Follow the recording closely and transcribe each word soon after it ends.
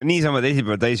niisama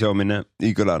teisipäeval täisjoomine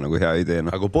ei kõla nagu hea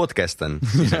ideena. Aga podcast on.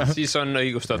 siis on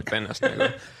õigustatud ennast nagu.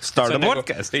 Start a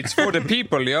podcast. It's for the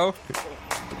people, yo.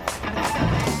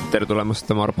 Tere tulemast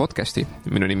Tamara podcasti.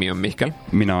 Minu nimi on Mihkel.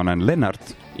 Mina olen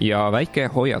Lennart. Ja väike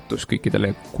hoiatus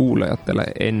kõikidele kuulajatele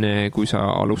enne, kui sa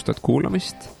alustad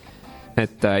kuulamist.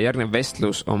 Et järgnev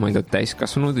vestlus on mõeldud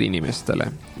täiskasvanud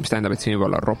inimestele, mis tähendab, et siin võib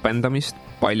olla ropendamist,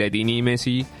 paljad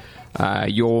inimesi,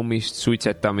 joomist,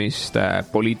 suitsetamist,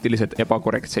 poliitiliselt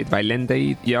ebakorrektseid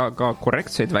väljendeid ja ka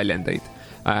korrektseid väljendeid,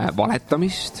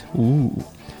 valetamist,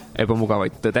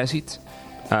 ebamugavaid tõdesid,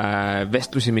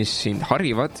 vestlusi, mis sind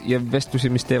harivad ja vestlusi,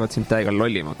 mis teevad sind täiega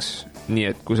lollimaks. Nii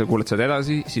et kui sa kuuled seda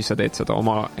edasi, siis sa teed seda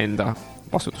oma enda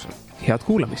vastutusel. Head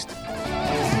kuulamist!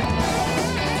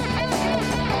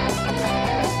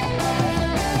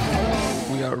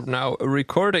 We are now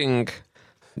recording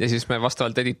ja siis me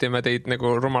vastavalt editime teid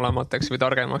nagu rumalamateks või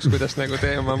targemaks, kuidas nagu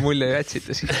te oma mulje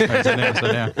jätsite siin. See on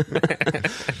hea.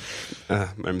 Me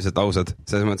oleme lihtsalt ausad.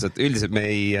 Selles mõttes, et üldiselt me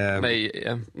ei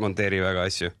monteeri väga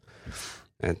asju.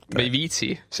 Me ei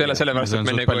viitsi. Sellepärast, et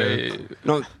me nagu ei...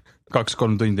 No,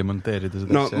 2-3 tundi monteerida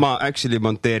seda. No ma actually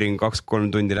monteerin 2-3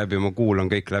 tundi läbi, ma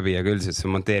kuulan kõik läbi, aga üldiselt see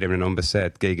monteerimine on umbes see,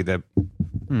 et keegi teeb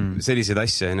selliseid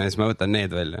asju ja siis ma võtan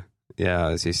need välja. Ja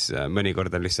siis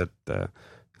mõnikord on lihtsalt...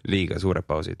 liiga suured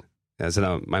pausid ja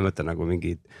seda ma ei mõtle nagu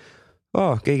mingi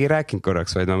keegi rääkinud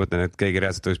korraks, vaid ma mõtlen, et keegi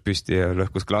reaalselt tõus püsti ja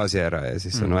lõhkus klaasi ära ja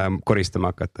siis on vaja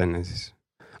koristama hakata enne siis.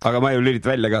 Aga ma ju lülit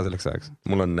välja ka selleks ajaks.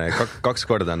 Mul on 2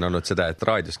 korda on olnud seda, et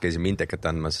raadios käisime intekat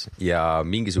andmas ja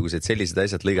mingisugused sellised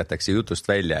asjad lõigatakse jutust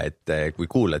välja, et kui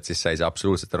kuulad, siis sa ei saa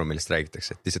absoluutselt aru, millest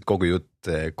räägitakse. Lihtsalt kogu jutt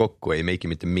kokku ei make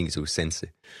mitte mingisugust sensi.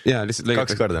 Ja, lihtsalt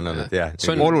lõigatakse. 2 korda on olnud, jah.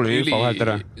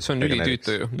 See on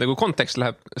ülitüütu ju. Nagu kontekst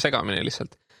läheb segamini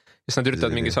lihtsalt. Siis nad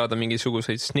üritavad saada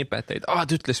mingisuguseid snippeteid. Ta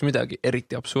ütles midagi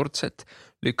eriti absurdset.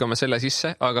 Lükkame selle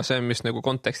sisse, aga see, mis nagu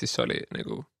kontekstis oli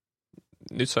nagu...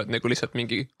 Nüüd sa oled nagu lihtsalt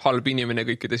mingi halb inimene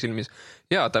kõikide silmis.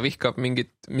 Ja ta vihkab mingit,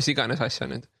 mis iganes asja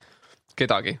nüüd.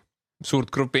 Kedagi.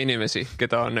 Suurt gruppi inimesi,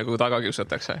 keda on nagu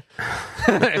tagakiusatakse.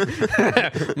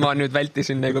 Ma nüüd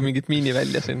vältisin nagu mingit miini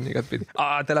välja siin igat pidi.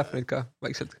 Telefonid ka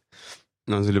vaikselt.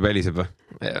 No sul juba heliseb või?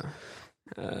 Jah.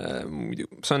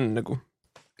 See on nagu...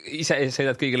 ise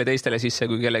sõidad kõigile teistele sisse,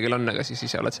 kui kellegil on, aga siis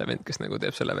ise oled see vend, kes nagu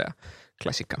teeb selle vea.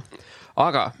 Klassika.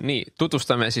 Aga nii,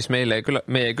 tutvustame siis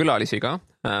meie külalisi ka.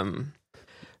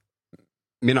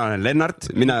 Mina olen Lennart,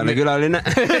 mina olen külaline.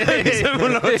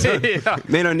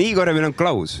 Meil on Igor ja meil on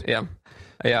Claus. Ja.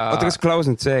 Oota, kas Claus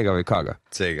on C-ga või K-ga?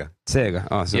 C-ga. C-ga,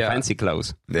 see on fancy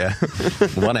Claus. Jah,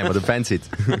 mu vanemad on fancy'd.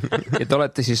 Ja te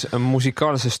olete siis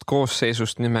musikaalsest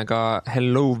koosseisust nimega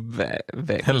Hellove.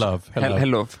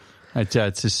 Hellove. Et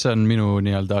siis see on minu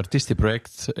nii-öelda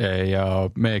artistiprojekt ja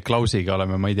me Klausiga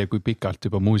oleme, ma ei tea, kui pikalt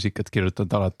juba muusikat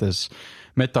kirjutanud alates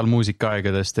metalmuusika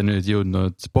aegadest ja nüüd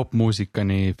jõudnud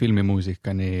popmuusikani,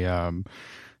 filmimuusikani ja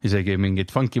isegi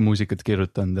mingit funky muusikat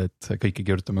kirjutanud, et kõiki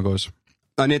kirjutame koos.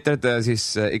 Nii et te olete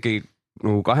siis ikkagi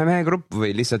 2 mehe grupp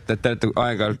või lihtsalt, et te olete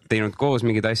aeg-ajalt teinud koos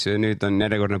mingeid asju ja nüüd on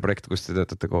järjekordne projekt, kus te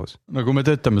töötate koos? No kui me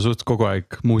töötame suht kogu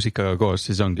aeg muusikaga koos,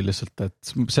 siis ongi lihtsalt,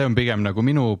 et see on pigem nagu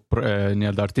minu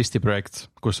nii-öelda artistiprojekt,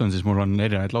 kus on siis, mul on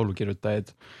erinevaid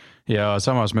laulukirjutajaid ja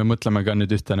samas me mõtleme ka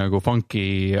nüüd ühte nagu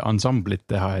funky ansamblit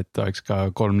teha, et oleks ka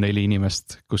 3-4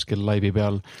 inimest kuskil laivi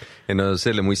peal. Ja no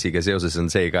selle mussiga seoses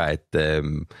on see ka, et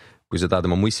kui sa tahad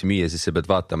oma mussi müüa, siis sa pead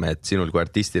vaatama, et sinul kui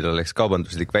artistil oleks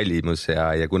kaubanduslik välimus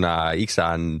ja kuna Xa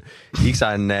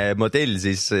on modell,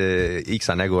 siis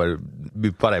Xa nägu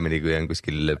müüb paremini, kui on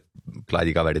kuskil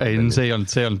plaadikaverit. Ei, see ei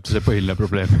olnud see põhiline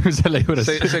probleem selle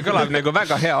juures. See kõlab nagu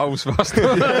väga hea aus vastu.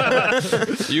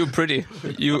 You pretty,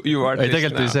 you artist. Ei,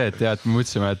 tegelikult oli see, et me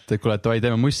mõtlesime, et kuule, et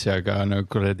teeme mussi, aga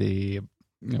nagu kuradi,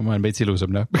 ma olen veits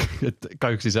ilusam, et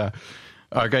kahjuks ei saa.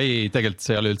 Aga ei, tegelikult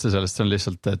see ei ole üldse sellest, see on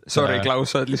lihtsalt, et... Sorry,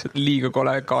 Claus, sa oled lihtsalt liiga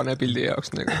kole kaane pildi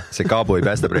jaoks. Nagu. See Kaabo ei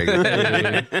päästa praegu.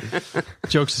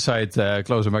 Jokes aside,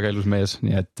 Claus on väga ilus mees,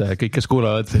 nii et kõik, kes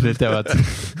kuulavad, need teavad.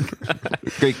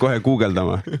 Kõik kohe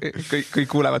guugeldama. Kõik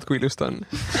kuulevad, kui ilus ta on.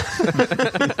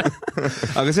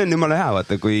 Aga see on jumala hea,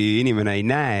 vaata, kui inimene ei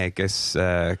näe,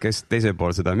 kes teisel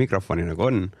pool seda mikrofoni nagu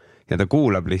on ja ta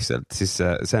kuulab lihtsalt, siis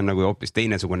see on nagu hoopis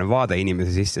teinesugune vaade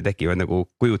inimese sisse, tekivad nagu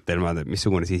kujutelmad, et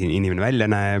missugune siis inimene välja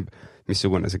näeb,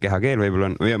 missugune see kehakeel võib-olla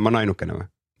on, või ma olen ainukene või?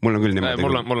 Mul on küll niimoodi.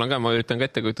 Mul on ka, ma üritan ka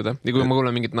ette kujutada. Ja kui ma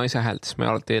kuulen mingit naise häält, siis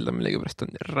ma alati eeldan millegipärast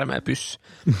on räme püss.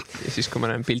 Ja siis kui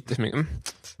ma näen pilti, siis mingi...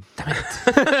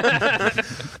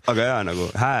 Aga jaa,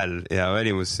 nagu hääl ja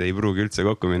välimus ei pruugi üldse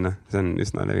kokku minna. See on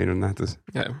üsna levinud nähtus.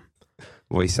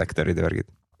 Voice actorid ja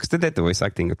värgid. Kas te teete voice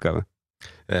actingut ka või?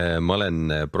 Ma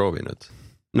olen proovinud.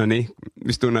 No nii,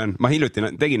 mis tunne on? Ma hiljuti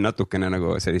tegin natukene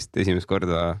nagu sellist esimest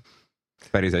korda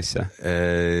päris asja?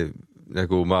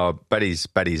 Nagu ma päris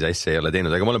asja ei ole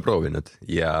teinud, aga ma olen proovinud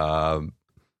ja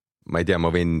ma ei tea, ma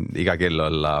võin iga kell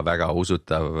olla väga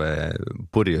usutav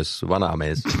purjus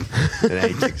vanamees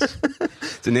näiteks.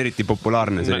 See on eriti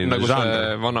populaarne selline nagu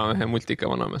see vanamehe multika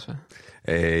vanamees või?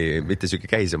 Ei, mitte siuke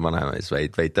käisev vanamees,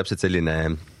 vaid täpselt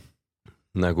selline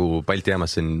nagu Balti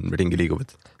jaamas siin ringi liiguvad.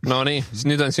 No nii, siis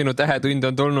nüüd on sinu tähetund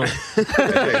on tulnud.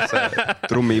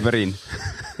 Trummipärin.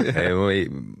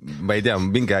 Ma ei tea,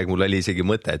 mingi aeg mul oli isegi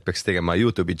mõte, et peaks tegema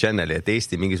YouTube'i channel'i, et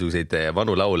Eesti mingisuguseid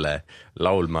vanu laule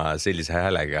laulma sellise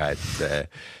häälega,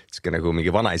 et siuke nagu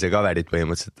mingi vanaise coverid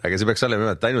põhimõtteliselt, aga see peaks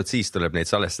olema, et ainult siis tuleb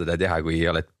neid salestada ja teha, kui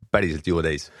oled päriselt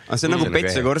juutäis. See on nagu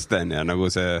Pets ja Korsten ja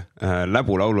nagu see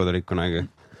läbulaulud olid kunagi.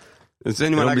 See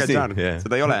on jumala äge žanr,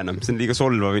 seda ei ole enam, see on liiga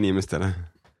solvav inimestele.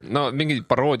 No mingi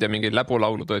paroodia, mingi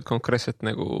läbulaulud olid konkreetselt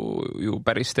nagu ju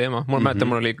päris teema. Mul mäletan,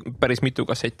 mul oli päris mitu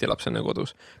kassetti lapsena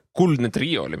kodus. Kuldne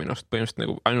trio oli minust põhimõtteliselt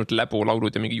nagu ainult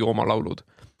läbulaulud ja mingi joomalaulud.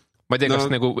 Ma ei tea, kas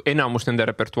nagu enamus nende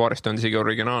repertuaarist on isegi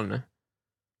originaalne.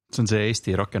 See on see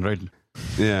Eesti rock'n'roll.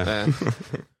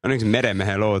 On üks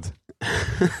meremehe lood.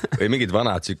 Või mingid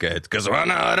vanad siuke, et kas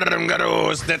vana arm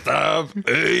karust etab,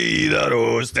 ei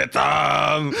tarust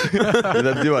etab. Need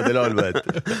on niimoodi laulma,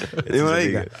 Jumala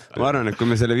õige. Ma arvan, et kui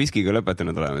me selle viskiga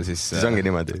lõpetanud oleme, siis ongi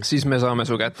niimoodi. Siis me saame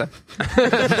su kätte.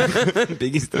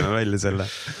 Pigistame välja selle.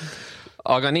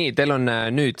 Aga nii, teil on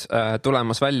nüüd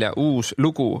tulemas välja uus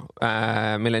lugu,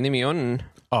 mille nimi on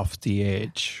Off the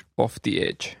Edge. Off the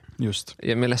Edge. Just.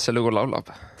 Ja millest see lugu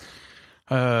laulab?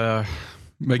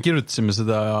 Me kirjutasime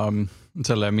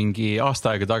selle mingi aasta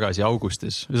aega tagasi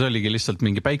augustis. See oligi lihtsalt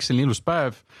mingi päikseline ilus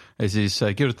päev ja siis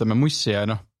kirjutame mussi ja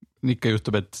ikka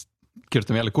juhtub, et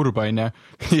kirjutame jälle kurba ja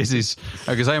siis,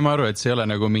 aga saime aru, et see ei ole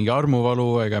nagu mingi armuvalu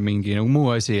ega mingi nagu muu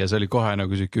asi ja see oli kohe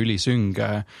nagu siuke ülisüng,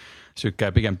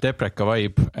 siuke pigem depreka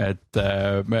vibe, et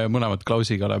me mõlemad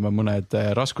Klausiga oleme mõned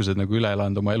raskused nagu üle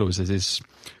elanud oma elus ja siis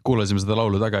kuulasime seda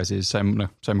laulu tagasi, siis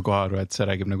saime kohe aru, et see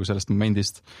räägib nagu sellest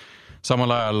momendist.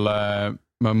 Samal ajal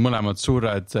me mõlemad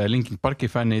suured Linkin Parki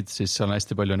fännid, siis seal on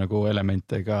hästi palju nagu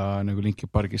elemente ka nagu Linkin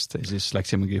Parkist ja siis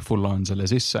läksimegi full on selle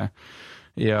sisse.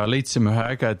 Ja leidsime ühe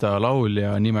ägeda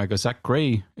laulja nimega Zach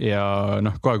Ray ja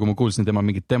kohe kui ma kuulsin tema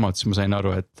mingit demot, siis ma sain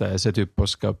aru, et see tüüp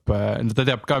oskab, ta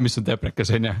teab ka, mis on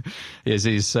deprekas on ja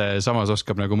siis samas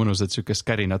oskab nagu mõnusat sükest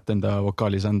kärinat enda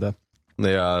vokaalis anda. No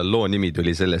ja loo nimi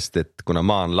tuli sellest, et kuna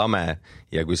maa on lame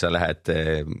ja kui sa lähed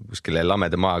kuskile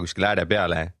lameda maa kuskile ääre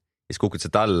peale, siis kukud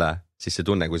sealt alla, siis see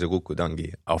tunne, kui sa kukud, ongi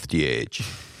off the edge.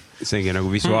 See ongi nagu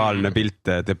visuaalne pilt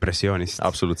depressioonist.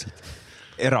 Absoluutselt.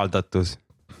 Eraldatus,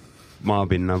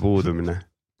 maapinna puudumine.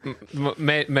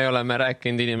 Me oleme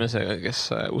rääkinud inimesega, kes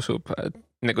usub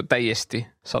nagu täiesti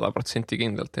 100%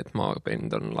 kindlalt, et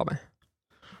maapind on lame.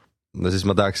 No siis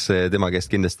ma tahaks tema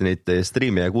käest kindlasti neid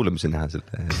striime ja kuulamisi näha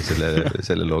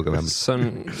selle looga vähemalt. See on,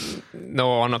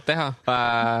 annab teha.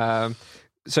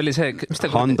 See oli see, mis ta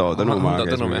Hando Tõnumaa,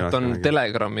 ta on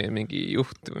Telegrami mingi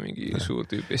juht või mingi suur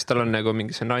tüüp ja siis tal on nagu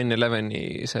mingi see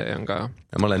 9/11 see on ka.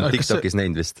 Ma olen TikTokis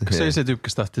näinud vist. Kas see tüüp,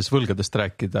 kes tahtis võlgadest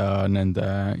rääkida nende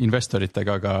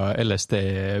investoritega ka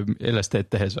LSD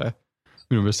tehes või?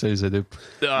 Minu meelest see tüüp.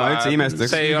 Ma üldse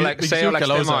imestaks. See ei oleks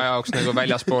tema jaoks nagu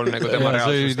väljaspool nagu tema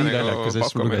reaalsust nagu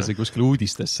pakkumine. Kuskil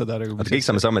uudistes seda nagu. Kõik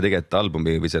saame tegelikult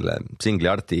albumi või selle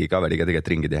singli arti coveriga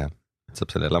tegelikult ringi teha. Saab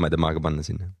selle lameda maaga panna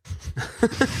sinna.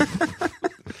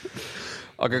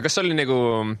 Aga kas oli nagu,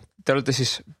 te olete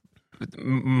siis,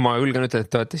 ma julgen ütelda,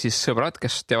 et te olete siis sõbrad,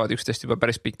 kes teavad üksteist juba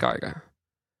päris pikka aega?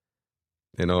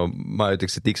 Ja no ma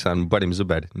ütleks, et Iksa on parim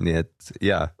sõber, nii et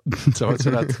jaa. Sa võid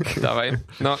sõbrad. Davai.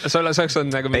 No see oleks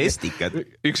on nagu pestikad.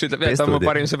 Üks ütleb, et ta on mu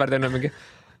parim sõber, teine on mingi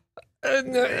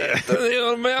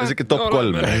Siuke top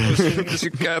 3.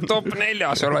 Siuke top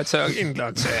 4, oled sa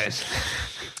kindlalt sees.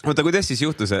 Oota, kuidas siis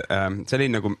juhtus? See oli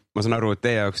nagu, ma saan aru, et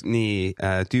teie jaoks nii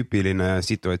tüüpiline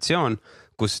situatsioon,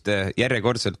 kus te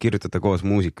järjekordselt kirjutate koos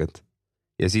muusikat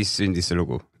ja siis sündis see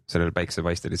lugu sellel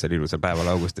päiksepaistel seal ilusal päeval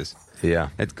augustis.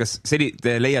 Et kas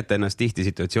te leiate ennast tihti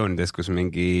situatsioonides, kus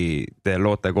te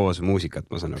loote koos muusikat,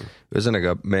 ma saan aru?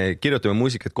 Ühesõnaga, me kirjutame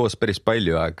muusikat koos päris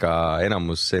palju, aga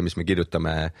enamus see, mis me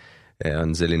kirjutame,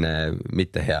 on selline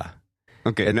mitte hea.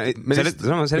 Okay, me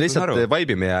lihtsalt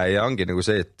vaibime ja ongi nagu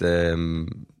see, et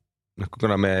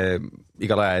kuna me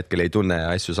igal ajahetkel ei tunne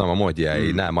asju samamoodi ja ei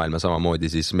näe maailma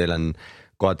samamoodi, siis meil on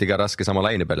kohati ka raske sama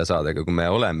laine peale saada, aga kui me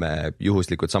oleme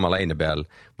juhuslikult sama laine peal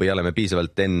või oleme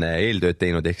piisavalt enne eeltööd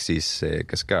teinud, ehk siis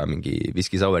kas ka mingi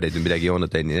viskisauerid või midagi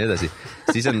joonud ja nii edasi,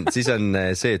 siis on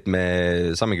see, et me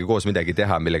saamegi koos midagi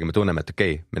teha, millega me tunneme, et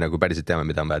okei, me nagu päriselt teame,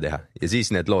 mida on vaja teha ja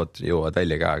siis need lood jõuavad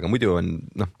välja ka, aga muidu on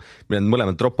meil on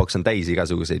mõlemad Dropbox on täis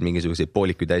igasuguseid mingisuguseid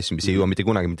poolikuid asju, mis ei jõua mitte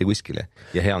kunagi mitte kuskile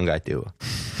ja hea on ka, et jõua.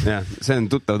 Jah, see on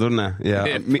tuttav tunne ja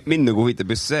mind nagu huvitab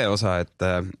just see osa, et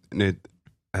nüüd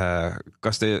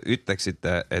kas te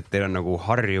ütleksite, et teil on nagu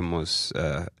harjumus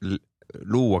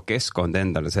luua keskkond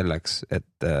endale selleks,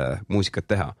 et muusikat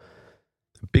teha?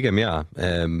 Pigem jaa,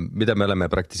 mida me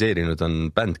oleme praktiseerinud on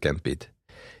bandcampid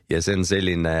ja see on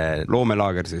selline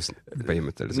loomelaager siis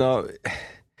põhimõtteliselt. No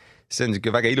see on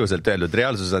väga ilusalt öeldud,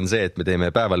 reaalsus on see, et me teeme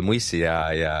päeval mussi ja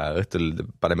õhtul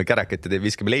paneme kärakat ja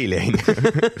viskame leili.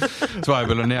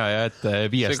 Vahepeal on hea ja et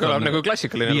see kõlab nagu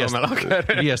klassikaline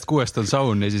loomelaager. 5-6 on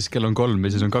saun ja siis kell on 3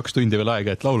 ja siis on 2 tundi veel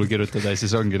aega, et laulu kirjutada ja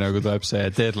siis ongi nagu tuleb see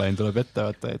deadline tuleb ette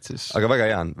vaata, et siis. Aga väga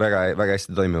hea on, väga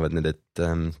hästi toimivad need,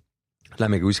 et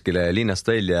lähmegi kuskile linnast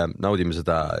välja, naudime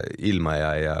seda ilma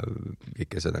ja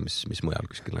kõike seda, mis mujal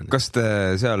kuskil on. Kas te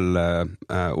seal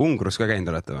Ungrus ka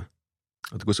käinud olete või?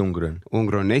 Oota, kus Ungur on?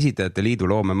 Ungur on esitajate liidu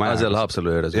loomemaja. Seal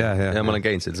Haapsalu juures. Ja ma olen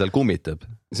käinud seal kummitab.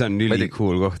 See on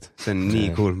cool koht. See on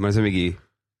nii cool. Ma olen mingi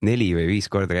 4 või 5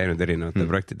 korda käinud erinevate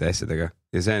projektide asjadega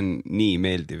ja see on nii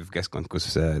meeldiv keskkond, kus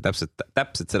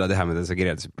täpselt seda teha, mida sa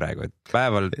kirjeldasid praegu, et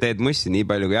päeval teed mussi nii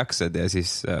palju kui jaksad ja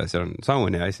siis seal on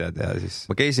saun ja asjad ja siis.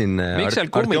 Ma käisin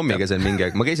Artjomiga seal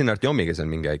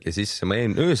mingi aeg ja siis ma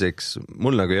jäin ööseks,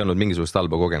 mul nagu ei olnud mingisugust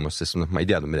halba kogemust, sest ma ei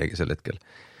teadnud midagi sel hetkel.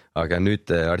 Aga nüüd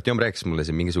Artjom rääkis mulle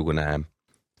siin mingisugune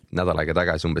nädal aega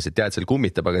tagasi umbes, et tead, seal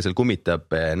kummitab, aga seal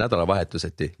kummitab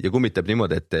nädalavahetuseti ja kummitab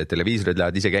niimoodi, et televiisorid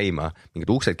lähevad ise käima,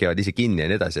 mingid uksed käivad ise kinni ja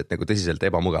nii edasi, et nagu tõsiselt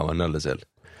ebamugav on olla seal.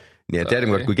 Nii et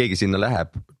järgmine kord, kui keegi sinna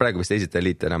läheb, praegu vist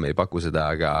esitajaliit enam ei paku seda,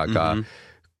 aga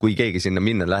kui keegi sinna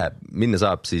minna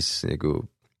saab, siis nagu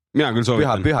mina küll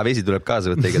soovitan. Püha vesi tuleb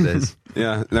kaasa võtta igatahes.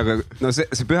 Jah, aga no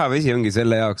see püha vesi ongi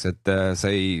selle jaoks, et sa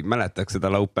ei mäletaks seda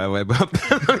laupäeva ja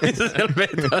pühapäeva, mis sa seal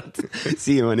veedad.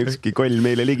 Siiamaani ükski koll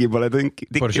meile ligi pole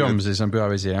tikkinud. Borjom siis on püha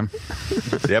vesi, jah?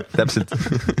 Jah, täpselt.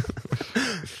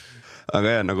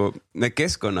 Aga jah, nagu need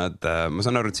keskkonnad, ma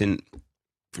saan aru, et siin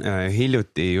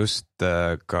hiljuti just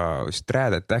ka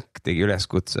Räägime tegi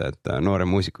üleskutse, et noore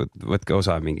muusikud võtke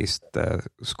osa mingist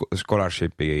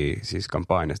scholarshipi siis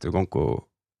kampaaniast või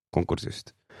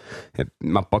konkursist. Et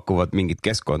nad pakuvad mingit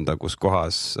keskkonda, kus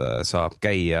kohas saab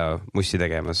käia mussi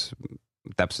tegemas,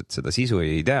 täpselt seda sisu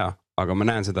ei tea, aga ma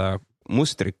näen seda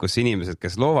mustrit, kus inimesed,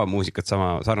 kes loovad muusikat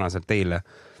sarnaselt teile,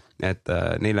 et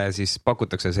neile siis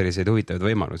pakutakse selliseid huvitavaid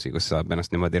võimalusi, kus saab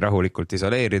ennast niimoodi rahulikult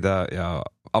isoleerida ja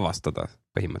avastada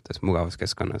põhimõttes mugavas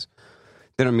keskkonnas.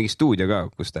 Teil on mingi stuudio ka,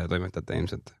 kus te toimetate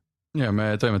ilmselt? Ja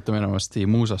me toimetame enamasti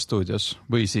Muusa stuudios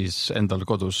või siis endal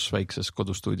kodus, väikses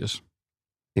kodustuudios.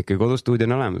 Ikka kodustuudio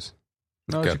on olemas.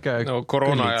 No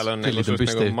koroona ajal on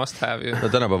nagu must have ju. No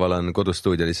tänapäeval on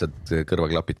kodustuudio lihtsalt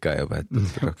kõrvaklapid ka juba, et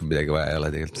rohkem midagi vaja ei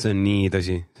ole tegelikult. See on nii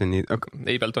tõsi.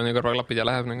 Abletoni kõrvaklapid ja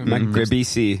läheb nagu. Mac või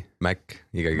PC? Mac,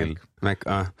 iga küll. Mac,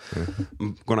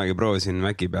 kunagi proovisin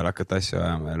Maci peal hakata asju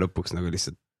ajama ja lõpuks nagu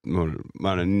lihtsalt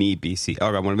ma olen nii PC,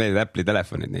 aga mul meeldib Apple'i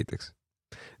telefonid näiteks.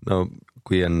 No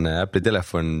kui on Apple'i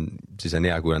telefon, siis on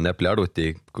hea, kui on Apple'i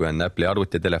arvuti, kui on Apple'i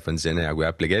arvuti ja telefon, siis on hea, kui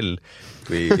Apple'i kell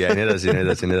ja nii edasi.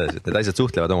 Need asjad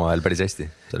suhtlevad omavahel päris hästi.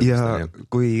 Ja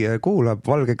kui kuulab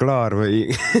Valge Klaar või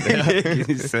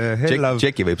siis Hellove.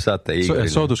 Tšeki võib saata Igor.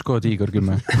 Sooduskood Igor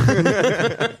 10.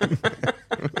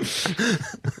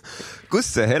 Kus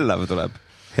see Hellove tuleb?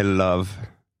 Hellove.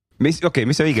 Mis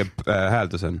see õige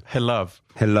hääldus on? Hellove.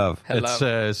 Et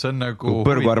see on nagu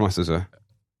põrguarmastus või?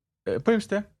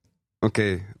 Põhimõtteliselt jah.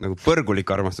 Okei, nagu põrgulik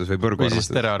armastus või põrguarmastus? Või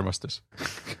siis tere armastus.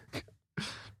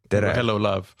 Tere. Hello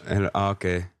love.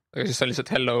 Okei. Aga siis on lihtsalt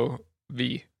hello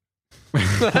V.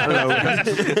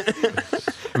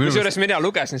 Kusjuures mina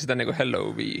lugesin seda nagu hello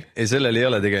V. Ei, sellel ei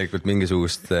ole tegelikult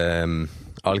mingisugust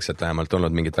algselt vähemalt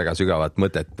olnud mingit väga sügavat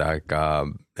mõtet, aga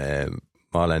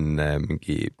ma olen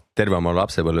mingi terve oma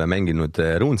lapsepõlve mänginud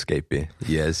RuneScape'i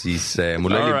ja siis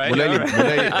mul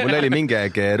oli mingi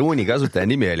aeg ruuni kasutaja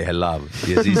nimi oli Hellove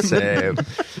ja siis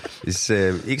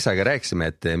X-aga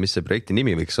rääkisime, et mis see projekti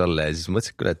nimi võiks olla ja siis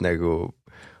mõtlesin küll, et nagu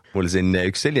mul siin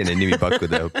üks selline nimi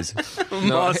pakkuda hoopis.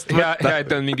 No, hea,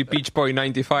 et on mingi Beach Boy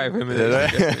 95 või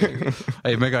midagi.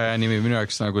 Ei, mega hea nimi, minu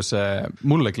jaoks nagu see,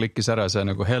 mulle klikkis ära see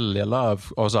nagu hell ja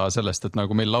love osa sellest, et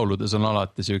nagu meil lauludes on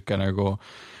alati siuke nagu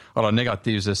ala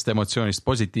negatiivsest emotsioonist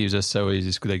positiivsesse või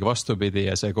siis kuidagi vastupidi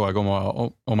ja see kogu aeg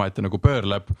omaette nagu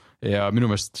pöörleb ja minu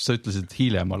meelest sa ütlesid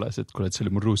hiljem alles, et kuule, et see oli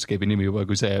mul RuneScape'i nimi juba,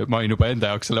 kui ma olin juba enda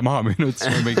jaoks selle maha müünud,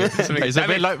 siis see on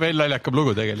veel naljakam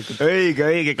lugu tegelikult.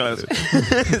 Õige, Klaus.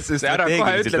 Ära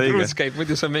kohe ütle RuneScape,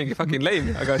 muidu see on mingi fucking lame,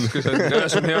 aga siis kui see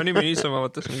on hea nimi niisama,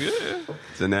 vaata see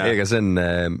on ega see on,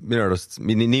 minu arust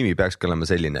nimi peakski olema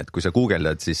selline, et kui sa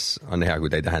guugeldad, siis on hea, kui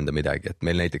ta ei tähenda midagi, et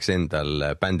meil näiteks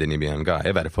endal bändi nimi on ka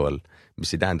Everfall, mis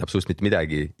ei tähendab suust mitte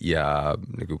midagi ja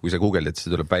nagu, kui sa guugeldad, siis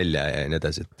see tuleb välja ja nii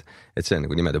edasi, et see on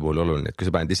nagu nimede puhul oluline, et kui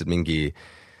sa paned lihtsalt mingi,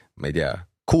 ma ei tea,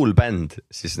 cool band,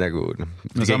 siis nagu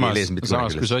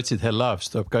samas kui sa otsid Hellove,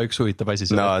 siis tuleb ka üks huvitav asi.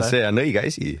 No see on õige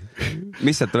asi.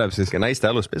 Mis sealt tuleb siis? Naiste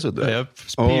aluspesud.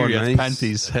 Period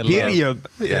panties Hellove.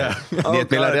 Nii et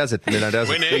meil on reaalselt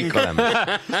kõik olema.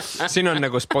 Siin on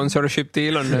nagu sponsorship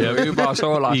deal on nagu juba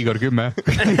soola. Igor 10.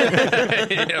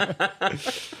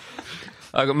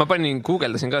 Aga ma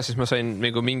guugeldasin ka, siis ma sain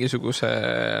mingisuguse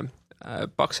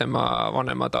paksema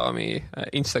vanema daami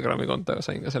Instagrami konto,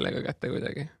 sain ka sellega kätte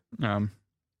kuidagi.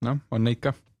 No, on neid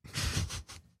ka.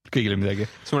 Kõigile midagi.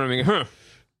 Siis mul on mingi,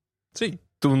 see ei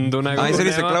tundu nagu... see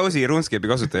oli see Klausi RuneScape'i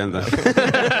kasutaja enda.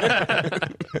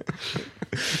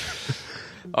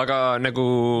 Aga nagu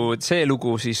see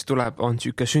lugu siis tuleb, on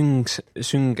siuke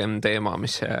süngem teema,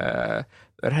 mis...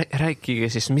 Rääkige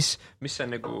siis, mis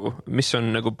on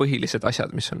nagu põhilised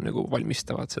asjad, mis on nagu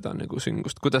valmistavad seda nagu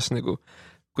süngust, kuidas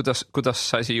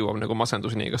see asi jõuab nagu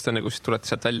masenduseni, kas te nagu siis tulete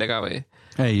sealt välja ka või?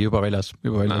 Ei, juba väljas.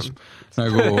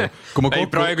 Nagu,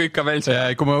 praegu ikka veel see.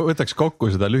 Kui ma võtaks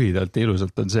kokku seda lühidalt ja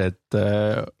ilusalt on see, et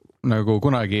nagu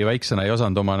kunagi väiksena ei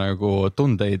osanud oma nagu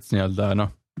tundeid nii-öelda,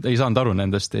 ei saanud aru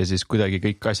nendest ja siis kuidagi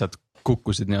kõik asjad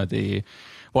kukkusid niimoodi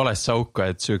valesse auka,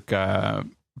 et süüke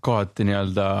kohati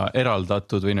nii-öelda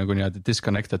eraldatud või nagu nii-öelda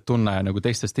disconnected tunne nagu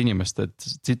teistest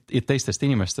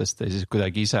inimestest ja siis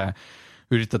kuidagi ise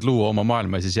üritad luua oma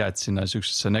maailma ja siis jääd sinna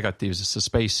sellisesse negatiivsesse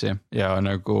space'i ja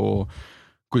nagu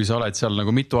kui sa oled seal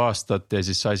nagu mitu aastat ja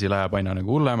siis see asi läheb aina nagu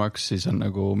hullemaks, siis on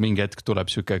nagu mingi hetk tuleb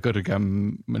siuke kõrgem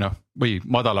või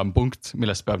madalam punkt,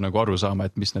 millest peab nagu aru saama,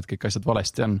 et mis need kõik asjad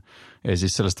valesti on ja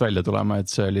siis sellest välja tulema, et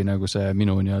see oli nagu see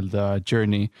minu nii-öelda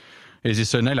journey. Ja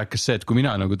siis see on naljakas see, et kui mina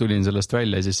nagu tulin sellest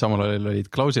välja, siis samal ajal olid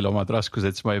Klausil omad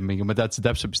raskused, siis ma teadsin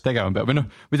täpselt, mis tegema peab. Või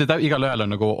mitte igal ajal on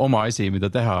nagu oma asi, mida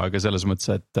teha, aga selles mõttes,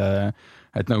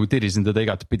 et nagu tirisin teda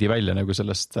igat pidi välja nagu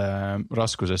sellest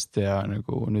raskusest ja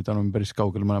nagu nüüd oleme päris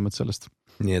kaugel mõlemad sellest.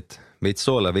 Nii et veits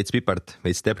soola, veits pipart,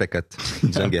 veits teprekat,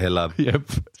 see ongi Hellove. Jep.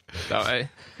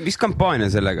 Mis kampaania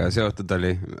sellega seotud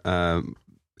oli?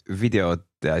 Videod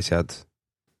ja asjad?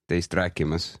 Teist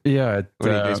rääkimas. Ja, et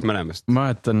oli teist mõlemast. Ma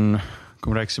mäletan,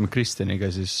 kui me rääkisime Kristjaniga,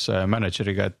 siis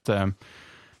manageriga, et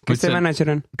kes see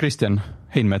manager on? Kristjan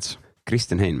Heinmets.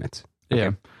 Kristjan Heinmets.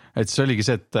 Jah, et see oligi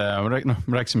see, et me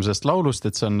rääkisime sellest laulust,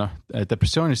 et see on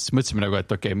depressioonist, siis mõtlesime nagu,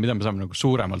 et okei, mida me saame nagu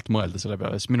suuremalt mõelda selle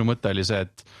peale, siis minu mõte oli see,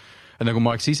 et nagu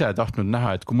ma oleks ise tahtnud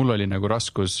näha, et kui mul oli nagu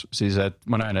raskus, siis et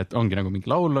ma näen, et ongi nagu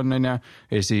mingi laul on ja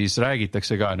siis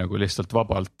räägitakse ka nagu lihtsalt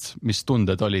vabalt, mis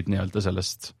tunded olid nii-öelda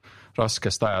sellest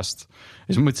raskest ajast.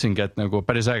 Ja siis mõtlesingi, et nagu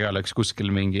päris äge oleks kuskil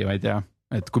mingi, ma ei tea,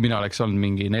 et kui mina oleks olnud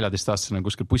mingi 14-aastasena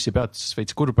kuskil bussipeatuses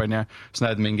veits kurban ja siis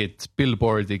näed mingit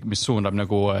billboardi, mis suunab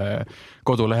nagu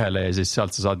kodulehele ja siis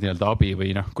sealt sa saad nii-öelda abi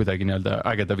või kuidagi nii-öelda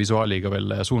ägeda visuaaliga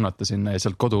veel suunata sinna ja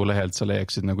sealt kodulehelt sa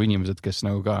leiaksid nagu inimesed, kes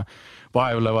nagu ka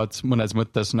vaevlevad mõnes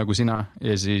mõttes nagu sina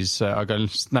ja siis, aga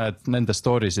näed nende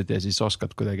story'sid ja siis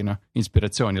oskad kuidagi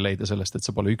inspiratsiooni leida sellest, et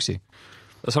sa pole üksi.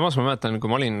 Samas ma mäletan, kui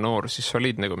ma olin noor, siis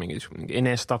olid nagu mingi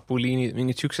enestapuliinid,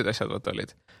 mingid siuksed asjad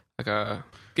olid. Aga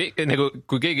nagu,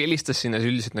 kui keegi helistas sinna,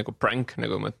 siis üldiselt nagu prank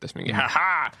nagu mõttes mingi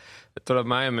et tuleb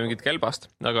ma ajame mingit kelbast.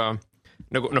 Aga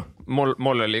nagu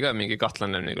mul oli ka mingi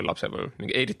kahtlane nagu lapsepõlve,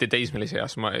 mingi eriti teismelise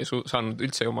eas, ma ei saanud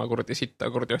üldse oma kordi sitta,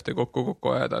 kordi ühte kokku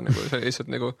ajada, nagu see lihtsalt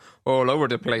nagu all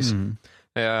over the place.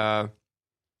 Ja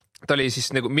ta oli siis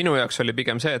nagu, minu jaoks oli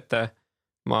pigem see, et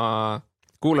ma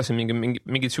kuulasin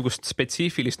mingit sugust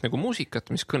spetsiifilist nagu muusikat,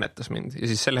 mis kõnetas mind ja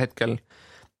siis sel hetkel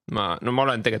ma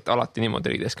olen tegelikult alati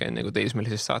niimoodi riides käinud nagu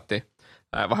teismelisest saati.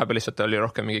 Vahepeal lihtsalt oli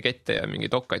rohkem mingi kette ja mingi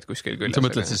tokkaid kuskil küljes. Sa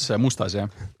mõtled siis mustas, jah?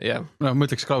 Jah. Ma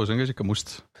ütleks, Klaus on ka siuke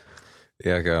must.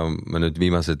 Ja aga ma nüüd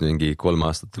viimased mingi 3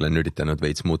 aastat olen üritanud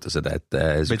veits muuta seda, et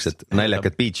sellised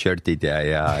naljakad beach shirtid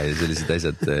ja sellised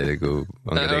asjad nagu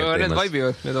on ka tegelikult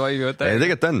teemas. Need vaibivad.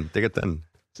 Tegelikult on.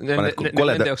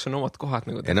 Nende jaoks on omad kohad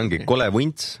nagu. Ja ongi kole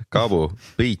vunts, kaabu,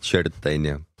 beach shirt on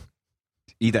ju.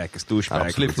 Idekas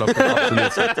douchebag.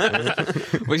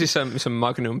 Või siis mis on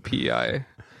Magnum PI.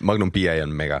 Magnum PI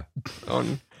on mega. On.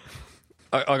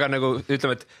 Aga nagu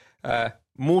ütleme, et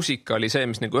muusika oli see,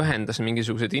 mis nagu ühendas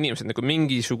mingisuguseid inimesed, nagu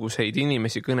mingisuguseid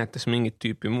inimesi kõnetas mingit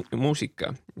tüüpi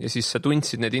muusika ja siis sa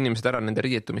tundsid need inimesed ära nende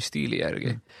riietumisstiili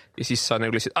järgi ja siis sa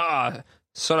nagu lihtsalt,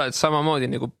 sa oled samamoodi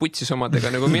nagu putsis omadega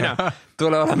nagu mina,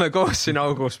 tule oleme koos siin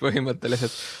augus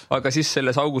põhimõtteliselt, aga siis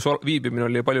selles augus viibimine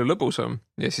oli palju lõbusam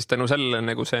ja siis tänu sellele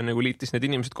nagu see nagu liitis need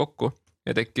inimesed kokku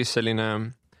ja tekkis selline,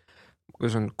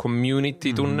 kuidas on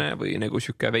community tunne või nagu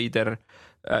siuke veider,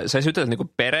 sa ei saa ütelda nagu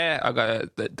pere, aga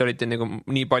te olite nagu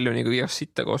nii palju nagu igast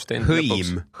sitta koos teinud.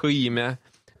 Hõim, jah.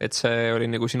 Et see oli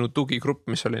nagu sinu tugigrupp,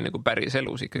 mis oli nagu päris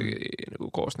elus ikkagi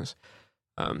nagu koosnes.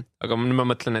 Aga ma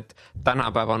mõtlen, et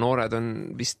tänapäeva noored on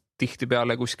vist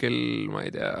tihtipeale kuskil, ma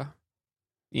ei tea,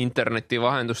 interneti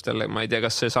vahendustele, ma ei tea,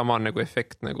 kas see sama nagu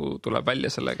efekt nagu tuleb välja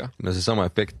sellega. No see sama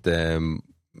efekt,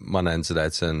 ma näen seda,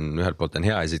 et see on ühelt poolt on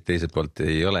hea asi, teiselt poolt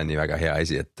ei ole nii väga hea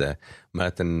asi, et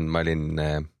mäletan,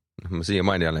 ma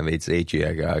siiamaani olen veits age,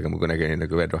 aga ma kunagi olin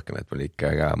nagu veel rohkem, et mul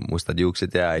ikka mustad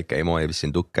juuksed ja ikka emo ja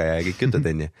vissin tukka ja kõik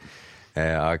jutud onju.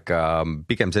 Aga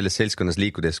pigem selles seltskonnas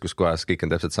liikudes, kus kohas kõik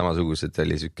on täpselt samasugused,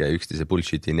 oli siuke üksteise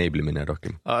bullshit'i enablemine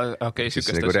rohkem. Okei,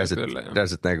 sükest nagu asja küll.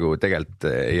 Reaalselt nagu tegelikult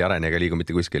ei arene ega liigu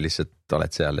mitte kuskil, lihtsalt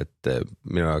oled seal, et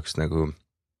minu jaoks nagu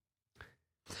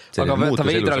aga vaata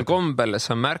veidral kombel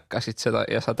sa märkasid seda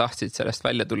ja sa tahtsid sellest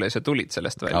välja tulla ja sa tulid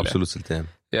sellest välja. Absoluutselt, jah.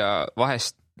 Ja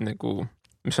vahest nagu,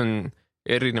 mis on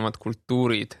erinevad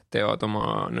kultuurid teevad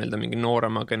oma nii-öelda mingi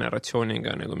noorema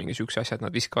generatsiooniga nagu mingi sükse asjad,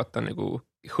 nad viskavad ta nagu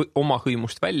oma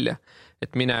hõimust välja,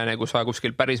 et mine nagu sa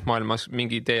kuskil päris maailmas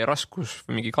mingi tee raskus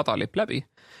või mingi kadalip läbi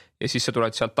ja siis sa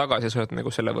tuled sealt tagasi ja sa oled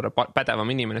nagu selle võrra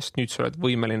pädevam inimene, sest nüüd sa oled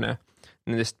võimeline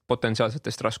nendest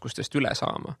potentsiaalsetest raskustest üle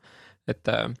saama.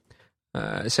 Et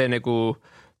see nagu,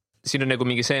 siin on nagu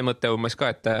mingi see mõte umbes ka,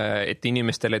 et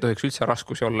inimestel ei tohiks üldse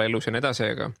raskusi olla elus ja nii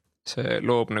edasi, aga see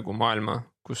loob nagu maailma,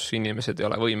 kus inimesed ei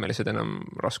ole võimelised enam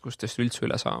raskustest üldse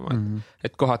üle saama.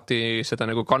 Et kohati seda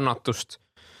nagu kannatust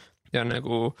ja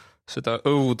nagu seda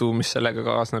õudu, mis sellega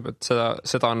kaasneb, et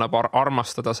seda annab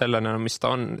armastada sellena, mis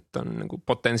ta on, et on nagu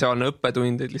potentsiaalne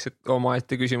õppetund, et lihtsalt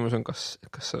omaette küsimus on, kas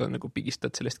sa nagu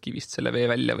pigistad sellest kivist selle vee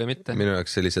välja või mitte. Minu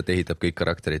jaoks see lihtsalt ehitab kõik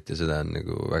karakterit ja seda on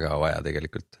nagu väga vaja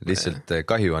tegelikult. Lihtsalt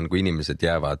kahju on, kui inimesed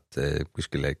jäävad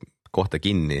kuskile kohta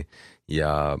kinni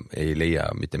ja ei leia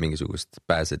mitte mingisugust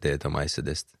pääseteed oma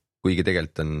asjadest. Kuigi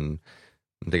tegelikult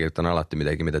on alati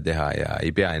midagi, mida teha ja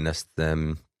ei pea ennast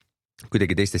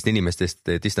kuidagi teistest inimestest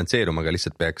distantseeruma, aga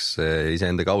lihtsalt peaks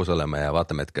iseendaga aus olema ja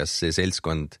vaatama, et kas see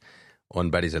seltskond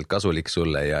on päriselt kasulik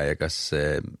sulle ja kas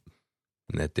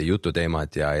need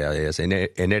jututeemad ja see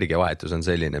energiavahetus on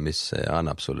selline, mis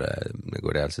annab sulle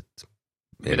nagu reaalselt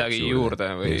midagi juurde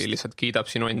või just. Lihtsalt kiidab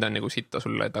sinu enda nagu sitta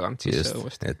sulle tagant sisse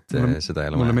uuesti.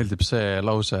 Mulle meeldib see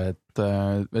lause,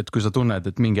 et kui sa tunned,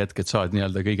 et mingi hetk, et sa oled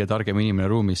nii-öelda kõige targem inimene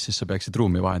ruumis, siis sa peaksid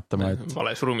ruumi vahetama.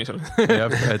 Vales ruumis olen.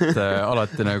 Jah, et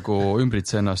alati nagu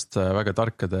ümbritse ennast väga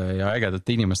tarkade ja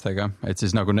ägedate inimestega, et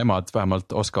siis nagu nemad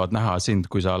vähemalt oskavad näha sind,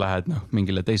 kui sa lähed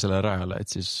mingile teisele rajale,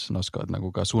 et siis oskavad nagu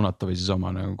ka suunata või siis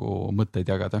oma nagu mõtteid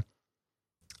jagada.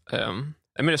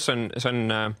 Millest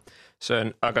see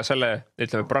on, aga selle,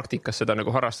 ütleme, praktikas seda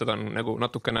nagu harrastada on nagu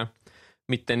natukene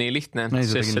mitte nii lihtne,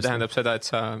 sest see tähendab seda, et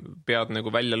sa pead nagu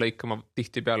välja lõikama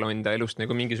tihti peale enda elust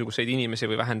nagu mingisuguseid inimesi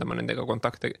või vähendama nendega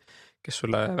kontakte, kes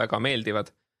sulle väga meeldivad.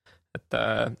 Et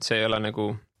see ei ole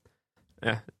nagu,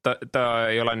 ta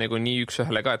ei ole nagu nii üks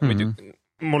ühele ka, et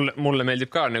mulle meeldib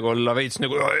ka nagu olla veits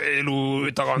nagu elu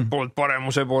tagant poolt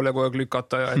paremuse poole kogu aeg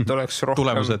lükata ja et oleks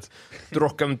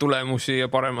rohkem tulemusi ja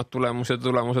paremad tulemused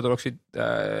oleksid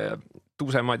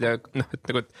tuusemad ja et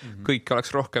nagu, et kõik oleks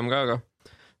rohkem ka, aga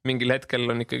mingil hetkel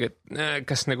on ikkagi, et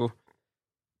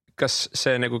kas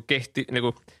see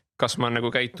nagu kas ma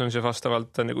nagu käitun see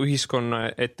vastavalt nagu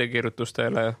ühiskonna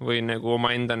ettekirjutustele või nagu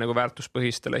omaenda nagu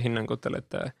väärtuspõhistele hinnangutele,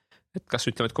 et kas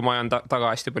ütleme, et kui ma ajan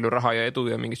taga hästi palju raha ja edu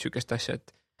ja mingit sükest asja,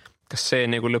 et kas see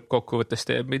nagu lõppkokkuvõttes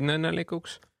teeb mind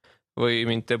õnnelikuks või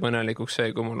mind teeb õnnelikuks see,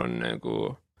 kui mul on nagu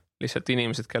lihtsalt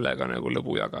inimesed, kellega nagu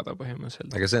lõbu jagada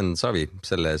põhimõtteliselt. Aga see on savi,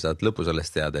 selle saad lõpu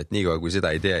sellest teada, et niikaua kui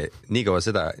seda ei tea, niikaua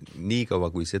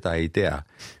kui seda ei tea,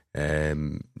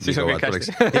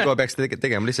 niikaua peaks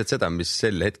tegema lihtsalt seda, mis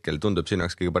sel hetkel tundub sinu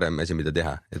jaoks kõige parem asi, mida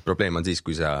teha. Et probleem on siis,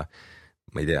 kui sa,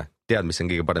 ma ei tea, tead, mis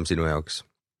on kõige parem sinu jaoks,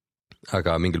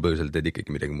 aga mingil põhjusel teed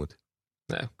ikkagi midagi muud.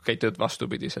 Käitud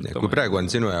vastupidiselt. Kui praegu on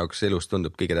sinu jaoks elus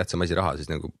tundub kõige tähtsam asi raha, siis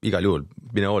nagu igal juhul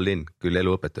mine all in, küll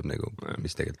elu õpetab nagu,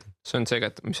 mis tegelikult. See on see,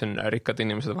 et mis on rikkad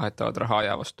inimesed vahetavad raha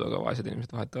aja vastu, aga vaesed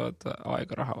inimesed vahetavad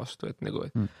aega raha vastu, et nagu,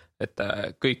 et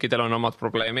kõikidel on omad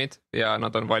probleemid ja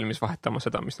nad on valmis vahetama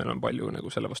seda, mis neil on palju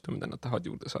nagu selle vastu, mida nad tahavad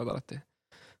juurde saada alati.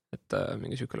 Et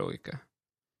mingi süüke loogika.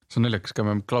 see on naljakas ka,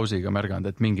 me Klausiga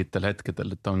märganud, et mingitel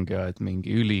hetkedel, et ongi, et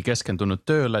mingi üli keskendunud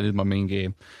tööle, nüüd ma mingi,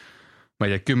 ma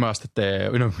ei tea, 10 aastat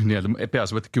nii-öelda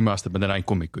peas võtta 10 aastat, ma teen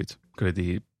ainult kummikuid.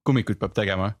 Kummikuid peab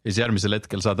tegema ja siis järgmisel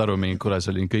hetkel saad aru mingi, kuule,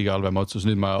 see oli kõige halvem otsus,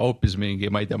 nüüd ma hoopis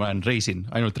mingi, ma ei tea, ma olen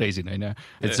ainult reisin, on ju.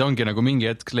 Et see ongi nagu mingi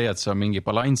hetk leiad sa mingi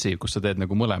balansi, kus sa teed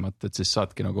nagu mõlemat, et siis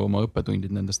saadki nagu oma õppetundid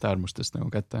nendest äärmustest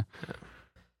nagu kätte.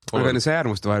 Aga see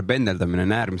äärmuste vahel pendeldamine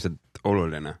on äärmiselt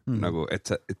oluline, nagu, et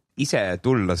sa ise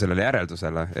tulla sellele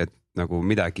järeldusele, et nagu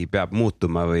midagi peab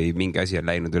muutuma või mingi asi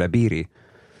on läinud üle piiri.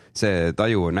 See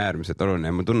taju on äärmiselt oluline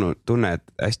ja ma tunne,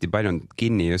 et hästi palju on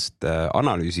kinni just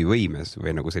analüüsi võimes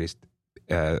või nagu sellist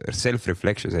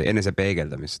self-reflection, enese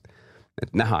peegeldamist,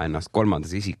 et näha ennast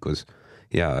kolmandas isikus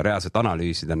ja reaalselt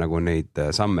analüüsida nagu neid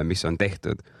samme, mis on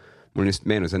tehtud. Mul just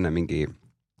meenus enne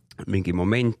mingi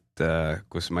moment,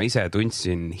 kus ma ise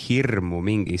tundsin hirmu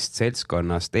mingist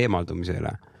seltskonnast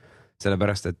eemaldumisele,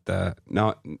 sellepärast, et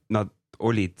nad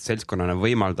olid seltskonnana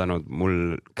võimaldanud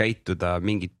mul käituda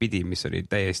mingit pidi, mis oli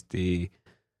täiesti,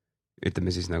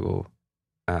 ütleme siis nagu,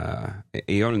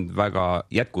 ei olnud väga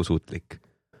jätkusuutlik,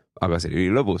 aga see oli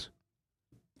lõbus.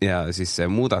 Ja siis see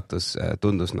muudatus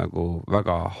tundus nagu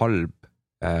väga halb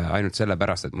ainult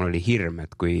sellepärast, et mul oli hirm,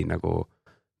 et kui nagu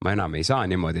ma enam ei saa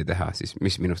niimoodi teha, siis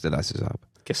mis minust edasi saab.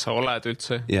 Kes sa oled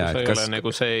üldse, kui sa ei ole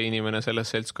nagu see inimene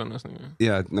selles seltskonnas?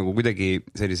 Ja et nagu kuidagi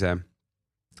sellise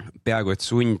peaaegu et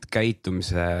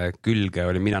sundkäitumise külge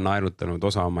oli mina naerutanud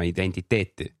osa oma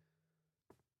identiteeti.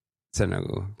 See on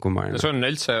nagu kummaline. See on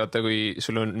üldse, kui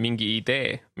sul on mingi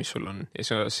idee, mis sul on ja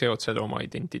sa seod seda oma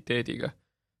identiteediga,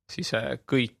 siis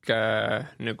kõik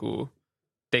nagu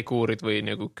tegurid või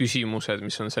nagu küsimused,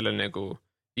 mis on selle nagu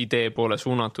idee poole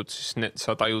suunatud, siis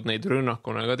sa tajud neid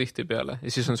rünnakuna ka tihti peale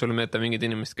ja siis on sul meeta mingid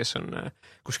inimesed, kes on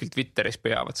kuskil Twitteris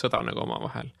peavad sõda nagu oma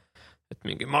vahel. Et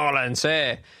mingi, ma olen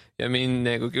see ja mind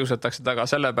nagu kiusatakse taga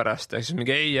selle pärast ja siis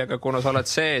mingi ei, aga kuna sa oled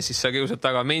see, siis sa kiusad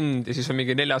taga mind ja siis on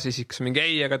mingi 4. isik, mingi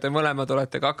ei, aga te mõlemad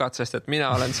olete kakad, sest et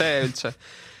mina olen see üldse.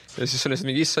 Ja siis on lihtsalt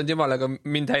mingi, issand jumal, aga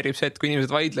mind häirib see, et kui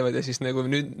inimesed vaidlevad ja siis nagu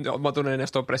nüüd ma tunnen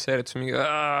ennast opresseeritud,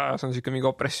 see on siuke mingi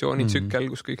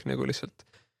opressioonitsükkel, kus kõik nagu lihtsalt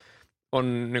on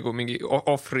nagu mingi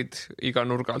ohvrid iga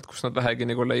nurgalt, kus nad vähegi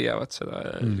nagu leiavad seda.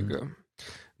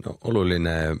 No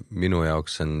oluline minu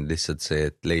jaoks on lihtsalt see,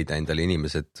 et leida endale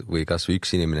inimesed või kas või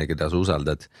üks inimene, keda sa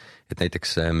usaldad. Et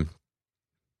näiteks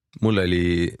mul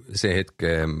oli see hetk,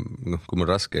 kui mul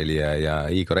raske oli ja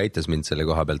Igor aitas mind selle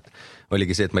koha pealt,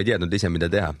 oligi see, et ma ei teadnud ise, mida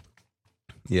teha.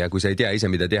 Ja kui sa ei tea ise,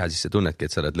 mida teha, siis sa tunnedki,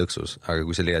 et sa oled lõksus. Aga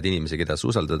kui sa leiad inimese, keda sa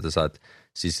usaldada saad,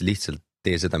 siis lihtsalt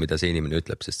tee seda, mida see inimene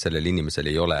ütleb, sest sellel inimesel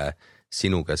ei ole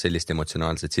sinuga sellist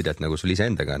emotsionaalset sidet, nagu sul ise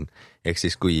endaga on. Ehk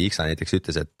siis kui Iksa näiteks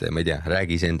ütles, et ma ei tea,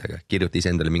 räägi ise endaga, kirjuta ise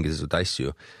endale mingisugused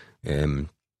asju,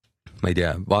 ma ei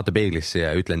tea, vaata peeglisse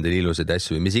ja ütle endale ilusaid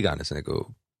asju või mis iganes, nagu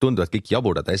tunduvad kõik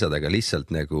jaburad asjad, aga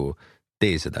lihtsalt nagu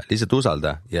tee seda, lihtsalt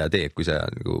usalda ja tee, kui sa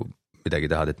nagu midagi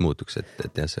tahad, et muutuks,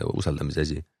 et jah, see usaldamise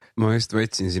asi. Ma just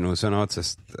võtsin sinu sõna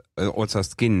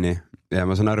otsast kinni ja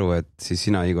ma saan aru, et siis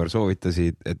sina, Igor,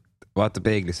 soovitasid, et vaata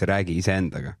peeglisse, räägi ise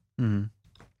endaga.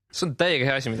 See on täiega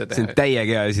hea asi, mida teha. See on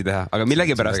täiega hea asi teha, aga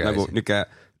millegipärast nagu niuke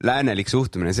läänelik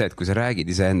suhtumine see, et kui sa räägid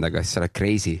ise endaga, siis sa oled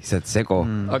crazy, sa oled sego.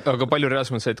 Aga palju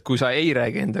reaalsem on see, et kui sa ei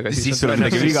räägi endaga, siis sul on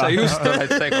midagi viga. Sa just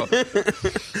oled sego.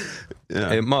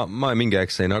 Ma mingi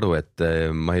aeg sain aru, et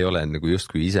ma ei ole nagu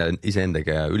justkui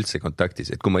iseendaga üldse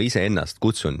kontaktis, et kui ma ise ennast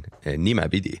kutsun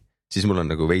nimepidi, siis mul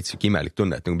on nagu veits imelik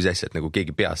tunne, et nagu mis asja, et nagu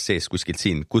keegi peas sees kuskilt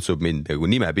siin kutsub mind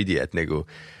nagu nimepidi, et nagu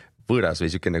võõras või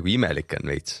siuke nagu imelik on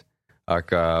veits.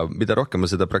 Aga mida rohkem ma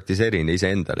seda praktiseerin ise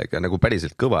endale, nagu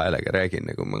päriselt kõva häälega räägin,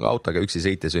 nagu ma autoga üksi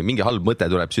sõites või mingi halb mõte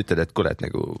tuleb, siis ütled, et kuule, et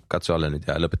nagu katsu alla nüüd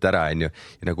ja lõpeta ära, on ju.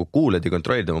 Ja nagu kuuled ja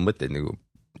kontrollid oma mõtteid, nagu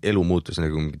elu muutus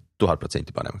nagu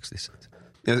 1000% paremaks lihtsalt.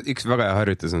 Ja üks väga hea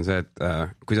harjutus on see, et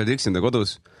kui sa oled üksinda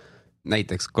kodus,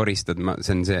 näiteks koristad,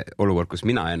 see on see olukord, kus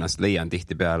mina ennast leian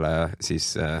tihti peale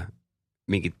siis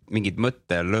mingid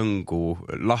mõttelõngu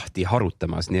lahti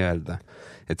harutamas nii-öelda.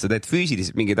 Et sa teed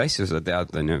füüsiliselt mingeid asju, sa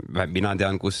tead, mina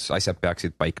tean, kus asjad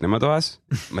peaksid paiknema toas,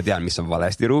 ma tean, mis on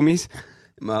valesti ruumis,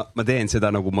 ma teen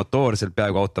seda nagu motoorselt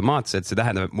peaaegu automaatselt, see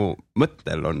tähendab, et mu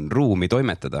mõttel on ruumi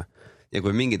toimetada. Ja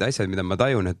kui mingid asjad, mida ma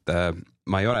tajun, et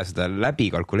ma ei ole seda läbi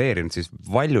kalkuleerinud, siis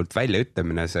valjult välja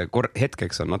ütlemine, see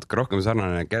hetkeks on natuke rohkem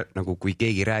sarnane, nagu kui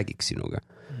keegi räägiks sinuga.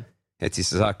 Et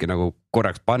siis sa saadki nagu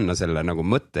korraks panna selle nagu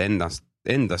mõtte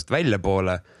endast välja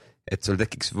poole, et sul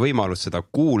tekiks võimalus seda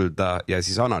kuulda ja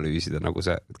siis analüüsida, nagu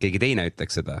see, keegi teine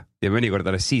ütleks seda. Ja mõnikord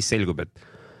alles siis selgub, et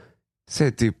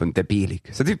see tüüp on debiilik,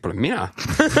 see tüüp olen mina.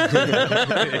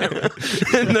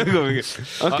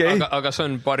 Aga see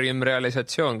on parim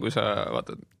realisatsioon, kui sa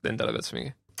vaatad endale pead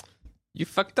mingi. you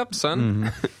fucked up, son.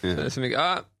 See on mingi,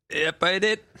 yep, I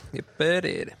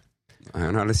did.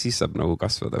 No alles siis saab nagu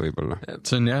kasvada võib-olla.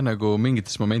 See on jah nagu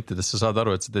mingites momentides sa saad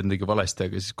aru, et sa teed midagi valesti,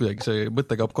 aga siis kuidagi see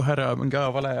mõte kaob kohe ära, mingi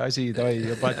vale asi,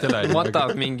 ja paat üle.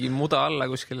 Matad mingi muda alla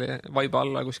kuskile, vaiba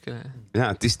alla kuskile.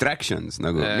 Jaa, distractions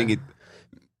nagu mingid,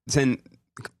 see on,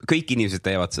 kõik inimesed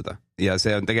teevad seda ja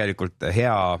see on tegelikult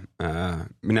hea,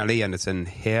 mina leian, et see on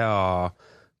hea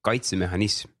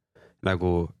kaitsemehhanism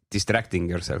nagu distracting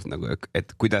yourself, nagu,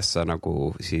 et kuidas sa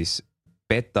nagu siis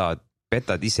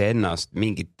petad iseennast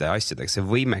mingite asjadega, see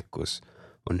võimekus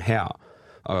on hea,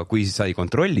 aga kui sa ei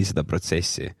kontrolli seda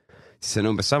protsessi, siis see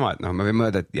on umbes sama, et me võime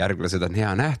mõelda, et järglased on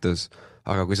hea nähtus,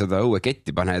 aga kui seda õue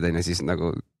ketti paned, siis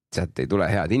nagu sealt ei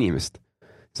tule head inimest.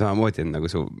 Samamoodi on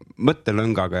nagu su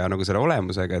mõttelõngaga ja nagu selle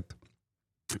olemusega,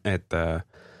 et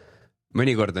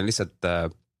mõnikord on lihtsalt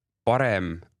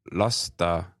parem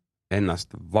lasta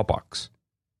ennast vabaks.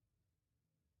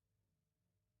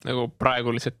 Nagu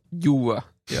praegu lihtsalt juua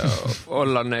ja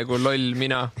olla nagu loll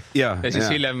mina ja siis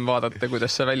hiljem vaadata,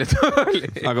 kuidas see välja tuli.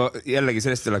 Aga jällegi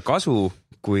sellest ei ole kasu,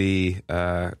 kui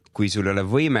sul ei ole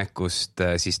võimekust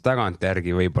siis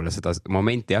tagantjärgi võib-olla seda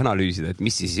momenti analüüsida, et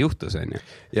mis siis juhtus, on ju.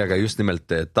 Ja aga just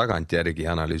nimelt tagantjärgi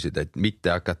analüüsida, et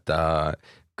mitte hakata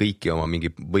kõiki oma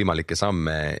mingi võimalikke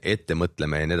samme ette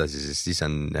mõtlema ja nii edasi, siis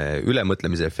on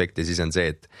ülemõtlemise efekt ja siis on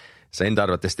see, et sa enda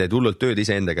arvates teed hullult tööd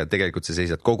iseendaga, tegelikult sa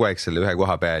seisad kogu aeg selle ühe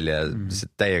koha peal ja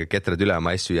täiega ketrad üle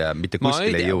oma asju ja mitte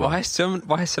kuskile ei jõua.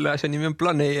 Vahest selle asja nimi on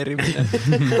planeerimine.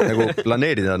 Nagu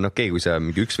planeerida on okei, kui sa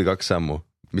mingi 1 või 2 sammu,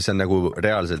 mis on nagu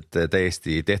reaalselt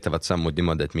täiesti tehtavad sammud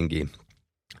niimoodi, et mingi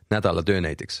nädala töö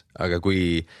näiteks. Aga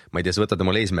kui, ma ei tea, sa võtad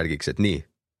omal eesmärgiks, et nii,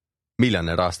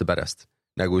 miljonär aasta pärast.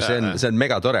 Nagu see on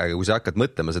mega tore, aga kui sa hakkad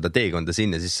mõtlema seda teekonda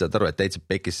sinna, siis saad aru, et täitsa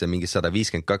pekis see mingi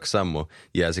 152 sammu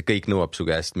ja see kõik nõuab su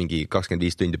käest mingi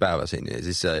 25 tundi päevas ja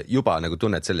siis sa juba nagu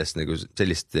tunned sellest nagu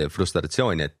sellist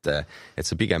frustratsiooni, et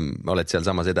sa pigem oled seal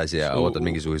samas edasi ja ootad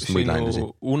mingisugused muid lahendusi.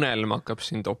 Sinu unelm hakkab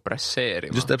sind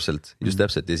opresseerima. Just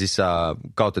täpselt ja siis sa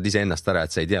kaotad ise ennast ära,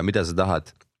 et sa ei tea, mida sa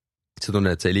tahad. Sa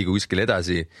tunned, et sa ei liigu kuskil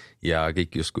edasi ja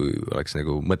kõik justkui oleks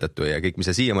nagu mõttetu ja kõik, mis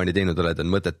sa siiamaani teinud oled, on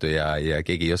mõttetu ja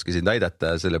keegi ei oska sind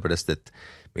aidata, sellepärast et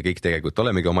me kõik tegelikult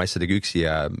olemegi oma asjadega üksi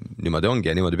ja niimoodi ongi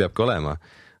ja niimoodi peabki olema.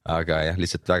 Aga jah,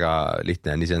 lihtsalt väga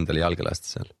lihtne on ise endale jalga lasta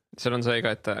seal. Seal on see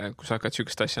ka, et kui sa hakkad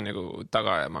sükest asja nagu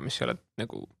taga ajama, mis ei ole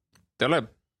nagu,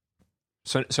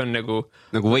 see on nagu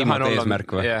võimatu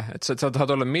eesmärk või? Jah, et sa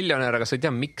tahad olla miljonär, aga sa ei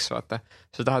tea, miks, vaata.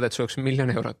 Sa tahad, et sul oleks 1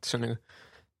 miljon eurot, see on nagu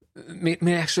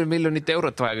milleks sul 1 miljonit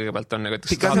eurot vaja kõigepealt on nagu, et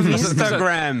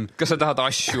kas sa tahad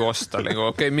asju osta nagu,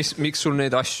 miks sul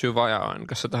neid asju vaja on,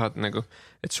 kas sa tahad nagu,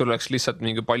 et sul oleks lihtsalt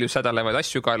mingi palju sädelevaid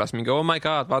asju kaelas, mingi oh my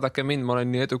god, vaadake mind, ma olen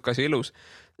nii edukas ja ilus.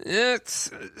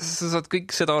 Sa saad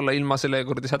kõik seda olla ilma selle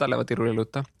kurdi sädeleva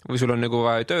tiruliluta või sul on nagu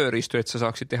vaja tööriistu, et sa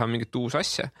saaksid teha mingit uus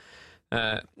asja.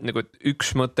 Nagu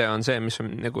üks mõte on see, mis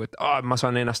on nagu, et ma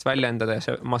saan ennast väljendada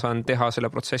ja ma saan teha selle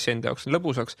protsessi enda jaoks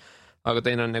lõbusaks. Aga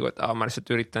teine on nagu, et ma lihtsalt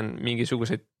üritan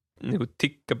mingisuguseid nagu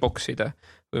tikke boksida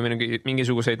või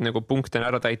mingisuguseid nagu punkte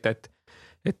ära täita,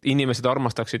 et inimesed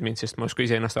armastaksid mind, sest ma osku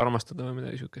ise ennast armastada või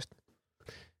midagi sükest.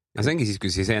 Ja see ongi siis,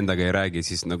 kui siis endaga ei räägi,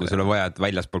 siis nagu sul on vaja, et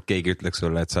väljaspoolt keegi ütleks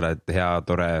sulle, et sa oled hea,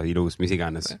 tore, ilus, mis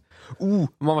iganes.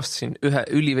 Ma avastasin ühe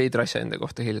üliveidra asja enda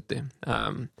kohta hiljuti.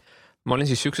 Ma olin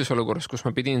siis sükses olukorras, kus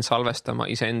ma pidin salvestama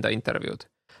iseenda intervjuud.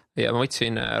 Ja ma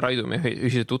võtsin Raidu meie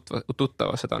ühise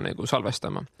tuttava seda nagu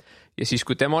salvestama. Ja siis,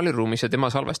 kui tema oli ruumis ja tema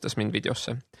salvestas mind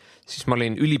videosse, siis ma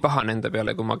olin ülipahane enda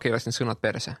peale, kui ma keerasin sõnad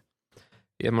perse.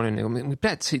 Ja ma olin nagu,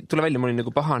 tule välja, ma olin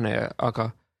nagu pahane, aga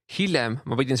hiljem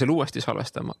ma võidin selle uuesti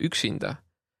salvestama üksinda.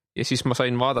 Ja siis ma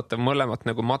sain vaadata mõlemat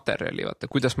nagu materjali,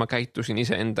 vaata, kuidas ma käitusin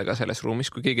ise endaga selles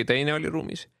ruumis, kui keegi teine oli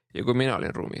ruumis ja kui mina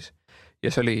olin ruumis.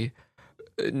 Ja see oli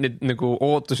need nagu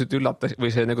ootused üllatas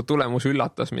või see nagu tulemus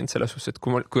üllatas mind selles suhtes, et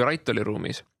kui Rait oli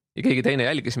ruumis ja keegi teine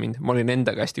jälgis mind, ma olin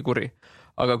endaga hästi kuri.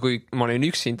 Aga kui ma olin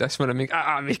üksinda, siis ma olin mingi,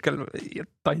 Mihkel,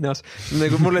 tainas.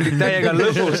 Nagu mul oli täiega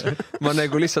lõbus. Ma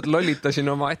nagu lihtsalt lollitasin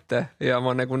oma ette ja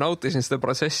ma nagu nautisin seda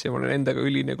protsessi. Ma olin endaga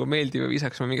üli nagu meeldiv ja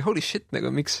viisaks. Ma mingi, holy shit,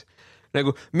 nagu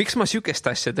miks ma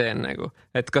sükest asja teen nagu?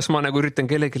 Et kas ma nagu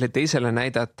üritan kellelegi teisele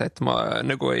näidata, et ma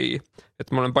nagu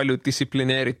et ma olen palju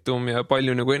distsiplineeritum ja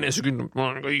palju nagu enesekündum,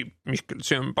 ma olen nagu, Mihkel,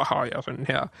 see on paha ja see on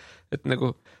hea. Et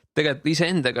nagu tegelikult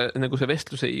iseendaga nagu see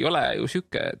vestlus ei ole ju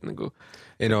süke, et nagu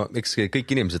ei no, eks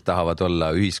kõik inimesed tahavad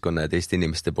olla ühiskonna ja teiste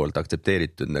inimeste poolt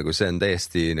aktsepteeritud, nagu see on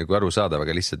täiesti nagu arusaadav,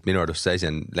 aga lihtsalt minu arust see asi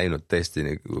on läinud täiesti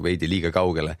nagu veidi liiga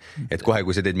kaugele, et kohe,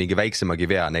 kui sa teed mingi väiksemagi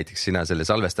vea, näiteks sina selle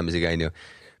salvestamisega, on ju,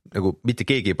 nagu mitte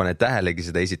keegi ei pane tähelegi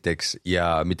seda esiteks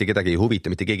ja mitte kedagi ei huvita,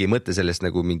 mitte keegi ei mõtle sellest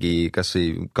nagu mingi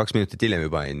kasvõi 2 minutit hiljem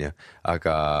juba on ju,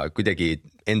 aga kuidagi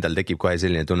endal tekib kohe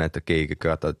selline tunne, et okei,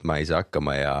 et ma ei saa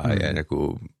hakkama ja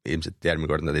nagu ilmselt järgmine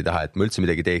kord nad ei taha, et ma üldse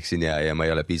midagi teeksin ja ma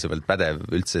ei ole piisavalt pädev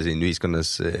üldse siin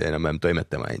ühiskonnas enam-vähem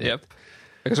toimetama.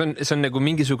 Aga see on nagu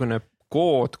mingisugune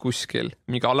kood kuskil,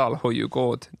 mingi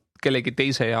alalhoiukood kellegi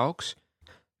teise jaoks.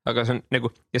 Aga see on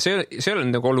nagu, ja see on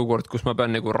nagu olukord, kus ma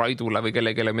pean nagu Raidule või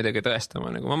kellelegi midagi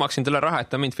tõestama, nagu ma maksin talle raha, et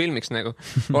ta mind filmiks nagu,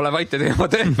 ole vait ja tee oma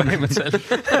tööd põhimõtteliselt.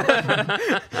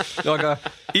 Aga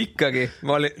ikkagi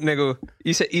ma olin nagu,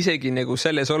 isegi nagu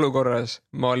selles olukorras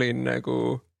ma olin nagu,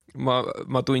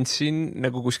 ma tundsin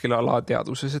nagu kuskil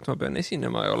alateaduses, et ma pean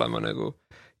esinema ja olema nagu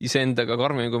iseendaga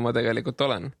karmim, kui ma tegelikult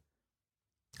olen.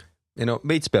 Ja no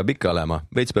veits peab ikka olema,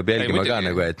 veits peab jälgima ka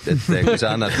nagu, et kui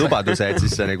sa annad lubaduse, et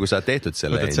siis sa nagu saad tehtud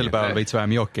selle. Võtad sel päeval veits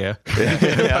vähem jooke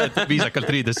ja viisakalt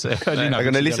riidesse.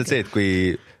 Aga no lihtsalt see, et kui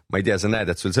ma ei tea, sa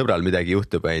näed, et sul sõbral midagi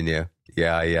juhtub on ju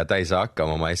ja ta ei saa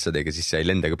hakkama oma asjadega, siis sa ei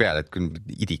lendaga peale, et kui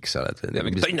idiks sa oled.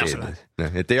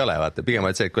 Et ei ole, vaata, pigem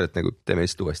oled see, et kurat nagu teeme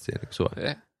just uuesti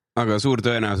suva. Aga suur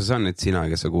tõenäosus on, et sina,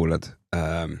 kes sa kuulad,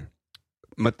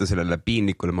 mõtle sellele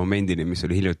piinlikule momendini, mis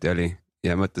sul hiljuti oli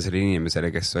ja mõtle selle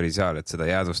inimesele, kes oli seal, et seda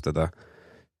jäädvustada.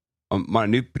 Ma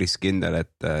olen üpris kindel,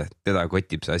 et teda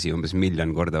kotib see asi umbes 1 000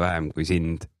 000 korda vähem kui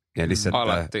sind ja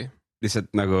lihtsalt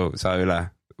nagu sa üle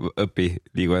õpi,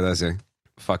 liigu edasi,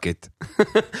 fuck it.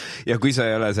 Ja kui sa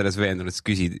ei ole selles veendunud, siis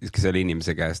küsi selle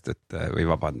inimese käest, et või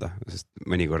vabanda, sest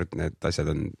mõnikord need asjad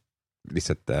on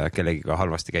lihtsalt kellegiga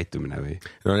halvasti käitumine või?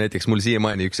 No näiteks mul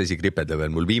siiamaani üks asi kripedab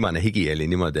veel, mul viimane higi oli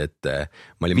niimoodi, et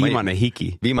ma olin Viimane higi?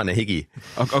 Viimane higi.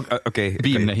 Okay.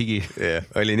 Viimne higi.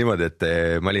 Oli niimoodi, et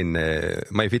ma olin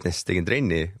MyFitnessis tegin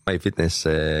trenni, MyFitness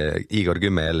Igor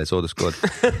 10 jälle sooduskood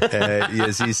ja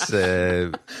siis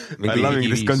I loving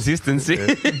this consistency.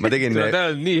 Ma tegin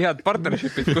nii head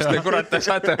partnershipid, kus te kurat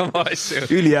saate oma asju.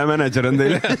 Ülihea manager on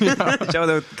teil. Shout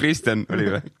out Kristjan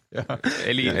oli või?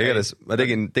 Igatahes ma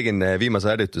tegin viimase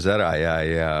harjutuse ära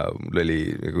ja mul oli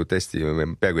nagu tõesti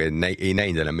peaaegu ei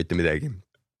näinud enam mitte midagi.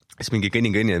 Siis mingi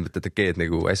kõnnin, et okei, et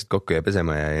nagu asjad kokku ja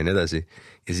pesema ja nii edasi.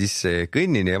 Ja siis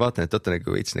kõnnin ja vaatan, et oota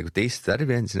nagu veits nagu teist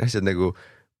värvi on, siin asjad nagu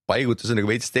paigutus on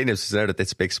nagu veits teine, siis on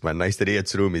täitsa peksma naiste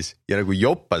riietusruumis ja nagu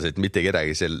joppas, et mitte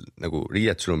kedagi seal nagu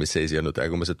riietusruumis sees ei olnud, aga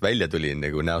kui ma sealt välja tulin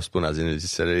nagu näost punaseni,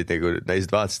 siis seal olid nagu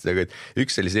naised vaatasid nagu, et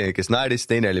üks oli selline, kes naeris,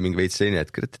 teine oli mingi veits selline,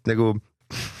 et nagu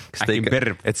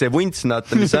et see vunts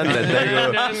naata, mis on, et nagu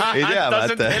ei tea,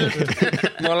 vaata.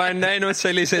 Ma olen näinud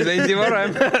selliseid veidi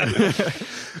varem.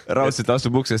 Raudselt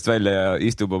astub uksest välja ja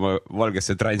istub oma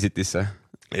valgesse transitisse.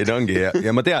 Ei ta ongi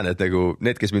ja ma tean, et nagu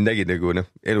need, kes mind nägid nagu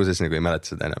elu sees nagu ei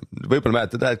mäleta seda enam. Võib-olla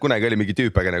mäletad, et kunagi oli mingi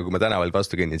tüüp, aga nagu ma tänavalt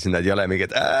vastu kõnnin, siis nad ei ole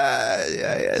mingid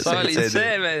sa olid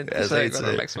see vend, see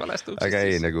korra läks valest uksest. Aga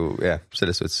ei nagu jah,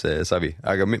 selles suhtes savi.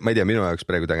 Aga ma ei tea, minu jaoks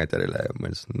praegu tagantjärele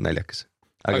naljakas.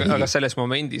 Aga selles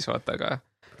momendis vaata ka.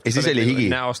 Ja siis oli higi.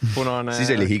 Näost punane.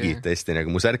 Siis oli higi tõesti, nagu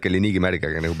mu särk oli niigi märg,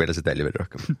 aga nagu peale seda oli veel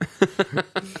rohkem.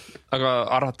 Aga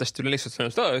arvatast üle lihtsalt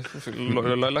sõnast,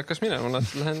 lollakas minema,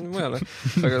 lähen mujale.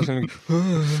 Aga see on mingi,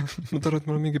 ma tarvan, et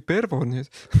ma olen mingi pervo.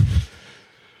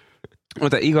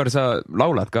 Oota, Igor, sa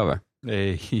laulad ka või?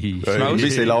 Ei.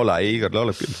 Mis ei laula? Ei, Igor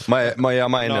laulab küll. Ma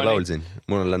enne laulsin.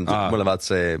 Mulle vaat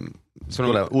see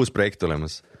uus projekt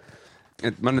tulemas.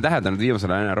 Et ma olen täheldanud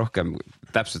viimasel aina rohkem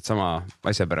täpselt sama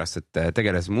asja pärast, et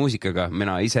tegeles muusikaga,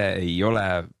 mina ise ei ole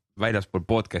väljaspool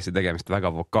podcasti tegemist väga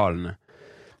vokaalne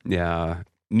ja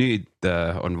nüüd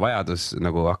on vajadus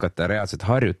nagu hakata reaalselt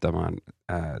harjutama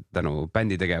tänu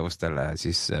bändi tegevustele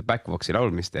siis backboxi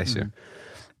laulmist ja asju.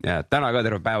 Ja täna ka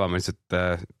terve päeva ma lihtsalt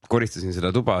koristasin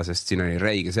seda tuba, sest siin oli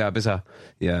räige seapesa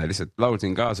ja lihtsalt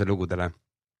laulsin kaasa lugudele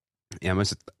ja ma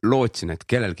lihtsalt lootsin, et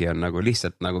kellelgi on nagu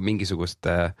lihtsalt nagu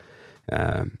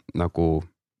nagu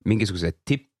mingisugused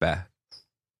tippe,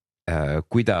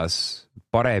 kuidas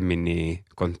paremini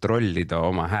kontrollida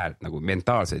oma häält, nagu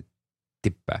mentaalseid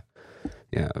tippe.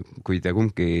 Ja kui te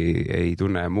kumbki ei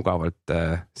tunne mugavalt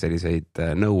selliseid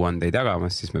nõuandeid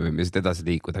jagamas, siis me võime lihtsalt edasi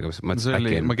liikuda.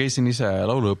 Ma käisin ise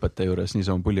lauluõpetaja juures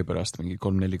niisama pulli pärast mingi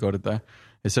 3-4 korda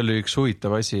ja see oli üks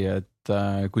huvitav asi, et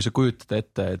kui sa kujutad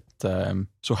ette, et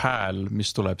su hääl,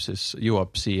 mis tuleb siis,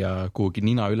 jõuab siia kuhugi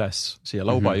nina üles, siia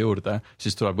lauba juurde,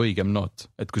 siis tuleb õigem noot,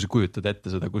 et kui sa kujutad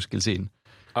ette seda kuskil siin.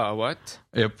 What?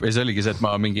 Ja see oligi see, et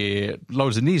ma mingi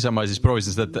laulsin niisama, siis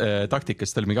proovisin seda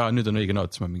taktikast, oli mingi, nüüd on õige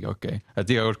noot, siis ma mingi okei.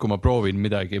 Et iga kord, kui ma proovin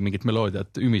midagi, mingit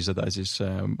meloodiat ümiseda, siis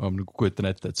ma kujutan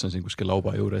ette, et see on siin kuskil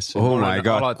lauba juures. Oh my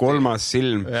god, kolmas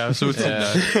silm. Ja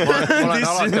suhteliselt. Ma olen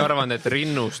alati arvanud, et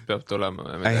rinnust peab tulema.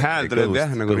 Hääl tuleb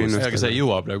jah nagu rinnust. Aga see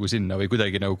jõuab nagu sinna või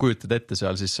kuidagi nagu kujutad ette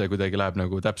seal, siis see kuidagi läheb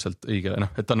nagu täpselt õige,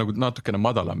 et ta on nagu natukene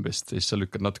madalam vist, siis sa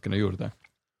lükkad natukene juurde.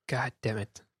 God damn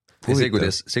it. Ja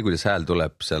see, kuidas hääl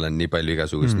tuleb, seal on nii palju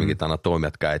igasugust mingit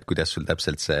anatoomiat ka, et kuidas sul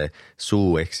täpselt see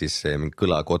suu ehk siis see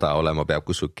kõlakoda olema peab,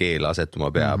 kus su keel asetuma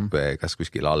peab, kas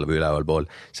kuskil all või üleval pool.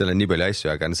 Seal on nii palju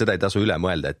asju, aga seda ei tasu üle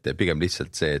mõelda, et pigem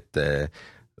lihtsalt see, et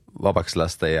vabaks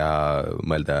lasta ja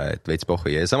mõelda, et veits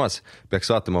pohvi. Ja samas peaks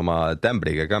vaatama oma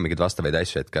tämbriga ka mingeid vastavaid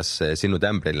asju, et kas sinu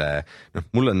tämbrile,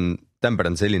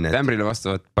 tämber on selline... Tämbrile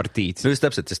vastavad partiid. No just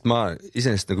täpselt, sest ma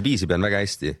iseenesest nagu viisi pean väga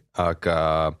hästi, aga...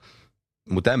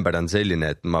 mu tämber on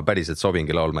selline, et ma päriselt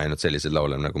sobingi laulma ainult sellised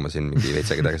laule, nagu ma siin mingi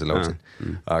veitsega tagasi laulsin.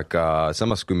 Aga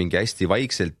samas, kui mingi hästi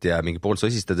vaikselt ja mingi pool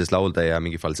sosistades laulda ja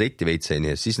mingi falsetti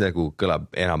veitseni, siis nagu kõlab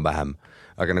enam-vähem.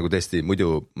 Aga nagu tõesti,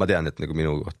 muidu ma tean, et nagu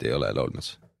minu koht ei ole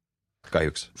laulmas.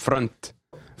 Kahjuks. Front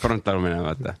laulmine,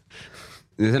 vaata.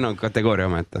 See on kategooria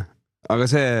oma ette. Aga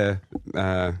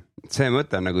see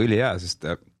mõte on nagu ülihea, sest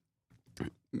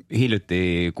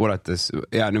hiljuti kuulates,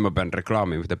 ja nüüd ma pean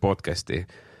reklaamima ühte podcasti,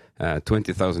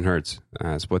 20,000 Hertz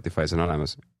Spotify's on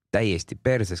olemas. Täiesti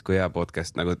perses kui hea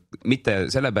podcast, nagu mitte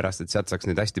sellepärast, et sealt saaks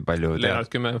nüüd hästi palju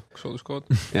Lennart 10 sooduskood.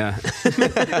 Jah.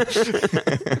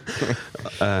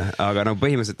 Aga nagu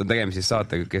põhimõtteliselt on tegemist siis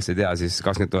saatega, kes ei tea, siis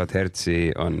 20,000 hertsi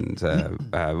on see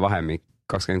vahemik,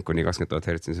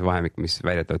 20-20,000 hertsi on see vahemik, mis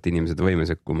väidetavalt inimesed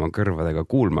võimesed kui oma kõrvadega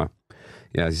kuulma.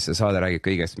 Ja siis see saade räägib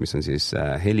kõigest, mis on siis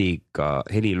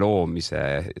heli loomise,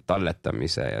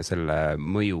 talletamise ja selle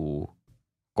mõju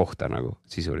kohta nagu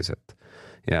sisuliselt.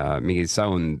 Ja mingid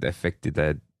sound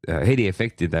efektide,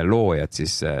 heliefektide loojad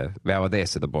siis veavad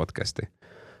ees seda podcasti.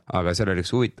 Aga seal oli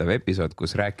üks huvitav episood,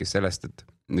 kus rääkis sellest, et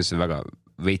see on väga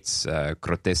veits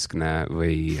groteskne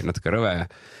või natuke rõve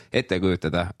ette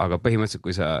kujutada, aga põhimõtteliselt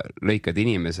kui sa lõikad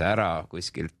inimese ära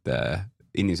kuskilt,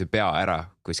 inimese pea ära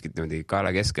kuskilt niimoodi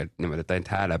kaela keskelt, niimoodi, et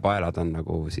ainult häälepaelad on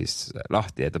nagu siis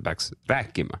lahti, et ta peaks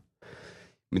rääkima.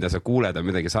 Mida sa kuuled on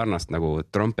midagi sarnast nagu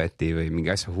trompeti või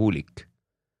mingi asja huulik.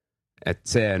 Et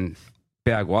see on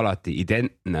peaaegu alati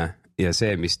identne ja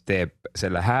see, mis teeb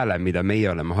selle hääle, mida meie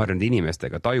oleme harjunud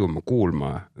inimestega tajuma,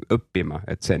 kuulma, õppima,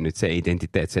 et see on nüüd see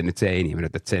identiteet, see on nüüd see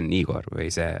inimene, et see on Igor või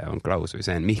see on Claus või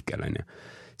see on Mihkel. On ju.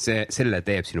 Selle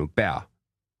teeb sinu pea,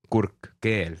 kurk,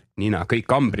 keel, nina, kõik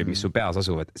kambrid, mis su peas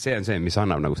asuvad, see on see, mis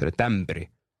annab nagu selle tämbri.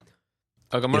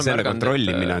 Aga ma ja selle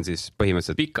kontrollimine on siis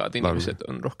põhimõtteliselt... Pikad inimesed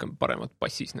on rohkem paremad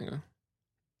bassis nagu.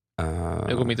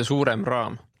 Nagu mida suurem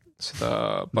raam,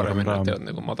 seda paremini nad teevad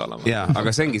nagu madalama. Jaa,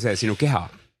 aga see ongi see sinu keha.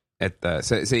 Et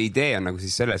see idee on nagu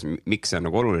siis selles, miks see on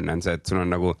nagu oluline, on see, et sul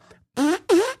on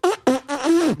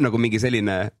nagu mingi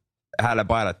selline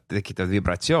häälepaelat tekitavad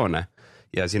vibratsioone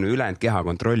ja sinu ülejäänud keha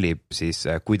kontrollib siis,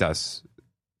 kuidas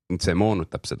see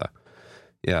moonutab seda.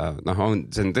 Ja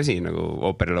see on tõsi, nagu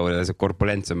ooperilauljad,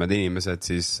 korpulentsemad inimesed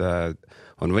siis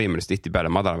on võimelised tihti peale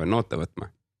madalama noote võtma.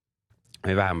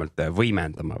 Või vähemalt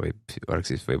võimendama oleks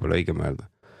siis võib-olla õige mõelda.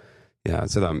 Ja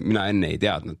seda mina enne ei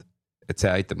teadnud, et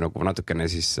see aitab nagu natukene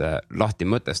siis lahti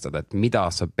mõtestada, et mida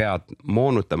sa pead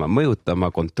moonutama, mõjutama,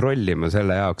 kontrollima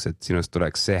selle jaoks, et sinust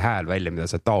tuleks see hääl välja, mida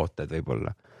sa taotled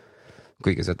võib-olla.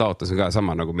 Kuigi see taotlus on ka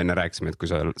sama, nagu me enne rääkisime, et kui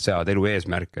sa sead elu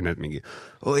eesmärke, need mingi,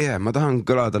 ma tahan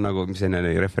kõlada nagu, mis enne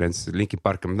referents Linkin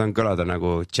Park, ma tahan kõlada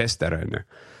nagu Chester, on ju.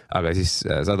 Aga siis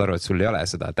saad aru, et sul ei ole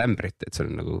seda tämbrit, et sul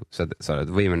on nagu, sa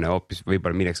oled võimeline hoopis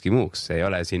võib-olla millekski muuks, see ei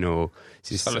ole sinu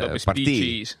siis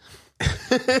partii.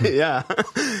 Jaa,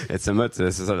 et sa mõtled,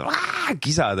 et sa saad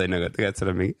kisad, on ju, aga tegelikult seal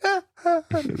on mingi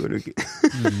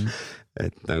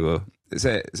et nagu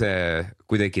see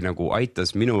kuidagi nagu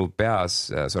aitas minu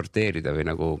peas sorteerida või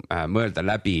nagu mõelda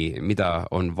läbi, mida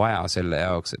on vaja selle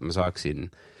jaoks, et ma saaksin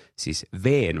siis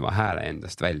veenva hääle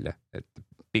endast välja. Et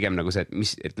pigem nagu see,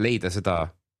 et leida seda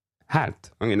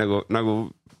häält. Ongi nagu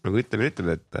ütleme,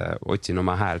 et otsin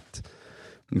oma häält,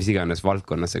 mis iganes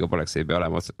valdkonnas ega poleks, ei pea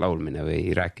olema otseselt laulmine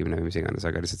või rääkimine või mis iganes,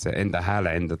 aga lihtsalt see enda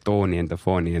hääle, enda tooni, enda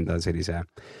fooni, enda sellise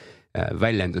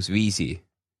väljendusviisi,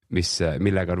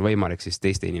 millega on võimalik siis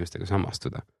teiste inimestega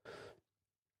samastuda.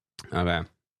 Aga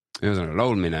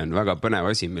laulmine on väga põnev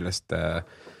asi, millest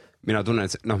mina tunnen,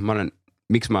 et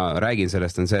miks ma räägin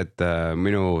sellest on see, et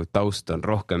minu taust on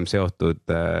rohkem seotud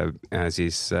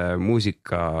siis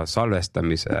muusika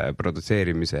salvestamise,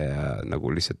 produtseerimise ja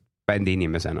nagu lihtsalt bändi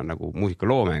inimesena nagu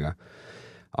muusikaloomega.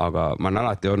 aga ma olen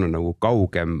alati olnud nagu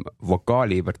kaugem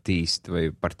vokaalipartiist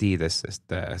või partiidest,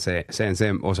 sest see on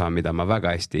see osa, mida ma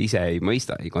väga hästi ise ei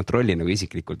mõista, ei kontrolli nagu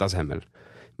isiklikul tasemel.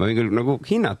 Ma võin küll nagu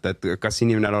hinnata, et kas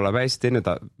inimene laulab hästi,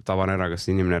 tavan ära, kas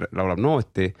inimene laulab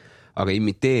nooti, aga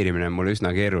imiteerimine on mulle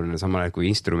üsna keeruline, samal ajal kui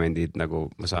instrumendid, nagu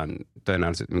ma saan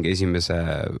tõenäoliselt mingi esimese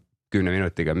 10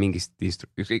 minutiga mingist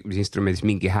instrumendist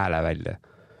mingi hääle välja.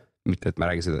 Mitte, et ma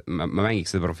räägin seda, ma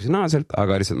mängiks seda professionaalselt,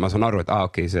 aga lihtsalt ma saan aru, et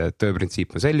okei, see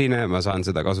tööprintsiip on selline, ma saan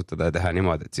seda kasutada ja teha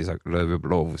niimoodi, et siis lööb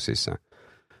loovus sisse.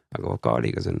 Aga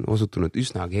vokaaliga see on osutunud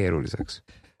üsna keeruliseks.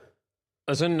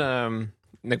 See on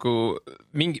nagu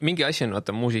mingi asi on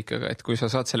vaata muusikaga, et kui sa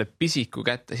saad selle pisiku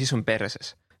kätte, siis on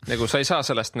perses. Nagu sa ei saa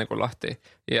sellest nagu lahti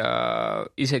ja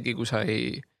isegi kui sa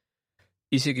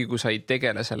ei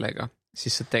tegele sellega,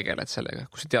 siis sa tegeled sellega,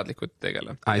 kui sa teadlikult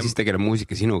tegele. Siis tegele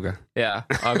muusika sinuga. Jaa,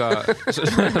 aga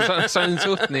see on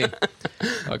suht nii.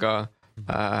 Aga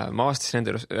ma avastasin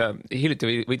enda hiljuti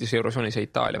võidis Eurosoonis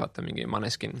Itaalia, vaata mingi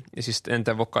Maneskin ja siis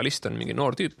enda vokalist on mingi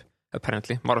noor tüüp,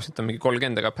 apparently. Ma arvasin, et on mingi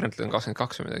 30, aga apparently on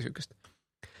 22 või midagi sükest.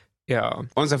 Ja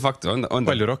on see fakt? On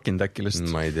palju rockinud äkki lihtsalt?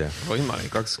 Ma ei tea.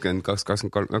 Võimalik. 22,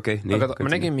 23, okei. Aga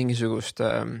ma nägin mingisugust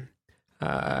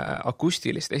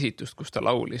akustilist esitust, kus ta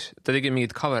laulis. Ta tegi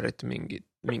mingid coverit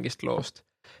mingist loost.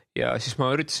 Ja siis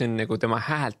ma üritasin nagu tema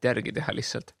häält järgi teha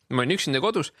lihtsalt. Ma olin üksinda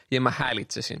kodus ja ma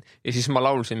häälitsesin. Ja siis ma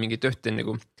laulsin mingit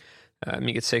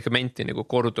segmenti nagu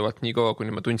korduvalt nii kaua,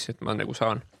 kuni ma tundsin, et ma nagu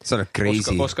saan. Sa oled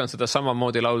crazy. Oskan seda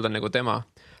samamoodi laulda nagu tema.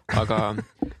 Aga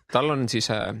tal on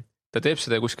siis, ta teeb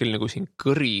seda kuskil nagu siin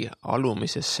kõri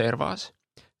alumises servas.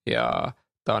 Ja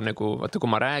ta nagu, vaata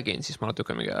kui ma räägin, siis ma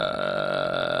natuke mingi...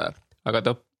 Aga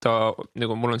ta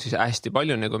nagu mul on siis hästi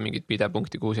palju nagu mingid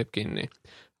pidepunkti, kuhu jääb kinni.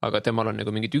 Aga temal on nagu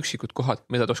mingid üksikud kohad,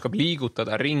 mida ta oskab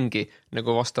liigutada ringi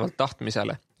nagu vastavalt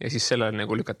tahtmisele ja siis sellele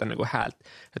nagu lükata nagu häält.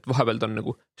 Et vahepeal ta on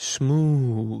nagu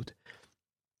smooth.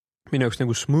 Minu jaoks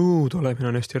nagu smooth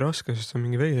olemine on hästi raske, sest see on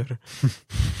mingi veider.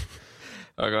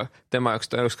 Aga tema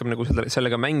jaoks ta oskab nagu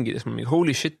sellega mängides, mingi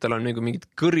holy shit, tal on nagu mingid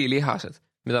kõrilihased,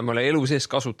 mida ma olen elu sees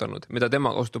kasutanud, mida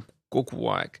tema kasutab kogu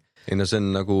aeg. Ei no see on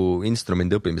nagu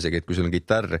instrumendi õppimisega, et kui sul on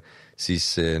kitarr,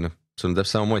 siis sul on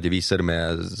täpselt samamoodi 5 sõrme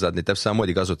ja saad neid täpselt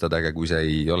samamoodi kasutada, aga kui sa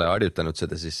ei ole harjutanud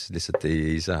seda, siis lihtsalt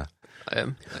ei saa.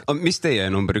 Mis teie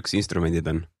number 1 instrumendid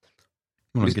on?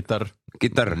 Mul on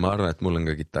kitarr. Ma arvan, et mul on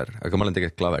ka kitarr, aga ma olen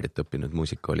tegelikult klaverit õppinud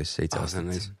muusikakoolis 7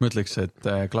 aastat. Ma ütleks,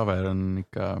 et klaver on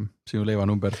ikka sinu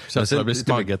leivanumber.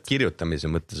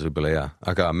 Kirjutamise mõttes võib-olla jaa,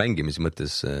 aga mängimise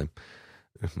mõttes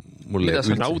mida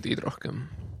sa naudid rohkem?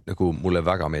 Nagu mulle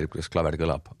väga meeldib, kuidas klaver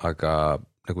kõlab, aga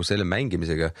nagu selle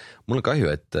mängimisega mul on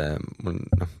kahju, et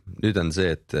nüüd on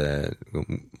see, et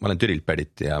ma olen Türilt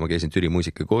pärit ja ma käisin Türi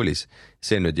muusikakoolis,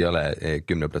 see nüüd ei ole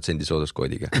 10%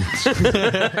 sooduskoodiga.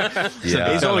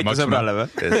 Ei soovita sõbrale või?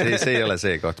 See ei ole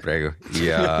see koht praegu.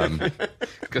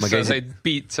 Kas sa said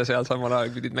piitsa seal samal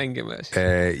ajal, kui pidid mängima?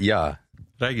 Jaa.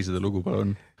 Räägi seda lugu,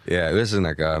 palun. Ja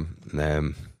ühesõnaga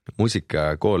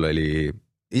muusikakool oli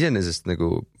iseenesest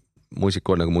nagu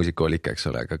muusikool nagu muusikool ikka, eks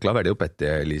ole, aga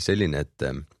klaveriõpetaja oli selline, et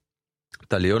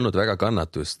tal ei olnud väga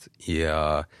kannatust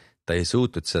ja ta ei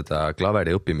suutnud seda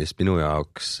klaveri õppimist minu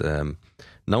jaoks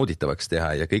nauditavaks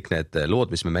teha ja kõik need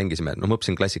lood, mis me mängisime, ma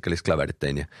õppisin klassikalist klaverit,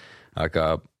 aga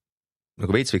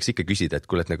nagu veits võiks ikka küsida, et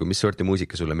kuule, et nagu mis sorti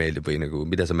muusika sulle meeldib või nagu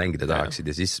mida sa mängida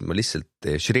tahaksid ja siis ma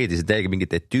lihtsalt shreedisin täiega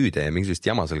mingit etüüde ja mingisugust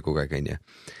jama seal kogu aeg,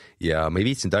 ja ma ei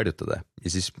viitsinud harjutada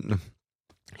ja siis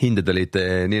hinded olid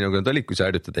nii nagu nad olid, kui sa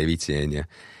harjutada ei viitsi,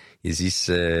 ja siis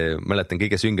mäletan,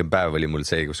 kõige süngem päev oli mul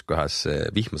see, kus kohas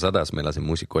vihma sadas, ma elasin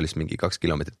muusikkoolist mingi 2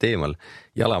 kilomeetrit eemal,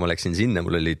 jala ma läksin sinna,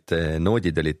 mul olid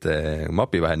noodid olid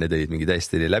mapi vahel, need olid mingi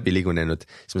täiesti läbi ligunenud,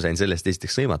 siis ma sain sellest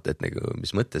esiteks sõimata, et nagu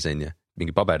mis mõttes on ja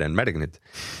mingi paber on märgnud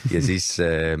ja siis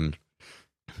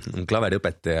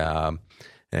klaveriõpetaja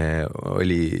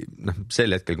oli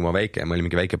sel hetkel, kui ma olin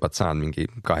mingi väike patsaan, mingi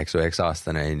 8-9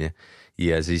 aastane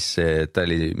ja siis ta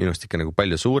oli minust ikka nagu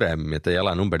palju suurem ja ta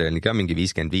jalanumber oli ka mingi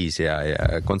 55 ja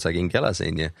kontsaking jalas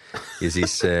ja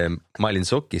siis ma olin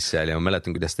sokis seal ja ma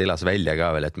mäletan, kuidas ta elas välja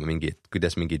ka veel, et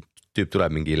kuidas mingi tüüp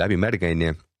tuleb mingi läbimärg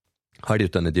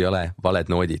harjutanud ei ole, valed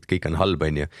noodid, kõik on halb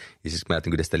ja siis mäletan,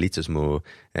 kuidas ta litsus mu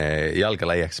jalga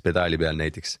laiaks pedaali peal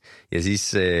näiteks ja siis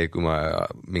kui ma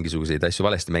mingisuguseid asju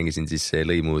valesti mängisin, siis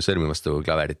lõi mu sõrmi vastu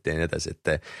klaverit ja nii edasi,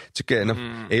 et siuke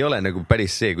ei ole nagu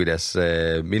päris see, kuidas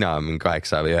mina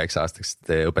 8 või 9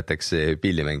 aastast õpetaks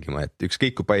pilli mängima, et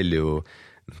ükskõik kui palju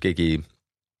keegi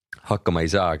hakkama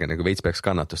ei saa, aga nagu veits peaks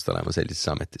kannatust olema sellises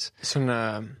ametis. See on,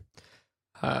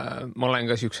 ma olen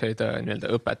ka siukseid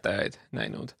nii-öelda õpetajaid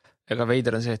näinud. aga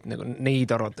veider on see, et nagu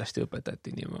neid arvatavasti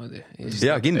õpetati niimoodi.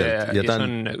 Ja kindlalt. Ja ta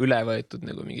on üle võetud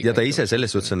nagu mingi. Ja ta ise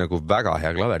selles suhtes on nagu väga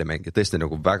hea klaverimängija, tõesti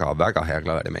nagu väga-väga hea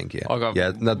klaverimängija. Aga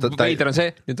veider on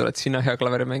see, nüüd oled sina hea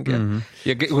klaverimängija.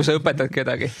 Ja kui sa õpetad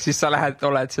kedagi, siis sa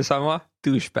oled see sama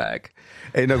douchebag.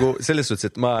 Ei nagu selles suhtes,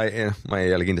 et ma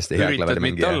ei ole kindlasti hea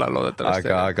klaverimängija.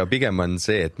 Aga pigem on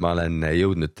see, et ma olen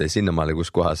jõudnud sinnamaale, kus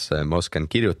kohas ma oskan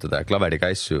kirjutada klaveriga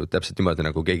asju täpselt niimoodi,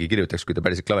 nagu keegi kirjutaks, kui ta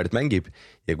päriselt klaverit mängib.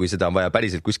 Ja kui seda on vaja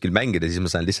päriselt kuskil mängida, siis ma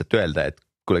saan lihtsalt öelda, et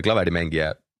kuule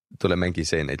klaverimängija, tule mängi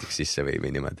see näiteks sisse või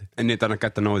niimoodi. Nii, et annad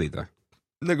kätte noodid või?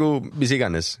 Nagu mis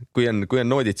iganes, kui on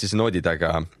noodid, siis noodid,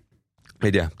 aga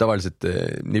ei tea, tavaliselt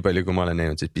nii palju, kui ma olen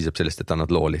näinud, siis piisab sellest, et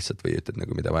annad loo lihtsalt või ütled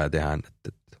nagu, mida vaja teha on,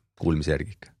 et kuulmise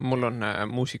järgi ikka. Mul on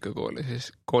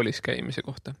koolis käimise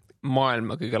kohta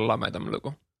maailma kõige lamedam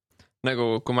lugu.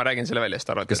 Nagu, kui ma räägin selle väljast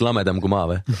arvata. Kas lamedam kui maa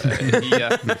või?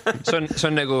 Jah, see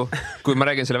on nagu, kui ma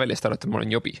räägin selle väljast arvata, ma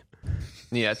olen jobi.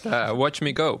 Nii et watch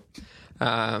me go.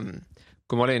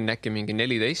 Kui ma olin äkki mingi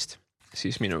 14,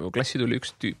 siis minu klassi tuli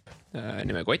üks tüüp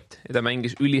nimega Ott ja ta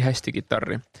mängis ülihästi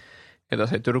gitarri ja ta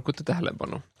sai tüdrukute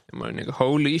tähelepanu. Ja ma olin nagu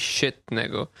holy shit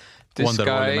nagu.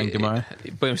 Wonderwalli mängima,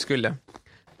 põhimõtteliselt küll jah.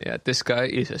 Ja this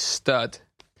guy is a stud.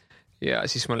 Ja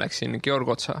siis ma läksin Georg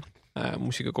Otsa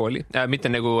muusikakooli, mitte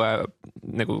nagu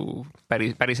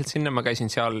päriselt sinna, ma käisin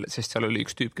seal, sest seal oli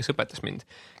üks tüüp, kes õpetas mind,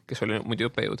 kes oli muidu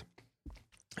õppejõud.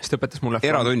 Siis ta õpetas mulle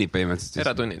eratunnid põhimõtteliselt.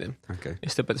 Eratunnid, okay. Ja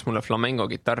siis ta õpetas mulle flamengo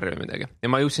gitarri või midagi. Ja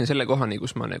ma jõudsin selle kohani,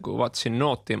 kus ma nagu vaatasin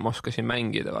nooti ja ma oskasin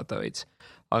mängida, vaata veits.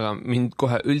 Aga mind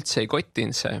kohe üldse ei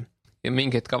kottinud see. Ja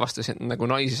mingi hetk avastasin, nagu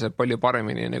naisi saab palju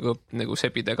paremini nagu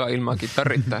sepida ka ilma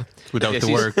gitarrita.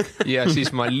 ja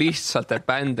siis ma lihtsalt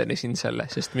abandonisin selle,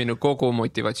 sest minu kogu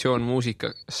motivatsioon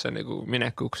muusikasse nagu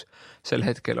minekuks sel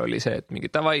hetkel oli see, et mingi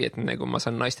tavai, et nagu ma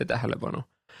saan naiste tähelepanu.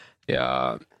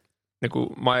 Ja nagu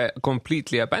ma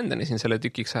completely abandonisin selle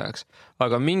tükiks ajaks,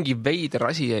 aga mingi veider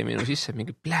asi jäi minu sisse,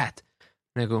 mingi pläd,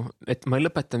 nagu, et ma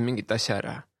lõpetan mingit asja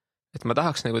ära. Et ma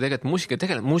tahaks nagu tegelikult muusika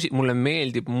tegeleda, mulle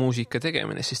meeldib muusika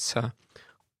tegemine, sest sa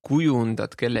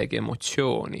kujundad kellegi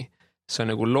emotsiooni. Sa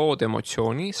nagu lood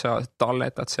emotsiooni, sa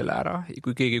talletad selle ära ja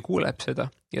kui keegi kuuleb seda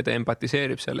ja ta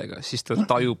empatiseerib sellega, siis ta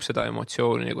tajub seda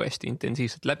emotsiooni nagu hästi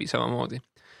intensiivselt läbi samamoodi.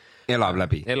 Elab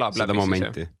läbi seda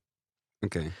momenti.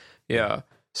 Okay. Ja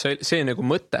see nagu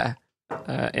mõte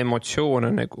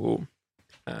emotsioone nagu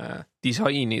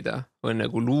disainida või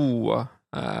nagu luua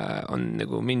on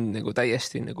nagu mind nagu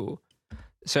täiesti nagu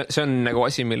see on nagu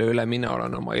asi, mille üle mina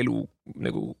olen oma elu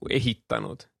nagu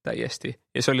ehitanud täiesti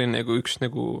ja see oli nagu üks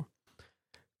nagu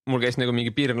mul käis nagu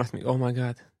mingi piir lahti, oh my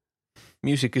god,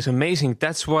 music is amazing,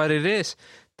 that's what it is,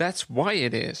 that's why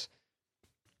it is.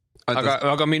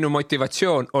 Aga minu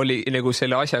motivatsioon oli nagu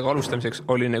selle asjaga alustamiseks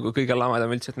oli nagu kõige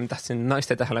lamedam üldse, et ma tahtsin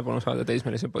naiste tähelepanu saada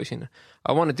teismelise poisina.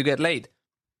 I wanted to get laid.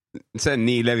 See on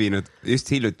nii levinud,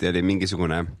 just hiljuti oli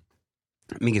mingisugune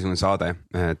saade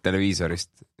televiisorist,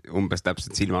 umbes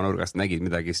täpselt silmanurgast nägid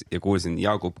midagi ja kuulsin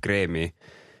Jaagup Kreemi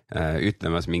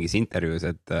ütlemas mingis intervjuus,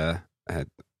 et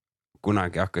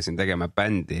kunagi hakkasin tegema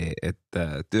bändi, et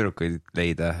tüdrukuid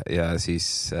leida ja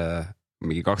siis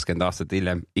mingi 20 aastat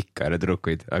hiljem ikka ei ole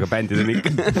tüdrukuid, aga bändid on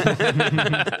ikka.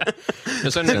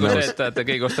 No see on nagu see, et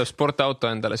keegi ostab sportauto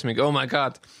endale, siis mingi oh my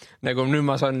god, nagu nüüd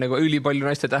ma saan nagu ülipalju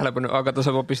naiste tähelepanu, aga ta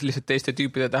saab hoopis lihtsalt teiste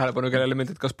tüüpide tähelepanu, kellele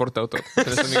meeldib ka sportauto.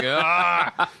 Sellest on mingi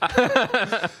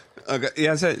aga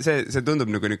ja see tundub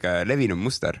nagu niisugune levinud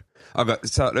muster, aga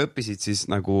sa õppisid siis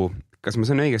nagu, kas ma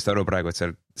saan õigesti aru praegu,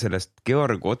 et sellest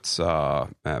Georg Otsa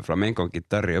flamenco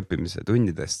gitarri õppimise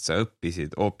tundidest sa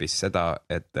õppisid hoopis seda,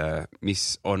 et mis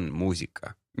on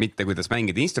muusika, mitte kuidas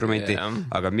mängida instrumenti,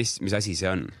 aga mis asi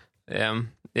see on? Ja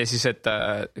siis, et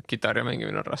gitarri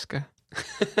mängimine on raske.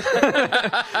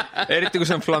 Eriti kui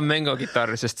see on flamenco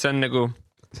gitarri, sest see on nagu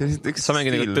sa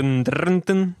mängid nagu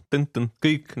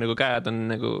kõik nagu käed on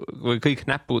nagu või kõik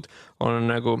näpud on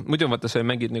nagu muidu vaata sa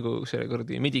mängid nagu selle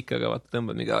kordi midikaga vaata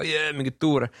tõmbad mingit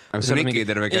tuure aga see on ikka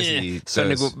terve käsi see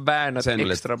on nagu väänad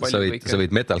ekstra palju sa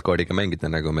võid metalcore'iga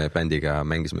mängida nagu me bändiga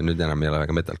mängisime nüüd enam ei ole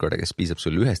väga metalcore'iga kes piisab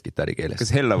sul ühest kitarikeelest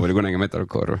kas Hellove oli kunagi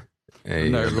metalcore või?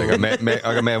 Ei,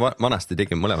 aga me vanasti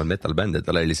tegime mõlemad metalbände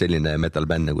tal oli selline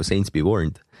metalbänd nagu Saints Be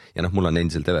Warned ja mul on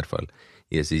endiselt Everfall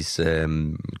ja siis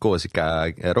koos ikka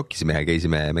rokkisime ja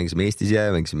käisime, mängisime Eestis ja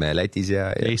mängisime Lätis ja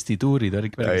Eesti tuurid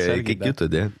kõik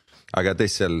jutud jah. Aga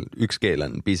tõesti seal üks keel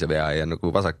on piisav ja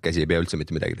nagu vasak käsi ei pea üldse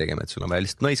mitte midagi tegema, et sul on vaja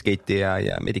lihtsalt noisegate'i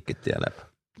ja medicat'i ja läheb.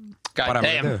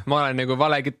 Ma olen nagu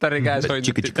vale kitarri käes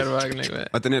hoidnud terve aeg nagu.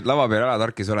 Vaata nii, et lava peal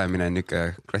alatarkis olemine on niuke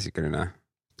klassikaline.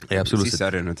 Ja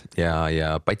absoluutselt.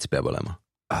 Ja pats peab olema.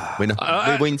 Või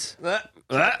või vunts.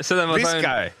 Seda ma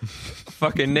sain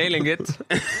fucking nailing it.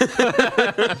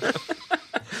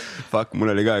 Fuck,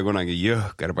 mul oli ka kunagi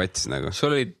jõhker pats nagu.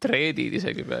 Sul oli treedid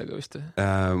isegi peaaegu vist.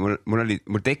 Mul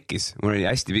oli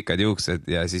hästi pikad juuksed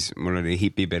ja siis mul oli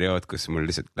hipiperiood, kus mul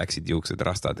lihtsalt läksid juuksed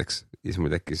rastadeks ja siis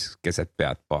mul tekkis keset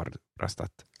pead paar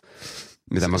rastat.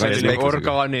 Mida ma see oli nagu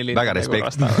orgaaniline. Väga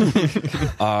respekt.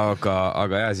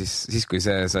 aga ja siis kui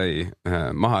see sai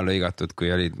maha lõigatud, kui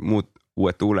olid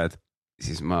uued tuuled,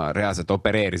 siis ma reaalselt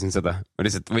opereerisin seda. Ma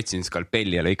lihtsalt võtsin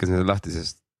skalpelli ja lõikasin seda lahti,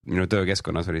 sest minu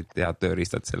töökeskkonnas olid head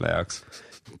tööriistad selle jaoks.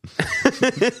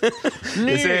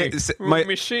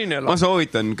 Ma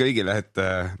soovitan kõigile, et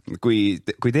kui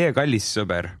teie kallis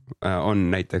sõber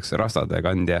on näiteks rastade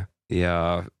kandja ja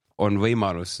on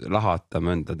võimalus lahata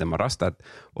mõnda tema rastat,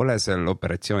 ole seal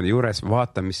operatsiooni juures,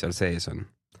 vaata, mis seal sees on.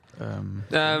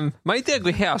 Ma ei tea,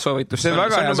 kui hea soovitus. See on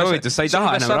väga hea soovitus, sa ei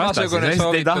taha enam rastas,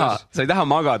 sa ei taha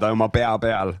magada oma pea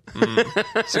peal.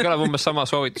 See kõlab umbes sama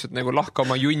soovitus, et nagu lahka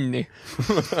oma junni.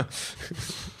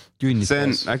 See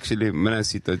on actually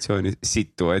mõnes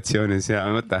situatsioonis hea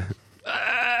mõte.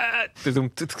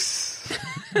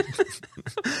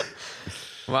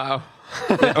 Wow.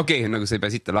 Okei, nagu sa ei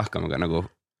pea sitta lahkama, aga nagu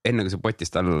enne kui sa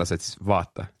potist alla lased, siis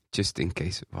vaata. Just in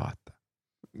case, vaata.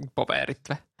 Paberit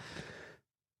või?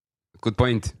 Good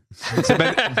point. Sa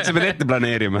pead ette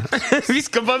planeerima.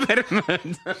 Viska paber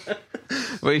mööda.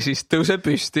 Või siis tõuse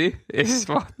püsti ja siis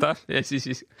vaata ja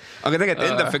siis... Aga tegelikult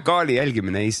enda fekaali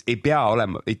jälgimine ei pea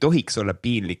olema, ei tohiks olla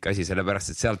piinlik asi,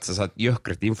 sellepärast, et sealt sa saad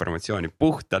jõhkrat informatsiooni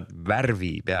puhtalt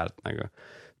värvi pealt nagu.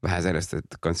 Vähe sellest,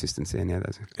 et consistency ja nii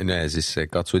edasi. No ja siis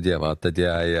katsud ja vaatad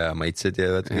ja maitsed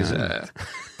ja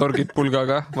torgid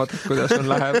pulgaga, vaatad, kuidas on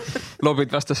läheb,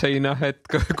 loobid vastu seina, et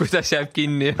kuidas jääb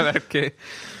kinni ja värki.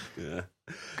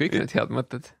 Kõik need head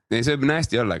mõtted. Ei, see võib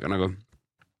hästi olla, aga nagu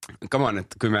come on,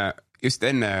 et kui me just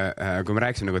enne, kui me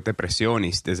rääkisime nagu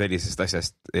depressioonist ja sellisest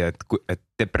asjast, et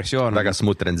depressioon... Väga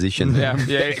smooth transition. Ja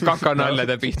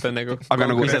kakanaljade pihta nagu.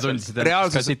 Aga nagu ise tundsid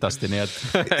ka sitasti, nii et...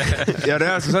 Ja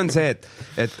reaalsus on see,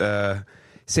 et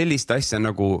sellist asja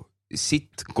nagu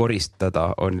sitt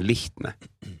koristada on lihtne.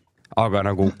 Aga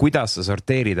nagu kuidas sa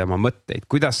sorteerid oma mõtteid,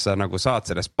 kuidas sa nagu saad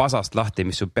sellest pasast lahti,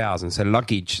 mis su peas on, see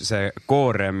luggage, see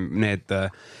koorem, need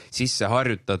sisse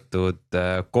harjutatud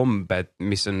kombed,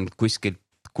 mis on kuskilt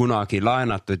kunagi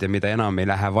laenatud ja mida enam ei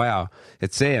lähe vaja,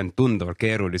 et see on tunduvalt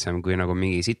keerulisem kui nagu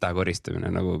mingi sita koristamine.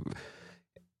 Nagu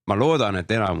ma loodan,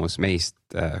 et enamus meist,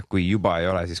 kui juba ei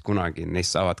ole, siis kunagi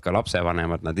neist saavad ka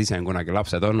lapsevanemad, nad ise on kunagi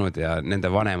lapsed olnud ja nende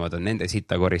vanemad on nende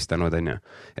sita koristanud, on ju.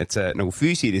 Et see nagu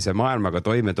füüsilise maailmaga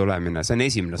toime tulemine, see on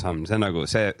esimene samm, see on nagu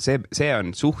see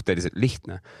on suhteliselt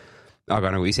lihtne.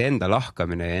 Aga nagu iseenda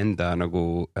lahkamine ja enda nagu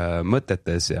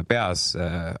mõtetes ja peas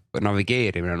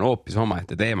navigeerimine on hoopis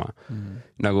omaette teema.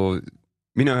 Nagu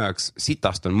minu jaoks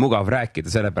sitast on mugav rääkida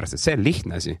sellepärast, et see on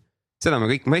lihtne asi. Seda me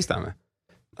kõik mõistame.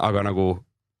 Aga nagu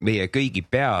meie kõigi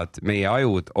pead, meie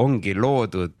ajud ongi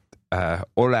loodud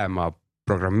olema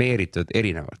programmeeritud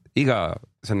erinevalt.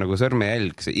 See on nagu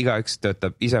sõrmejälg, igaüks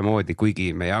töötab isemoodi, kuigi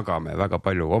me jagame väga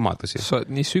palju omadusi. Sa oled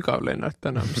nii sügav, Lennart,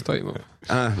 täna, mis toimub?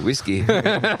 Whisky.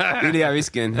 Ülihea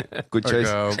whisky on. Good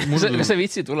choice. Kas sa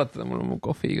vitsid ulatada mul mu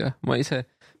kohviga? Ma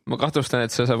kahtlustan,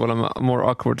 et see saab olema more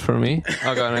awkward for me,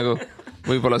 aga nagu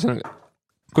võib-olla see on...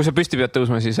 Kui sa püsti pead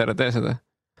tõusma, siis ära tee seda.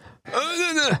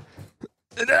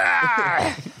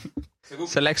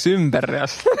 See läks ümber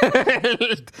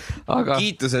reaalselt. Aga...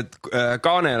 Kiitused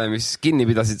kaanele, mis kinni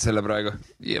pidasid selle praegu.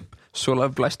 Jep,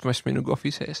 sulev plastmass minu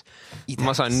kohvi sees.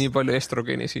 Ma saan nii palju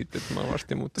estrogeeni siit, et ma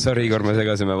varsti muutun. Sorry, Igor, me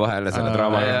segasime vahele selle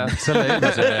draama. Selle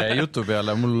eelmise jutu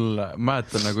peale mul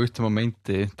mäletan nagu ühte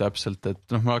momenti täpselt,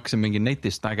 et ma hakkasin mingi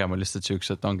netist nägema lihtsalt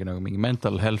süüks, et ongi nagu mingi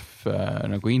mental health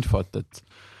nagu infot, et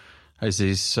ja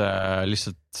siis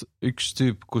lihtsalt üks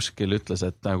tüüp kuskil ütles,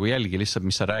 et nagu jälgi lihtsalt,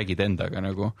 mis sa räägid endaga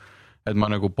nagu, et ma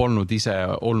nagu polnud ise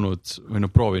olnud või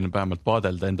proovinud vähemalt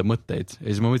vaadelda enda mõtteid ja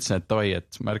siis ma mõtlesin, et davai,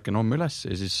 et ma ärkan homme üles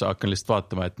ja siis hakkan lihtsalt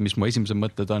vaatama, et mis mu esimesed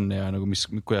mõtted on ja nagu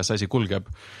kuidas asi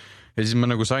kulgeb. Ja siis ma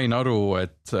nagu sain aru,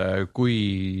 et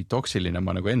kui toksiline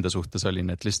ma nagu enda suhtes olin,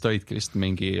 et lihtsalt olidki lihtsalt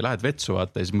mingi, lähed vetsu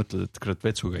vaata ja siis mõtled, et kurat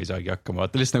vetsuga ei saagi hakkama,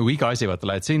 vaata lihtsalt nagu iga asi, vaata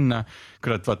lähed sinna,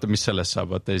 kurat vaata, mis sellest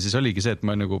saab, vaata ja siis oligi see, et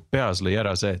ma nagu peas lõi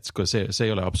ära see, et see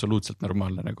ei ole absoluutselt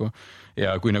normaalne nagu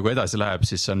ja kui nagu edasi läheb,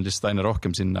 siis on lihtsalt aina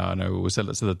rohkem sinna nagu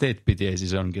seda teed pidi ja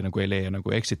siis ongi nagu ei leia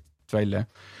nagu exit välja.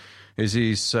 Ja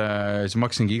siis ma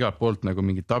hakkasingi igalt poolt nagu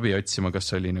mingit abi otsima,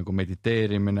 kas oli nagu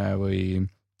mediteerimine või...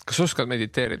 Kas oskad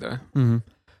mediteerida?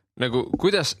 Nagu,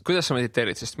 kuidas sa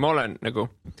mediteerid? Sest ma olen nagu,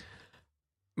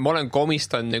 ma olen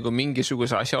komistanud nagu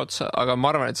mingisuguse asja otsa, aga ma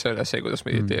arvan, et see ei ole see, kuidas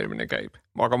mediteerimine käib.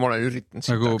 Aga ma olen üritanud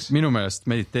nagu minu meelest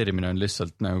mediteerimine on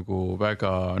lihtsalt nagu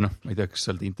väga, noh, ma ei tea, kas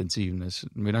öelda intensiivne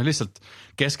või noh, lihtsalt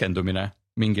keskendumine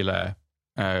mingile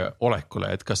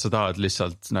olekule, et kas sa tahad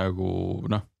lihtsalt nagu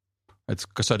noh, et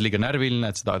kas sa oled liiga närviline,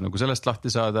 et sa tahad nagu sellest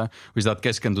lahti saada või sa tahad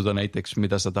keskenduda näiteks,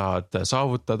 mida sa tahad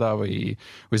saavutada või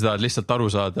sa tahad lihtsalt aru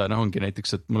saada, noh ongi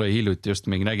näiteks, et mul oli hiljuti just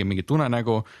nägin mingit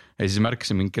unenägu ja siis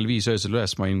märkasin mingi kell 5 öösel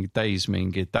üles, ma olin täis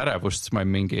mingit ärevust, ma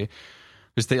olin mingi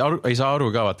vist ei saa aru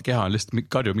ka, vaata keha on lihtsalt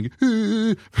karju mingi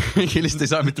lihtsalt ei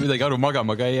saa mitte midagi aru,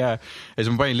 magama ka ei jää. Ja siis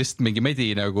ma panin lihtsalt mingi medi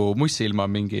nagu mussi ilma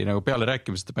mingi nagu peale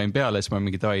rääkimisest, panin peale ja siis ma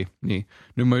mingi davai, nii.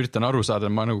 Nüüd ma üritan aru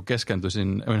saada, ma nagu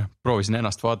keskendusin, proovisin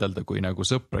ennast vaadelda kui nagu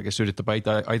sõpra, kes üritab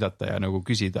aidata ja nagu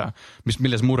küsida,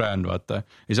 milles mure on, vaata.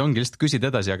 Ja see ongi lihtsalt küsid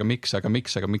edasi, aga miks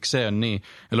see on nii.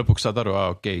 Ja lõpuks saad aru,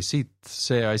 okei, siit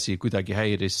see asi kuidagi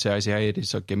häiris,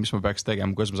 okei, mis ma peaks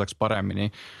tegema, kuidas ma saaks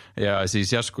paremini. Ja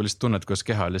siis järsku lihtsalt tunned, kuidas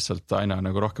keha lihtsalt aina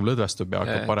nagu rohkem lõdvestub ja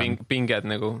hakkab parem. Pinged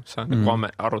nagu, sa nagu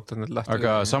arutad need lahti.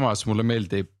 Aga samas mulle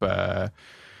meeldib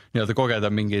nii-öelda kogeda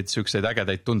mingeid sükseid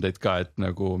ägedaid tundeid ka, et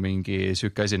nagu mingi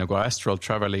süke asi nagu astral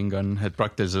traveling on, et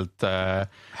praktiliselt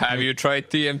Have you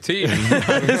tried DMT?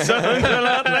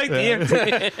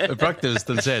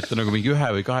 Praktiliselt on see, et on nagu mingi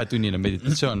 1 või 2 tunnine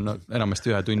meditatsioon, no,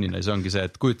 enamasti 1 tunnine, see ongi see,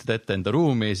 et kujutad ette enda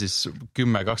ruumi, siis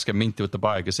 10-20 minti võtab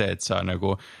aega see, et sa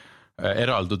nagu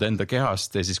eraldud enda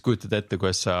kehast ja siis kujutad ette,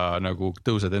 kuidas sa nagu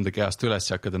tõused enda kehast üles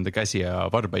ja hakkad enda käsi ja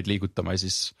varbaid liigutama ja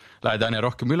siis lähed aina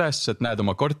rohkem üles, et näed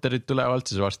oma korterit ülevalt,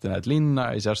 siis varsti näed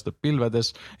linna ja siis astad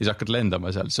pilvedes ja siis hakkad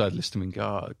lendama seal, sa oled lihtsalt mingi,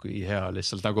 kui hea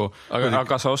lihtsalt nagu.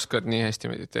 Aga sa oskad nii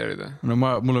hästi mediteerida? No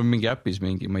mul on mingi äpis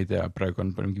mingi, ma ei tea, praegu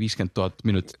on mingi 50 000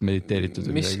 minutit mediteeritud.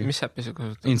 Mis äppi sa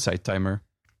kasutad? Insight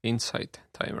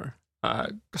Timer.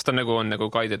 Kas ta nagu on nagu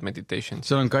guided meditation?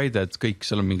 Seal on guided kõik,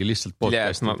 seal on mingi lihtsalt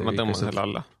podcast. Ma tõmban selle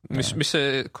alla. Mis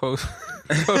see code?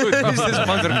 Mis see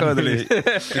sponsor code oli?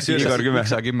 Igor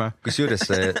 10. Kusjuures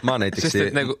ma näiteks...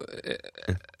 Sest nagu...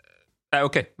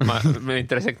 Okei, ma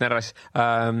interesektne ära siis.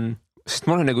 Sest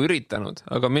ma olen nagu üritanud,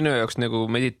 aga minu jaoks nagu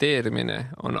mediteerimine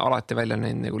on alati välja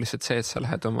näinud nagu lihtsalt see, et sa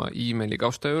lähed oma emaili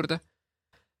kausta juurde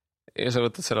ja sa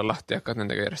võtad selle lahti ja hakkad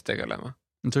nendega järjest tegelema.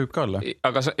 See võib ka olla.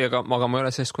 Aga ma ei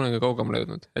ole sellest kunagi kaugemale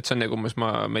jõudnud. Et see on nagu umbes,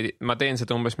 ma teen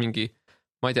seda umbes mingi,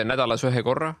 ma ei tea, nädalas 1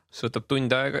 korra, see võtab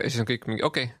tund aega ja siis on kõik mingi,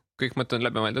 okei, kõik mõtted on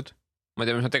läbi mõeldud. Ma ei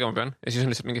tea, mis ma tegema pean. Ja siis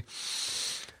on lihtsalt mingi,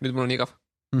 nüüd mul on igav.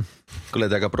 Kuule,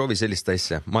 aga proovi sellist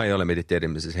asja. Ma ei ole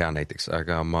mediteerimises hea näiteks,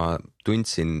 aga ma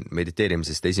tundsin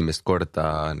mediteerimisest esimest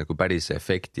korda nagu päris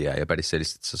efekti ja päris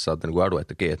sellist, et sa saad nagu aru,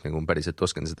 et okei, et nagu päriselt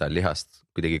oskan seda lihast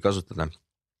kuidagi kasutada.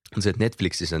 On see, et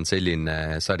Netflixis on selline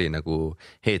sari nagu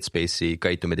Headspace'i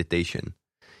Guide to Meditation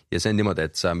ja see on niimoodi,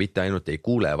 et sa mitte ainult ei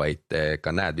kuule, vaid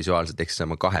ka näed visuaalselt, ehk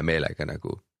sama 2 meelega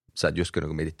nagu saad justkui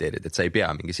nagu mediteerida, et sa ei pea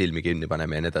mingi silmi kinni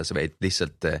panema ja nii edasi, vaid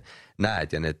lihtsalt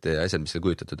näed ja need asjad, mis seal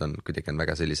kujutatud on, kuidagi on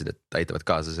väga sellised, et aitavad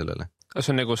kaasa sellele.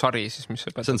 See on nagu sari siis, mis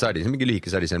see on sari, see on mingi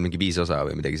lühike sari, see on mingi 5 osa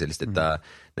või midagi sellist, et ta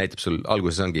näitab sul,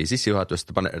 alguses ongi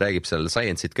sissejuhatust, räägib seal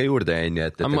science'it ka juurde.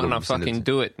 I'm gonna fucking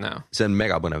do it now. See on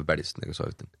mega põnev päris, nagu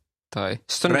soovitan.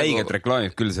 Räigelt nagu...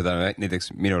 reklaamib küll seda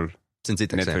näiteks minul. See on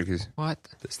sitaks Netflixis.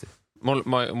 Mul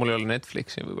ei ole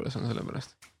Netflixi, võib-olla see on selle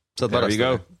pärast. Saad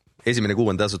varastada. Esimene kuu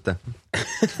on tasuta.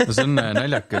 No see on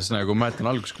naljakas, nagu ma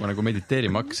mäletan alguses, kui ma nagu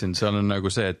mediteerima hakkasin, seal on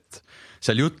nagu see, et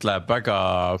seal jutt läheb väga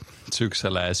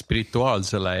süüksele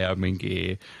spirituaalsele ja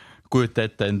mingi kujuta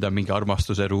ette enda mingi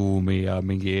armastuse ruumi ja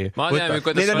mingi... Ma tean,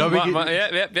 kuidas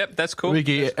that's cool.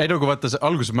 Ei nagu vaata,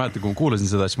 alguses mäletan, kui ma kuulasin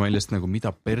seda, siis ma olin lihtsalt nagu,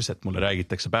 mida perset mulle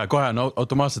räägitakse päeva. Kohe on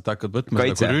automaatselt hakkad võtma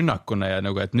seda nagu rünnakuna ja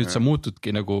nagu, et nüüd sa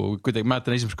muutudki nagu, kuidagi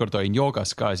mäletan esimest korda olin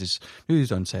joogas ka, siis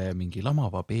nüüd on see mingi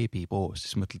lamava beebi poos,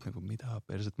 siis mõtled nagu, mida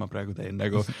perset ma praegu teen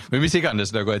nagu, või mis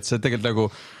iganes nagu, et see tegelikult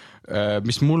nagu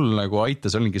mis mul nagu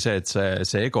aitas, olingi see, et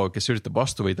see ego, kes üritab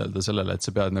vastu võidelda sellele, et sa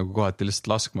pead nagu kohati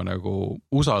lihtsalt laskma nagu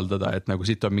usaldada, et nagu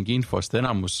siit on mingi infost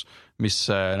enamus, mis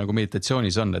nagu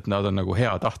meditatsioonis on, et nad on nagu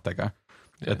hea tahtega.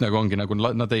 Et nagu ongi nagu,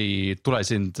 nad ei tule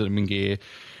sind mingi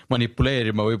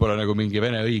manipuleerima võib-olla nagu mingi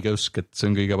vene õigeusk, et see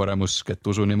on kõige parem usk,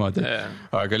 et usu niimoodi.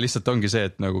 Aga lihtsalt ongi see,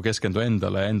 et nagu keskendu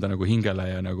endale, enda nagu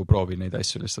hingele ja nagu proovi neid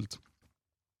asju lihtsalt.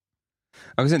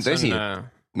 Aga see on tõsi.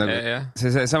 Nagu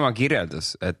see sama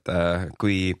kirjeldus, et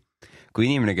kui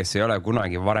inimene, kes ei ole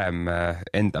kunagi varem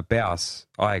enda peas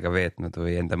aega veetnud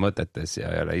või enda mõtetes ja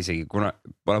ei ole isegi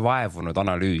pole vaevunud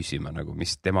analüüsima, nagu,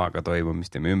 mis temaga toimub,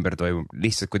 mis tema ümber toimub,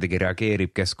 lihtsalt kuidagi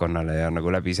reageerib keskkonnale ja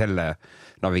nagu läbi selle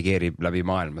navigeerib läbi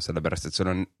maailma, sellepärast et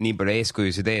sul on nii palju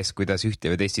eeskujusid ees, kuidas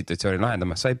ühte või teist situatsiooni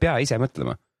lahendama, sa ei pea ise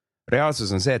mõtlema.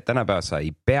 Reaalsus on see, et tänapäeval sa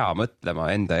ei pea mõtlema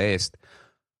enda eest,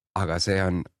 aga see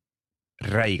on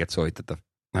räigelt soovitatav,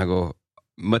 nagu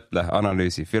mõtle,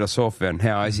 analüüsi, filosoofia on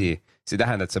hea asi, see ei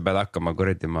tähenda, et sa pead hakkama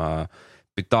kuradima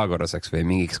Pythagoraseks või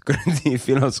mingiks kuradi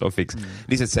filosoofiks,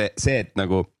 lihtsalt see, et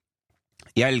nagu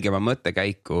jälgima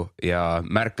mõttekäiku ja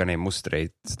märka neid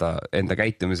mustreid seda enda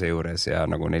käitumise juures ja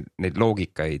nagu neid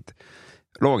loogika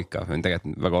on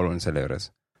tegelikult väga oluline selle juures.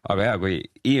 Aga ja, kui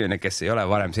inimene, kes ei ole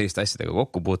varem selliste asjadega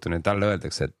kokku puutunud, talle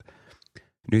öeldakse,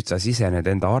 et nüüd sa sisened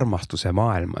enda armastuse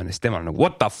maailma, siis temal nagu,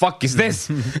 what the fuck is this?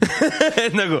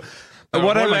 Et nagu,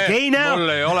 what am I gay now?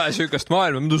 Mul ei ole süükast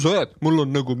maailma, mida sa oled? Mul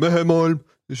on nagu mehe maailm.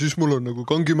 Ja siis mul on nagu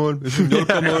kangimaailm ja siis on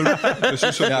jalkamaailm ja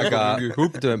siis on aga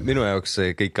ütleme, minu jaoks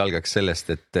kõik algaks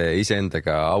sellest, et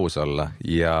iseendaga aus olla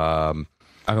ja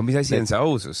aga mis asi on see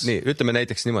ausus? Nii, ütleme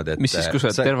näiteks niimoodi, et mis siis, kui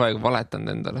sa oled terve aeg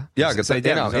valetanud endale? Jaa,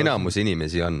 aga enamus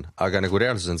inimesi on, aga nagu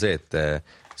reaalsus on see, et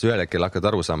sa ühel hetkel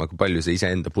hakkad aru saama, kui palju sa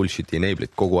iseenda bullshit'i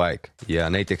enable'id kogu aeg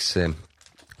ja näiteks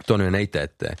toon ühe näite,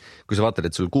 et kui sa vaatad,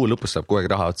 et sul kuu lõpus saab kogu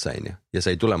aeg raha otsa ja sa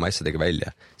ei tule oma asjadega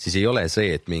välja, siis ei ole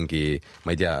see, et mingi,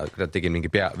 ma ei tea, kurat tegin mingi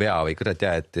vea või kurat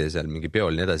tea, et seal mingi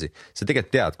peol nii edasi. Sa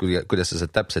tegelikult tead, kuidas sa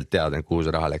saad täpselt teada, kuhu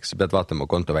su raha läks. Sa pead vaatama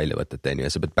konto väljavõtet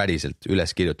ja sa pead päriselt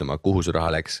üles kirjutama, kuhu su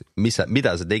raha läks,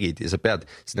 mida sa tegid ja sa pead,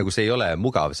 nagu see ei ole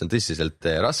mugav, see on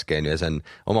tõsiselt raske ja see on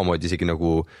omamoodi isegi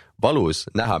nagu valus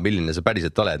näha, milline sa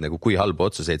päriselt oled, nagu kui halba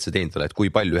otsuseid sa teinud oled,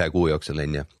 kui palju ühe kuu jooksul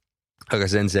on. Aga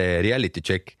see on see reality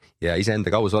check ja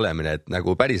iseenda kaus olemine, et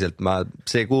nagu päriselt ma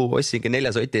see kuu ostsingi 4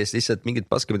 soti eest lihtsalt mingit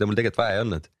paske, mida mul tegelikult vaja ei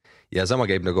olnud. Ja sama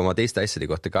käib nagu oma teiste asjade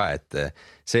kohta ka, et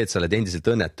see, et sa oled endiselt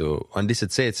õnnetu, on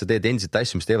lihtsalt see, et sa teed endiselt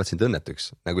asju, mis teevad sind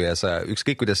õnnetuks. Nagu ja sa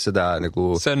ükskõik, kuidas seda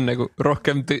nagu... See on nagu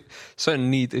rohkem, see on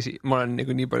nii tõsi, ma olen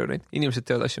nagu nii palju neid, inimesed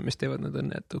teevad asju, mis teevad nad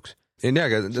õnnetuks. Ei nii,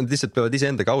 aga nad lihtsalt peavad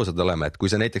iseenda kausad olema, et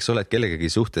kui sa näiteks oled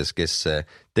kellegagi suhtes, kes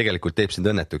tegelikult teeb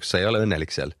sind õnnetuks, sa ei ole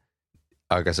õnnelik seal.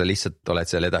 Aga sa lihtsalt oled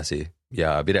seal edasi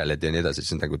ja vireled ja nii edasi,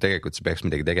 siis nagu tegelikult sa peaks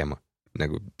midagi tegema.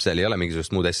 Nagu seal ei ole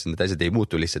mingisugust muud asja, need asjad ei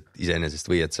muutu lihtsalt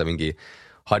iseenesest või et sa mingi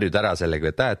harjud ära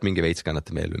sellega, et mingi veits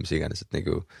kannata meel või mis iganes, et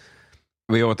nagu...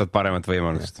 Või ootad paremat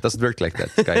võimalust. Doesn't work like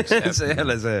that, guys. See ei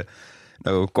ole see,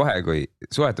 nagu kohe, kui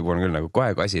suhete puhul küll, nagu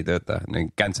kohe, kui asi ei tööta,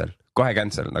 kohe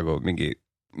cancel, nagu mingi,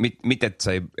 mitte et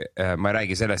sa ei, ma ei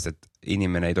räägi sellest, et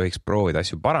inimene ei tohiks proovida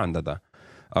asju parandada,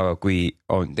 aga kui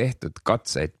on tehtud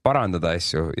katseid parandada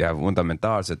asju ja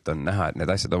fundamentaalselt on näha, et need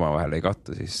asjad omavahel ei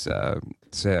kattu, siis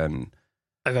see on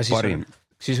aga parim.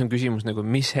 Siis on küsimus nagu,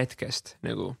 mis hetkest,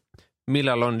 nagu,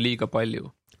 millal on liiga palju.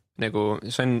 Nagu,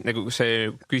 see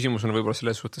küsimus on võib-olla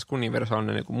selles suhtes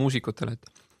universaalne nagu muusikutele,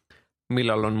 et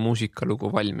millal on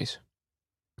muusikalugu valmis.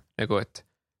 Nagu, et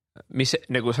mis,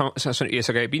 nagu, ja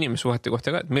see käib inimsuhete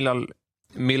kohta ka, et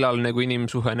millal nagu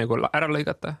inimsuhe nagu ära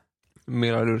lõigata,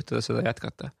 millal üritada seda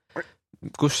jätkata.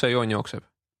 Kus see joon jookseb?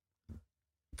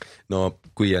 No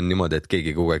kui on niimoodi, et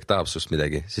keegi kogu aeg tahab sust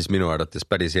midagi, siis minu arvates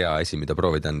päris hea asi, mida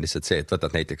proovida on lihtsalt see, et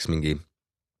võtad näiteks mingi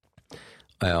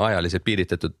ajaliselt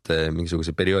piiritatud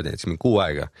mingisuguse perioodi, näiteks mingi 6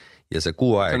 aega ja see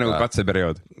 6 aega... See on nagu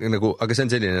katseperiood. Nagu, aga see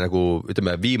on selline nagu,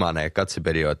 ütleme, viimane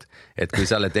katseperiood, et kui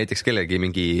sa oled näiteks kellegi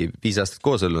mingi 5 aastat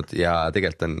koos olnud ja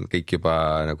tegelikult on kõik juba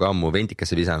nagu ammu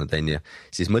ventikasse visanud,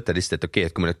 siis mõtle lihtsalt, et okei,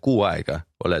 et kui me nüüd 6 aega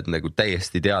oled nagu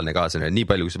täiesti ideaalne kaaslane, nii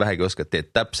palju, kui sa vähegi oskad,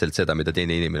 teed täpselt seda, mida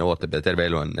teine inimene ootab ja terve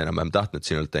elu on enam-vähem tahtnud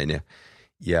sinult,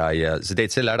 ja sa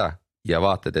teed selle ära ja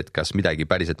vaatad, et kas midagi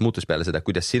päriselt muutus peale seda,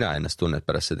 kuidas sina ennast tunned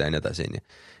pärast seda ja nii edasi.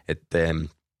 Et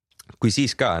kui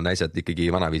siis ka on asjad ikkagi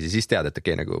vanaviisi, siis tead, et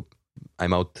okei, nagu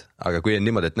I'm out, aga kui on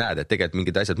niimoodi, et näed, et tegelikult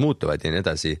mingid asjad muutuvad ja nii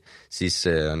edasi, siis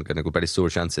on ka nagu päris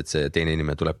suur šanss, et see teine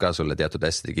inimene tuleb ka sulle teatud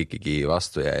asjadega ikkagi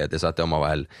vastu ja te saate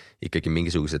omavahel ikkagi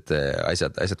mingisugused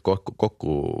asjad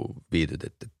kokku viidud,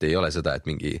 et ei ole seda, et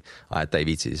mingi, et ta ei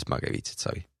viitsi, siis ma ka ei viitsi, et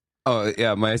savi.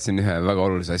 Ja ma jätsin ühe väga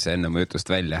olulise asja enne mu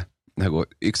jutust välja. Nagu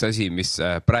üks asi, mis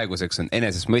praeguseks on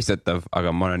enesest mõistetav,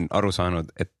 aga ma olen aru saanud,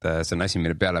 et see on asi,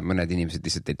 mille peale mõned inimesed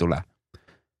lihtsalt ei tule.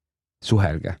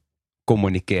 Suhelge,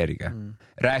 kommunikeerige,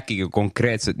 rääkige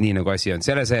konkreetselt nii nagu asi on.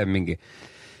 Selle see on mingi,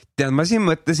 tead, ma siin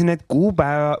mõtlesin, et kuu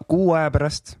aja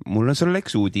pärast mul on sul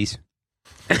läks uudis.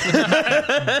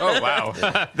 Oh, wow.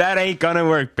 That ain't gonna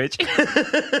work, bitch.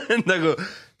 Nagu,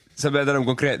 sa pead olema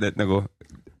konkreetne, et nagu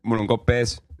mul on kopp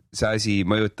ees, see asi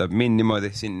mõjutab mind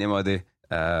niimoodi, siin niimoodi.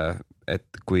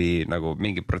 Et kui nagu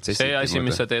mingi protsessi... See asi,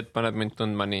 mis sa teed, paned mind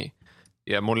tundma nii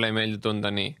ja mulle ei meeldi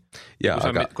tunda nii.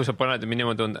 Kui sa paned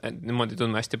niimoodi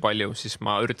tundma hästi palju, siis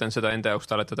ma üritan seda enda jaoks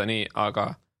taletada nii, aga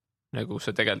nagu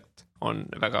see tegelikult on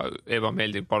väga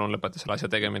ebameeldiv, palun lõpeta selle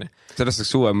asja tegemine. Sellest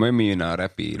saaks uue Mõmina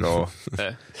räpi loo.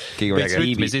 Peaks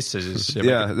rütmi sisse siis.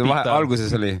 Ja,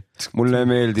 alguses oli, mulle ei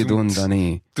meeldi tunda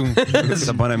nii.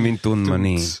 Sa pane mind tundma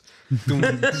nii.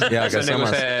 Ja, see on nagu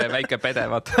see väike pede,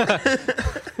 vaata.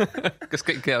 kas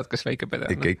kõik teavad, kas väike pede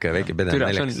on? Ikka väike pede on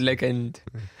naljakas. See on legend.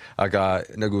 Aga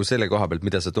nagu selle koha pealt,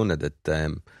 mida sa tunned, et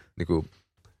nagu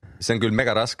see on küll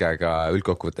mega raske, aga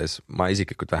üldkokkuvõttes ma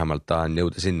isiklikult vähemalt tahan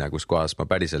jõuda sinna, kus kohas ma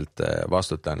päriselt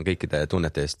vastutan kõikide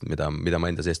tunnete eest, mida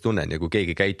ma enda sees tunnen ja kui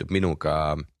keegi käitub minuga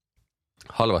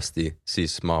halvasti,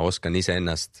 siis ma oskan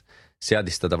iseennast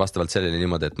seadistada vastavalt sellele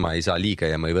niimoodi, et ma ei saa liiga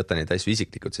ja ma ei võta neid asju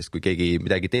isiklikult, sest kui keegi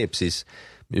midagi teeb, siis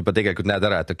juba tegelikult näed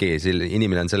ära, et okei,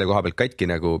 inimene on selle koha pealt katki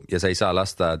nagu ja sa ei saa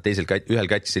lasta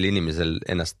ühel katkisel inimesel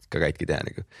ennast ka katki teha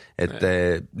nagu. Et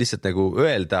lihtsalt nagu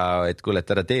öelda, et kuule,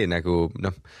 et ära tee nagu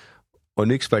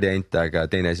on üks variant, aga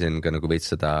teine asi on ka nagu veits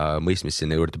seda mõistmist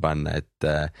sinna juurde panna,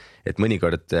 et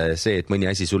mõnikord see, et mõni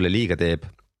asi sulle liiga teeb,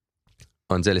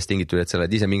 on sellest tingitud, et sa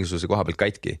oled ise mingisuguse koha pealt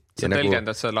katki. Sa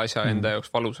tõlgendad selle asja enda jaoks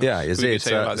valusaks. Ja see, et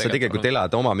sa tegelikult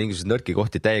elad oma mingisugused nõrki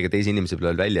kohti täiega teise inimese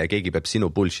peal välja ja keegi peab sinu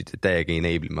bullshit'i täiega ei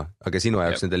neiblima. Aga sinu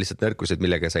jaoks need on lihtsalt nõrkused,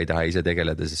 millega sa ei taha ise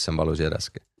tegeleda, siis see on valus ja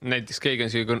raske. Näiteks keegi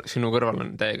on sinu kõrval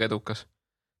on täiega edukas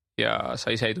ja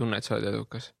sa ise ei tunne, et sa oled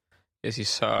edukas. Ja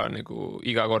siis sa nagu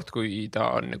iga kord, kui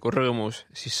ta on nagu rõõmus,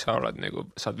 siis sa oled nagu,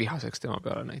 saad vihaseks tema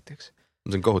peale näiteks.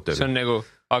 See on kohutav. See on nagu,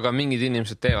 aga mingid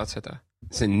inimesed teevad seda.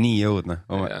 See on nii jõudne.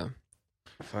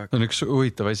 See on üks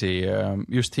huvitav asi.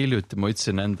 Just hiljuti ma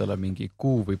ütlesin endale mingi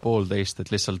 6 või 1,5,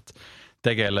 et lihtsalt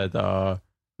tegeleda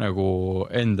nagu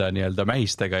enda nii-öelda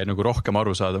mähistega ja nagu rohkem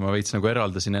aru saada. Ma veits nagu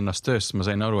eraldasin ennast tööst, ma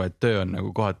sain aru, et töö on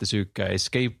nagu kohati süüke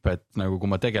escape, et nagu kui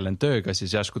ma tegelen tööga,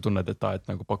 siis järsku tunned, et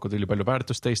nagu pakud üli palju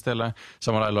väärtust teistele.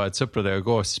 Samal ajal oled sõpradega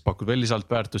koos, siis pakud veel lisalt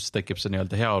väärtust, siis tekib see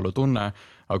nii-öelda heaolu tunne.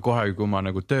 Aga kohe, kui ma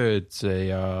nagu tööd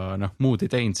ja muud ei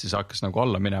teinud, siis hakkas nagu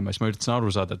alla minema. Siis ma üritasin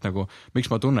aru saada, et nagu miks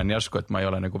ma tunnen järsku, et ma ei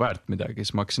ole nagu väärt midagi.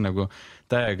 Siis ma hakkasin nagu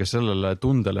täiega sellele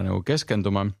tundele nagu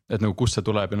keskenduma, et nagu kust see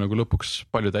tuleb ja nagu lõpuks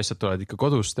paljud asjad tulevad ikka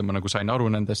kodust ja ma nagu sain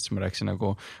aru nendest, siis ma rääkisin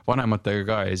nagu vanematega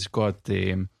ka ja siis kohati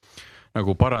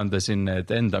nagu parandasin need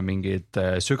enda mingid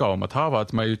sügavamad haavad.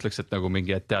 Ma ei ütleks, et nagu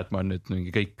mingi, et tead, ma olen nüüd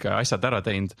mingi kõik asjad ära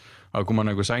teinud, aga kui ma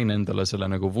nagu sain endale selle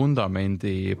nagu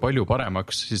vundamendi palju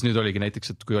paremaks, siis nüüd oligi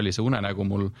näiteks, et kui oli see unenägu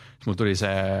mul, siis mul tuli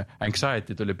see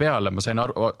anxiety tuli peale, ma sain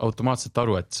automaatselt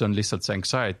aru, et see on lihtsalt see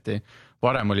anxiety.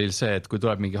 Varem oli see, et kui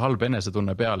tuleb mingi halb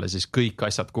enesetunne peale, siis kõik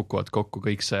asjad kukuvad kokku,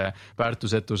 kõik see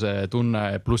väärtusetuse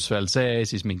tunne, pluss veel see,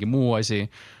 siis mingi muu asi.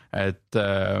 Et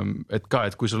ka,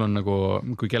 et kui sul on nagu,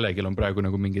 kui kellelgi on praegu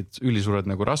nagu mingid ülisuured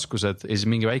nagu raskused ja siis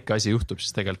mingi väike asi juhtub,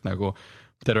 siis tegelikult nagu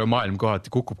terve maailm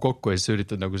kohati kukub kokku ja siis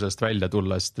üritad nagu sellest välja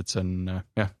tulla, sest et see on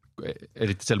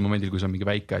eriti sel momendil, kui see on mingi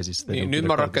väike asi. Nüüd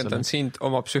ma rakendan sind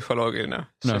oma psühholoogina,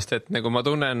 sest et nagu ma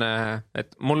tunnen,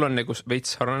 et mul on nagu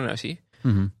veits sarnane asi,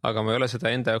 aga ma ei ole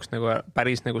seda enda jaoks nagu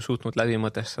päris nagu suutnud läbi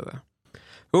mõtestada.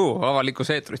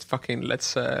 Avalikus eetris, fucking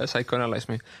let's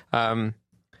psychoanalyze me.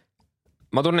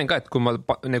 Ma tunnen ka, et kui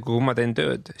ma teen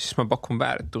tööd, siis ma pakun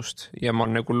väärtust ja ma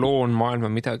nagu loon maailma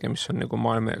midagi, mis on nagu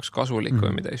maailma jaoks kasulik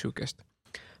või midagi sükest.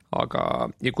 Aga,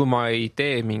 ja kui ma ei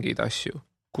tee mingeid asju,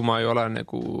 kui ma ei ole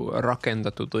nagu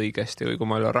rakendatud õigesti või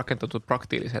kui ma ei ole rakendatud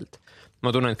praktiliselt,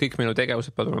 ma tunnen, et kõik minu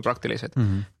tegevused peavad olema praktilised.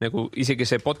 Nagu isegi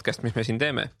see podcast, mis me siin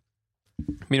teeme,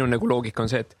 minu nagu loogika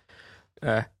on see,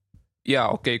 et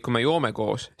kui me joome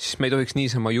koos, siis me ei tohiks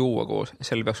niisama juua koos.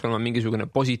 Sellel peaks olema mingisugune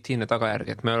positiivne tagajärg,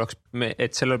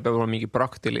 et sellel peab olema mingi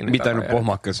praktiline mitte tagajärg. Ainult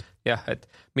pohmakas. Jah, et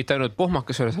mitte ainult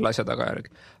pohmakas ole selle asja tagajärg,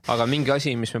 aga mingi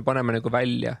asi, mis me paneme nagu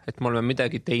välja, et me oleme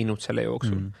midagi teinud selle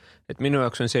jooksul. Et minu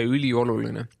jaoks on see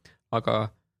ülioluline, aga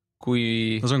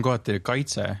kui... No see on kohati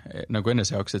kaitse nagu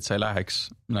enese jaoks, et sa ei läheks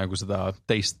nagu seda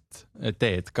teist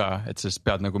teed ka, et sa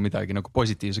pead nagu midagi nagu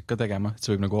positiivselt ka tegema, et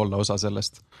see võib nagu olla osa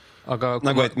sellest. Aga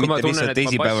nagu, et mitte lihtsalt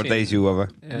teisipäeval täis juua või?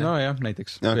 No jah,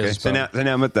 näiteks. Okay. See on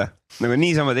hea mõte. Nagu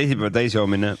niisama teisipäeval täis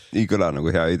joomine ei kõla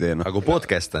nagu hea ideena. Aga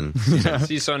podcast on.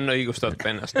 Siis on õigustatud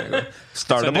ennast nagu.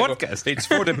 Start a podcast. It's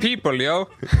for the people, yo.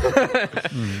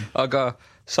 Aga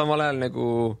samal ajal nagu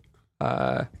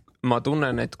ma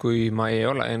tunnen, et kui ma ei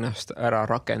ole ennast ära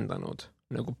rakendanud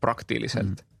nagu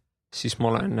praktiliselt, siis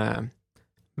ma olen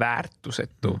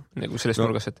väärtusetu nagu sellest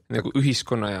nurgas, et nagu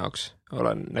ühiskonna jaoks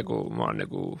olen nagu, ma olen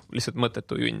nagu lihtsalt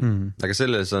mõttetu junn. Aga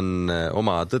selles on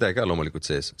oma tõde ka loomulikult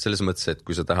sees. Selles mõttes, et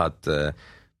kui sa tahad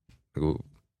nagu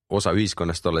osa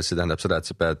ühiskonnast olla, see tähendab seda, et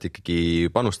sa pead ikkagi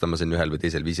panustama siin ühel või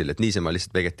teisel viisil, et niisama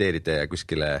lihtsalt vegeteerida ja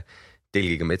kuskile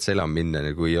telgiga metsa elama minna,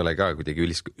 nagu ei ole ka kuidagi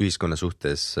ühiskonna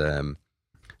suhtes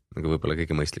nagu võib-olla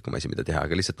kõige mõistlikum asi, mida teha,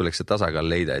 aga lihtsalt tuleks see tasakaal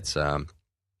leida, et sa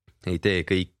ei tee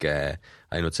kõike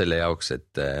ainult selle jaoks,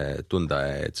 et tunda,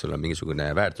 et sul on mingisugune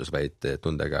väärtus, vaid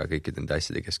tunda ka kõikide nende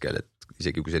asjade keskel, et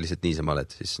isegi kui sa lihtsalt niisama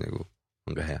oled, siis nagu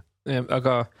on ka hea.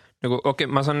 Aga nagu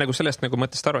ma saan nagu sellest nagu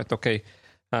mõttest aru, et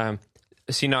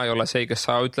sina ei ole see, kes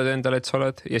sa ütled endale, et sa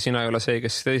oled ja sina ei ole see,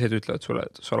 kes teised ütlevad sulle,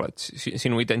 et sa oled.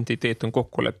 Sinu identiteet on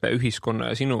kokkulepe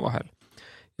ühiskonna ja sinu vahel.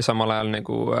 Ja samal ajal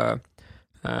nagu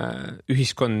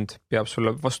ühiskond peab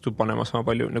sulle vastu panema sama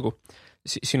palju nagu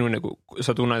sinu nagu,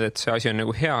 sa tunned, et see asi on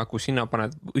nagu hea, kui sina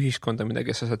paned ühiskonda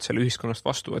midagi, sa saad selle ühiskonnast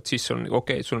vastu, et siis sul on nagu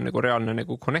okei, sul on nagu reaalne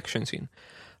nagu connection siin.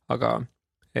 Aga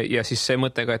ja siis see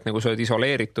mõte ka, et nagu sa oled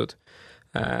isoleeritud,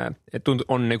 et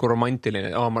on nagu romantiline,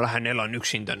 ma lähen elan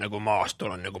üksinda nagu maast,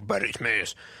 olen nagu päris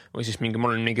mees või siis ma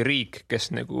olen mingi riik,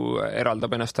 kes nagu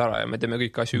eraldab ennast ära ja me teeme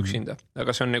kõik asju üksinda,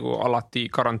 aga see on nagu alati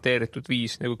garanteeritud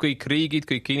viis, nagu kõik riigid,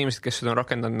 kõik inimesed, kes seda on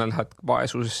rakendanud, nad lähevad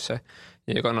vaesusesse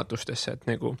ja kannatustesse, et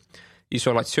nagu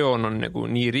isolatsioon on nagu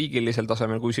nii riigilisel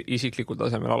tasemel kui isiklikul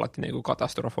tasemel alati nagu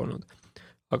katastroof olnud,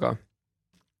 aga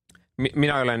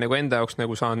mina olen nagu enda jaoks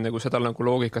nagu saan nagu seda nagu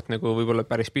loogikat nagu võib-olla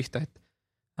päris pihta, et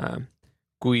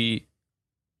kui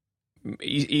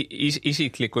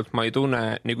isiklikult ma ei tunne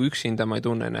nagu üksinda, ma ei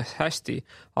tunne ennast hästi,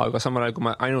 aga samal ajal, kui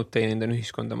ma ainult teenindan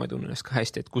ühiskonda, ma ei tunne ennast ka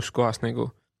hästi, et kus kohas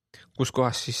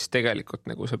siis tegelikult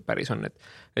nagu see päris on,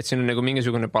 et siin on nagu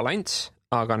mingisugune balanss,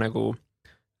 aga nagu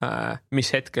mis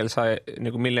hetkel sa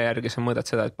nagu mille järgi sa mõõdad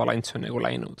seda, et balanss on nagu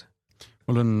läinud?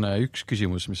 Mul on üks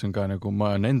küsimus, mis on ka nagu,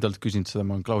 ma olen endalt küsinud seda,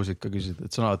 ma olen Klausilt ka küsinud, et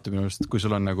see on alati minu arust, kui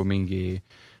sul on nagu mingi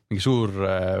suur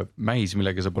mäis,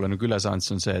 millega sa pole nagu üle saanud,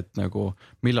 see on see, et nagu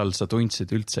millal sa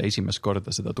tundsid üldse esimest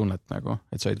korda seda tunnet nagu,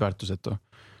 et sa olid väärtusetu.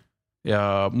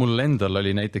 Ja mul endal oli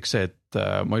näiteks see, et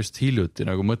ma just hiljuti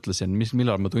nagu mõtlesin,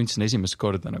 millal ma tundsin esimest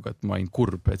korda nagu, et ma olin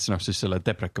kurb, et siis selle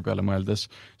depreka peale mõeldes.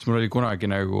 Siis mul oli kunagi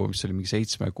nagu, mis oli mingi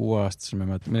 7-6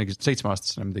 aastasena, 7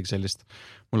 aastasena midagi sellist.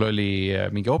 Mul oli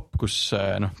mingi op, kus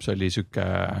see oli süke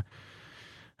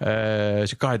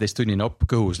 12-tunnine op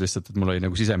kõhus lihtsalt, et mul oli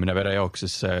nagu sisemine verejook,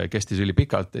 siis kestis üli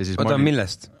pikalt. Ja siis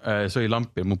millest? See oli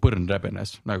lamp ja mu põrn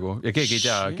räbenes nagu ja keegi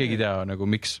ei tea nagu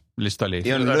miks lihtsalt oli.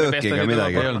 Ei olnud löökiga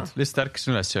midagi. Ei olnud, lihtsalt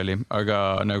ärkasin üles oli, aga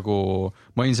nagu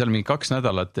ma olin seal mingi 2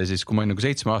 nädalat ja siis kui ma olin nagu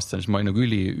 7-aastane, siis ma olin nagu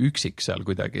üli üksik seal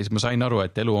kuidagi. Siis ma sain aru,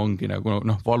 et elu ongi nagu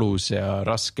valus ja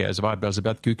raske ja see vahepeal sa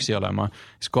peadki üksi olema.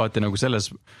 Siis kohati nagu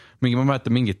selles ma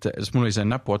mäletan mingit, sest mul oli see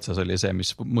näpu otsas oli see,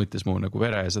 mis mõõtis mu nagu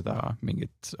vere ja seda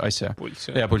mingit asja.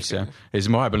 Pulssi. Ja siis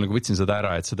ma vahepeal nagu võtsin seda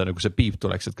ära, et seda nagu see piip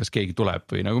tuleks, et kas keegi tuleb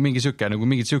või nagu mingi süke, nagu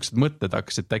mingid süksed mõtted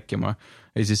hakkasid tekkima.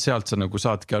 Ja siis sealt sa nagu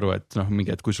saadki aru, et mingi,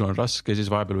 et kui sul on raske,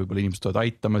 siis vahepeal võib-olla inimesed tulevad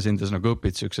aitama sind ja nagu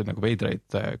õpid süksed nagu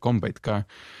veidraid kombeid ka.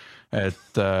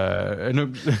 Et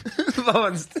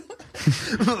vabandust.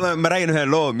 Ma räägin ühe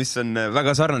loo, mis on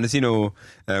väga sarnane sinu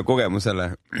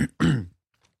kogemusele.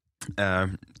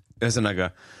 Ühesõnaga,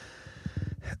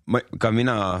 ka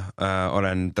mina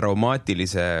olen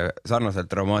sarnaselt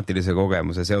traumaatilise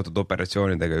kogemuse seotud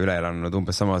operatsioonidega üle elanud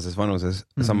umbes samas vanuses.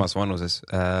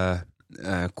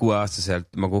 6-aastaselt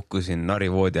ma kukkusin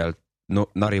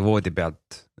narivoodi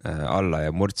pealt alla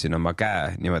ja murdsin oma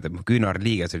käe niimoodi, et mu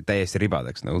küünarliiges oli täiesti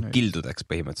ribadeks, nagu kildudeks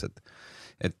põhimõtteliselt.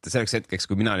 Et selleks hetkeks,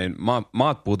 kui mina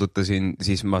maad puudutasin,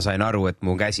 siis ma sain aru, et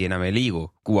mu käsi enam ei liigu.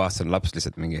 6-aastane laps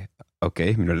lihtsalt mingi,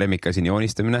 okei, minu lemmikasi on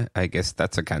joonistamine, I guess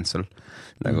that's a cancel.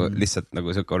 Nagu lihtsalt nagu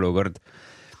siuke olukord.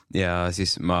 Ja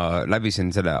siis ma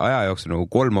läbisin selle aja jooksul nagu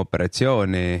 3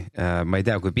 operatsiooni. Ma ei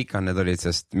tea, kui pikad need olid,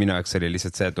 sest minu jaoks oli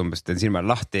lihtsalt see, et umbes teen silma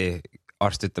lahti,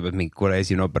 arst ütleb, et mingi kuule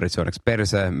esimene operatsioon läks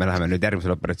perse, me läheme nüüd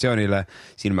järgmisele operatsioonile,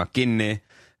 silmad kinni,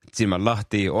 silmad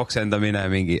lahti, oksendamine,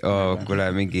 mingi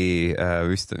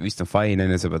vist on fine,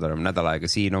 sa pead olema nädal aega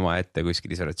siin oma ette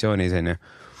kuskil isolatsioonis.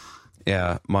 Ja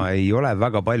ma ei ole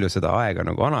väga palju seda aega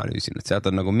nagu analüüsinud, sealt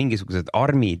on nagu mingisugused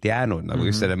armid jäänud nagu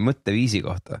just selle mõtteviisi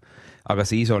kohta. Aga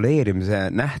see isoleerimise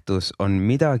nähtus on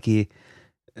midagi,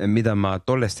 mida ma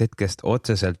tollest hetkest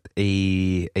otseselt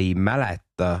ei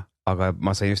mäleta, aga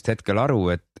ma sain just hetkel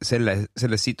aru, et selles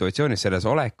situatsioonis, selles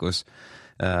olekus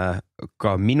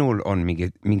ka minul on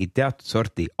mingi teatud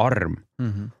sorti arm.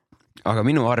 Aga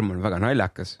minu arm on väga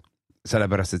naljakas,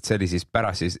 sellepärast, et see oli siis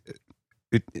pärast siis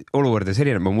olukordades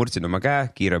erinev, ma murdsin oma käe,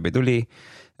 kiirabi tuli,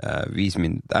 viis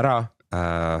mind ära,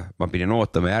 ma pidin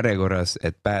ootama järjekorras,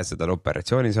 et pääseda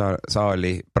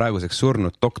operatsioonisaali, praeguseks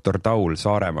surnud doktor Taul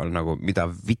Saaremaal, nagu mida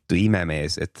vittu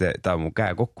imemees, et ta mu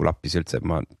käe kokku lappis üldse,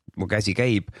 mu käsi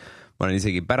käib, ma olen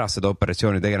isegi pärast seda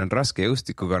operatsiooni tegelenud raske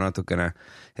jõustikuga natukene,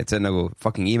 et see on nagu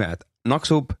fucking ime, et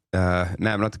naksub,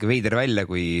 näeb natuke veider välja,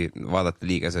 kui vaadata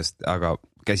liigesest, aga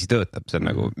käsi töötab, see on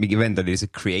nagu mingi vend oli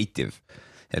lihtsalt creative.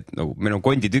 Et nagu meil on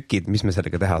konditükid, mis me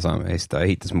sellega teha saame, ja siis ta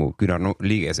ehitas mu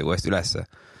küünarliigese uuesti ülesse.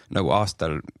 Nagu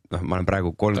aastal, ma olen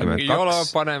praegu 32. Jola,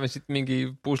 paneme siit mingi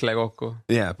pusle kokku.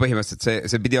 Jaa,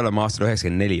 põhimõtteliselt see pidi olema aastal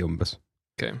 94 umbes.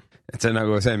 Okay. Et see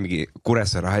on mingi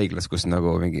Kuressaare haiglas, kus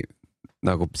nagu mingi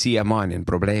nagu siiamaani on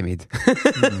probleemid.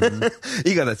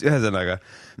 Igatahes ühesõnaga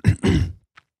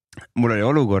mul oli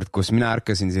olukord, kus mina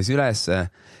ärkasin siis üles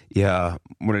ja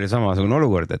mul oli samasugune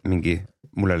olukord, et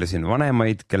mul oli siin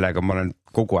vanemaid, kellega ma olen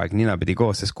kogu aeg ninapidi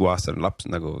koos, sest 6-aastane laps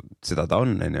nagu seda ta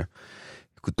on, onju.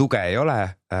 Kui tuge ei ole,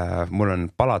 mul on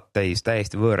palad täis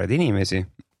täiesti võõraid inimesi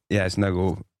ja siis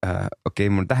nagu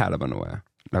mul on tähelepanu vaja.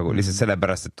 Nagu lihtsalt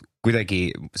sellepärast, et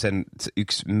kuidagi see on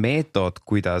üks meetod,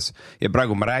 kuidas, ja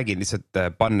praegu ma räägin lihtsalt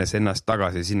pannes ennast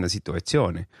tagasi sinna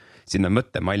situatsiooni, sinna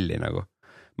mõttemalli nagu.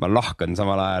 Ma lahkan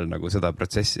samal ajal nagu seda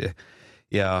protsessi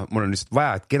ja mul on lihtsalt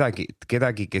vaja, et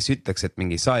kedagi, kes ütleks, et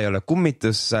sa ei ole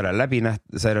kummitus, sa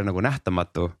ei ole nagu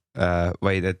nähtamatu,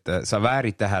 vaid et sa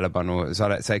väärid tähelepanu,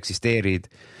 sa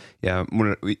eksisteerid ja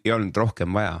mul ei olnud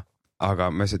rohkem vaja, aga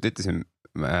ma lihtsalt ütlesin,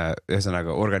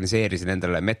 ühesõnaga organiseerisin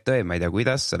endale medtöö, ma ei tea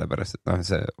kuidas, sellepärast, et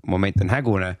see moment on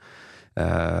hägune.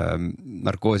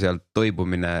 Narkoosi alt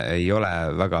toibumine ei ole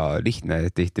väga lihtne,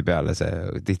 tihtipeale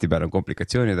on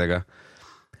komplikatsioonidega,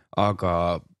 aga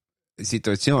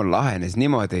situatsioon lahenes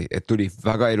niimoodi, et tuli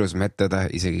väga ilus mettada,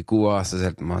 isegi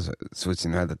 6-aastaselt ma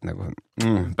suutsin öelda, et nagu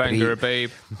banger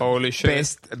babe, holy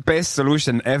shit. Best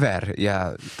solution ever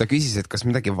ja ta küsis, et kas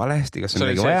midagi valesti, kas on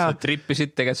midagi vaja. Sa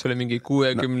trippisid, tegelikult see oli mingi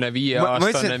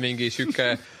 65-aastane mingi süke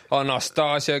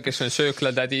Anastasia, kes on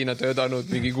sööklatädina töötanud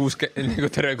mingi 60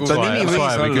 terve kuu.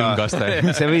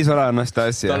 See võis olla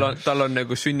Anastasia. Tal on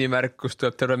nagu sünnimärk, kus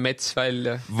tuleb terve mets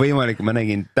välja. Võimalik, ma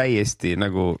nägin täiesti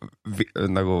nagu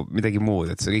midagi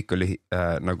muud, et see kõik oli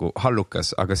nagu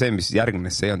hallukas, aga see, mis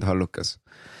järgnes, see ei olnud hallukas.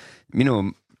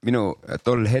 Minu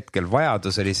tol hetkel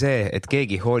vajadus oli see, et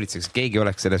keegi hoolitseks, keegi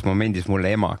oleks selles momendis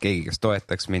mulle ema, keegi, kes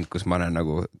toetaks mind, kus ma olen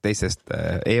nagu teistest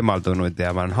eemaldunud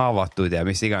ja ma olen haavatud ja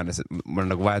mis iganes, mul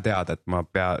on nagu vaja teada, et ma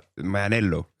jään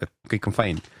ellu, et kõik on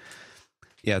fine.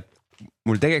 Ja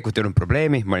mul tegelikult ei olnud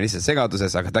probleemi, ma olin lihtsalt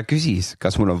segaduses, aga ta küsis,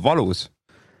 kas mul on valus.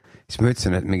 Siis ma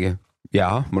ütlesin, et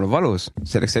jaa, mul on valus,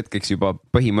 selleks hetkeks juba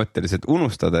põhimõtteliselt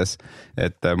unustades,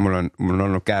 et mul on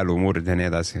olnud käelumurd ja nii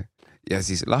edasi. Ja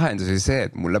siis lahendus oli see,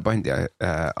 et mulle pandi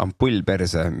ampull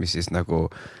perse, mis siis nagu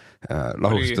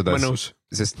lahustudas.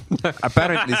 Sest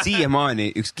apparently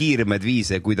siiamaani üks kiiremaid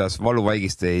viise, kuidas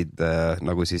valuvaigisteid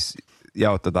nagu siis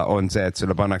jaotada, on see, et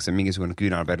sulle pannakse mingisugune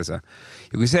küünal perse.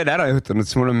 Ja kui see oli ära juhtunud,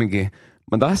 siis mul on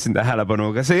ma tahtsin tähelepanu,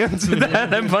 aga see ei olnud see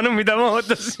tähelepanu, mida ma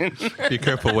ootasin. Be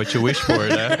careful what you wish for,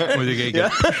 muidu keegi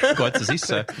kootse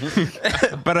sisse.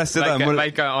 Pärast seda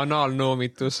väike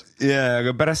anaalnoomitus. Jaa,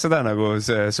 aga pärast seda nagu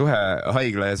see suhe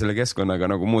haigla ja selle keskkonnaga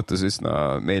nagu muutus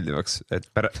üsna meeldivaks.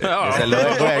 Selle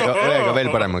õega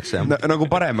veel paremaks, jah. Nagu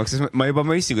paremaks, sest ma juba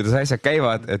mõistin, kuidas asjad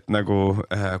käivad, et nagu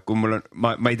kui mul on,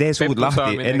 ma ei tee suud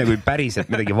lahti enne kui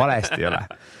päriselt midagi valesti ei ole.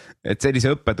 Et sellise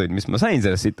õppetund, mis ma sain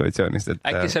sellest situatsioonist.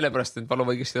 Äkki sellepärast, et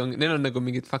valuvõigistid on, neil on nagu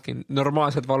mingid fucking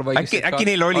normaalsed valuvõigistid. Äkki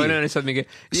neil oli. Mingi,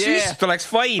 süst oleks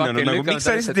fine olnud, nagu miks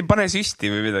sa lihtsalt ei pane süsti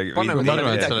või midagi. Ma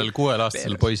arvan, et sellel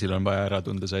 6-aastasel poisil on vaja ära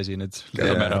tunda see asi nüüd.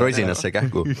 Rosinasse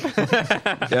kähku.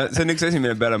 Ja see on üks asi,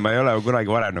 mille peale ma ei ole kunagi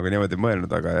varem nagu niimoodi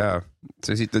mõelnud, aga jaa,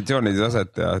 see situatsioon oli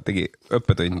aset ja tegi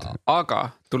õppetund.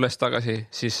 Aga tulles tagasi,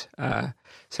 siis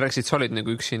sa rääkisid, sa olid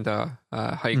nagu üksinda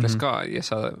haiglas ka ja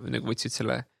sa nagu võtsid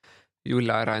selle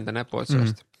Julla ära enda näpu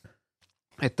otsast.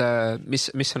 Et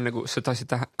mis on nagu, sa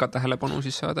tahtsid ka tähelepanu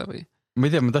siis saada või? Ma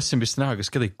ei tea, ma tahtsin vist näha, kas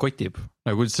kedagi kotib.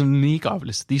 Nagu see on nii igav,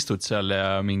 lihtsalt istud seal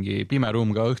ja mingi pime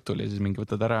ruum ka õhtul ja siis mingi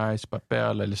võtad ära ja siis paned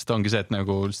peale. Lihtsalt ongi see, et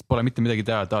nagu pole mitte midagi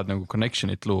teha, tahad nagu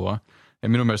connectionit luua. Ja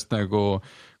minu meelest nagu,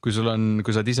 kui sa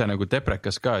oled ise nagu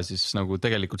deprekas ka, siis nagu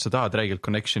tegelikult sa tahad räägilt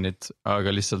connectionit,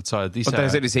 aga lihtsalt saad ise... Oota,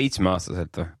 see oli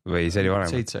 7-aastaselt või see oli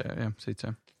varem?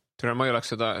 7. Ma ei oleks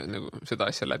seda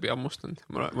asja läbi ammustanud.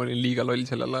 Ma olin liiga loll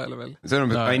sellel ajal veel. See on,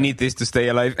 I need this to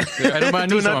stay alive. Ma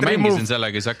niisama mängisin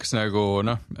sellega, siis hakkas nagu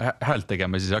häält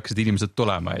tegema, siis hakkasid inimesed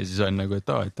tulema ja siis on nagu,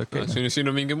 et okei. Siin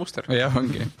on mingi muster. Jah,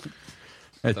 ongi.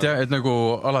 Et nagu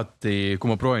alati, kui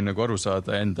ma proovin nagu aru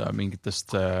saada enda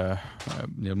mingitest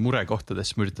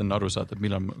murekohtadest, ma üritan aru saada, et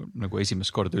millal nagu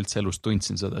esimest korda üldse elus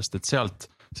tundsin seda, et sealt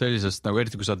sellisest nagu,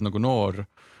 eriti kui sa oled nagu noor,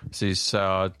 siis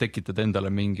tekitad endale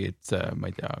mingid, ma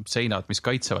ei tea, seinad, mis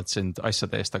kaitsevad sind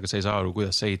asjade eest, aga sa ei saa aru,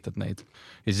 kuidas sa ehitad neid.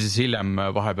 Ja siis hiljem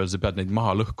vahepeal sa pead neid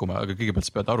maha lõhkuma, aga kõigepealt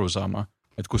sa pead aru saama,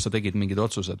 et kus sa tegid mingid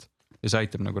otsused ja see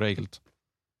aitab nagu reeglilt.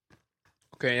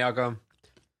 Okei, aga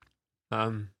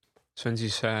see on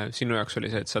siis sinu jaoks oli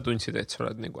see, et sa tundsid, et sa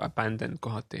oled nagu abandoned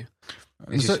kohati. Ja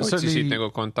No siis see otsisid oli- nagu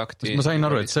kontakti. ma sain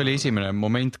aru, et see oli esimene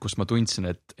moment, kus ma tundsin,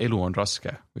 et elu on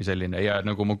raske või selline ja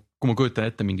nagu kui ma kujutan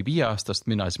ette mingi 5-aastast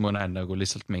mina, siis ma näen nagu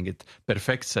lihtsalt mingit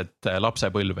perfektset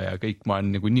lapsepõlve ja kõik, ma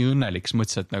olen nagu nii õnnelik, siis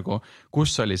mõtlesin, et nagu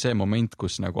kus oli see moment,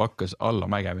 kus nagu hakkas alla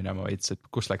mäge minema veits, et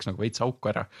kus läks nagu veits auku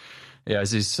ära. Ja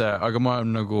siis, aga ma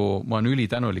olen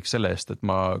ülitänulik selle eest, et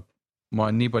ma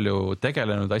olen nii palju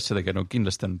tegelenud asjadega, no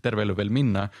kindlasti on terve elu veel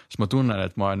minna, siis ma tunnen,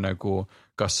 et ma olen nagu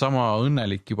kas sama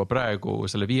õnnelik juba praegu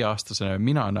selle 5-aastasena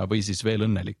minana või siis veel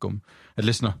õnnelikum. Et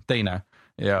lihtsalt teine.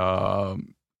 Ja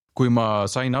kui ma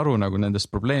sain aru nagu nendest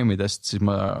probleemidest, siis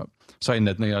ma sain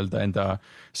need nii-öelda enda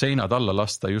seinad alla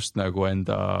lasta just nagu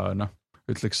enda,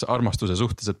 ütleks armastuse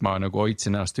suhtes, et ma nagu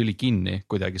hoidsin ennast üli kinni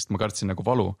kuidagi, sest ma kartsin nagu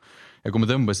valu. Ja kui ma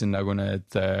tõmbasin nagu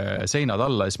need seinad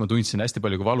alla, siis ma tundsin hästi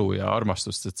palju valu ja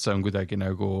armastust, et see on kuidagi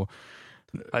nagu...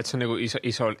 Et sa nagu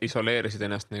isoleerisid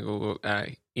ennast nagu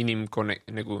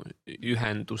nagu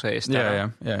ühenduse eest ära.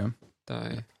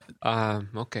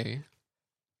 Okei.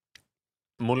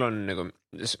 Mul on nagu,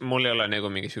 mul ei ole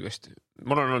nagu mingi sugust,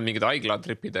 mul on olnud mingid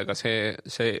haiglatripid, aga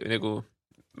see nagu,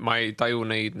 ma ei taju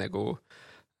neid nagu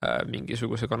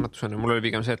mingisuguse kannatusena. Mul oli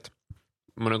pigem see, et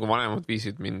mu nagu vanemad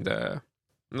viisid mind,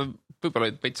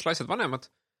 võib-olla olid veits laisad vanemad,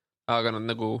 aga nad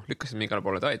nagu lükkasid mingi igale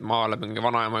poole, et ma olen mingi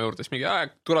vanaema juurde, siis mingi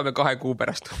tuleme 2 kuu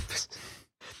pärast umbes.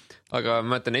 Aga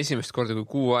ma mõtlen esimest korda, kui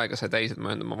kuu aega sai täis, et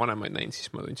ma olen oma vanemaid näinud,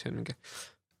 siis ma tundsin mingi,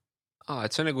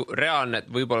 et see on nagu reaalne, et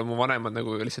võib-olla mu vanemad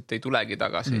nagu lihtsalt ei tulegi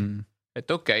tagasi.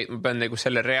 Et okei, ma pean nagu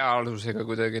selle reaalsusega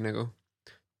kuidagi nagu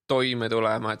toime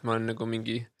tulema, et ma olen nagu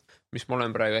mingi, mis ma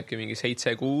olen praegu äkki mingi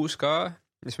 7-6 ka,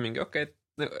 siis mingi okei,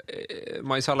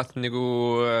 ma ei saa alati nagu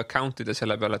countida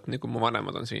selle peale, et nagu mu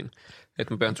vanemad on siin. Et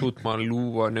ma pean suutma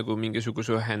luua nagu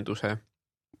mingisuguse ühenduse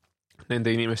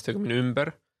nende inimestega minu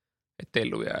ümber, et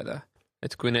ellu jääda.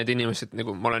 Et kui need inimesed,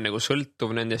 nagu ma olen nagu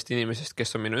sõltuv nendest inimesest,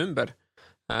 kes on minu ümber,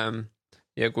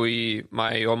 ja kui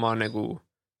ma ei oma nagu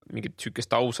mingit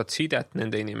sükest ausat sidet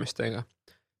nende inimestega,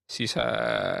 siis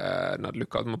nad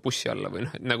lükkavad ma bussi alla või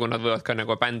nagu nad võivad ka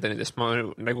nagu abandonidest, ma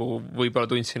nagu võib-olla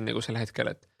tundsin nagu sel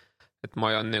hetkel, et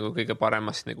ma ei olnud nagu kõige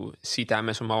paremas nagu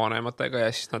sidemes oma vanematega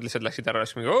ja siis nad lihtsalt läksid ära ja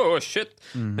siis mingi, oh shit,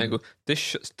 nagu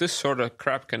this sort of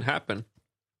crap can happen.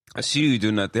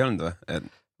 Süütunnet ei olnud või?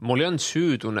 Mul ei olnud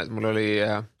süütunnet, mul oli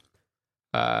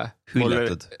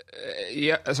hüljatud.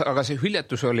 Aga see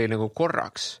hüljatus oli nagu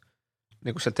korraks.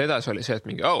 Nagu sealt edasi oli see, et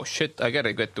mingi, oh shit, I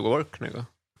gotta get to work nagu.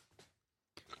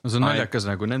 No see on naljakas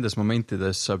nagu nendes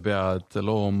momentides sa pead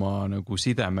looma nagu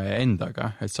sideme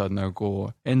endaga, et saad nagu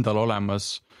endal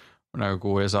olemas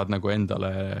nagu ja saad nagu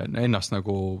ennast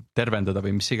nagu tervendada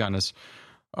või mis iganes.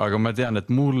 Aga ma tean,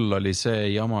 et mul oli see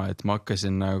jama, et ma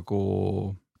hakkasin nagu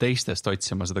teistest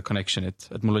otsima seda connectionit,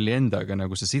 et mul oli endaga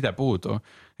nagu see side puudu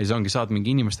ja siis ongi saad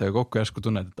mingi inimestega kokku ja järsku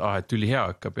tunned, et et üli hea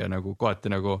hakkab ja nagu kohati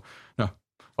nagu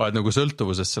oled nagu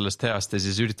sõltuvuses sellest heast ja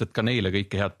siis üritad ka neile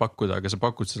kõike head pakkuda, aga sa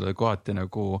pakud selle kohati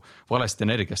nagu valest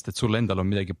energiast, et sul endal on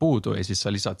midagi puudu ja siis sa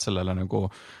lisad sellele nagu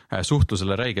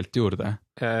suhtlusele räigelt juurde.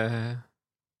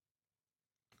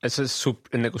 Et sa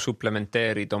nagu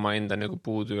suplementeerid oma enda nagu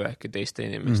puudu äkki teiste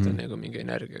inimeste nagu mingi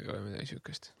energiaga või midagi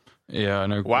sükest. Ja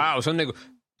nagu... Wow, see on nagu,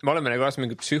 me oleme nagu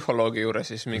mingi psühholoogi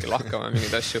juures siis mingi lahkama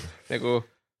mingid asju, nagu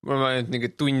mul on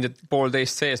mingi tund ja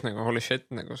poolteist sees nagu holy shit,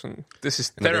 nagu see on, this is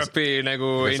therapy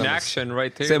nagu in action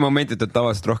right here. See moment võtab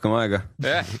tavaliselt rohkem aega.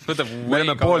 Võtab me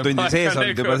oleme pool tundi sees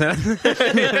olnud juba seal.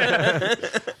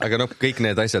 Aga kõik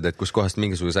need asjad, et kus kohast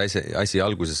mingisuguse asi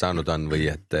alguse saanud on või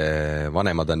et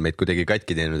vanemad on meid kuidagi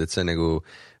katki teinud, et see on nagu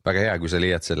väga hea, kui sa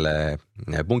leiad selle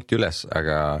punkti üles,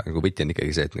 aga nagu võti on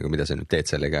ikkagi see, et nagu mida sa nüüd teed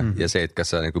sellega ja see, et kas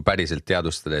sa nagu päriselt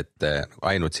teadvustad, et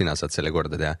ainult sina saad selle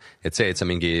korda teha. Et see, et sa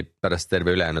mingi pärast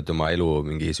terve ülejäänud oma elu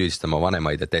mingi süüdistama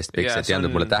vanemaid, et täiesti peks, et jäänud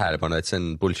mulle tähelepanu, et see on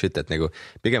bullshit, et nagu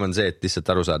pigem on see, et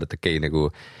lihtsalt aru saada, et okei, nagu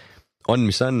on,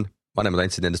 mis on, vanemad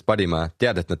andsid endast parima,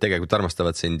 tead, et nad tegelikult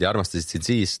armastavad sind ja armastasid sind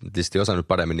siis, nad lihtsalt ei osanud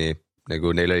paremini,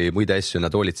 nagu neil oli muid asju,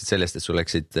 nad hoolitsid sellest, et sul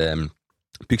läksid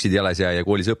püksid jalas ja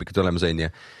koolis õpikud olemas on ja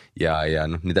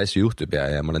neid asju juhtub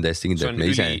ja ma olen täiesti kindel, et me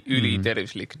ise...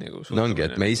 ülitervislik nagu no ongi,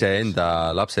 et me ise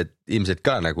enda lapsed ilmselt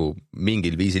ka nagu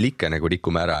mingil viisil ikka nagu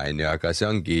rikume ära, aga see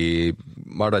ongi,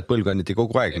 ma arvan, et põlvkonniti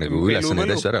kogu aeg nagu üles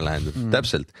neid asju ära lahendab.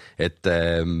 Täpselt, et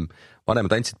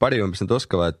vanemad andsid parima, mis nad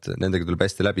oskavad, nendega tuleb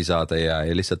hästi läbi saada ja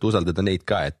lihtsalt usaldada neid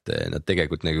ka, et nad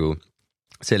tegelikult nagu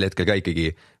sel hetkel ka ikkagi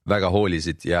väga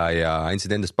hoolisid ja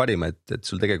andsid endast parima, et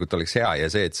sul tegelikult oleks hea ja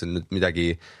see, et sul nüüd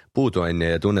midagi puudu on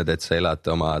ja tunned, et sa elad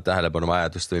oma tähelepanu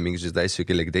vajadust või mingisuguseid asju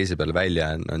kellegi teise peale välja,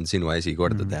 on sinu asi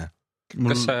korda teha.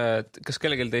 Kas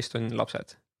kellelgi teist on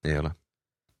lapsed? Ei ole.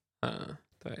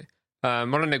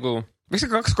 ma olen nagu... Miks sa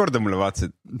 2 korda mulle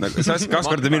vaatasid? Sa 2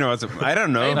 korda minu vaatasid? I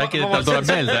don't know. Äkki tuleb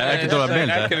meelde.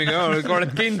 Äkki mingi,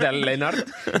 oled kindel,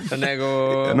 Lennart. Nagu,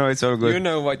 no, it's all good. You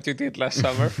know what you did last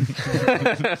summer.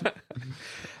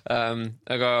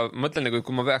 Aga mõtlen nagu,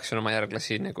 kui ma peaksin oma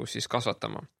järglasi nagu siis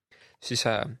kasvatama, siis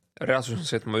reaalsus on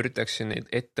see, et ma üritaksin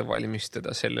neid ette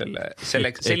valmistada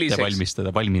ette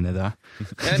valmistada, valmineda.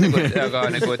 Aga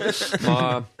nagu, et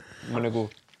ma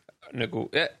nagu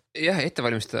ette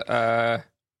valmistada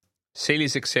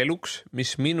selliseks eluks,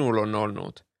 mis minul on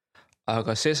olnud,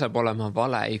 aga see saab olema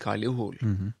vale igal juhul,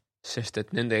 sest et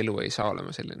nende elu ei saa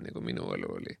olema selline, nagu minu elu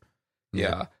oli.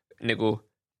 Ja nagu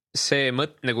see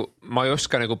nagu ma ei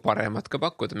oska nagu paremat ka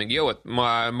pakkuda, mingi, et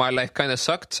my life kind of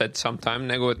sucked at some time,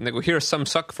 nagu here's some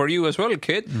suck for you as well,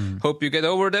 kid. Hope you get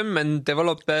over them and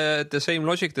develop the same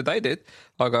logic that I did.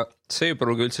 Aga see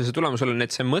pruugi üldse see tulemus olla,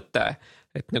 et see mõte,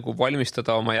 et nagu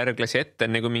valmistada oma järglasi ette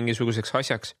nagu mingisuguseks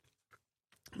asjaks,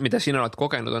 mida sina oled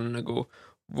kogenud, on nagu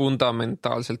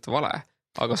fundamentaalselt vale,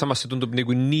 aga samas see tundub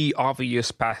nagu nii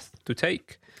obvious path to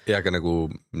take. Ja aga nagu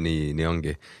nii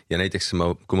ongi. Ja näiteks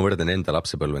kui ma võrdan enda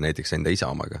lapsepõlve näiteks enda isa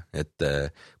omaga, et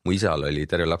mu isal oli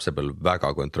terve lapsepõlv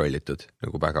väga kontrollitud,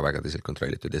 nagu väga-väga tõsiselt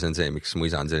kontrollitud ja see on see, miks mu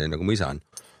isa on selline nagu mu isa on.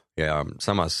 Ja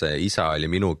samas isa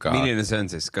oli minuga... Milline see on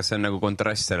siis? Kas see on nagu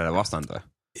kontrast sellele vastand või?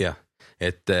 Jah,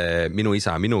 et minu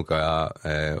isa minuga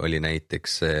oli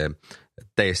näiteks...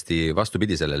 täiesti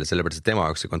vastupidi sellele, sellepärast, et tema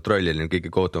jaoks see kontroll oli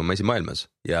kõige kohutavam asi maailmas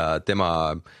ja tema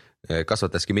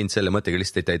kasvataski mind selle mõttega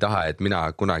lihtsalt, et ta ei taha, et mina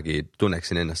kunagi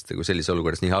tunneksin ennast nagu sellises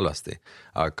olukorras nii halvasti.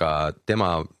 Aga tema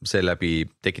seeläbi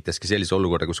tekitaski sellise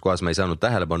olukorra, kus kohas ma ei saanud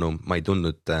tähelepanu, ma ei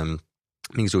tundnud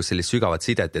mingisugust sellist sügavat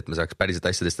sidet, et ma saaks päriselt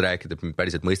asjadest rääkida, et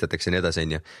päriselt mõistetakse nii edasi,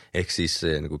 ehk siis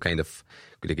nagu kind of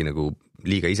kuidagi nagu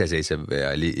liiga iseseisev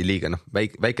ja liiga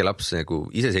väike laps nagu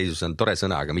iseseisvus on tore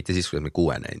sõna, aga mitte siis, kui me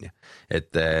 6,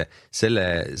 et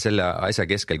selle asja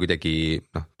keskel kuidagi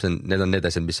need on need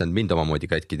asjad, mis on mind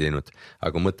omamoodi katki teinud,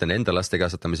 aga kui mõtlen enda laste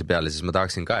kasvatamise peale, siis ma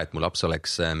tahaksin ka, et mu laps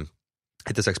oleks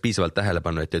et ta saaks piisavalt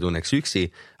tähelepanu, et ei tunneks üksi,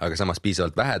 aga samas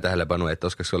piisavalt vähe tähelepanu, et ta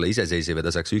oskaks olla iseseisev ja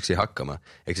ta saaks üksi hakkama.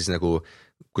 Ehk siis nagu,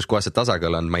 kus kohas see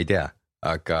tasakaal on, ma ei tea,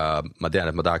 aga ma tean,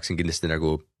 et ma tahaksin kindlasti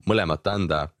nagu mõlemat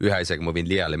anda, ühe asjaga ma võin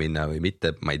liiale minna või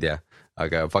mitte, ma ei tea.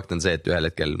 Aga fakt on see, et ühel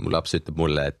hetkel mu laps ütleb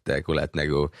mulle, et kuule, et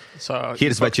nagu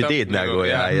here's what you did nagu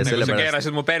ja selle pärast. Sa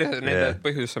keerasid mu perse, nende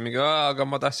põhjus on mingi, aga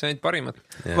ma tahtsin ainult parimat.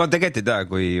 Ma tegelikult ei tea,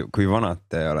 kui vanad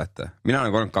te olete. Mina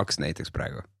olen 32 näiteks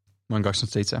praegu. Ma olen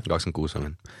 27. 26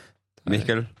 olen.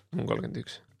 Mihkel? Ma olen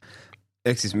 31.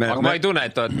 Ehk siis aga ma ei tunne,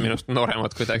 et oled minust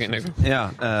nooremad kuidagi nagu.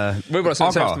 Võib-olla see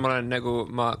on sellest, ma olen nagu,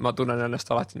 ma tunnen ennast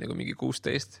alati nagu mingi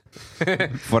 16.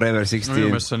 Forever 16.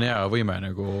 Minu meelest on hea võime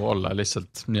nagu olla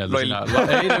lihtsalt ei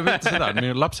mitte seda,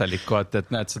 minu lapselik koht, et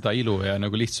näed seda ilu ja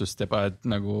nagu lihtsust ja paned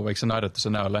nagu väikse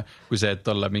naeratuse näole, kui see, et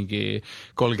olla mingi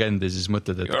 30 ja siis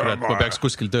mõtled, et kurat, ma peaks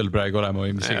kuskil tööl praegu olema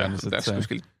või mis iganes. Peaks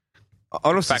kuskil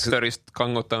Factorist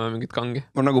kangutame mingit kangi.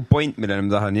 On nagu point, millele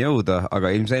ma tahan jõuda,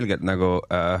 aga ilmselgelt nagu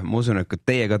ma usun, et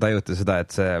teie ka tajute seda,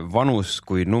 et see vanus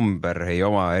kui number ei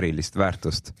oma erilist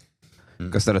väärtust.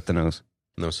 Kas te olete nõus?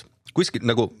 Nõus. Kuskil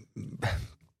nagu...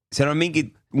 Seal on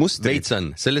mingid mustrid. Veits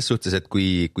on selles suhtes, et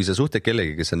kui sa suhted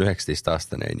kellegi, kes on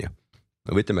 19-aastane,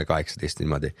 või ütleme 18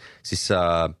 niimoodi, siis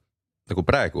sa nagu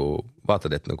praegu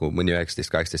vaatad, et nagu mõni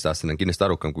 19-18-aastane on kindlasti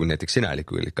arukam kui näiteks sina oli,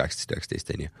 kui olid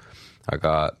 18-19.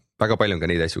 Aga väga palju on ka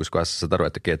neid asju, kus kohas sa saad aru,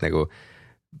 et nagu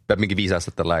peab mingi 5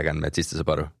 aastat tal aega andma, et siis ta saab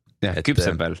aru. Ja,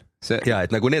 küpsem veel. Ja,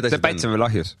 et nagu need asjad see päts on veel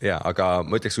lahjus. Ja, aga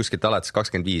ma ütleks kuskilt alates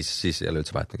 25, siis ei ole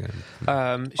üldse vahet.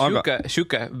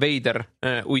 Süke veider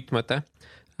uitmõte.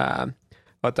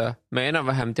 Vaata, me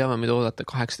enam-vähem teame, mida oodata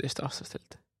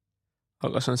 18-aastastelt.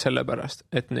 Aga see on sellepärast,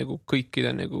 et nagu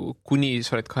kõikide nagu, kuni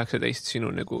sa oled 18,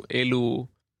 sinu nagu elu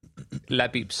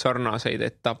läbib sarnaseid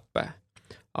etappe.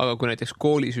 Aga kui näiteks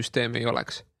koolisüsteem ei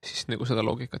oleks, siis nagu seda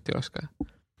loogikat ei oleks ka.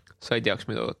 Sa ei teaks,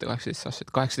 mida oodata 18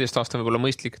 aastat. 18 aastat võib olla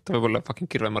mõistlik, ta võib olla fucking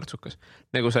kirvemartsukas.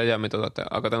 Nagu sa ei tea, mida oodata,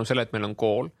 aga tänu selle, et meil on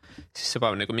kool, siis see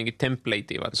päev nagu mingi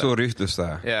template'i vaata. Suur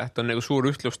ühtlustaja. Ja, ta on nagu suur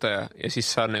ühtlustaja ja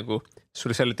siis sa nagu,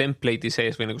 sul selle template'i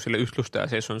sees või nagu selle ühtlustaja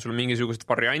sees on sul mingisugused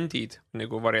variandid,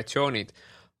 nagu variatsioonid,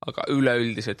 aga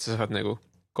üleüldiselt sa saad nagu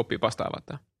copy-pasta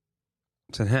vaata.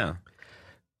 See on hea.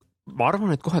 Ma arvan,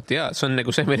 et kohati see on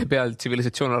nagu see, mille peal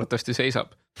tsivilisatsioon arvatavasti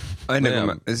seisab.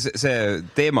 See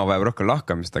teema vajab rohkem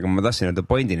lahkamist, aga ma tahtsin öelda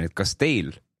pointini, et kas teil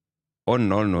on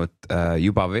olnud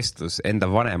juba vestlus enda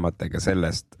vanematega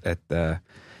sellest, et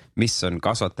mis on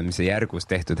kasvatamise järgus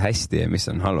tehtud hästi ja mis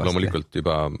on halvasti? Loomulikult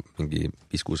juba mingi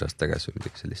 5-6 aastat tagasi või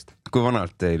midagi sellist. Kui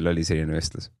vanalt teil oli selline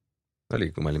vestlus?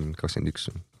 oli, kui ma olin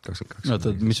 21, 22.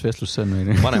 oota, mis vestlus see on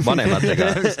või? Vanematega.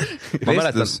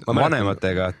 Vestlus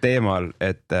vanematega teemal,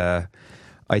 et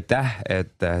aitäh,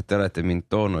 et te olete mind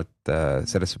toonud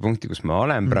sellesse punkti, kus ma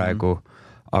olen praegu,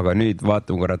 aga nüüd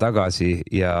vaatame korra tagasi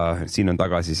ja siin on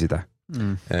tagasisida.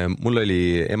 Mul oli,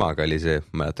 emaga oli see,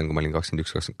 mäletan, kui ma olin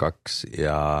 21, 22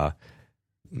 ja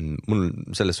mul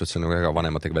selles suhtes on nagu väga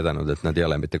vanematega vedanud, et nad ei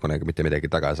ole mitte kunagi mitte midagi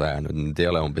tagasi ajanud, nad ei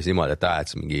ole umbes niimoodi, et et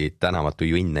see mingi tänamatu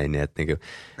junn, et nagu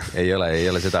ei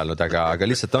ole seda olnud, aga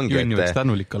lihtsalt ongi. Junni võiks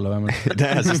tänulik olla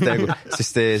vähemalt.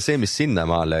 sest see, mis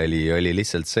sinnamaale oli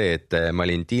lihtsalt see, et ma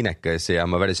olin tiinekas ja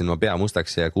ma värvisin oma pea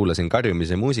mustaks ja kuulasin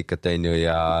karjumise muusikat,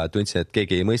 ja tundsin, et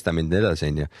keegi ei mõista mind nii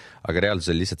edasi, aga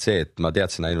reaalsus oli lihtsalt see, et ma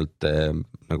teadsin ainult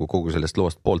nagu kogu sellest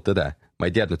loost poolt tõde. Ma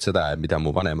ei teadnud seda, mida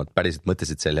mu vanemad päriselt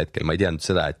mõtlesid sel hetkel, ma ei teadnud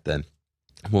seda,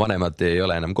 et mu vanemad ei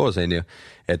ole enam koos,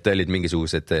 et olid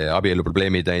mingisugused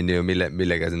abieluprobleemid,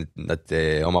 millega nad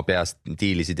oma peast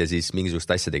diilisid ja siis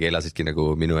mingisuguste asjadega elasidki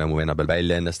nagu minu ja mu venna peal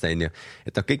välja ennast,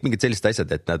 et kõik mingid sellised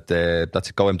asjad, et nad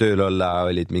tahtsid kauem tööl olla,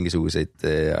 olid mingisuguseid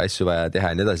asju vaja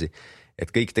teha ja nii edasi,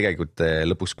 et kõik tegelikult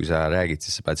lõpuks, kui sa räägid,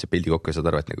 siis sa paned see pildi kokku ja saad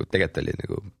aru, et nagu tegelikult oli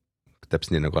nagu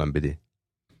täpselt nii nagu olema pidi.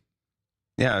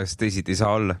 Ja, kas teisiti ei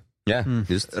saa olla.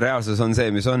 Just. Reaalsus on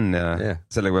see, mis on ja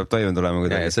sellega peab toime tulema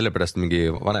kuidagi. Ja sellepärast mingi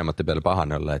vanemate peale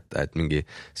pahane olla, et mingi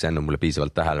see on mulle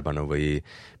piisavalt tähelepanu või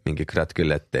mingi kurat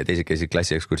küll, et teised käisid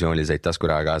klassi ekskursioonil, said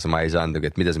taskuraha kaasa, ma ei saanud,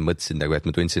 et mida sa mõtlesid, nagu, et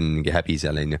ma tundsin mingi häbi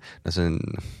seal, no see on,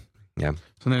 jah.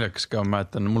 See on naljakas ka, ma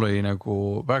mäletan, mul oli nagu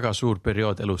väga suur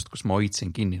periood elust, kus ma hoidsin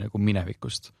kinni nagu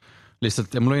minevikust.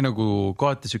 Lihtsalt ja mul oli nagu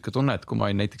kohati siuke tunne, et kui ma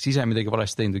olin näiteks ise midagi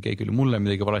valesti teinud või keegi oli mulle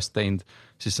midagi valesti teinud,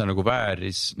 siis see nagu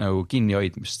vääris nagu kinni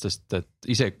hoidmist, sest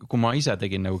et ise, kui ma ise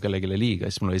tegin nagu kellegile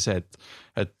liiga, siis mul oli see,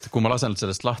 et kui ma lasen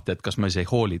sellest lahti, et kas ma ise ei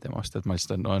hooli temast, et ma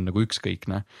lihtsalt olen nagu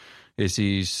ükskõikne. Ja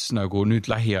siis nagu nüüd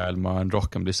lähiajal ma olen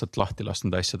rohkem lihtsalt lahti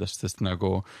lasknud asjadest, sest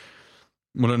nagu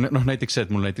mul on näiteks see,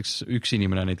 et mul näiteks üks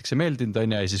inimene näiteks ei meeldinud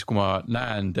ja siis kui ma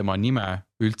näen tema nime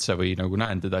üldse või nagu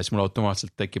näen teda, siis mul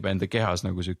automaatselt tekib enda kehas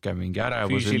nagu siuke mingi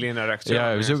ärevus. Füüsiline reaktsioon.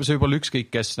 Ja see võib olla ükskõik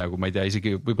kes nagu, ma ei tea,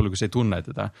 isegi võib-olla kui sa ei tunne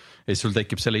teda ja siis sul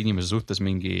tekib selle inimese suhtes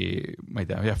mingi, ma ei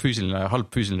tea, halb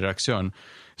füüsiline reaktsioon.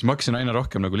 Siis ma hakkasin aina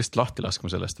rohkem nagu lihtsalt lahti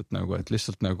laskma sellest, et nagu, et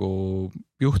lihtsalt nagu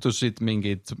juhtusid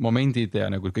mingid momendid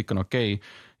ja nagu kõik on okei.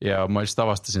 Ja ma lihtsalt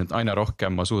avastasin, et aina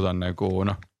rohkem ma suudan nagu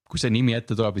kui see nimi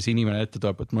ette tuleb ja see inimene ette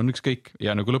tuleb, et mul on ükskõik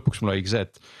ja nagu lõpuks mul oligi see,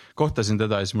 et kohtasin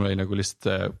teda ja siis mul oli nagu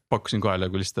lihtsalt, pakkusin kohale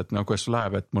nagu lihtsalt, et no kuidas sul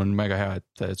läheb, et mul on mega hea,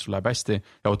 et sul läheb hästi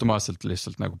ja automaatselt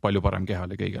lihtsalt nagu palju parem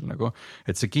kehal ja kõigel nagu,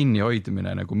 et see kinni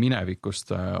hoidmine nagu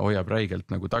minevikust hoiab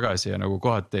räigelt nagu tagasi ja nagu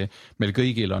kohati meil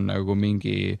kõigil on nagu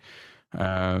mingi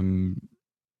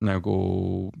nagu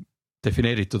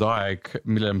defineeritud aeg,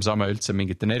 millele me saame üldse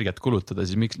mingit energiat kulutada,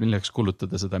 siis milleks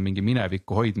kulutada seda mingi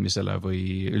mineviku hoidmisele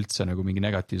või üldse nagu mingi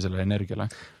negatiivsele energiale.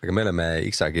 Aga me oleme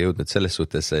X-aga jõudnud selles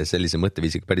suhtes sellise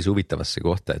mõtteviisiga päris huvitavasse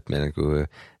kohta, et me nagu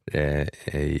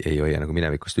ei hoia nagu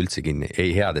minevikust üldse kinni,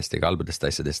 ei headest ega halbadest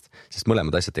asjadest, sest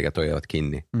mõlemad asjad tegelikult hoiavad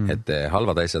kinni. Et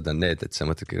halvad asjad on need, et sa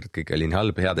mõtled, et kõik oli nii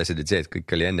halb, head asjad oli see, et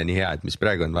kõik oli enne nii hea, et mis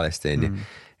praegu on valesti,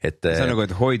 see on nagu,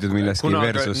 et hoidud millestki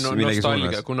versus millegi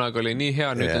suunas. Kunagi oli nii hea,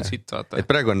 nüüd on siit vaata. Et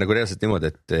praegu on nagu reaalselt niimoodi,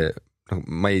 et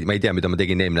ma ei tea, mida ma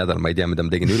tegin eelmine nädal, ma ei tea, mida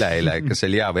ma tegin üleeile, kas see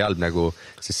oli hea või halb nagu.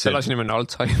 Selle asi nimene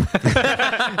Alzheimer.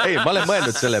 Ei, ma olen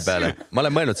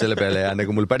mõelnud selle peale ja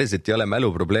nagu mul päriselt ei ole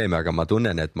mäluprobleeme, aga ma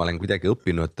tunnen, et ma olen kuidagi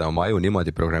õppinud oma aju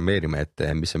niimoodi programmeerima, et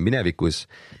mis on minevikus,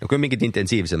 kui on mingid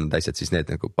intensiivsemad asjad, siis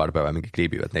need nagu paar päeva mingi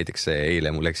kliibivad, näiteks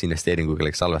eile mul läks investeeringuga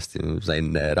läks halvasti,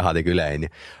 sain rahadega üle,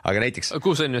 aga näiteks.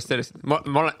 Kuhu sa investeerisid?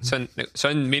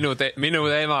 See on minu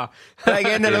teema.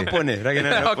 Räägi enne lõpuni.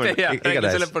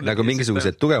 Nagu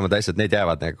mingisugused tugevamad asjad, need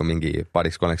jäävad nagu mingi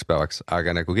 2-3 päevaks,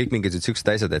 aga nagu kõik mingisugused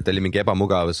siuksed asjad, et oli mingi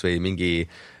ebamugavus või mingi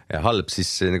halb, siis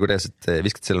nagu reaalselt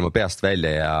viskad selle oma peast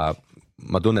välja ja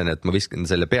ma tunnen, et ma viskan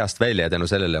selle peast välja ja tänu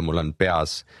sellele mul on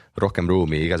peas rohkem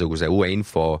ruumi igasuguse uue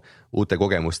info, uute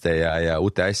kogemuste ja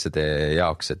uute asjade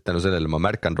jaoks, et tänu sellele ma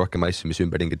märkan rohkem asju, mis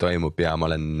ümberringi toimub ja ma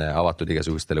olen avatud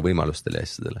igasugustele võimalustele ja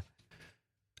asjadele.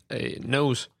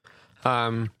 Nõus.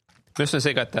 Minu on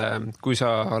see ka, et kui sa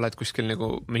oled kuskil nagu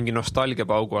mingi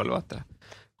nostalgiapaugu all, vaata,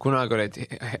 kunagi olid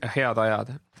head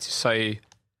ajad, siis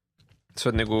sa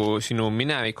oled nagu sinu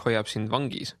minevik hoiab sind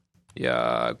vangis ja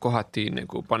kohati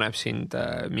nagu paneb sind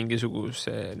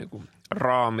mingisuguse nagu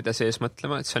raamide sees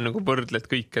mõtlema, et see on nagu võrdled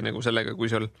kõike nagu sellega,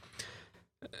 kui sul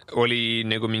oli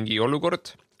nagu mingi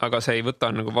olukord, aga sa ei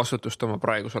võta nagu vastutust oma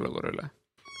praeguse olukorra üle.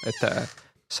 Et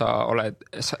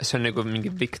see on nagu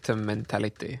mingi victim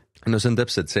mentality. No see on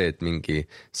täpselt see, et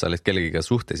sa oled kellegiga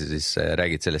suhtes ja siis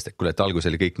räägid sellest, et kuule, et alguses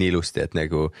oli kõik nii ilusti, et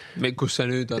nagu kus see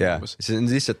nüüd on? See on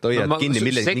lihtsalt hoiad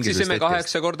kinni seksisime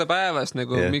 8 korda päevas,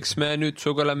 nagu miks me nüüd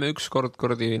suga oleme 1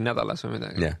 kordi nädalas või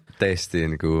midagi. Jah, täiesti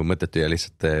nagu mõttetu ja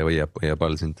lihtsalt hoiab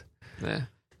all sind.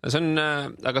 Aga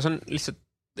see on lihtsalt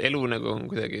elu nagu on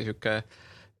kuidagi siuke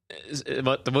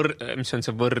vaata mis on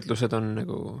see võrdlused on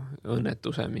nagu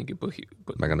õnnetuse mingi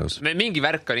väga nõus. Mingi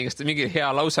värk on igast mingi hea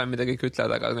lause, mida kõik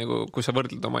ütlevad, aga nagu kui sa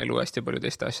võrdled oma elu hästi palju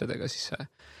teiste asjadega, siis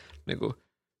nagu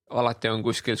alati on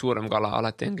kuskil suurem kala,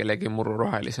 alati on kellegi muru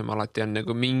rohelisem, alati on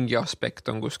nagu mingi aspekt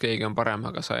on, kus keegi on parem,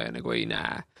 aga sa nagu ei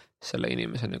näe selle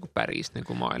inimese nagu päris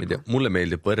nagu maailma. Mulle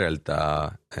meeldib võrrelda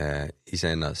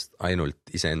iseennast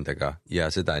ainult iseendaga ja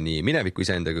seda nii mineviku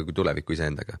iseendaga kui tuleviku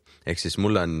iseendaga. Ehk siis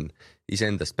mul on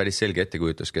iseendast päris selge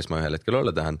ettekujutus, kes ma ühel hetkel olla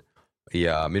tahan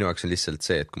ja minu jaoks on lihtsalt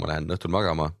see, et kui ma lähen õhtul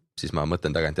magama, siis ma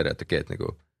mõtlen tagantjärele, et okei, et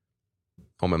nagu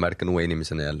homme märkan uue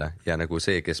inimesena jälle ja nagu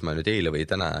see, kes ma nüüd eile või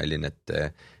täna olin,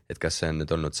 et kas see on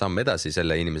nüüd olnud samm edasi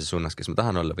selle inimese suunas, kes ma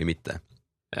tahan olla või mitte.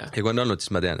 Ja kui on olnud,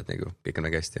 siis ma tean, et nagu kõik on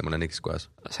väga hästi ja ma olen õiges kohas.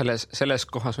 Selles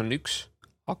kohas on üks,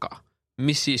 aga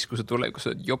mis siis, kui sa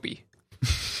oled jobi?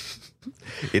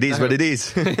 It is what it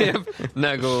is.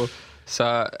 Nagu sa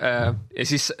ja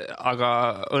siis, aga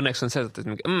õnneks on see, et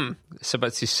sa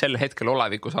pead siis sel hetkel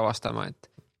olevikus avastama, et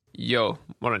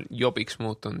ma olen jobiks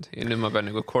muutunud ja nüüd ma pean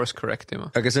nagu course correctima.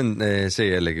 Aga see on see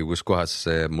jällegi, kus kohas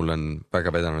mul on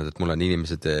väga vedanud, et mul on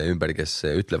inimesed ümber, kes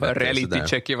ütlevad reality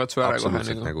checkivad su ära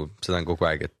kohe nagu. Seda on kogu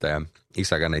aeg, et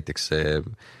X-aga näiteks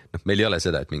meil ei ole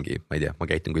seda, et mingi, ma ei tea, ma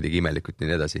käitun kuidagi imelikult ja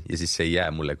nii edasi ja siis see ei jää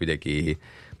mulle kuidagi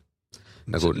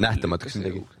nagu nähtamatuks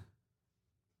midagi.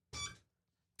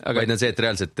 Vaid on see, et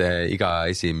reaalselt iga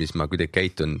asi, mis ma kuidagi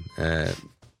käitun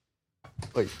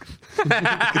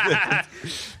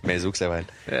mees ukse vahel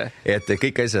et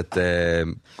kõik asjad,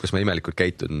 kus ma imelikult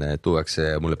käitun,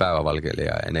 tuuakse mulle päevavalgel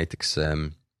ja näiteks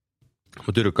mu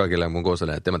tüdruk ka, kellega ma koos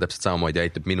olen, tema täpselt samamoodi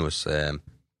aitab minus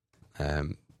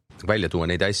välja tuua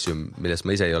neid asju, millest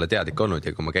ma ise ei ole teadlik olnud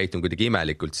ja kui ma käitun kuidagi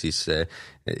imelikult, siis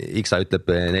X-a ütleb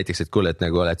näiteks, et kuule, et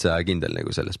nagu oled sa kindel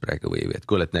nagu selles praegu või et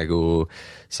kuule, et nagu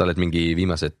sa oled mingi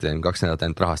viimased 2 nädalat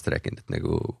ainult rahast rääkinud, et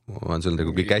nagu on sul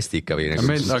nagu kõik hästi ikka või nagu.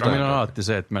 Aga meil on alati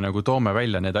see, et me nagu toome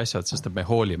välja need asjad, sest et me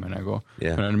hoolime nagu.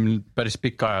 Meil on päris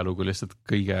pikk ajalugu lihtsalt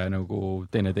kõige nagu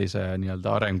teineteise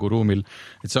nii-öelda arenguruumil.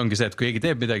 Et see ongi see, et kui keegi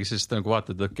teeb midagi, siis nagu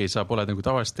vaatad, et okei, sa pole nagu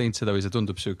tavaliselt teinud seda või see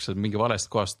tundub süüks, mingi valest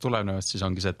kohast tulenevast, siis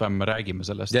ongi see, et me räägime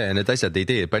sellest. Ja need asjad ei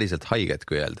tee päriselt haiget,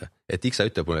 kui öelda. Et X-a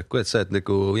ütleb mulle, et kui sa oled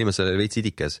nagu viimasel veits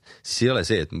idikas, siis ei ole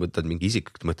see, et mõtled mingi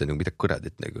isiklikult mõtled nagu mida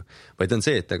kuradit nagu. Vaid on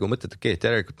see, et nagu mõtled, okei, et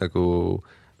järelikult nagu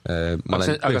ma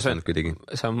olen põhjustanud kuidagi.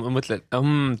 Sa mõtled, ta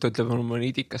ütleb, ma olen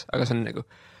idikas, aga see on nagu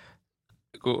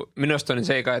minu arust on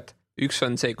see ka, et üks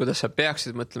on see, kuidas sa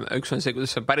peaksid mõtlema, üks on see,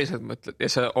 kuidas sa päriselt mõtled ja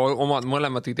sa omad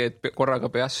mõlemad ideed korraga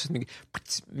peas,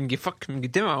 mingi fuck, mingi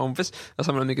tema umbes, aga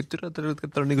samal on mingi tal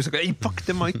on nagu see, ei fuck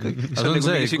tema ikkagi. See on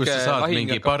see, kus sa saad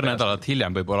mingi paar nädalat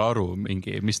hiljem võib-olla aru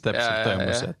mingi, mis täpselt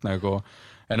toimus, et nagu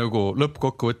ja nagu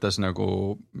lõppkokkuvõttes nagu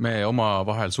me oma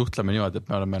vahel suhtleme niimoodi, et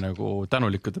me oleme nagu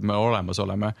tänulikud, et me olemas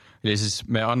oleme ja siis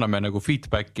me anname nagu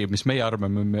feedbacki, mis meie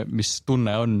arvame, mis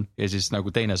tunne on ja siis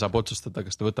nagu teine saab otsustada,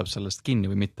 kas ta võtab sellest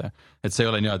kinni või mitte. Et see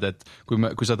ei ole niimoodi, et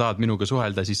kui sa tahad minuga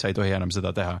suhelda, siis sa ei tohi enam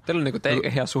seda teha. Teil on nagu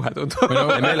täiega hea suhe tundub.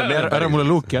 Ära mulle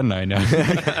luuki anna, on ju.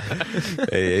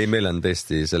 Ei, meil on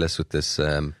tõesti selles suhtes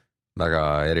väga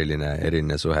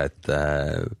eriline suhe, et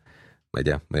ma ei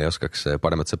tea, ma ei oskaks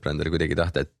paremat sõpra endale kuidagi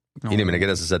tahta, et inimene,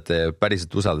 keda sa saad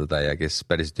päriselt usaldada ja kes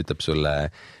päriselt ütleb sulle,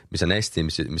 mis on hästi,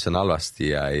 mis on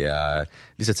halvasti ja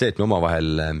lihtsalt see, et me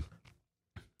omavahel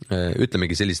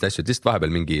ütlemegi selliseid asju, et lihtsalt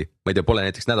vahepeal mingi, ma ei tea, pole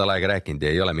näiteks nädal aega rääkinud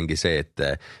ja ei ole mingi see, et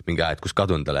mingi aeg, kus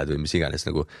kadunud oled või mis iganes,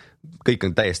 nagu kõik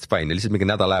on täiesti fine ja lihtsalt mingi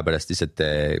nädal aja pärast lihtsalt,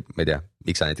 ma ei tea,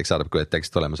 X-a näiteks saadab, kui et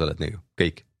täiesti olemas oled nagu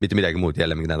kõik, mitte midagi muud,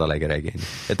 jälle mingi nädal aega räägi.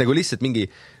 Et nagu lihtsalt mingi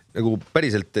nagu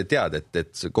päriselt tead,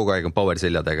 et kogu aeg on power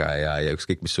selja taga ja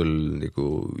ükskõik, mis sul nagu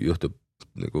juhtub,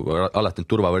 nagu alati on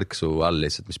turvavõrk su all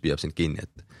lihtsalt, mis püüab sind kinni,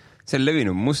 et see on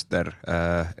levinud muster,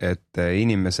 et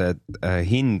inimesed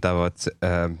hindavad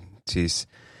siis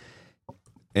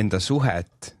enda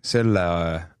suhet selle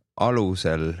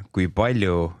alusel, kui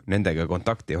palju nendega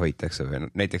kontakti hoitakse või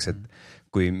näiteks, et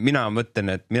kui mina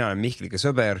mõtlen, et mina olen Mihkliga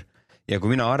sõber ja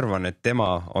kui mina arvan, et tema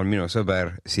on minu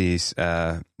sõber, siis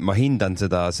ma hindan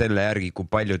seda selle järgi, kui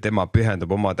palju tema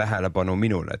pühendab oma tähelepanu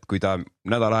minule, et kui ta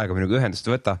nädal aega minuga ühendust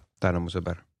võtta, ta on mu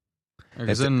sõber.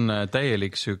 Aga see on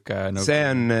täielik süke nagu... see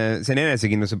on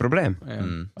enesekindluse probleem.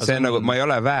 See on nagu, ma ei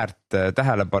ole väärt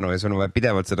tähelepanu ja sul on vaja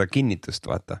pidevalt seda kinnitust,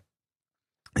 vaata.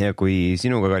 ja kui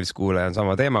sinuga kallis kuulaja on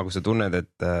sama teema, kui sa tunned,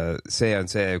 et see on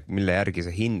see, mille järgi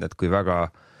sa hindad, kui väga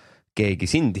keegi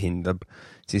sind hindab,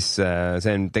 siis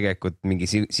see on tegelikult mingi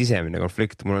sisemine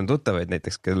konflikt. Mul on tuttavaid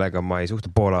näiteks, kellega ma ei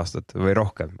suhtu pool aastat või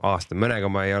rohkem aasta. Mõnega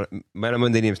ma ei ole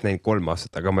mõnda inimest näinud 3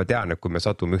 aastat, aga ma tean, et kui me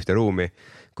satume ühte ruumi,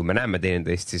 kui me näeme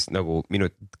teineteist, siis nagu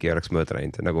minutitki oleks mööda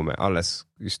näinud, nagu me alles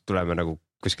just tuleme nagu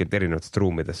kuskilt erinevatest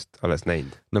ruumidest alles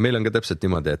näinud. No meil on ka täpselt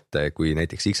niimoodi, et kui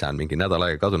näiteks Iksa on mingi nädal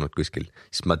aega kadunud kuskil,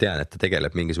 siis ma tean, et ta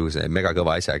tegeleb mingisuguse mega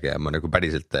kõva asjaga ja ma nagu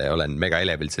päriselt olen mega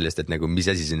elevilt sellest, et nagu mis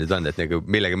asi see nüüd on, et nagu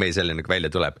millega meil selle nagu välja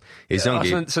tuleb. Ja see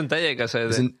on täiega see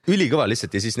on ülikõva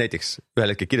lihtsalt ja siis näiteks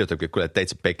ühel hetkel kirjutabki, et kuule,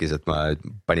 täitsa pekkis, et ma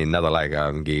panin nädal aega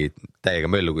mingi täiega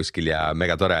möllu kuskil ja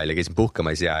mega tore oli, käisin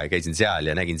puhkamas ja käisin seal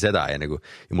ja nägin seda ja nagu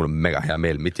ja mul on mega hea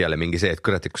meel, mitte ei ole mingi see, et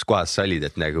kurat, kus kohas sa olid,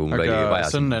 et nagu mul oli vaja.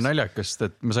 See on naljakast,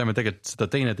 et me saime tegelikult seda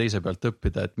teise pealt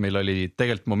õppida, et meil oli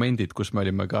tegelikult momendid, kus me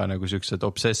olime ka nagu siuksed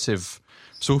obsessive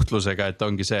suhtlusega, et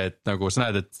ongi see, et nagu sa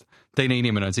näed, et teine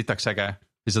inimene on sitaks äge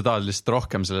ja sa tahad lihtsalt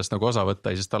rohkem sellest nagu osa võtta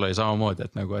ja siis tal oli samamoodi,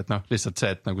 et nagu, et noh, lihtsalt see,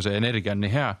 et nagu see energia on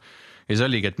nii hea. Ja see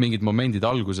oligi, et mingid momendid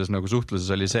alguses nagu suhtluses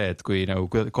oli see, et kui nagu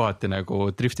kohati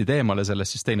nagu driftid eemale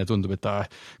sellest, siis teine tundub, et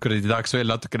kuradi tahaks veel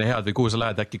natukene head või kuhu sa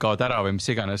lähed, äkki kaod ära või mis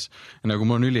iganes. Ja nagu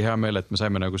mul on ülihea meel, et me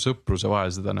saime nagu sõpruse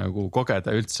vahel seda nagu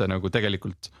kogeda üldse nagu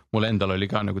tegelikult mul endal oli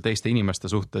ka nagu teiste inimeste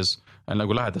suhtes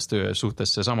nagu lähedaste suhtes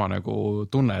seesama nagu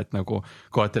tunne, et nagu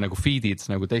kohati nagu feedid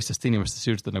nagu teistest inimestest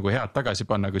üritad nagu head tagasi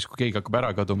panna, kui keegi hakkab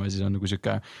ära kaduma, siis on nagu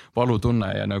siuke valutunne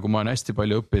ja nagu ma olen hästi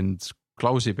palju õppinud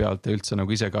Klausi pealt ja üldse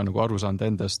nagu ise ka nagu aru saanud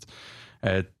endast,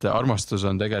 et armastus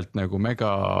on tegelikult nagu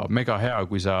mega hea,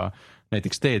 kui sa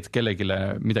näiteks teed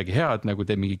kellegile midagi head, nagu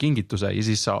teed mingi kingituse ja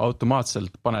siis sa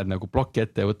automaatselt paned nagu ploki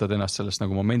ette ja võtad ennast sellest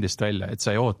nagu momendist välja, et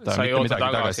sa ei oota mitte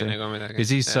midagi tagasi. Ja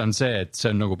siis on see, et see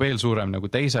on nagu veel suurem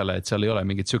nagu teisele, et seal ei ole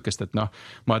mingit sükest, et noh,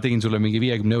 ma tegin sulle mingi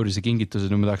 50 eurise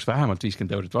kingituse, nüüd ma tahaks vähemalt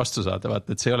 50 eurit vastu saada,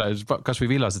 vaata, et see ei ole kas või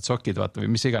villased sokid, vaata,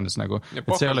 või mis iganes nagu. Ja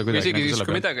et see ei ole kuidagi nagu siis,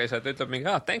 kui midagi ei saa, ta ütleb mingi,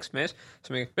 thanks mees,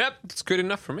 siis mingi, yeah, it's good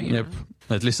enough for me. Jep,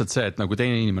 et lihtsalt see, et nagu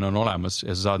teine inimene on olemas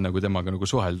ja sa saad nagu temaga nagu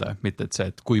suhelda, mitte et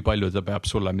see, et kui palju ta peab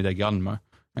sulle midagi andma,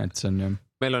 et see on ju.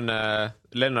 Meil on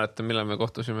Lennart, millal me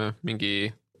kohtusime mingi,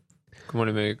 kui me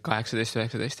olime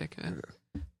 18-19 äkki.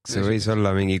 See võis olla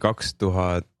mingi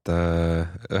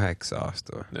 2009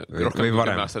 aasta rohkem kui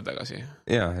 10 aastat tagasi.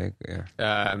 Ja.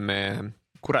 Me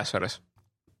Kuressaares,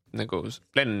 nagu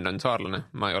Lenn on saarlane,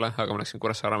 ma ei ole, aga ma läksin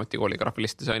Kuressaare ametikooli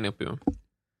graafilist disaini õppima.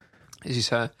 Ja siis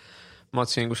ma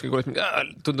otsin kuskil koolis,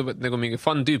 tundub, et nagu mingi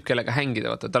fun tüüp, kellega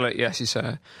hängida, vaata, ja siis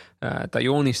ta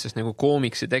joonistas nagu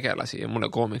koomiksi tegelasi ja mulle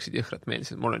koomiksid jõhkralt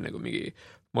meeldisid, mul on nagu mingi,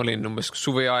 ma olin umbes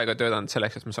suvi aega töötanud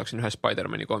selleks, et ma saaksin ühe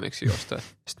Spider-Mani koomiksi joosta,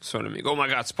 sest see oli mingi, oh my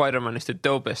god, Spider-Man is the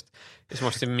dopest, ja siis ma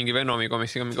ostsin mingi Venomi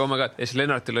koomiksiga, mingi oh my god, ja siis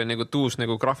Lennartil oli nagu tuus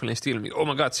nagu graafiline stiil, mingi oh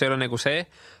my god, see ei ole nagu see,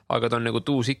 aga ta on nagu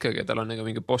tuus ikkagi, tal on nagu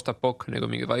mingi post-apok, nagu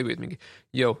mingi vibe'id, mingi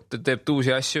ta teeb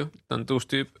tuusi asju, ta on tuus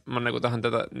tüüp, ma nagu tahan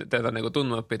teda nagu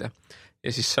tundma õppida. Ja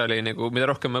siis see oli nagu, mida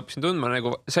rohkem ma õppisin tundma,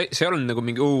 nagu, see ei olnud nagu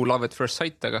mingi love at first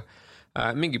sight, aga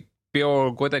mingi bio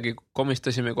kuidagi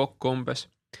komistasime kokku umbes.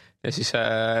 Ja siis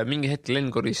mingi hetk Len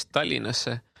koris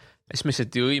Tallinnasse. Ja siis me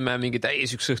lihtsalt jõime mingi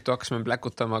täis üks õhtu, hakkasime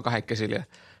pläkutama kahekesel ja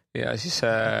siis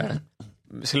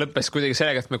see lõppes kuidagi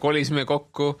sellega, et me kolisime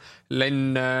kokku,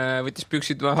 Len võttis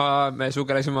püksid maha, me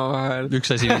sugelesime vahel.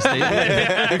 Üks asi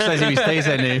vist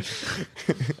teiseni.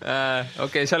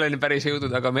 Okei, seal oli päris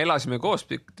jõudnud, aga me elasime koos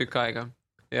tükk aega.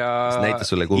 Ja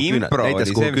näitas sulle kuhu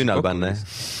küünal panna.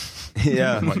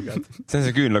 Jaa, see on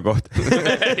see küünla koht.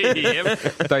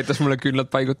 Ta aitas mulle küünlad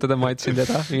paigutada, ma aitasin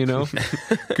teda, you know.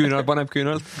 Küünal paneb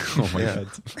küünalt. Oh my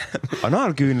god.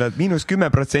 Anaalküünlad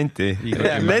 -10%.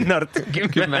 Lennart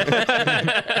 10.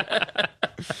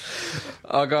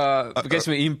 Aga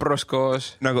käisime impros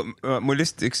koos. Nagu mul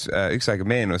just üks aeg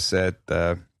meenus see, et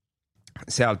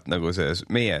sealt nagu see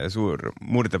meie suur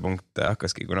murdepunkt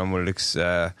hakkaski, kuna mul üks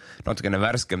natukene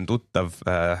värskem tuttav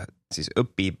siis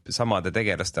õpib samade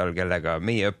tegelaste all, kellega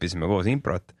meie õppisime koos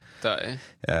improt.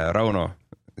 Rauno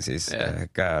siis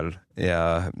käel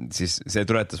ja siis see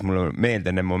tuletas mulle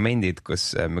meelde need momendid,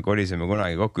 kus me kolisime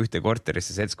kunagi kokku ühte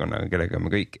korterisse seltskonnaga, kellega me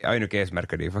kõik, ainuke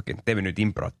eesmärk oli teeme nüüd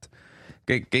improt.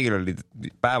 Kõigil oli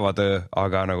päevatöö,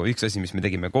 aga nagu üks asi, mis me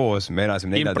tegime koos, me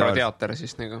elasime improteater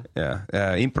siis nagu. Ja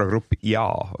improgrupp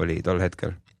oli tol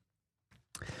hetkel.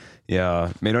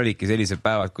 Ja meil oligi sellised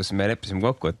päevad, kus me leppisime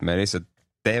kokku, et me lihtsalt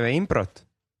teeme improt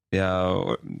ja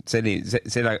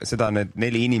seda need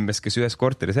 4 inimest, kes ühes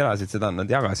korteris elasid, seda nad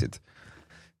jagasid.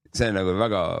 See on nagu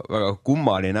väga, väga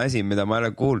kummaline asi, mida ma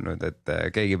olen kuulnud, et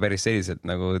keegi päris selliselt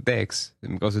nagu teeks.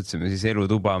 Me kasutasime siis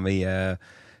elutuba meie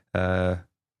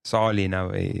saalina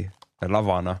või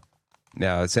lavana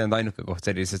ja see on ainuke koht,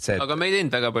 see oli lihtsalt see, et aga me ei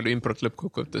teinud väga palju improt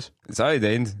lõppkokkuvõttes. sa ei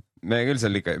teinud, me küll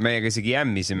seal ikka, meiega isegi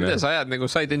jämmisime. mida sa ajad, nagu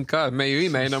sa ei teinud ka, me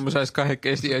jõime enamus ajast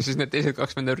kahekesti ja siis need teised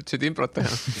 20 üritasid improt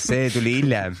teha. see tuli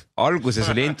hiljem,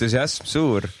 alguses oli entusiasm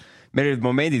suur. Meil olid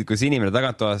momendid, kus inimene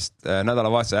taganttoast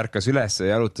nädalavahetusel ärkas üles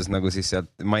ja jalutas nagu siis sealt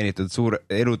mainitud suur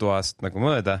elutoast nagu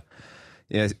mööda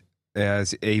ja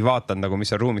ei vaatanud nagu, mis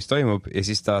seal ruumis toimub ja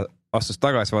siis ta astus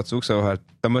tagasi, vaatas ukse vahelt,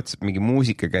 ta mõtles, et mingi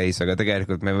muusika käis, aga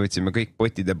tegelikult me võtsime kõik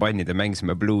potid ja pannid ja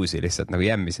mängisime bluusi lihtsalt nagu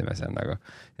jämmisime seal nagu.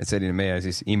 Et selline meie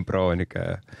siis impro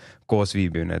koos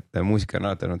viibimine, et muusika on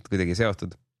alati olnud kuidagi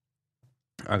seotud.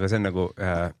 Aga see on nagu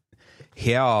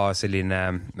hea selline...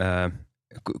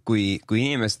 Kui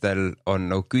inimestel on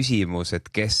nagu küsimus, et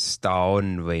kes ta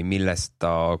on või millest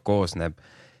ta koosneb,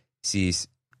 siis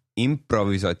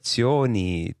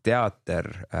improvisatsiooni teater,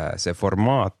 see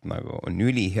formaat nagu on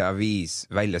ülihea viis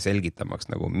välja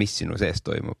selgitamaks nagu, mis sinu sees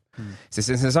toimub.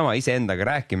 Sest see on sama iseendaga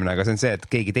rääkimine, aga see on see,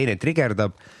 et keegi teine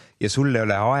trigerdab ja sul ei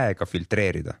ole aega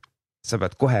filtreerida. Sa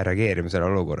pead kohe reageerima selle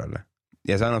olukorrale.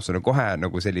 Ja see annab sulle kohe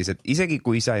nagu sellised, isegi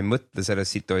kui sa ei mõtle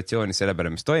selles situatsioonis selle peale,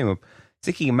 mis toimub,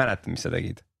 sa ikkagi mäletad, mis sa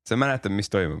tegid. Sa mäletad, mis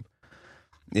toimub.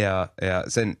 Ja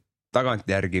see on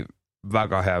tagantjärgi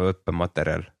väga hea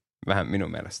õppematerjal, vähem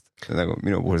minu meelest. Nagu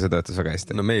minu puhul see töötas väga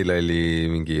hästi. No meil oli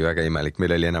mingi väga imelik,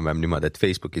 meil oli enam-vähem niimoodi, et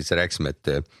Facebookis rääkisime,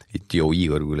 et joo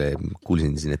Igor,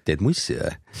 kuulsin siin, et teed mussi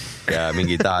ja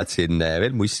mingi tahad siin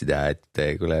veel mussi teha, et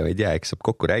kuule, ma ei tea, eks saab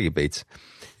kokku räägi peits.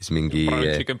 Siis mingi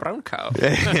brown cow.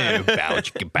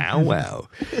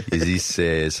 Ja siis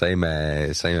saime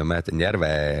mäletan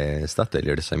Järve Statoili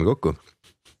juures saime kokku.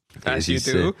 As you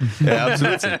do.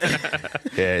 Absoluutselt.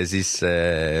 Ja siis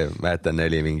mäletan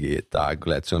oli mingi, et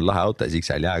kuule, et sul on lahe auto ja siis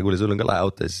kuule, sul on ka lahe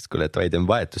auto ja siis kuule, et vaid on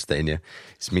vahetust on ju.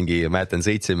 Siis mingi mäletan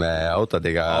sõitsime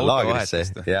autodega laagrisse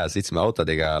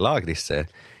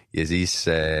ja siis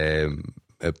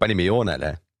panime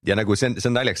joonele. Ja nagu see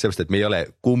on naljaks sellest, et me ei ole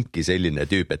kumbki selline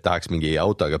tüüp, et tahaks mingi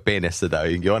autoga peenestada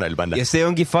mingi joonel panna. Ja see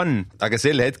ongi fun. Aga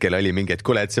sel hetkel oli mingi, et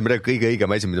kuule, et see on kõige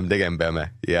õigem asi, mida me tegema peame.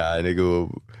 Ja nagu,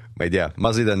 ma ei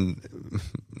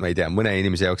tea, mõne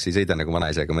inimese jaoks ei sõida nagu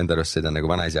vanaisa, aga ma enda arust sõidan nagu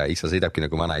vanaisa, Iksa sõidabki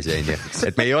nagu vanaisa.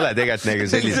 Et me ei ole tegelikult nagu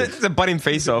sellised... See on parim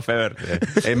face-off ever.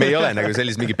 Ei, me ei ole nagu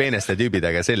sellised mingi peeneste tüübid,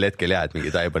 aga sel hetkel jah, et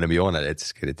mingi ta ei paneme joonele, et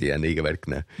siis kõreti on õige värk.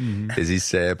 Ja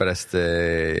siis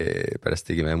pärast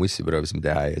tegime mussi, proovisime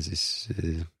teha ja siis...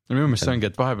 Minu meelest see ongi,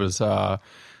 et vahepeal sa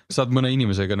saad mõne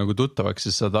inimesega nagu tuttavaks,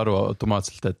 siis saad aru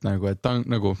automaatselt, et ta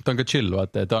on ka chill,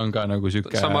 vaata, ta on ka nagu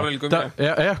siuke... Samal kui me.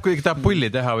 Jah, kuigi tahab pulli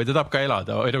teha või ta tahab ka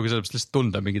elada, või nagu sellepärast lihtsalt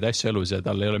tunda mingid asju elus ja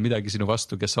tal ei ole midagi sinu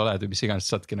vastu, kes sa oled või mis iganes,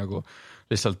 saadki nagu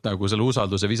lihtsalt nagu selle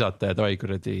usalduse visata ja davai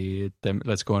kuradi,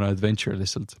 let's go on an adventure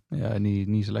lihtsalt. Ja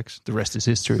nii see läks. The rest is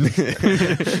history.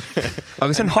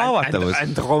 Aga see on haavatavus.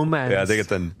 And romance. Ja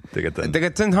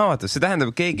tegelikult see on haavatavus. See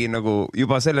tähendab keegi nagu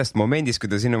juba sellest momendist,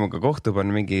 kui ta sinuga kohtub,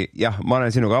 on mingi, jah, ma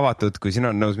olen sinuga avatud, kui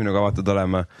sina on nõus minuga avatud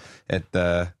olema, et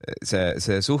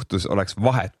see suhtlus oleks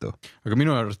vahetu. Aga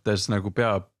minu arvates nagu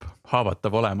peab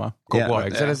haavatav olema kogu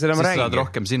aeg. Siis saad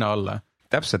rohkem sina olla.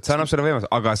 Täpselt, see annab selle võimalus,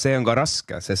 aga see on ka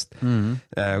raske, sest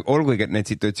olgugi, et neid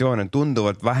situatsioone on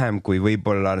tunduvalt vähem, kui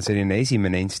võib-olla selline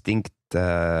esimene instinkt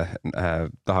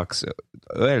tahaks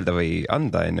öelda või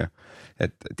anda, on ju.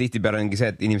 Et tihtipeale ongi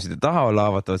see, et inimesed ei taha olla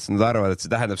haavatavad, sest nad arvavad, et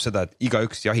see tähendab seda, et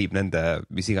igaüks jahib nende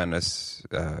mis iganes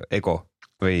ego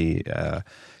või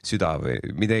süda või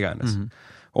mida iganes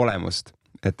olemust.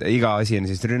 Et iga asi on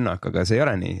siis rünnak, aga see ei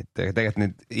ole nii. Tegelikult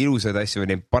neid ilusaid asju,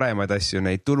 neid paremaid asju,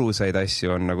 neid tulusaid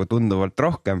asju on nagu tunduvalt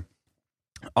rohkem.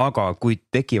 Aga kui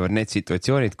tekivad need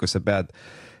situatsioonid, kus sa pead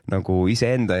nagu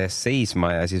iseenda eest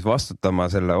seisma ja siis vastutama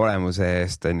selle olemuse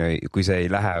eest, kui see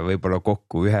ei lähe võib-olla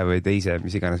kokku ühe või teise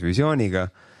mis iganes visiooniga,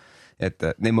 et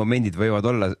need momendid võivad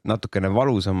olla natukene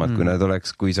valusamad, kui need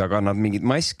oleks, kui sa kannad mingit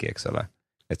maski, eks ole.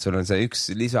 Et sul on see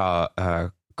üks lisa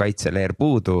kaitseleer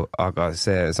puudu, aga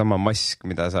see sama mask,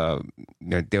 mida sa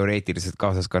teoreetiliselt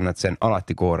kaasas kannad, see on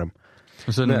alati koorem.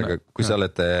 Aga kui sa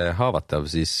oled haavatav,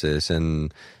 siis see on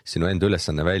sinu enda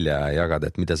ülesanne välja jagada,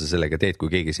 et mida sa sellega teed,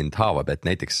 kui keegi sind haavab, et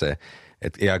näiteks,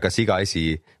 ja kas iga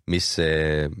asi, mis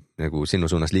nagu sinu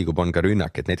suunas liigub, on ka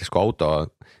rünnak, et näiteks kui auto,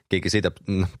 keegi sõidab,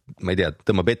 ma ei tea,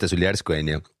 tõmbab ette sul järsku,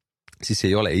 siis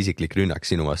ei ole isiklik rünnak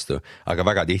sinu vastu, aga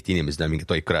väga tihti inimesed on mingi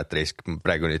toik kurat reisk,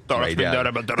 praegu nüüd, ma ei tea,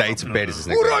 täitsa perses.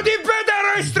 Uradi peder!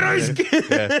 raisk.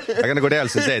 Aga nagu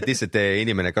reaalselt see, et lihtsalt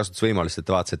inimene kasutas võimalust, et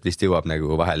ta vaatas, et vist jõuab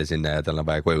nagu vahele sinna ja tal on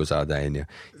vaja koju saada, onju.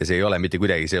 Ja see ei ole mitte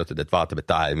kuidagi seotud, et vaatab,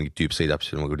 et mingi tüüp sõidab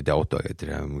sinna kuradi autoga.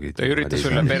 Ta üritab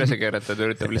sulle perse keerata, ta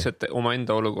üritab lihtsalt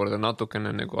omaenda olukorda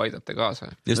natukene nagu aidata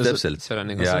kaasa. Just täpselt. Ja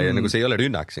nagu see ei ole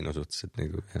rünnak sinu suhtes.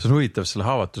 See on huvitav selle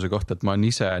haavatuse kohta, et ma olen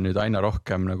ise nüüd aina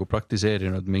rohkem nagu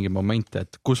praktiseerinud mingi momente,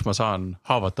 et kus ma saan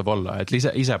haavatav olla, et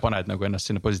ise paned nagu ennast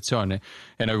sinna positsiooni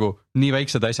ja nagu nii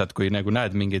väiksed asjad, kui nagu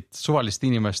näed mingit suvalist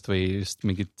inimest või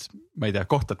mingit, ma ei tea,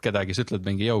 kohtad kedagi, sa ütled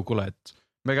mingi kuule, et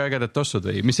mega ägedad tossud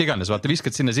või mis iganes, vaata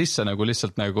viskad sinna sisse nagu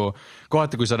lihtsalt nagu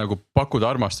kohati, kui sa nagu pakud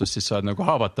armastust, siis sa oled nagu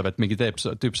haavatav, et mingi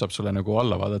tüüp saab sulle nagu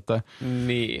alla vaadata.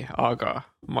 Nii, aga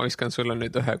ma viskan sulle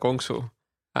nüüd ühe konksu.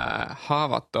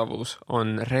 Haavatavus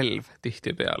on relv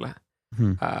tihtipeale.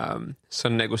 See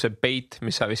on nagu see bait,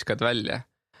 mis sa viskad välja.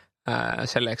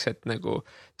 Selleks, et nagu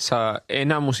sa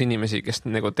enamus inimesi, kes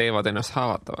nagu teevad ennast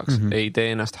haavatavaks, ei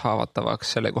tee ennast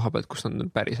haavatavaks selle koha pealt, kus nad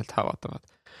on päriselt haavatavad.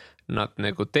 Nad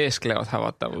nagu teesklevad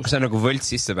haavatavust. See on nagu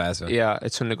võlts sissepääs või? Ja,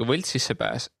 et see on nagu võlts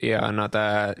sissepääs ja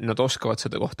nad oskavad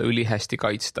seda kohta ülihästi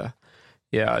kaitsta.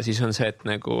 Ja siis on see, et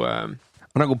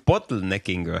nagu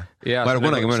bottlenecking või? Ja,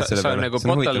 sa nagu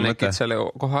bottleneckid selle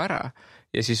koha ära.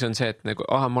 Ja siis on see, et nagu,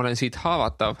 ma olen siit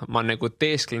haavatav, ma nagu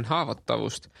teesklen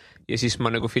haavatavust ja siis ma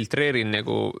nagu filtreerin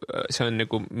nagu, see on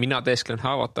nagu, mina teesklen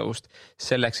haavatavust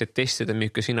selleks, et testida,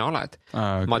 milline sina oled.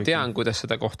 Ma tean, kuidas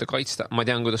seda kohta kaitsta, ma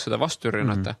tean, kuidas seda vastu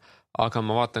rünnata, aga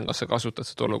ma vaatan, kas sa kasutad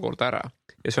seda olukorda ära.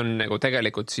 Ja see on nagu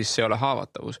tegelikult siis see ei ole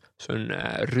haavatavus, see on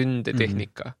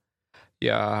ründetehnika.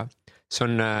 Ja see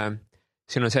on...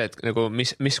 Siin on see, et nagu,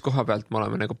 mis koha pealt me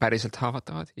oleme nagu päriselt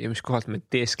haavatavad ja mis kohalt me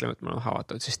teeskleme, et me oleme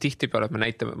haavatavad, sest tihtipeale me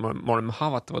näitame, me oleme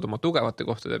haavatavad oma tugevate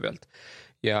kohtade pealt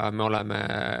ja me oleme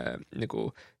nagu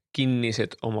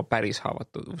kinnised oma päris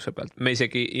haavatavuse pealt. Me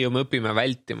isegi me õpime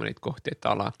vältima neid kohti,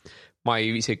 et ma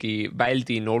isegi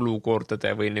väldin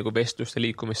olukordade või nagu vestluste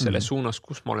liikumist selle suunas,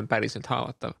 kus ma olen päriselt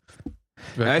haavatav.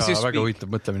 Väga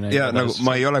huvitav mõtlemine. Ja nagu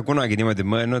ma ei ole kunagi niimoodi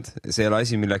mõelnud, see ei ole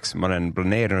asi, milleks ma olen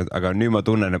planeerinud, aga nüüd ma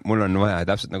tunnen, et mul on vaja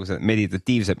täpselt nagu see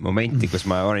meditatiivset momenti, kus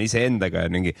ma olen ise endaga ja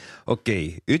mingi,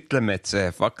 ütleme, et see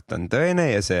fakt on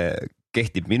tõene ja see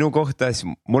kehtib minu kohta, siis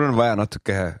mul on vaja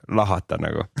natuke lahata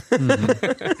nagu.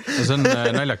 See on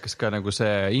naljakas ka nagu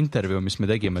see intervjuu, mis me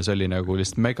tegime, see oli nagu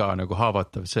lihtsalt mega nagu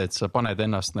haavatav see, et sa paned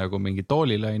ennast nagu mingi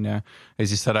toolile ja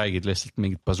siis sa räägid lihtsalt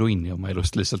mingit basunni oma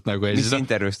elust lihtsalt nagu. Mis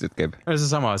intervjuust nüüd käib? See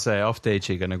sama, see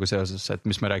off-stage'iga nagu seoses, et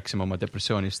mis me rääkisime oma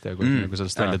depressioonist ja nagu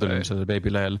sellest välja tulime selle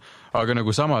beebilehel. Aga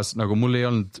nagu samas nagu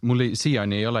mul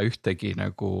siiani ei ole ühtegi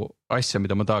nagu asja,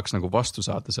 mida ma tahaks nagu vastu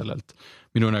saada sellelt.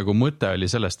 Minu nagu mõte oli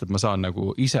sellest, et ma saan nagu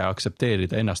ise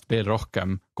aksepteerida ennast veel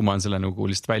rohkem, kui ma olen selle nagu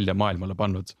lihtsalt välja maailmale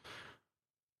pannud.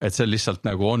 Et see lihtsalt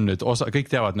nagu on nüüd osa, kõik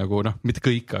teavad nagu, mitte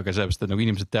kõik, aga sellepärast, et nagu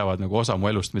inimesed teavad nagu osa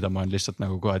mu elust, mida ma olen lihtsalt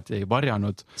nagu kohati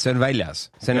varjanud. See on väljas,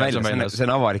 see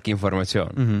on avalik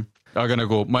informatsioon. Aga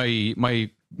nagu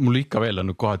mul ikka veel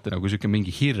on kohati nagu siuke mingi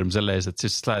hirm selle ees, et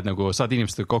siis lähed nagu, saad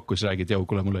inimestega kokku, siis räägid,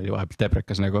 kuule, mul oli vahepeal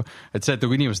teprekas nagu, et see, et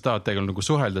nagu inimesed tahavad tegelikult nagu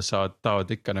suheldes,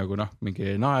 tahavad ikka nagu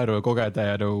mingi naeru ja kogeda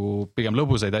ja nagu pigem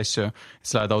lõbusaid asju,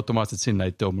 siis lähed automaatselt sinna,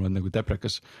 et mul on nagu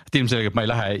teprekas. Et ilmselgelt ma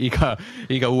ei lähe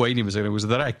iga uue inimesega nagu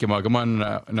seda rääkima, aga ma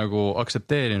olen nagu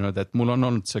aksepteerinud, et mul on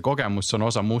olnud see kogemus, see on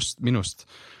osa minust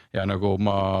ja nagu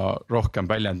ma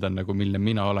rohkem väljendan nagu milline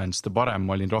mina olen, sest parem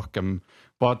ma olin rohkem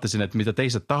vaatasin, et mida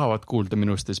teised tahavad kuulda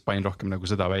minust ja siis panin rohkem nagu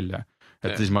seda välja.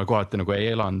 Et siis ma kohati nagu ei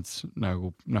elanud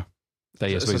nagu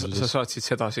täies võisluses. Sa saatsid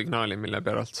seda signaali, mille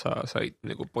pealt sa said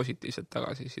nagu positiivset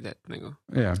tagasisidet nagu.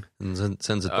 Yeah.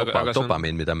 See on see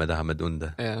dopamiin, mida me tahame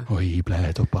tunda. Oi,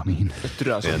 plee dopamiin.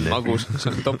 Türa, see on magus,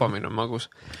 dopamiin on magus.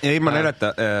 Ei, ma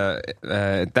näidata,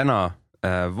 täna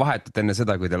vahetult enne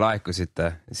seda, kui te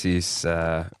laekusite, siis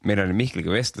meil oli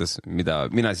Mihkliga vestlus, mida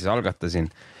mina siis algatasin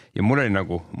ja mul oli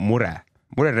nagu mure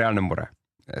reaalne mure,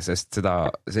 sest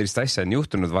sellist asja on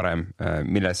juhtunud varem,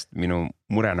 millest minu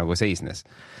mure nagu seisnes.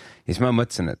 Ja siis ma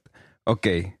mõtlesin, et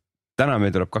täna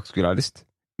meil tuleb 2 külalist,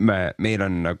 meil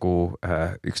on nagu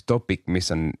üks topik, mis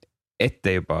on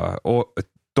ette juba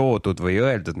toodud või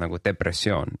öeldud nagu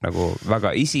depressioon, nagu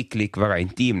väga isiklik, väga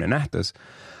intiimne nähtus,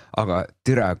 aga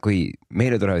türa, kui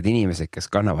meile tulevad inimesed, kes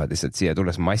kannavad lihtsalt siia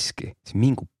tulles maski, siis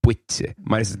mingu putsi,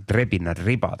 ma lihtsalt rebin nad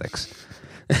ribadeks.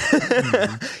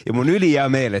 Ja mul on ülihea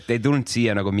meel, et ei tulnud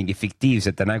siia nagu mingi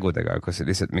fiktiivsete nägudega, kus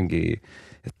lihtsalt mingi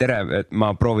et ma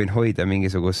proovin hoida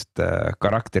mingisugust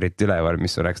karakterit üleval,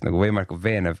 mis oleks nagu võimalikult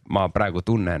veenev. Ma praegu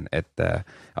tunnen, et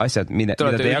asjad, mida te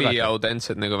jagate. Te olete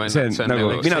üliautentsed nagu vennad.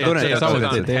 Mina tunnen, et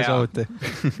samuti.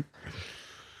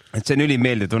 et see on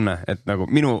ülimeeldiv tunne, et nagu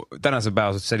minu tänase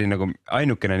päeva suhtes see oli nagu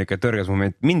ainukene niisugune tõrges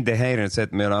moment. Mind ei häirinud see,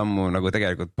 et me ei ole ammu nagu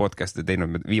tegelikult podcast'e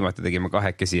teinud, me viimati tegime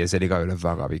 2 ja see oli ka üle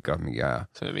väga pika mingi aja.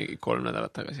 See oli mingi 3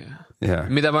 nädalat tagasi. Yeah.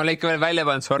 Mida ma olen ikka veel välja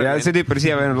pannud, sorry. Ja see tüüp oli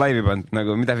siia veel laivi pannud,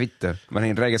 nagu mida vittu. Ma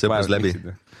nägin räägid sõprus läbi.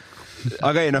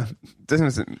 Aga ei noh, selles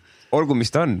mõttes, olgu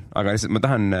mis ta on, aga lihtsalt ma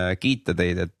tahan kiita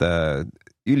teid, et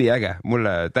üliäge,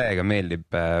 mulle täiega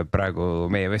meeldib praegu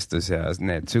meie vestlus ja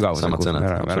need sügavused. Samad sõnad,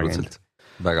 absoluutselt.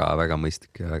 Väga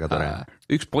mõistlik ja väga tore.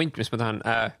 Üks point, mis ma tahan,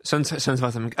 see on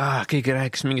vaata mingi, keegi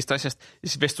rääkis mingist asjast ja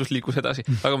siis vestlus liikus edasi,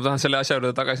 aga ma tahan selle asja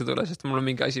juurde tagasi tulla, sest mul on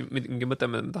mingi asi, mingi mõte,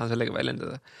 ma tahan sellega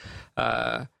väljendada.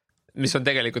 Mis on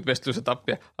tegelikult vestluse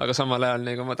tapja, aga samal ajal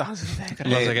nagu ma tahan seda täiega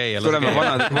rääkida. Tuleme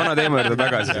vana teema juurde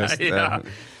tagasi,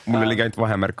 sest mul oli ainult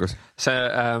vahemärkus. See,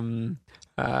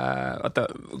 vaata,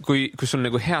 kui sul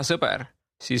nagu hea sõber,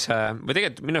 siis, või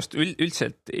tegelikult minust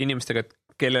üldselt inimestega,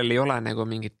 kellel ei ole nagu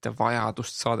mingit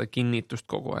vajadust saada kinnitust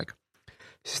kogu aeg,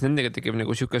 siis nendega tekib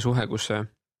nagu siuke suhe, kus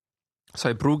sa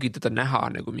ei pruugi teda näha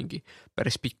nagu mingi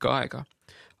päris pikka aega,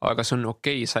 aga see on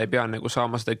okei, sa ei pea nagu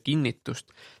saama seda kinnitust,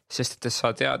 sest et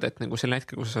sa tead, et nagu selle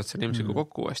hetkel, kui sa saad selle inimesega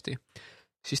kokku uuesti,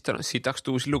 siis tal on sitaks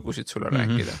uusi lugusid sulle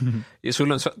rääkida ja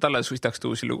sul on talle sitaks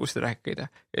uusi lugusid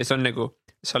rääkida ja see on nagu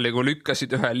sa nagu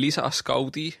lükkasid ühe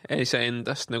lisaskaudi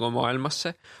iseendast nagu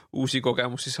maailmasse uusi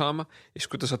kogemusi saama ja siis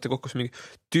kui te saate kokku mingi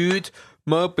tüüd,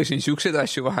 ma õppisin siukseid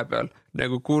asju vahepeal,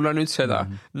 nagu kuula nüüd seda,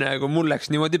 nagu mul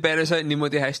läks niimoodi perse,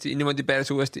 niimoodi hästi, niimoodi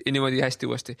perse uuesti ja niimoodi hästi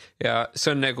uuesti ja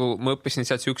see on nagu, ma õppisin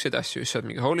sealt siukseid asju, siis sa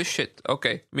oled mingi holy shit,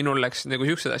 okei, minul läks nagu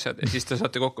siuksed asjad ja siis te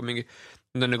saate kokku mingi,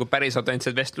 need on nagu päris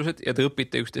autentsed vestlused ja te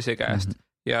õpite üksteise käest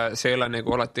ja see ei ole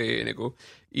nagu alati nagu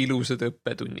ilusad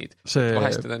õppetunnid.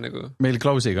 Vahestada nagu. Meil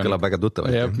Klausiga kõlab väga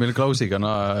tuttavalt. Ja meil Klausiga on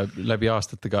läbi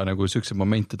aastatega nagu siukse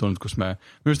momente tulnud, kus me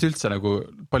just üldse nagu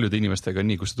paljude inimestega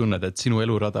nii, kus sa tunned, et sinu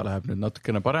elurada läheb nüüd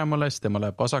natukene paremale, siis tema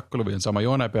läheb vasakule või on sama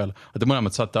joone peal, aga te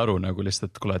mõlemad saate aru nagu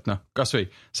lihtsalt, et kuule, et noh, kas või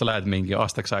sa lähed mingi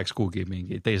aastaks ajaks kuhugi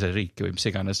mingi teise riiki või mis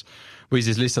iganes. Või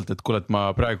siis lihtsalt, et kuule, et ma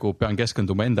praegu pean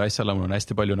keskenduma enda asjale, mul on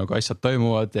hästi palju nagu asjad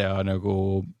toimuvad ja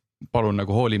nagu palun nagu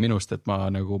hooli minust, et ma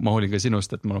hoolin ka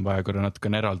sinust, et mul on vaja korra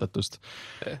natukene eraldatust.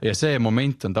 Ja see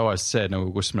moment on tavaliselt see nagu,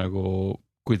 kus nagu,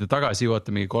 kui te tagasi jõuate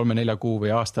mingi 3-4 kuu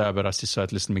või aasta aja pärast, siis sa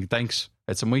oled lihtsalt mingi thanks,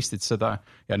 et sa mõistid seda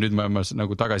ja nüüd me oleme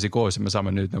nagu tagasi koos ja me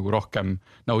saame nüüd nagu rohkem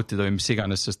nautida või mis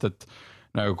iganes, sest et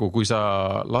nagu kui sa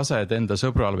lased enda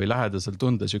sõbral või lähedasel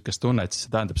tunda siukest tunnet, siis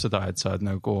see tähendab seda, et sa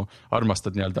nagu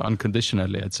armastad nii-öelda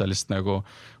unconditionally, et sa lihtsalt nagu,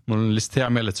 mul on lihtsalt hea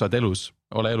meel, et sa oled elus,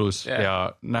 ole elus ja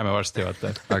näeme varsti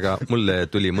vaata. Aga mulle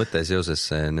tuli mõte seoses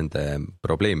nende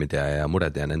probleemide ja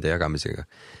murede ja nende jagamisega,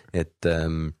 et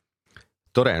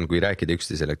tore on, kui rääkida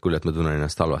üksteisele, et kuule, et ma tunnen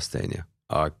ennast halvasti,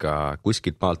 aga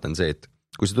kuskilt maalt on see, et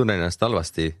kui sa tunnen ennast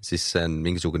halvasti, siis see on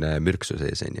mingisugune mürksu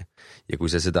sees, ja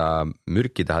kui sa seda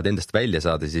mürki tahad endast välja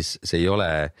saada, siis see ei ole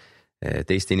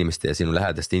teiste inimeste ja sinu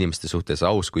lähedaste inimeste suhtes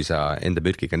aus, kui sa enda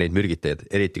mürkiga neid mürgitad,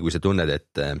 eriti kui sa tunned,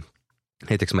 et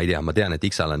näiteks ma ei tea, ma tean, et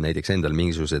Iksal on näiteks endal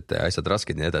mingisugused asjad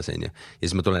rasked ja nii edasi, ja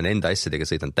siis ma tulen enda asjadega,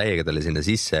 sõidan täiega talle sinna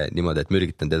sisse niimoodi, et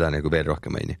mürgitan teda nagu veel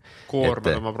rohkem,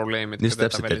 koormad oma probleemid. Just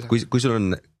täpselt, et kui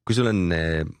sul on,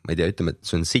 ma ei tea, ütleme, et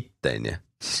sul on sitt,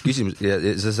 siis küsimus, ja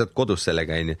sa saad kodus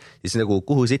sellega, siis nagu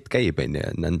kuhu sitt käib,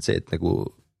 on see, et nagu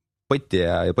potti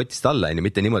ja potist alla,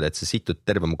 mitte niimoodi, et sa situd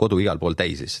terve oma kodu igal pool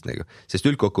täis, sest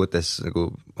üldkokkuvõttes nagu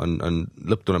on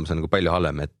lõpptulemus on nagu palju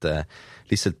halvem, et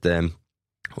lihtsalt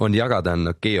on jagada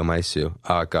on okei oma asju,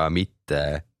 aga mitte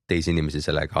teisi inimesi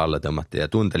sellega alla tõmmata ja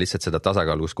tunda lihtsalt seda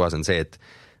tasakaalu, kus kohas on see, et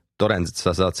tore on, et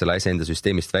sa saad selle asja enda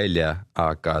süsteemist välja,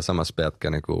 aga samas pead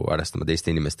ka nagu arvestama teiste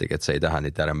inimestega, et sa ei taha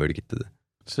neid ära mürgitada.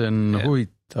 See on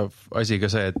huvitav asi ka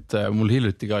see, et mul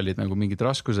hiljuti ka olid nagu mingid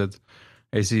raskused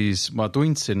ja siis ma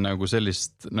tundsin nagu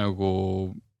sellist nagu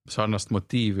sarnast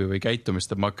motiivi või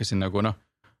käitumist, et ma hakkasin nagu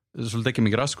sul tekib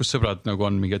mingi raskussõbrad nagu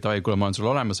on mingi, et kuule, ma olen sul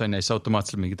olemas, ja siis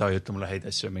automaatselt mingi ütle mulle häid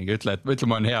asju, mingi ütle,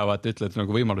 ma olen hea, vaata, ütle, et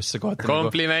nagu võimalus, siis sa kohati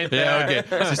kompliment nagu,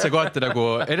 siis sa kohati nagu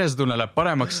enesetunne läheb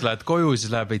paremaks, lähed koju,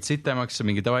 siis läheb veid sitemaks ja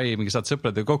mingi saad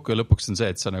sõpradega kokku ja lõpuks on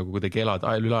see, et sa nagu kuidagi elad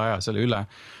üle aja selle üle.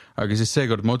 Aga siis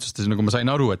seekord ma otsustasin, nagu ma sain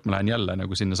aru, et ma lähen jälle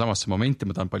nagu sinna samasse momenti,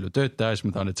 ma tahan palju tööd teha, siis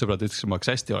ma tahan, et sõbrad ütleks, et ma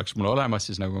oleks hästi, oleks mulle olemas,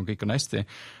 siis nagu kõik on hästi.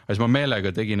 Ja siis ma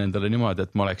meelega tegin endale niimoodi,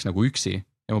 et ma oleks nagu üksi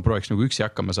ja ma prooviks nagu üksi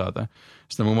hakkama saada.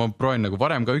 Sest nagu ma proovin nagu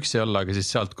varem ka üksi olla, aga siis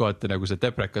sealt kohati nagu see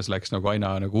deprekas läks nagu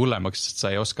aina nagu hullemaks, sest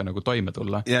sa ei oska nagu toime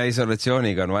tulla. Ja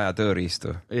isolatsiooniga on vaja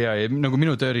tööriistu. Ja nagu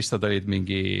minu tööriistad olid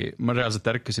mingi, ma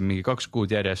reaalselt ärkasin mingi 2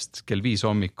 kuud järjest kell 5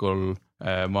 hommikul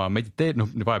ma mediteerin,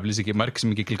 vahepeal isegi ma ärkasin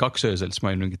mingi kell 2 öösel, siis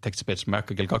ma olin mingi teksti pealt, ma ei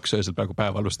hakka kell 2 öösel praegu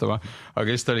päeva alustama. Aga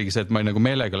lihtsalt oligi see, et ma nagu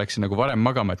meelega läksin nagu varem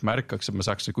magama, et ma ärkaks, et ma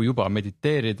saaks nagu juba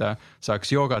mediteerida,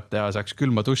 saaks joogat teha, saaks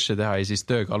külma duši teha ja siis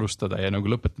tööga alustada ja nagu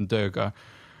lõpetan tööga.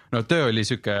 No töö oli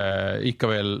siuke ikka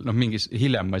veel, mingis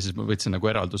hiljem ma siis võtsin nagu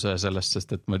eralduse sellest,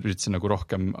 sest et ma üritasin nagu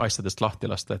rohkem asjadest lahti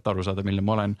lasta, et aru saada, milline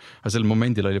ma olen. Aga sel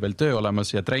momendil oli veel töö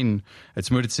olemas ja trenn, et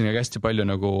siis ma üritasin hästi palju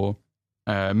nagu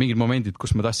mingid momendid,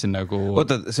 kus ma tahtsin nagu...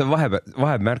 Oota, see on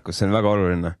vahemärkus, see on väga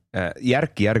oluline.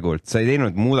 Järk-järgult, sa ei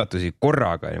teinud muudatusi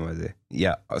korraga niimoodi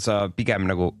ja sa pigem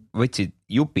nagu võtsid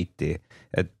jupiti,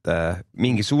 et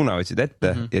mingi suuna võtsid ette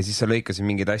ja siis sa lõikasid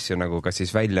mingeid asju nagu kas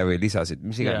siis välja või lisasid,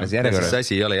 mis iganes järjekorras. See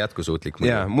asi ei ole jätkusuutlik.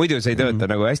 Ja, muidu see ei tööta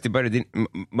nagu hästi paljud,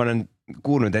 ma olen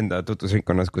kuulnud enda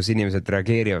tutvusringkonnas, kus inimesed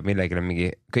reageerivad millegile mingi,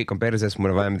 kõik on perses,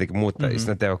 mul on vaja midagi muuta ja siis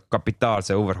nad teevad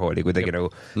kapitaalse overhauli kuidagi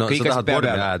nagu. No sa tahad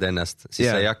vormi ajada ennast, siis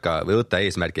sa ei hakka või võtta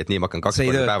eesmärki, et nii ma hakkan 2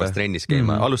 korda päevas trennis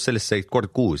käima. Alus sellest sai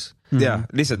kord 6. Ja,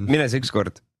 lihtsalt mine see 1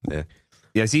 kord.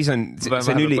 Ja siis on...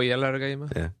 Põhjal ära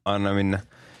käima. Anna minna.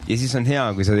 Ja siis on hea,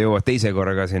 kui sa jõuad teise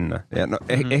korraga sinna. Ja no,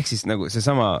 ehk siis nagu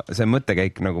see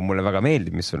mõttekäik nagu mulle väga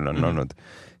meeldib, mis sul on olnud.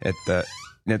 Et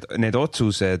need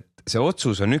otsused, see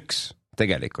otsus on üks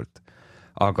tegelikult,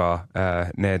 aga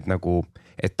need nagu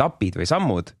etapid või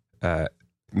sammud,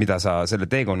 mida sa selle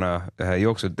teekonna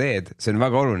jooksul teed, see on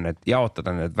väga oluline, et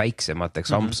jaotada need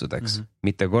väiksemateks ampsudeks,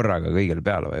 mitte korraga kõigile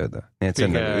peale vajuda. Nii et see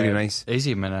on nagu ülinais.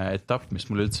 Esimene etapp, mis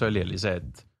mul üldse oli see,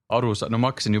 et ma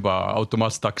hakkasin juba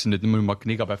automaatselt nüüd ma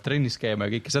hakkan iga päev trennis käima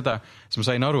ja kõike seda, siis ma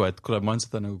sain aru, et kuule, ma olen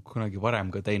seda nagu kunagi varem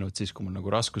ka teinud, siis kui mul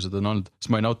nagu raskused on olnud,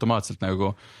 siis ma olin automaatselt nagu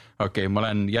ma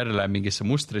lähen jälle mingisse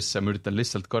mustrisse, ma üritan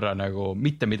lihtsalt korra nagu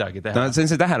mitte midagi teha. No, see on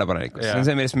see tähelepanelikkus, see on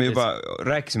see, millest me juba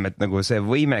rääkisime, et nagu see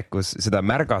võimekus seda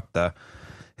märgata,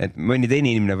 et mõni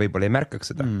teine inimene võib-olla ei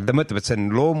märkaks seda. Ta mõtleb, et see on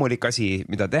loomulik asi,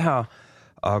 mida teha,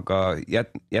 aga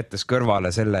jättes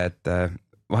kõrvale selle, et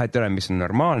vahet ei ole, mis on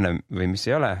normaalne või mis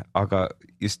ei ole, aga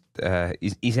just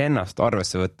iseennast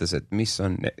arvesse võttes, et mis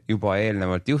on juba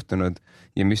eelnevalt juhtunud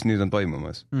ja mis nüüd on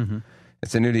toimumas. Et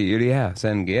see on üli hea,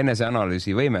 see ongi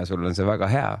eneseanalüüsi võime, sul on see väga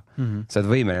hea. Sa oled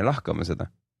võimeline lahkama seda.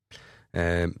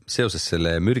 Seoses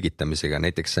selle mürgitamisega,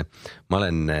 näiteks ma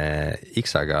olen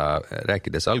X-aga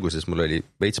rääkides alguses, mul oli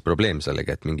veits probleem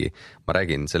sellega, et ma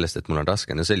räägin sellest, et mul on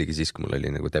raske, no see oligi siis, kui mul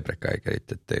oli nagu deprekaig,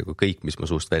 et kõik, mis mu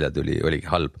suust välja tuli, oligi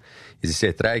halb. Ja siis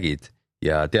see, et räägid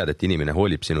ja tead, et inimene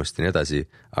hoolib sinust ja nii edasi,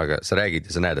 aga sa räägid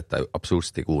ja sa näed, et ta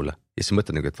absoluutselt ei kuula. Ja siis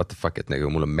mõtled nagu, et what the fuck, et nagu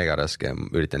mul on mega raske,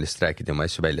 üritan lihtsalt rääkida ja oma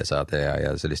asju välja saada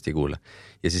ja sellist ei kuula.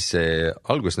 Ja siis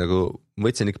algus nagu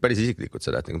võtsin ikka päris isiklikult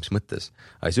seda, et nagu mis mõttes.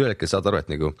 Aga siis üheleke saad aru,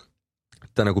 et nagu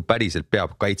ta nagu päriselt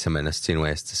peab kaitsema ennast sinu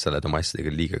eest, sest sa oled oma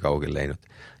asjadega liiga kaugel läinud.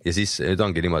 Ja siis nüüd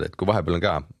ongi niimoodi, et kui vahepeal on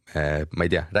ka, ma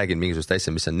ei tea, räägin mingisugust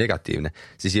asja, mis on negatiivne,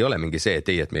 siis ei ole mingi see,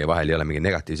 et meie vahel ei ole mingi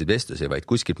negatiivseid vestlusi, vaid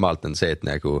kuskilt maalt on see, et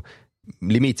nagu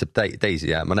limiit saab täis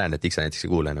ja ma näen, et X näiteks ei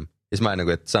kuule enam. Ja siis ma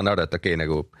nagu, et saan aru, et okei,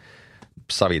 nagu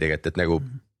savi tegelikult, et nagu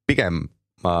pigem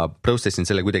ma processin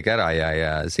selle kuidagi ära ja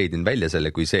seidin välja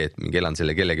selle, kui see, et mingi elan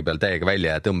selle kellegi peal täiega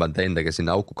välja ja tõmban ta endaga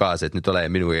sinna auku kaasa, et nüüd ole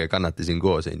minuga ja kannata siin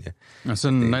koos. No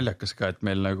see on naljakas ka, et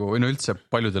meil nagu, või no üldse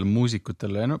paljudel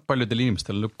muusikutel ja paljudel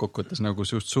inimestel lõppkokkuvõttes nagu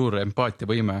suur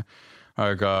empaatiavõime,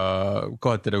 aga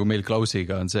kohati nagu meil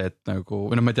Klausiga on see, et nagu,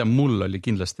 või no ma ei tea, mul oli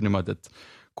kindlasti niimoodi, et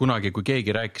kunagi, kui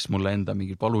keegi rääkis mulle enda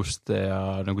mingi valust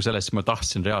ja nagu sellest ma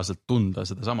tahtsin reaalselt tunda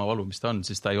seda sama valu, mis ta on,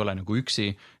 siis ta ei ole nagu üksi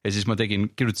ja siis ma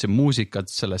kirjutasin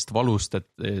muusikat sellest valust,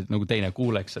 et nagu teine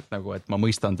kuuleks, et nagu, et ma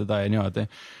mõistan teda ja niimoodi.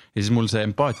 Ja siis mul see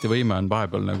empaatiavõime on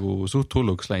vahepeal nagu suht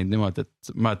hulluks läinud niimoodi,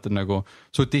 et mäletan nagu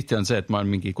suht tihti on see, et ma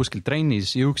olen mingi kuskil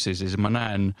trennis jõuksis ja siis ma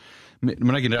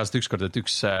nägin reaalselt ükskord, et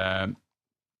üks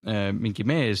mingi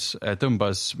mees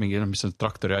tõmbas mingi, mis on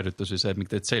traktori harjutus või see, mingi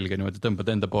teed selge niimoodi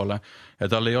tõmbad enda poole ja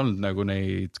tal ei olnud nagu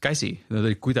neid käsi, nad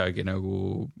olid kuidagi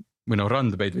nagu või no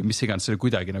randbeid või mis iganes, see oli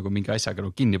kuidagi nagu mingi asjaga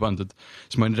nagu kinni pandud.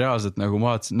 Siis ma reaalselt nagu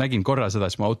nägin korra seda,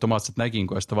 siis ma automaatselt nägin,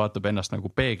 kuidas ta vaatab ennast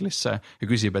nagu peeglisse ja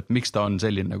küsib, et miks ta on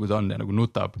selline, nagu ta on ja nagu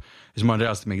nutab. Ja siis ma olen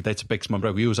reaalselt mingi täitsa peks, ma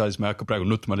praegu jõusaalis, ma ei hakka praegu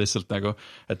nutma lihtsalt nagu,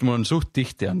 et mul on suht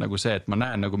tihti on nagu see, et ma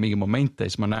näen nagu mingi momente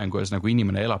ja siis ma näen, kuidas nagu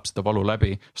inimene elab seda valu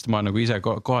läbi, sest ma nagu ise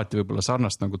kohati võib-olla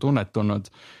sarnast nagu tunnet tulnud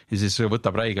ja siis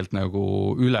võtab räigelt nagu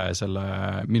üle selle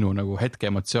minu nagu hetke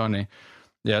emotsiooni.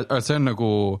 Ja see on nagu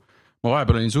ma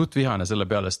vahepeal olin suht vihane selle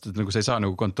peale, sest nagu sa ei saa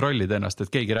nagu kontrollida ennast, et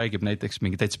keegi räägib näiteks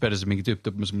mingi täitsa perses, mingi tüüp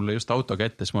tõmbas mulle just autoga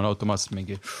ette, siis ma olen automaatselt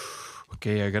mingi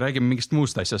aga räägime mingist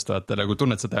muust asjast, vaata, nagu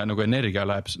tunned seda nagu energia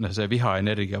läheb, see viha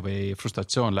energia või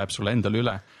frustratsioon läheb sulle endale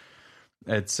üle.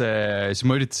 et siis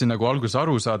ma üritasin nagu alguses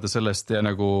aru saada sellest ja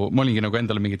nagu ma olingi nagu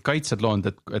endale mingid kaitsed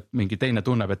loonud, et mingi teine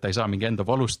tunneb, et ta ei saa mingi enda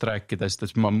valust rääkida,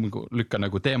 siis ma lükkan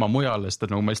nagu teema mujale, sest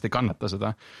et nagu ma lihtsalt ei kannata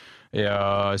seda. Ja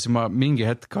siis ma mingi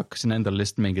hetk hakkasin endale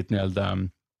lihtsalt mingit nii-öelda,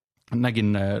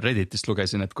 nägin Redditist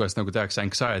lugesin, et kuidas nagu tehakse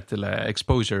anxiety'le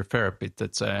exposure therapy't,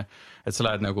 et sa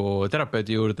lähed nagu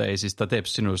terapeudi juurde ja siis ta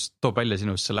toob välja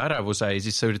sinust selle ärevuse ja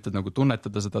siis sa üritad nagu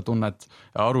tunnetada seda tunnet,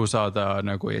 aru saada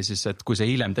nagu ja siis, et kui see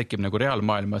hiljem tekib nagu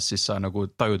reaalmaailmas, siis sa nagu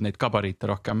tajud neid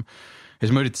gabariite rohkem. Ja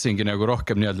siis ma üritasingi nagu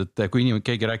rohkem nii-öelda, et kui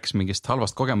keegi rääkis mingist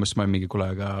halvast kogemust, ma mingi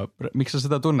kuule, aga miks sa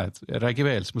seda tunned? Räägi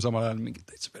veel, siis ma samal ajal mingi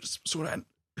täitsa pers suren.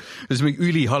 Ja siis mingi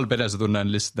ülihalb enesetunne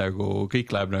on lihtsalt nagu, kõik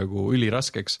läheb nagu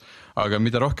üliraskeks, aga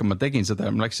mida rohkem ma tegin seda,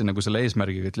 ma läksin nagu selle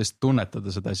eesmärgiga, et lihtsalt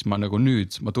tunnetada seda, siis ma nagu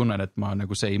nüüd, ma tunnen, et ma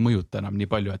nagu see ei mõjuta enam nii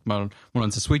palju, et mul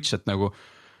on see switch, et nagu,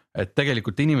 et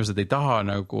tegelikult inimesed ei taha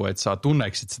nagu, et sa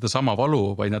tunneksid seda sama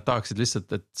valu, vaid nad tahaksid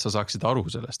lihtsalt, et sa saaksid aru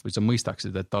sellest või sa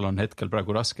mõistaksid, et tal on hetkel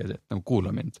praegu raske, et nagu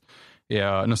kuula mind.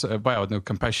 Ja vajavad nagu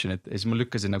compassion'it ja siis ma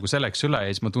lükkasin nagu selleks üle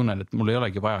ja siis ma tunnen, et mul ei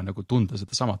olegi vaja nagu tunda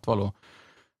seda samat valu.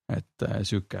 Et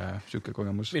süke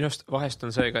kogemus. Minust vahest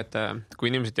on seega, et kui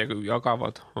inimesed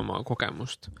jagavad oma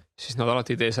kogemust, siis nad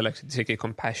alati ei tee selleks, et isegi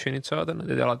compassion'it saada, nad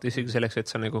ei tee alati isegi selleks,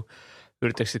 et sa nagu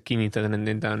üritaksid kinnitada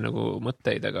nende nagu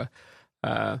mõtteid, aga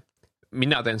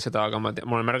mina teen seda, aga ma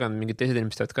olen märganud mingid teised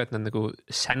inimesed ka, et nad nagu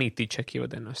sanity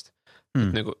checkivad ennast.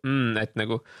 Et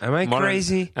nagu Am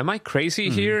I crazy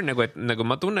here? Nagu, et nagu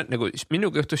ma tunnen, nagu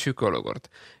minuga juhtus süke olukord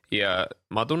ja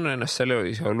ma tunnen ennast selle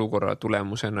olukorra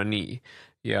tulemusena nii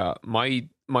ja ma ei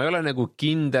ole nagu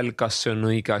kindel, kas see on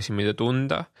õige asi, mida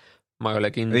tunda. Ma ei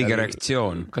ole kindel, õige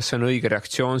reaktsioon. Kas see on õige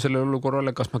reaktsioon selle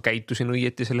olukorrale, kas ma käitusin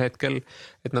õieti sel hetkel,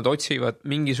 et nad otsivad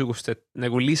mingisugust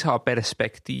nagu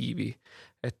lisaperspektiivi,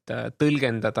 et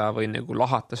tõlgendada või nagu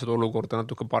lahata seda olukorda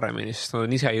natuke paremini, sest nad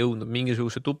on ise jõudnud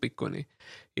mingisuguse tupikuni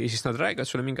ja siis nad räägivad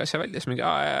sulle mingi asja välja, siis mingi,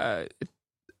 et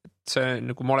see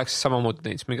nagu ma oleks samamoodi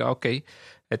teinud, siis mingi okei.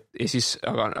 Et ja siis,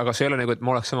 aga see ei ole nagu, et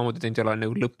ma oleks samamoodi teinud, ei ole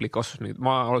nagu lõplik vastus,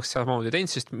 ma oleks samamoodi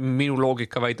teinud, sest minu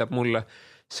loogika väidab mulle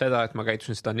seda, et ma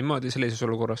käitusin seda niimoodi sellises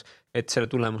olukorras, et selle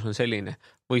tulemus on selline.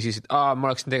 Või siis, et ma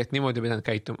oleksin tegelikult niimoodi pidanud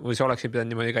käituma või see oleksin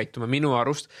pidanud niimoodi käituma minu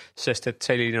arust, sest et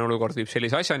selline olukord viib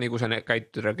sellise asjani, kui sa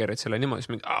reageerid selle niimoodi,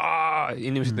 siis mingi,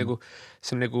 inimesed nagu,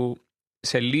 see on nagu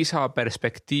see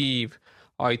lisaperspektiiv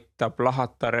aitab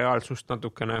lahata reaalsust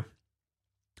natukene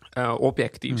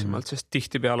objektiivsemalt, sest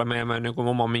tihtipeale me jääme nagu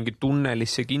oma mingi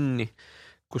tunnelisse kinni,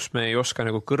 kus me ei oska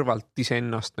nagu kõrvalt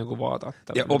iseennast nagu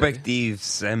vaadata. Ja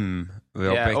objektiivsem või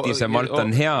objektiivsemalt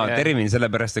on hea termin,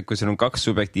 sellepärast, et kui sul on 2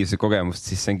 subjektiivse kogemust,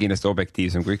 siis see on kindlasti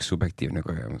objektiivsem kui 1 subjektiivne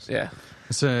kogemus.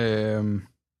 See,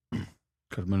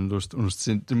 ma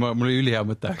unustasin, mul oli ülihea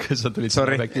mõte, aga sa tulid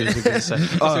objektiivsesse,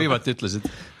 sa viimati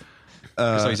ütlesid,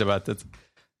 kas sa ise päätad?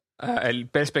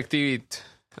 Perspektiivid,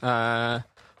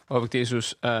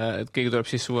 objektiivsus, et keegi tuleb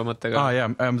siis uue mõttega.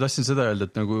 Ma tahtsin seda öelda,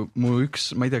 et nagu mu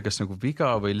ma ei tea, kas nagu viga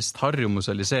või lihtsalt harjumus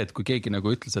oli see, et kui keegi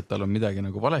nagu ütles, et tal on midagi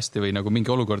nagu valesti või nagu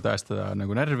mingi olukord ajastada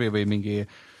nagu närvi või mingi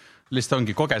lihtsalt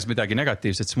ongi koges midagi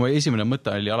negatiivset, siis mu esimene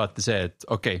mõte oli alati see, et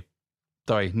okei,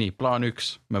 nii, plaan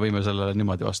 1, me võime sellele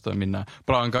niimoodi vastu minna,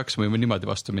 plaan 2, me võime niimoodi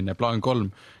vastu minna, plaan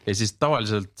 3 ja siis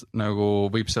tavaliselt nagu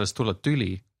võib sellest tulla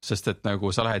tüli, sest et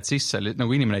nagu sa lähed sisse,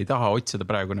 nagu inimene ei taha otsida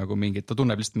praegu nagu mingit, ta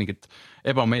tunneb lihtsalt mingit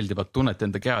ebameeldivat tunnet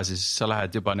enda kehas ja siis sa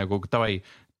lähed juba nagu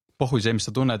pohhui see, mis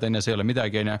sa tunned, see ei ole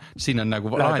midagi, siin on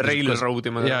nagu lähed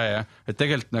railroadima. Et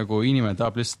tegelikult nagu inimene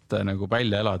tahab lihtsalt nagu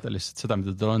välja elada lihtsalt seda,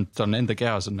 mida ta on enda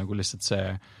kehas on nagu lihtsalt see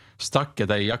stuck ja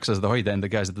ta ei jaksa seda hoida enda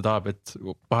käes ja ta tahab, et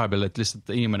vahepeal, et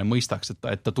lihtsalt inimene mõistaks,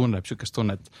 et ta tunneb sükest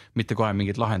tunnet, mitte kohe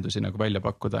mingeid lahendusi nagu välja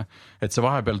pakkuda. Et see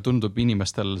vahepeal tundub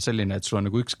inimestel selline, et sul on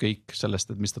nagu ükskõik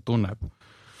sellest, et mis ta tunneb.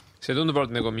 See tundub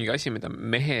olnud nagu mingi asi, mida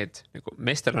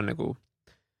meestel on nagu,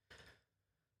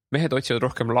 mehed otsivad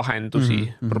rohkem lahendusi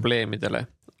probleemidele,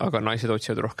 aga naised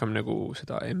otsivad rohkem nagu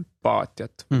seda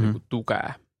empaatiat, nagu tuge.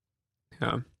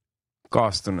 Ja.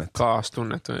 Kaastunnet.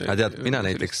 Aga tead, mina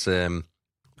näiteks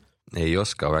ei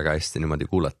oska väga hästi niimoodi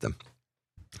kuulata.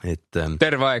 Et,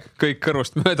 terve aeg, kõik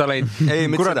kõrvust mööda läinud.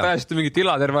 Kurat pääsite mingit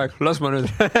ila terve aeg, las ma nüüd.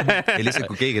 Ei lihtsalt,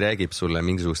 kui keegi räägib sulle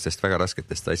mingisugustest väga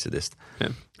rasketest asjadest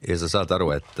ja sa saad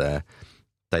aru, et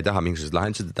ta ei taha mingisugused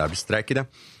lahendused, ta tahab lihtsalt rääkida,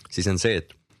 siis on see,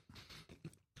 et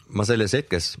ma selles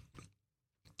hetkes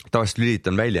tavaliselt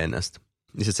lülitan välja ennast.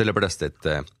 Lihtsalt sellepärast,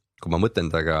 et kui ma mõtlen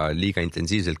taga liiga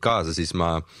intensiivselt kaasa, siis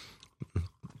ma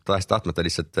tahtmata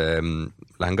lihtsalt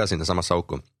lähen ka sinna samasse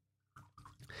auku.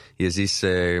 Ja siis,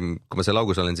 kui ma seal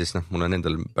augus olen, siis mul on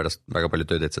endal pärast väga palju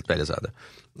tööd, et sealt välja saada.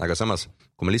 Aga samas,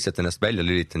 kui ma lihtsalt ennast välja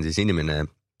lülitan, siis inimene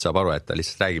saab aru, et ta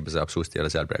lihtsalt räägib ja saab suust ei ole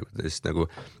seal praegu, sest nagu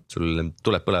sul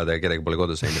tuleb põleda ja kedagi pole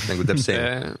kodus ainult nagu teeb see,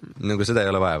 nagu seda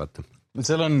ei ole vaja vaata.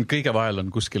 Seal on kõige vahel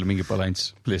on kuskil mingi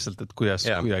balanss lihtsalt, et kuidas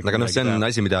aga see on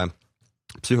asi, mida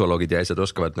psühholoogid ja asjad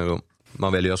oskavad, nagu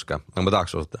ma veel ei oska, aga ma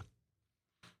tahaks osata.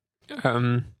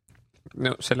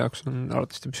 No selle jaoks on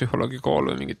arvatavasti psühholoogi kool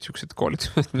või mingid siuksed koolid,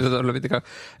 mida tuleb ka.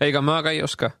 Ega ma ka ei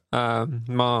oska.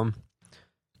 Ma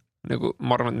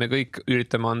arvan, et me kõik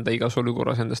üritame anda igas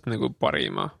olukorras endast nagu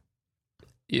parima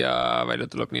ja välja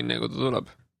tuleb nii, nagu ta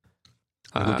tuleb.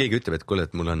 Kui keegi ütleb, et kuule,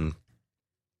 et mul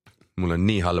on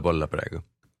nii halb olla praegu.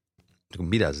 Nagu,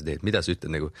 mida sa teed, mida sa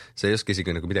ütled, nagu, sa ei oska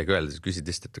isegi nagu midagi öelda, sa küsid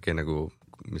lihtsalt, et okei, nagu,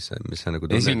 mis sa nagu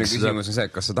tunned. Esimene küsimus on see,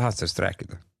 kas sa tahad sellest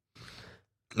rääkida?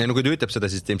 Ja no kui ta ütleb seda,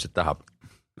 siis ta ilmselt tahab.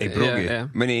 Ei pruugi.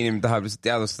 Mõni inimene tahab lihtsalt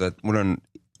teadvustada, et mul on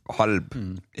halb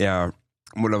ja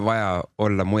mul on vaja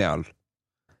olla mujal.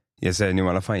 Ja see on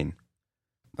jumala fine.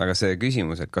 Aga see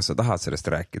küsimus, et kas sa tahad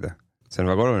sellest rääkida, see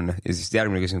on väga oluline. Ja siis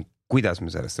järgmine küsimus, kuidas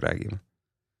me sellest räägime?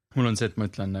 Mul on see, et ma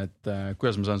ütlen, et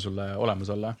kuidas ma saan sulle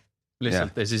olemas olla.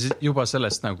 Lihtsalt ja siis juba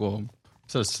sellest nagu...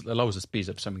 Sellest lausest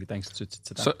piisab, sa mingi tängselt ütlesid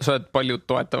seda. Sa oled palju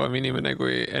toetavam inimene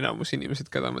kui enamus inimesed,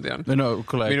 keda ma tean. No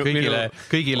kuule,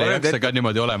 kõigile ei jaksa ka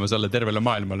niimoodi olemas olla tervele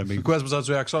maailmale. Kuidas ma saan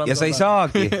su jaoks olemas olla? Ja sa ei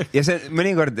saagi. Ja see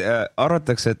mõnikord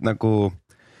arvatakse, et nagu,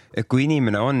 et kui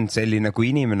inimene on selline, kui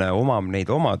inimene omab neid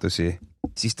omadusi,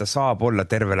 siis ta saab olla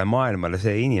tervele maailmale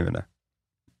see inimene.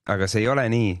 Aga see ei ole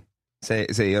nii. See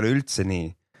ei ole üldse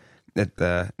nii. Et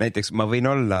näiteks ma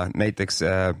võin olla näiteks...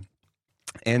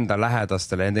 enda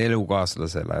lähedastele, enda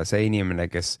elukaaslasele, see inimene,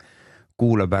 kes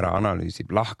kuulab ära,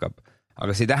 analüüsib, lahkab.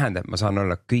 Aga see ei tähenda, et ma saan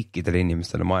olla kõikidele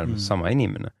inimestele maailmas sama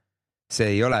inimene. See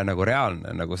ei ole nagu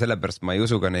reaalne, nagu sellepärast ma ei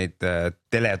usu ka neid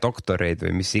teledoktoreid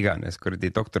või mis iganes,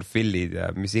 kuradi doktor Philid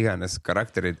ja mis iganes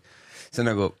karakterid. See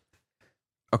on nagu,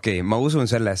 okei, ma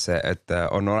usun sellesse, et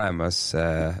on olemas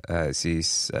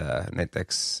siis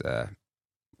näiteks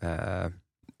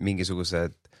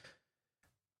mingisugused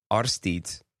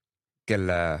arstid,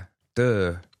 kelle töö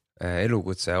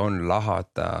elukutse on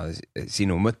lahata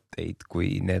sinu mõtteid,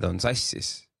 kui need on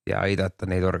sassis ja aidata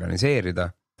neid organiseerida,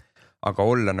 aga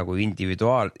olla nagu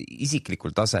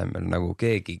isiklikul tasemel nagu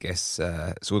keegi, kes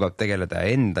suudab tegeleda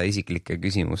enda isiklike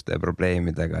küsimuste ja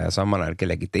probleemidega ja samal ajal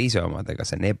kellegi teise omadega,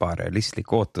 see on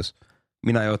ebarealistlik ootus.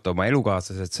 Mina ei oota oma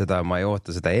elukaaslased seda, ma ei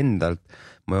oota seda endalt,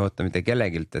 ma ei oota mitte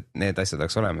kellegilt, et need asjad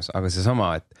oleks olemas, aga see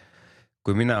sama, et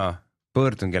kui mina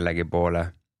pöördun kellegi poole,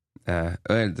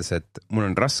 öeldes, et mul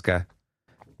on raske,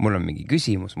 mul on mingi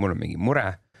küsimus, mul on mingi mure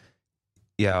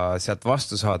ja sealt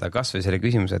vastu saada kas või selle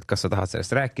küsimuse, et kas sa tahad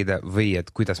sellest rääkida või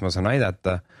et kuidas ma saan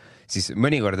aidata, siis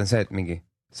mõnikord on see, et mingi,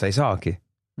 sa ei saagi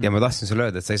ja ma tahtsin sulle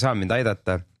öelda, et sa ei saa mind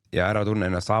aidata ja ära tunne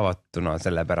ennast avatuna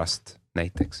selle pärast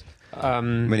näiteks.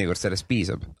 Mõnikord sellest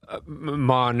piisab.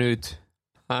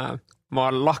 Ma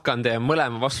lahkan teie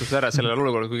mõlema vastuse ära sellele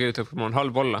olukorda, kui keegi ütleb, et mul on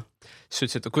halb olla.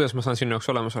 Siis ütlesid, et kuidas ma saan sinu jaoks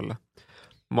olemas olla?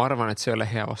 Ma arvan, et see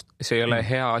ei ole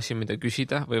hea asi, mida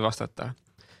küsida või vastata.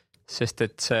 Sest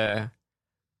et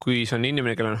kui see on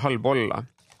inimene, kellel on halb olla,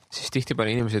 siis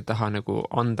tihtipeale inimesed ei taha nagu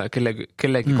anda kellegi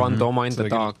kanda oma enda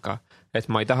taaka. Et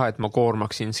ma ei taha, et ma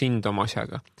koormaksin sind oma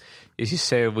asjaga. Ja siis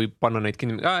see võib panna neid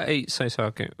kinni. Ei, sa ei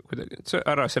saa kuidagi.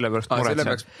 Ära sellepärast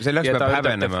muretsed. Selleks peab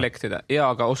häbenema. Ja,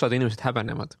 aga osad inimesed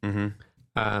häbenevad.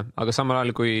 Aga samal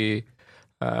ajal, kui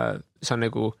sa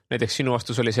nagu, näiteks sinu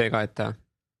vastus oli see ka, et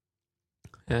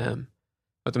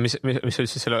oota, mis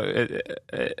üldse selle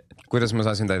kuidas ma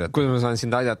saan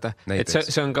sind aidata? Et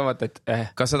see on ka vaata, et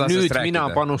nüüd mina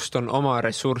panustan oma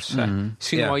ressursse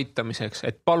sinu aitamiseks,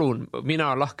 et palun,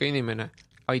 mina lahke inimene,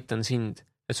 aitan sind,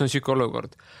 et see on siuke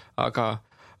olukord, aga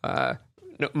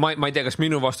no, ma ei tea, kas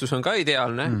minu vastus on ka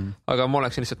ideaalne, aga ma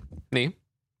oleksin lihtsalt nii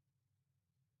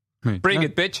bring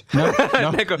it, bitch.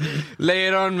 Nagu, lay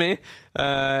it on me.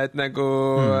 Et nagu,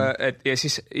 ja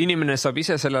siis inimene saab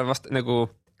ise selle nagu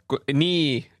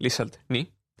nii lihtsalt, nii.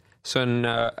 See on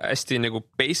hästi nagu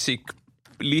basic,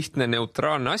 lihtne,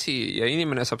 neutraalne asi ja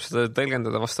inimene saab seda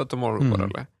tõlgendada vastavalt oma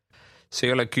olukorrale. See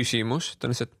ei ole küsimus, ta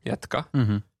on lihtsalt jätka.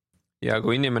 Ja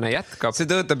kui inimene jätkab... See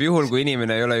töötab juhul, kui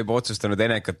inimene ei ole juba otsustanud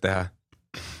enekat teha.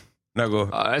 Nagu...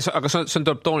 Aga see on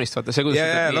tuleb toonist, vaata.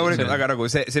 Aga nagu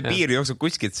see piir jookseb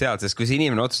kuskilt sealt, sest kui see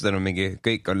inimene otsustanud mingi,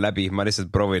 kõik on läbi, ma lihtsalt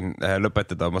proovin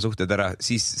lõpetada oma suhted ära,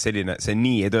 siis selline, see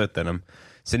nii ei tööta enam.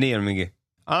 See nii on mingi,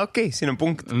 okei, siin on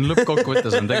punkt.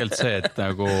 Lõppkokkuvõttes on tegelikult see, et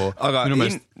nagu minu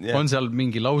meelest on seal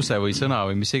mingi lause või sõna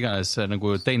või mis iganes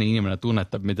nagu teine inimene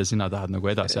tunnetab, mida sina tahad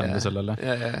nagu edasi anda sellele.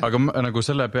 Aga nagu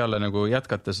selle peale nagu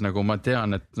jätkates, nagu ma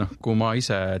tean, et kui ma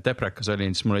ise deprekas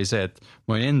olin, siis mul oli see, et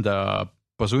ma olin enda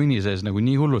basunni sees nagu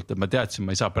nii hullult, et ma teadsin,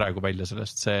 ma ei saa praegu välja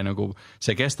sellest,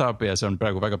 see kestab ja see on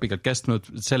praegu väga pikalt kestnud,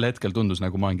 sel hetkel tundus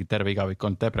nagu ma olengi terve igavik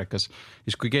olnud teprekas.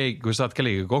 Siis kui saad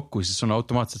kellegagi kokku, siis on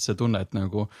automaatselt see tunne, et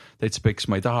nagu täitsa peks,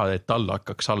 ma ei taha, et tal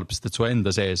hakkaks halb, sest et su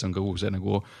enda sees on kogu see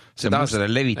nagu sa taha selle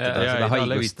levitada, seda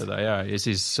haigust. Ja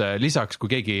siis lisaks,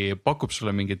 kui keegi pakub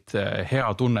sulle mingit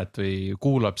hea tunnet või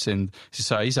kuulab sind,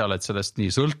 siis sa ise oled sellest nii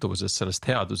sõltuvusest, sellest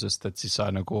headusest, et siis sa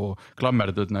nagu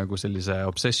klammerdud nagu sellise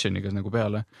obsessioniga nagu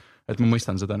peale. Et ma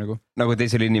mõistan seda nagu. Nagu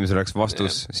teisel inimesel oleks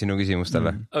vastus sinu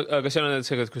küsimustele. Aga seal on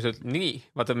see, et kui sa ütled nii,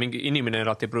 vaata mingi inimene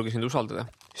alati ei pruugi sind usaldada,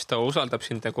 siis ta usaldab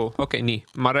sind nagu, okei, nii,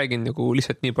 ma räägin nagu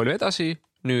lihtsalt nii palju edasi,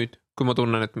 nüüd, kui ma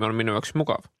tunnen, et me olen minu jaoks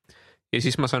mugav. Ja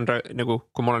siis ma saan nagu,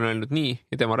 kui ma olen öelnud nii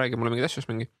ja tema räägib mulle mingid asjus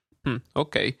mingi,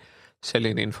 okei,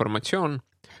 selline informatsioon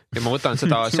ja ma võtan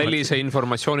seda sellise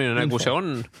informatsioonina nagu see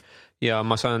on ja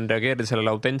ma saan reageerida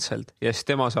sellele autentselt ja siis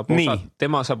tema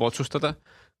saab otsustada,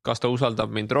 kas ta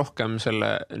usaldab mind rohkem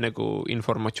selle nagu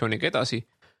informatsiooniga edasi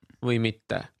või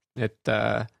mitte. Et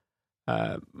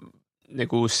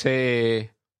nagu see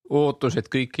ootus, et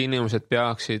kõik inimesed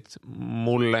peaksid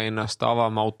mulle ennast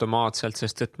avama automaatselt,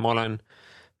 sest et ma olen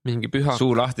mingi püha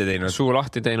suu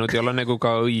lahti teinud ja ole nagu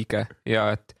ka õige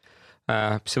ja et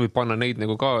see võib panna neid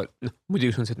nagu ka,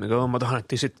 muidugi on see, et ma tahan, et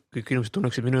teised kõik inimesed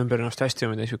tunneksid minu ümber ennast hästi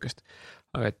ja mida niisugust,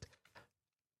 aga et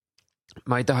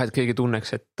ma ei taha, et keegi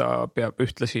tunneks, et ta peab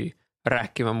ühtlasi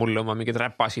rääkima mulle oma mingid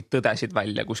räpasid tõdesid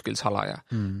välja kuskil salaja.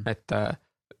 Et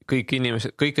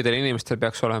kõikidel inimestel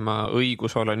peaks olema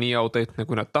õigus olla nii autentne,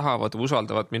 kui nad tahavad,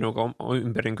 usaldavad minuga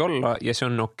ümberringi olla ja see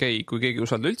on okei. Kui keegi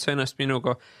usaldab üldse ennast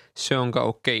minuga, see on ka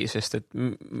okei, sest et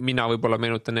mina võib-olla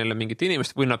meenutan neile mingit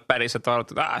inimest või nad päriselt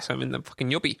arvavad, et see on mind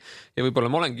fucking jobi ja võib-olla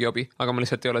ma olengi jobi, aga ma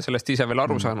lihtsalt ei ole sellest ise veel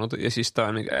aru saanud ja siis ta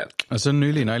on see on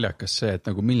ülinaljakas see, et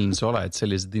nagu milline sa oled,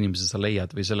 sellised inimesed sa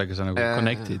leiad või sellega sa nagu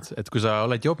connectid, et kui sa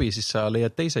oled jobi, siis sa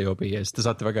leiad teise jobi ja siis te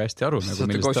saate väga hästi aru nagu,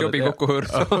 saate koos jobi kokku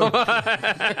hõõrda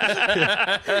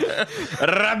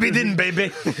Rub it in,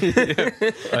 baby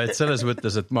et selles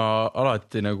mõttes, et ma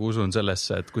alati nagu usun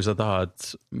sellesse, et kui sa tahad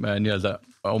nii-öelda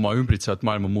oma ümbritsevat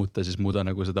maailma muuta, siis muuda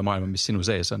nagu seda maailma, mis sinu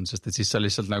sees on, sest et siis sa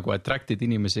lihtsalt nagu attractid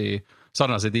inimesi,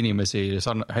 sarnaseid inimesi,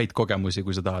 häid kogemusi,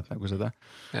 kui sa tahad nagu seda.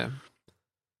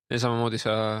 Ja samamoodi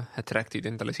sa attractid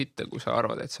endale sitte, kui sa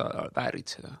arvad, et sa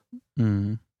väärid seda.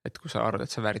 Et kui sa arvad,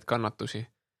 et sa väärid kannatusi,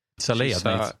 sa leiad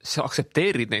neid. Sa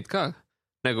aksepteerid neid ka.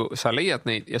 Nagu sa leiad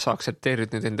neid ja sa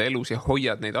aksepteerid neid enda elus ja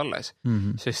hoiad neid alles,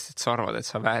 sest et sa arvad, et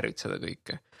sa väärid seda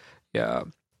kõike. Ja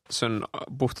see on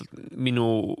puhtalt minu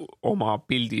oma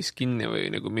pildis kinni või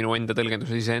nagu minu enda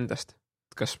tõlgendus iseendast.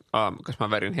 Kas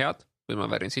ma väärin head või ma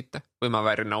väärin sitte või ma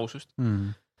väärin ausust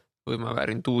või ma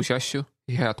väärin tuusi asju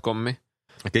ja head kommi.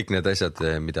 Kõik need asjad,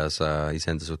 mida sa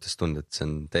iseenda suhtes tunded, see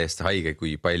on täiesti haige,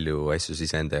 kui palju asju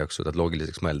iseenda jaoks suudad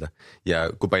loogiliseks mõelda ja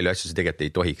kui palju asju tegelikult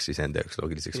ei tohiks iseenda jaoks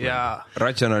loogiliseks mõelda.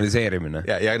 Ratsionaliseerimine.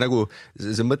 Ja nagu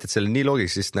sa mõtled selle nii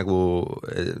loogiliseks, nagu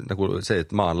see,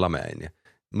 et maa on lame, on ju.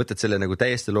 Mõtled selle nagu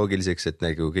täiesti loogiliseks, et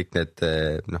nagu kõik need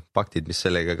faktid, mis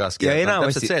sellega kaas käivad.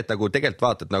 Täpselt see, et nagu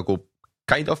tegelikult vaatad nagu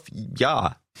kind of,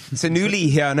 jaa. See on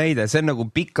ülihea näide, see on nagu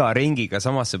pika ringiga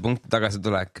samasse punkti tagasi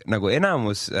tulek, nagu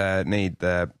enamus neid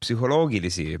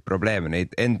psühholoogilisi probleeme,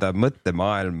 neid enda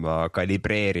mõttemaailma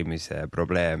kalibreerimise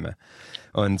probleeme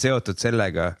on seotud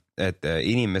sellega, et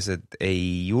inimesed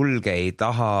ei julge, ei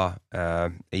taha,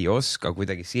 ei oska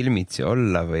kuidagi silmitsi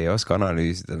olla või ei oska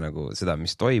analüüsida nagu seda,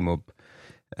 mis toimub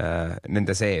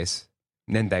nende sees,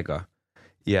 nendega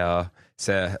ja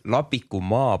see lapiku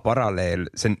maa paralleel,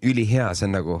 see on ülihea,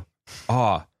 see on nagu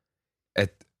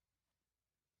et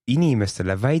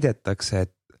inimestele väidetakse,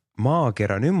 et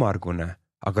maakera on ümmargune,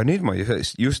 aga nüüd ma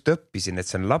just õppisin, et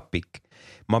see on lapik.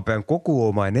 Ma pean kogu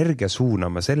oma energia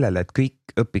suunama sellele, et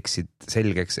kõik õpiksid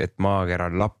selgeks, et maakera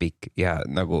on lapik ja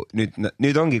nagu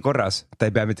nüüd ongi korras, ta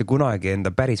ei pea mitte kunagi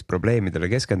enda päris probleemidele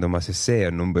keskenduma, sest see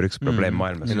on number 1 probleem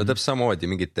maailmas. No täpselt samamoodi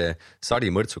mingite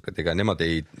sarimõrtsukatega, nemad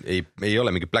ei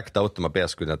ole mingi blacked out oma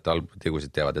peas, kui nad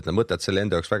tegusid teavad, et nad mõtlevad selle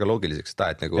enda jaoks väga loogiliseks,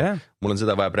 et nagu mul on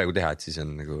seda vaja praegu teha, et siis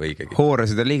on nagu õigegi.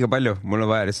 Hoorasid on liiga palju, mul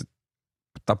on vaja lihtsalt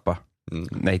tappa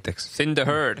näiteks. Send the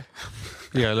herd.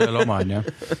 Ja loma on, jah.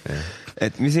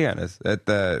 Et mis iganes, et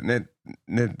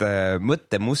need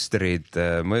mõttemustrid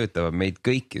mõjutavad meid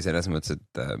kõiki selles mõttes,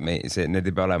 et need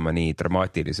ei pea olema nii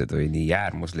dramaatilised või nii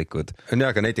äärmuslikud. Ja,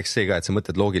 aga näiteks see ka, et sa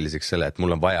mõtled loogiliseks selle, et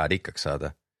mul on vaja rikkaks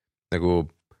saada. Nagu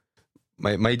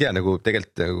ma ei tea, nagu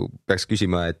tegelikult nagu peaks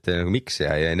küsima, et nagu miks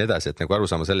ja nii edasi, et nagu aru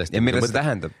saama sellest. Ja mida see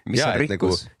tähendab? Mis on rikkus?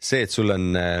 Nagu see, et sul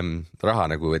on raha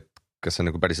nagu, et kas sa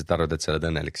nagu päriselt arvad, et sa oled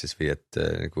õnnelik siis või et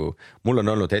nagu mul on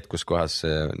olnud hetk, kus kohas,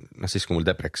 siis kui mul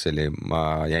depreks oli,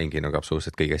 ma jäingi nagu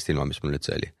absoluutselt kõigest ilma, mis mul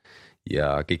üldse oli.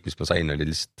 ja kõik, mis ma sain, oli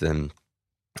lihtsalt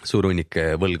suur hunnik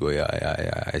võlgu ja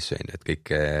asju, et kõik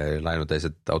laenud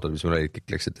asjad, autod, mis mul olid,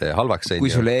 kõik läksid halvaks.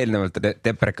 Kui sul eelnevalt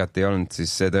deprekat ei olnud,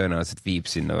 siis see tõenäoliselt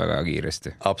viib sinna väga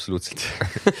kiiresti. Absoluutselt.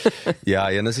 ja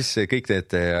no siis kõik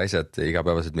need asjad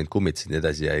igapäevaselt mind kummitsid nii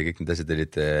edasi ja kõik need asjad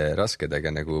olid rasked,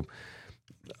 aga nagu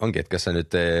ongi, et kas sa nüüd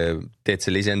teed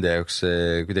selle iseenda jaoks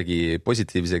kuidagi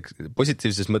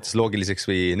positiivses mõttes loogiliseks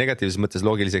või negatiivses mõttes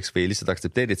loogiliseks või lihtsalt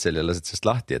aktsepteerid selle ja lased sellest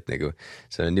lahti, et nagu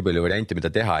see on nii palju variante,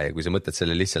 mida teha ja kui sa mõtled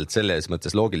selle lihtsalt selles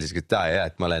mõttes loogiliseks,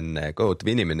 et ma olen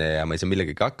kohutav inimene ja ma ei saa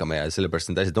millegagi hakkama ja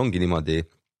sellepärast need asjad ongi niimoodi,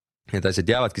 need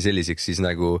asjad jäävadki selliseks, siis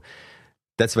nagu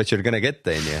that's what you're gonna get,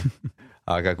 onju.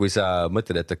 Aga kui sa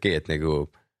mõtled, et okei, et nagu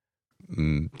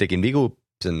tegin vigu,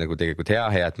 see on nagu tegelikult hea,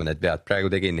 et ma need vead praegu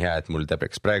tegin, hea, et mul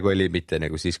deprekas praegu oli, mitte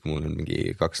nagu siis, kui mul on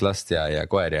mingi 2 last ja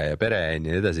koer ja pere ja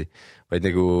nii edasi, vaid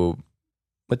nagu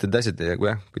mõtled asjad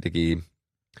nagu kuidagi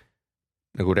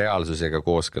nagu reaalsusega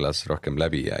kooskõlas rohkem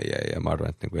läbi ja ma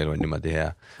arvan, et nagu elu on niimoodi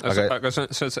hea. Aga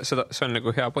see on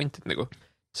nagu hea point, et nagu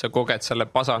sa koged selle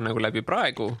pasa nagu läbi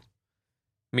praegu,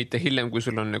 mitte hiljem, kui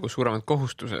sul on nagu suuremad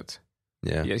kohustused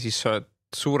ja siis sa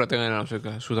suure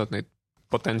tõenäosusega suudad neid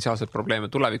potentsiaalsed probleeme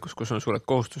tulevikus, kus on suured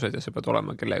kohustused ja sa pead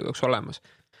olema kellegi jaoks olemas.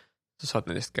 Sa saad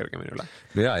nendest kergemini üle.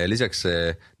 No ja lisaks,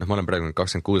 ma olen praegu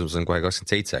 26, ma saan kohe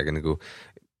 27, aga nagu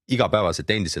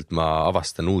igapäevaselt endiselt ma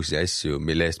avastan uusi asju,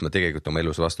 mille eest ma tegelikult oma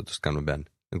elus vastutust kandma pean.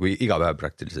 Nagu iga päev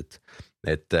praktiliselt.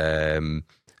 Et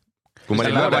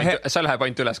see läheb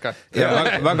ainult üles ka.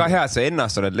 Väga hea, et sa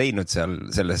ennast oled leidnud seal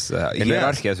selles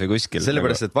hierarhias või kuskil.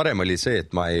 Sellepärast, et varem oli see, et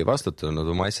ma ei vastutanud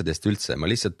oma asjadest üldse, ma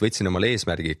lihtsalt võtsin omale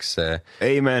eesmärgiks.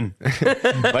 Amen.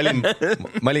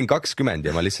 ma olin 20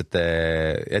 ja ma lihtsalt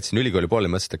jätsin ülikooli poole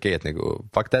ja mõtlesin, et okei, et nagu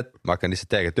fuck that, ma hakkan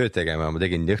lihtsalt täiega tööd tegema, ma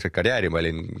tegin jõhkrat karjääri, ma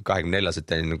olin 24,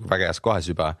 et olin nagu väga heas kohas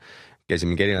juba.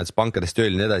 Käisin mingi erinevates pankades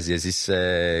tööl nii edasi ja siis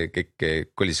kõik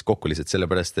kolis kokku lihtsalt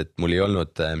sellepärast, et mul ei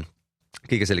olnud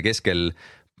kõige selle keskel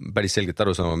päris selgelt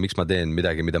aru saama, miks ma teen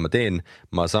midagi, mida ma teen.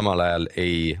 Ma samal ajal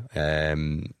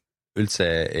üldse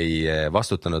ei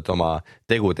vastutanud oma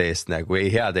tegude eest, nagu ei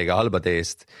heade ega halbade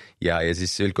eest ja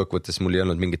siis üldkokkuvõttes mul ei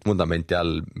olnud mingit fundamenti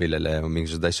all, millele ma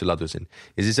mingisuguseid asju ladusin.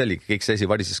 Ja siis oli kõik see asi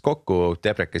varises kokku,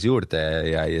 deprekas juurde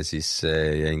ja siis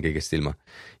jäin kõigest ilma.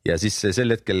 Ja siis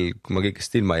sel hetkel, kui ma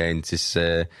kõigest ilma jäin, siis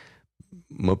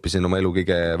ma õppisin oma elu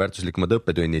kõige väärtuslikumad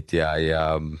õppetunnid ja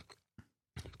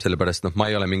sellepärast ma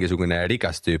ei ole mingisugune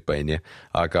rikas tüüp,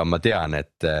 aga ma tean,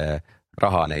 et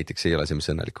raha näiteks ei ole see, mis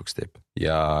õnnelikuks teeb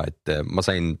ja et ma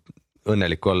sain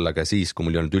õnnelik olla ka siis, kui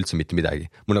mul ei olnud üldse mitte midagi.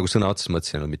 Mul nagu sõna otseses mõttes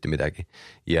ei olnud mitte midagi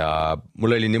ja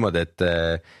mul oli niimoodi, et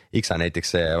Iksa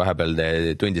näiteks vahepeal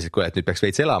tundis, et kuule, et nüüd peaks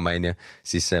veits elama,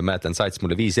 siis mäletan, saatis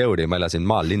mulle 5 euri, ma elasin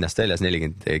maal linnast väljas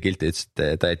 40 kilti, ütles,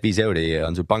 et 5 euri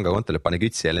on sul pangakontole, pane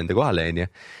kütsi ja lenda kohale,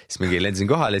 siis mingi lendasin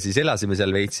kohale, siis elasime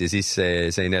seal veits ja siis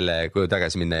sain jälle koju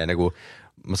tagasi minna ja nagu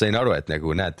ma sain aru, et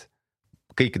nagu näed,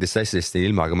 kõikidest asjadest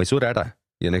ilma, aga ma ei sure ära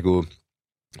ja nagu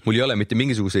mul ei ole mitte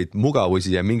mingisuguseid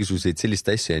mugavusi ja mingisuguseid sellist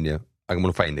asju, aga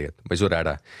mul on fine tegelikult, ma ei sure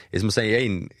ära. Ja siis ma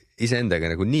jäin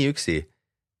iseendaga nagu nii üksi,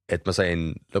 et ma sain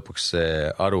lõpuks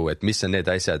aru, et mis on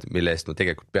need asjad, mille eest ma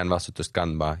tegelikult pean vastutust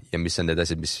kandma ja mis on need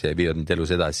asjad, mis viivad mind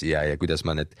elus edasi ja kuidas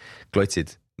ma need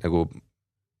klotsid nagu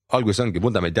alguses ongi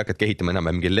vundamenti hakkad ehitama enam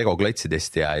mingi Lego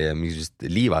klotsidest ja mingisugust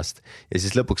liivast ja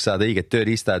siis lõpuks saad õiged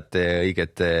tööriistad,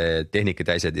 õiged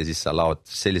tehnikad ja asjad ja siis sa laod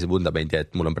sellise vundamenti,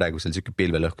 et mul on praegu seal siuke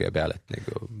pilvelõhkuja peal, et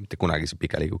nagu mitte kunagi see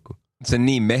pikali ei kuku. See on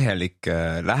nii mehelik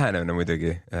lähenemine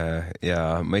muidugi ja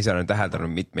ma ise olen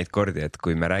täheldanud mitmeid kordi, et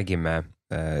kui me räägime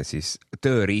siis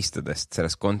tööriistadest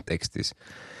selles kontekstis,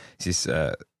 siis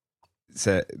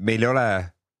meil ei ole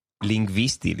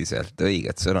lingvistiliselt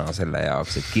õiget sõna selle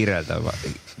jaoks, et kirjeldava,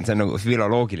 see on nagu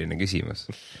filoloogiline küsimus,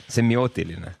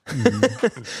 semiootiline.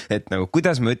 Et nagu,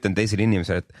 kuidas ma ütlen teisele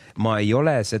inimesele, et ma ei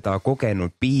ole seda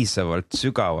kogenud piisavalt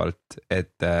sügavalt,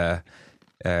 et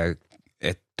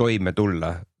toime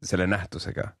tulla selle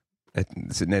nähtusega. Et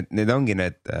need ongi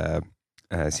need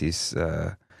siis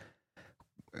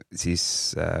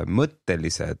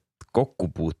mõttelised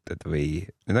kokkupuuted või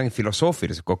need ongi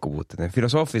filosoofilised kokkupuuted, need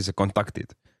filosoofilised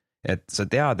kontaktid. Et sa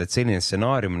tead, et selline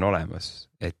stsenaarium on olemas,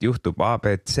 et juhtub A,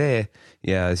 B, C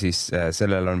ja siis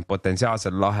sellel on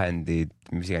potentsiaalsed lahendid,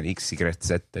 mis iganes X, Y,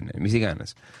 Z, mis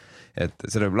iganes. Et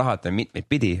selle võib lahata mitmeid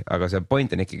pidi, aga see point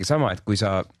on ikkagi sama, et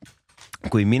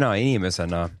kui mina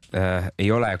inimesena ei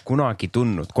ole kunagi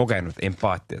tundnud, kogenud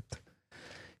empaatiat,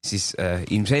 siis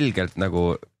ilmselgelt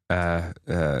nagu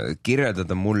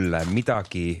kirjeldada mulle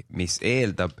midagi, mis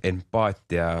eeldab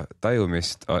empaatia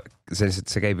tajumist,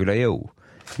 see käib üle jõu.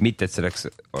 mitte, et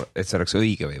see oleks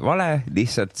õige või vale,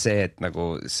 lihtsalt see, et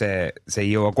nagu see ei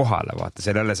jõua kohale, vaata,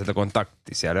 seal ei ole seda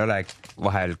kontakti, seal ei ole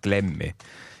vahel klemmi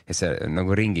ja see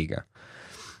nagu ringiga.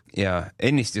 Ja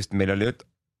ennist just meil oli jutt,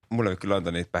 mulle võib küll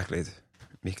anda neid pähkleid,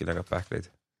 Mihkel jagab pähkleid,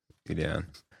 ülihea on.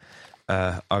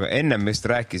 Aga ennem me just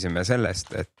rääkisime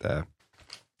sellest, et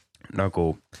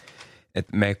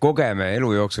me kogeme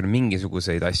elu jooksul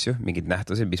mingisuguseid asju, mingid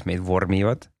nähtused, mis meid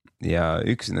vormivad ja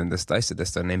üks nendest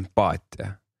asjadest on empaatia.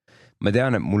 Ma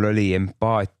tean, et mul oli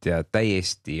empaatia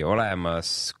täiesti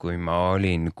olemas, kui ma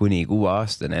olin kuni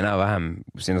 6-aastane, enam-vähem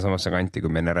sinna samasse kanti, kui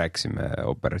me enne rääkisime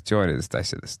operatsioonidest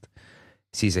asjadest.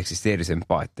 Siis eksisteeris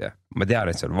empaatia. Ma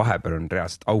tean, et seal vahepeal on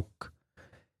reaalselt auk.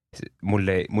 Mul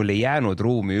ei jäänud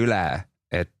ruumi üle,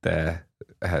 et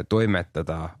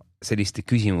toimetada selliste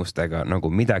küsimustega, nagu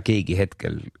mida keegi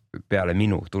hetkel peale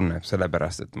minu tunneb,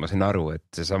 sellepärast, et ma sain aru, et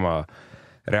see sama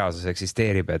reaalsus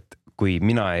eksisteerib, et kui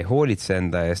mina ei hoolitse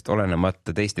enda eest,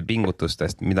 olenemata teiste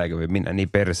pingutustest, midagi võib minna nii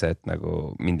perse, et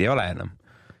nagu mind ei ole enam.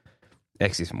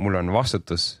 Ehk siis mul on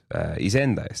vastutus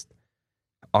iseenda eest.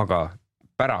 Aga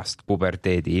pärast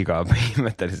puberteedi iga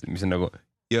põhimõtteliselt, mis on nagu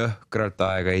jõhkralt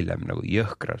aega hiljem, nagu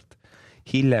jõhkralt.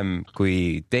 Hiljem,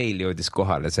 kui teil jõudis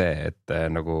kohale see, et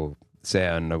nagu see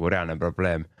on nagu reaalne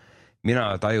probleem. Mina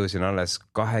tajusin alles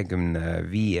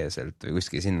 25-selt või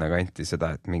kuskil sinna kanti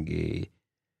seda, et mingi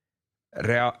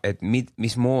et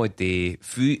mismoodi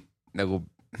nagu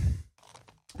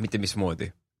mitte mismoodi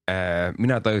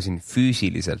mina tajusin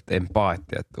füüsiliselt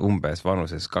empaatiat umbes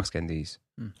vanuses 25.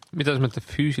 Mida sa mõtled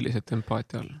füüsiliselt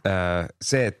empaatia all?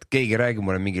 See, et keegi räägib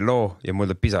mulle mingi loo ja mul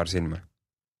tuleb pisar silma.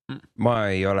 Ma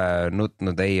ei ole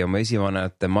nutnud ei oma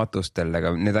esivanemate matustel,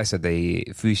 ega need asjad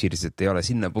füüsiliselt ei ole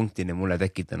sinna punktini mulle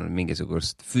tekitanud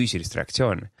mingisugust füüsilist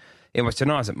reaktsiooni.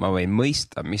 Emotsionaalselt ma võin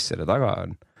mõista, mis selle taga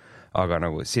on. Aga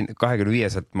nagu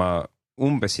 25-selt ma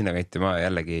umbes sinna kanti ma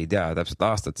jällegi ei tea täpselt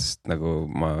aastat, sest nagu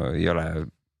ma ei ole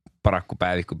paraku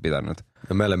päevikut pidanud.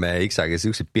 No me oleme X-aga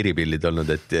siuksed piripillid olnud,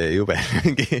 et jube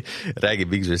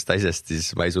räägib mingisugust asjast, siis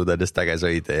ma ei suuda ennast tagasi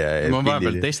hoida. Ma olen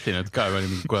vahepeal testinud ka,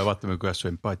 kuule vaatame, kuidas su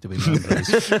empaatia või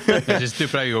ja siis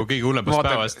tüüp räägib kõige hullempast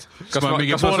päevast. Kas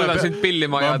ma suudan sind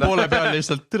pillima jääda? Ma poole peal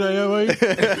lihtsalt tere ja või.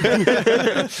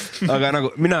 Aga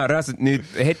nagu mina reaalselt nüüd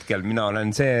hetkel, mina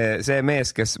olen see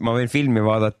mees, kes ma võin filmi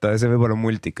vaadata ja see võib olla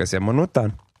multikas ja ma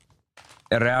nutan.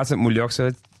 Ja reaalselt mul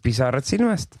jooksevad pisarad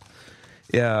silmast.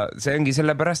 Ja see ongi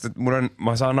sellepärast, et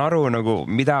ma saan aru nagu,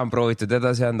 mida on proovitud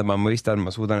edasi anda, ma mõistan, ma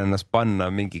suudan ennast panna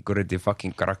mingi kuradi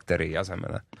fucking karakteri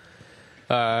asemele.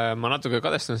 Ma natuke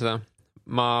kadestan seda.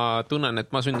 Ma tunnen,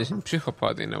 et ma sündisin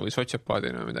psühhopaadina või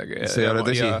sotsiopaadina või midagi. See ei ole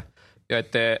tõsi. Ja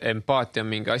et empaatia on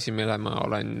mingi asi, mille ma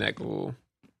olen nagu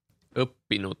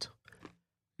õppinud.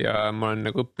 Ja ma olen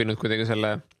nagu õppinud kuidagi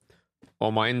selle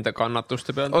oma enda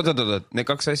kannatuste peal. Oot, need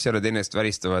kaks asja oled ennast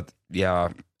välistavad ja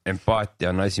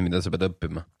empaatia on asi, mida sa pead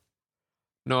õppima.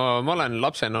 No ma olen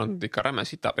lapsena olnud ikka räme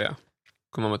sitapea,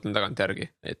 kui ma mõtlen tagant järgi.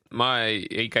 Et ma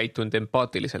ei käitunud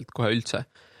empaatiliselt kohe üldse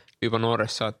juba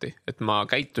noorest saati. Et ma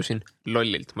käitusin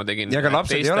lollilt. Ma tegin ja aga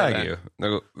lapsed ei olegi ju.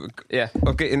 Nagu, yeah.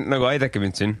 Okei, nagu aidake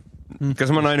mind siin. Kas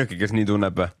ma olen ainuke, kes nii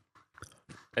tunneb?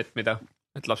 Et mida?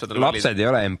 Et lapsed ei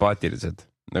ole empaatilised.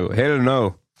 Nagu hell no.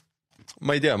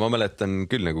 Ma ei tea, ma mäletan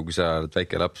küll nagu, kui sa oled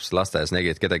väike laps lasteaias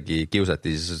nägi, et kedagi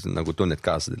kiusati, siis nagu tunned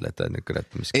kaasa selle, et kurat,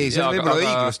 mis... Ei, see on võib-olla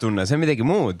õiglustunne, see on midagi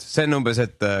muud. See on umbes,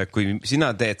 et kui sina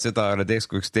teed seda, oled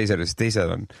eeskujuks teisele, siis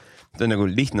teisel on. See on nagu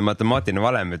lihtne matemaatiline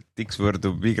valem, et X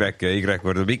võrdub Y ja Y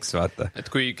võrdub X, vaata.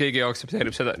 Et kui keegi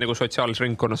aktsepteerib seda, nagu sotsiaalses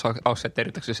ringkonnas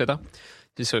aktsepteeritakse seda,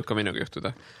 siis võib ka minuga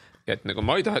juhtuda. Ja et nagu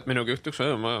ma ei taha, et minuga juhtuks,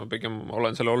 ma pigem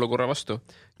olen selle olukorra vastu.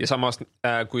 Ja samas,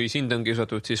 kui sind on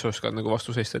kiusatud, siis oskad nagu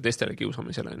vastu seista teistele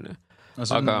kiusamisele. No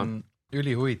see on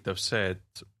ülihuvitav see,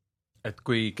 et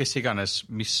kui kes iganes,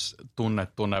 mis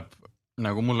tunneb,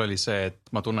 nagu mul oli see,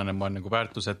 et ma tunnen, et ma olen nagu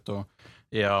väärtusetu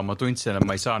ja ma tundsin, et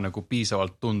ma ei saa nagu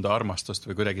piisavalt tunda armastust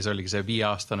või kuidagi see oligi see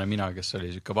 5-aastane mina, kes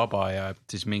oli siuke vaba ja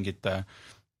siis mingite,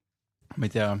 ma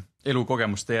ei tea,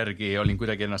 elukogemuste järgi olin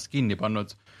kuidagi ennast kinni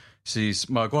pannud. Siis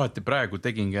ma kohati praegu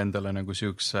tegingi endale nagu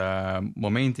siukse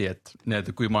momendi, et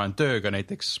kui ma olen tööga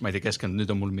näiteks, ma ei tea, keskend, nüüd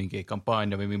on mul mingi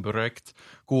kampaania või mingi projekt,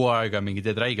 6 aega mingi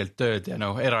teed räigelt tööd ja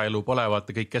eraelu pole,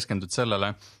 vaata kõik keskendud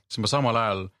sellele, siis ma samal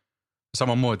ajal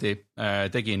samamoodi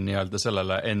tegin nii-öelda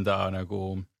sellele enda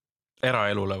nagu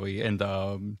eraelule või enda,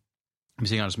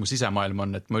 mis iganes mu sisemaailm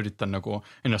on, et ma üritan nagu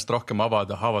ennast rohkem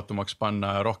avada, haavatumaks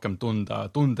panna, rohkem tunda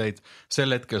tundeid.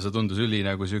 Sel hetkel see tundus üli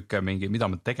nagu siuke mingi, mida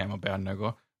ma tegema pean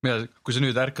nagu. Kui sa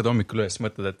nüüd ärkad hommikul üles,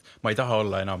 mõtled, et ma ei taha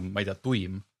olla enam, ma ei tea,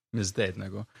 tuim, mida sa teed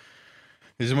nagu.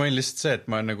 ja siis ma olin lihtsalt see, et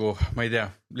ma nagu, ma ei tea,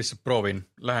 lihtsalt proovin,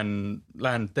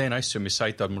 lähen teen asju, mis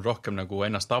aitavad mul rohkem nagu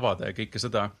ennast avada ja kõike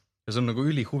seda. Ja see on nagu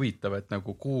ülihuvitav, et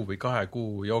nagu 1 või 2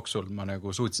 kuu jooksul ma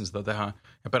nagu suutsin seda teha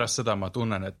ja pärast seda ma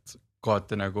tunnen, et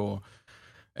kohati nagu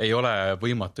ei ole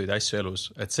võimatuid asju elus,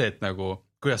 et see, et nagu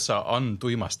kuidas sa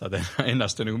tuimastad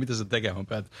ennast või nagu mida sa tegema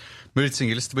pead. Ma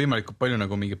üritasingi lihtsalt võimalikult palju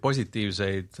nagu mingi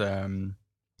positiivseid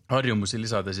harjumusi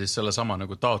lisada siis selle sama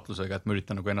nagu taotlusega, et ma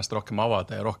üritan nagu ennast rohkem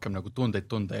avada ja rohkem nagu tundeid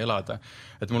tunda ja elada.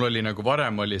 Et mul oli nagu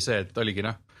varem oli see, et oligi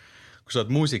kui sa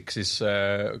oled muusik, siis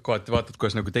kohati vaatad,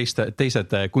 kuidas nagu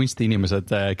teised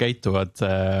kunstiinimesed käituvad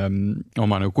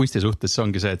oma nagu kunsti suhtes, see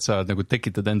ongi see, et sa nagu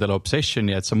tekitad endale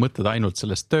obsessioni, et sa mõtled ainult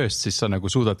sellest tööst, siis sa nagu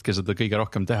suudadki seda kõige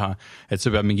rohkem teha. Et sa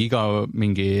peab mingi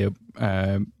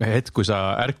hetk, kui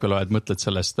sa ärkvel oled, mõtled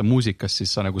sellest muusikast,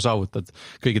 siis sa nagu saavutad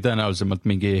kõige tõenäolisemalt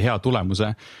mingi hea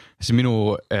tulemuse. Siis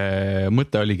minu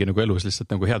mõte oligi nagu elus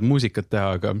lihtsalt nagu head muusikat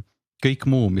teha, aga kõik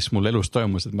muu, mis mul elus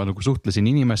toimus, et ma nagu suhtlesin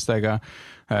inimestega,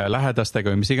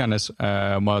 lähedastega või mis iganes,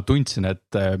 ma tundsin,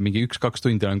 et mingi 1-2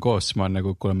 tundi olen koos, ma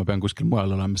nagu, kuule, ma pean kuskil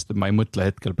mujal olema, sest ma ei mõtle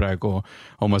hetkel praegu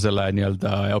oma selle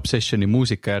nii-öelda obsessioni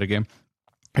muusika järgi.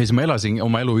 Ja siis ma elasin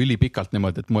oma elu ülipikalt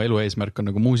niimoodi, et mu elu eesmärk on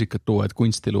nagu muusikat luua, et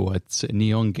kunsti luua, et see nii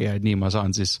ongi ja nii ma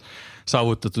saan siis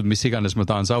saavutatud, mis iganes ma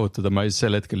tahan saavutada, ma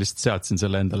sel hetkel lihtsalt seadsin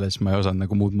selle endale, siis ma ei osanud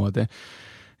nagu muud moodi.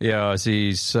 Ja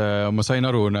siis ma sain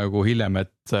aru nagu hiljem,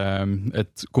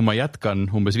 et kui ma jätkan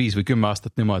umbes 5 või 10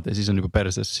 aastat niimoodi, siis on juba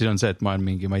perses, siis on see, et ma olen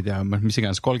mingi, ma ei tea, mis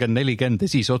iganes 30-40 ja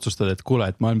siis otsustad, et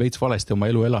kuule, et ma olen veits valesti oma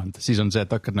elu elanud, siis on see,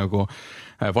 et hakkad nagu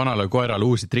vanale koerale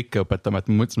uusi trikke õpetama, et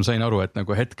ma sain aru, et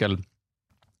nagu hetkel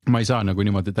ma ei saa nagu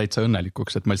niimoodi täitsa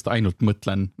õnnelikuks, et ma lihtsalt ainult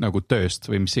mõtlen nagu tööst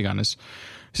või mis iganes.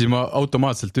 Siis ma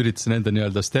automaatselt üritasin enda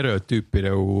nii-öelda stereotüüpi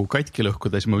nagu katki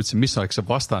lõhkuda, siis ma ütlesin, mis oleks see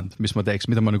vastand, mis ma teeks,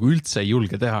 mida ma nagu üldse ei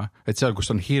julge teha, et seal,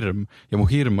 kus on hirm ja mu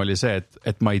hirm oli see,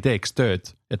 et ma ei teeks tööd,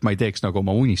 et ma ei teeks nagu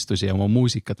oma unistusi ja oma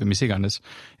muusikat või mis iganes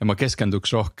ja ma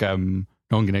keskenduks rohkem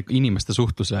ongi nagu inimeste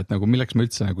suhtlusele, et nagu milleks me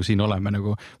üldse nagu siin oleme,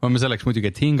 nagu ma oleme selleks muidugi,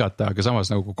 et hingata, aga samas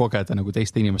nagu kogeda nagu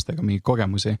teiste inimestega mingi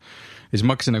kogemusi. Ja siis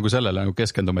ma hakkasin nagu sellele nagu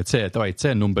keskenduma, et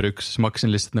see on number 1, siis ma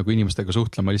hakkasin lihtsalt nagu inimestega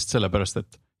suhtlema lihtsalt sellepärast, et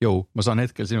ma saan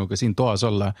hetkel sinuga siin toas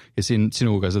olla ja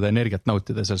sinuga seda energiat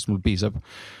nautida, sellest mul piisab.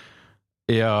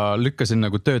 Ja lükkasin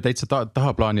nagu töö täitsa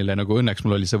tahaplaanile, nagu õnneks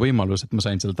mul oli see võimalus, et ma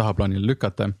sain selle tahaplaanile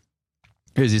lükata.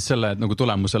 Ja siis selle nagu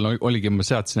tulemusel oligi, ma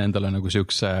seadsin endale nagu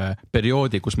siukse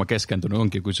perioodi, kus ma keskendun,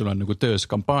 ongi, kui sul on nagu töös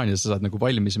kampaania, sa saad nagu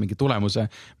valmis mingi tulemuse.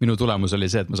 Minu tulemus oli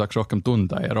see, et ma saaks rohkem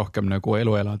tunda ja rohkem nagu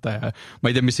elu elada ja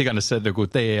ma ei tea, mis iganes see nagu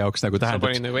teie jaoks nagu tähendab.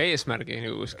 Sa panid nagu eesmärgi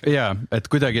nagu kuskil. Jaa,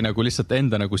 et kuidagi nagu lihtsalt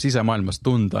enda nagu sisemaailmas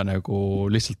tunda nagu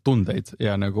lihtsalt tundeid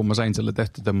ja nagu ma sain selle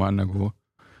tehtud ja ma on nagu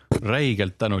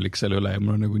räigelt tänulik selle üle ja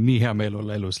mul on nagu nii hea meel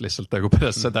olla elus lihtsalt nagu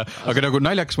pärast seda. Aga nagu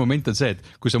naljakas moment on see,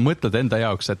 et kui sa mõtled enda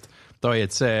jaoks, et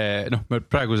see,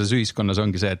 praeguses ühiskonnas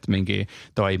ongi see, et mingi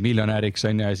miljonääriks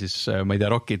on ja siis ma ei tea,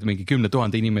 rockid mingi 10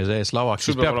 000 inimese ees lavaks.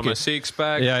 Sul peab olema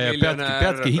six-pack, miljonäär.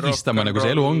 Peadki higistama, nagu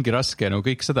see elu ongi raske ja nagu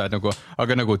kõik seda, nagu,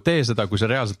 aga nagu tee seda, kui sa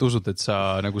reaalselt usud, et sa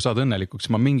nagu saad õnnelikuks.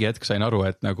 Ma mingi hetk sain aru,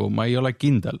 et nagu ma ei ole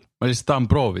kindel, ma lihtsalt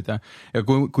tahan proovida. Ja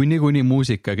kui niikuinii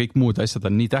muusika ja kõik muud asjad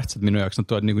on nii tähtsad minu jaoks,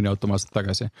 nad tulevad niikuinii automaatselt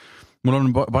tagasi. Mul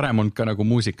on varem olnud ka nagu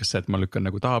muusikasse, et ma lükkan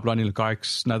nagu tahaplaanile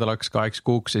 8 nädalaks, 8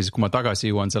 kuuks ja siis kui ma tagasi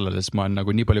jõuan sellele, siis ma olen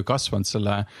nagu nii palju kasvanud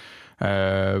selle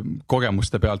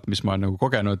kogemuste pealt, mis ma olen nagu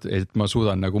kogenud, et ma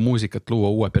suudan nagu muusikat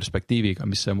luua uue perspektiiviga,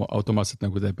 mis see automaatselt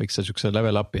nagu teeb ikse siukse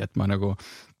level up'i, et ma nagu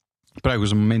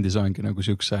praeguse momendis olengi nagu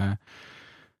siukse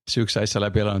asja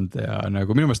läbi elanud ja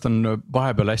nagu minu meelest on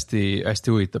vahepeal hästi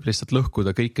huvitav lihtsalt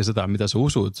lõhkuda kõike seda, mida sa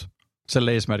usud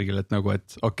selle eesmärgil, et nagu,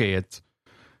 et okei, et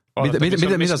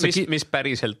mis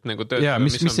päriselt nagu töötab,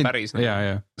 mis on päris.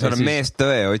 See on mees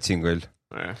tõe otsinguil.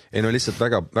 Ei no lihtsalt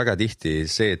väga tihti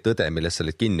see tõde, millest sa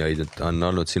oled kinni hoidnud, on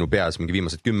olnud sinu peas mingi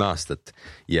viimased 10 aastat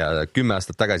ja 10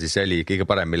 aastat tagasi see oli kõige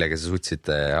parem, millega sa suutsid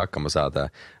hakkama saada,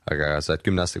 aga sa oled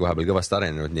 10 aasta koha peal kõvasti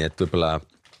arenenud, nii et võib-olla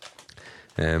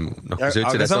kui sa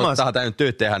ütlesid, et sa tahad ainult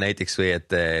tööd teha näiteks või et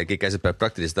kõik asjad peab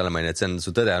praktiliselt olema, et see on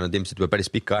su tõde olnud ilmselt juba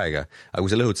päris pikka aega, aga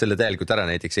kui sa lõhud selle täielikult ära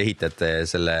näiteks ja ehitad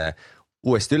selle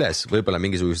uuesti üles, võib-olla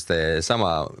mingisuguste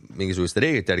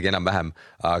reeglite järgi enam-vähem,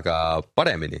 aga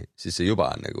paremini, siis see juba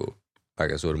on nagu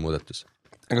väga suur muudatus.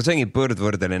 Aga see ongi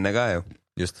põrdvõrdeline ka ju.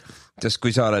 Just. Sest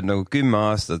kui sa oled nagu 10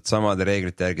 aastat samade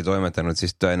reeglite järgi toimetanud,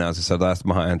 siis tõenäoliselt sa oled ajast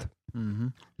maha jäänud.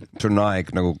 Sul on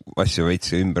aeg nagu asju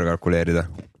veits ümber kalkuleerida.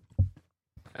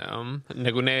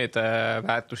 Nagu need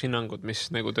väärtushinnangud, mis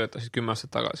nagu töötasid 10 aastat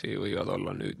tagasi, võivad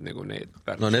olla nüüd nagu need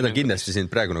no need on kindlasti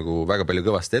sind praegu nagu väga palju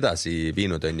kõvasti edasi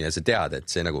viinud on ja sa tead, et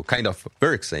see nagu kind of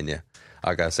works on ja,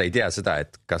 aga sa ei tea seda,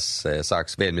 et kas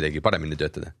saaks veel midagi paremini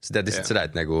töötada. Sa tead lihtsalt seda,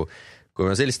 et nagu kui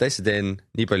ma sellist asja teen,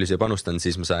 nii palju siia panustan,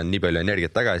 siis ma saan nii palju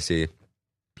energiat tagasi.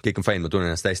 Kõik on fine, ma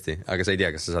tunnen ennast hästi, aga sa ei tea,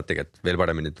 kas sa saad tegelikult veel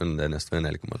paremini tunda ennast või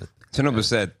õnnelikumalt. See on umbes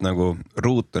see, et nagu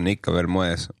ruut on ikka veel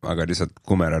moes, aga lihtsalt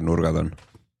kumerad nurgad on.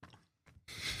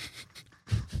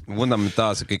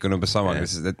 Fundamentaalselt kõik on umbes sama,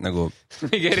 et nagu...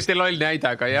 Mingi eriti loll näide,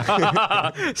 aga jah.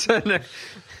 See on...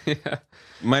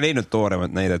 Ma ei leidnud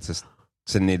tooremat näidet, sest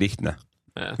see on nii lihtne.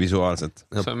 Visuaalselt.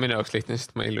 See on minu jaoks lihtne,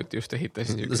 sest ma hiljuti just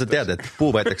ehitasin. Sa tead, et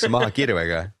puu võetakse maha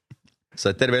kirvega.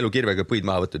 Sa oled terve elu kirvega puid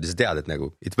maha võtnud ja sa tead, et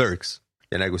nagu it works.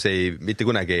 Ja nagu see mitte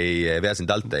kunagi ei vea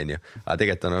sind alt, on ju. Aga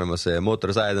tegelikult on olemas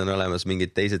mootorsajad, on olemas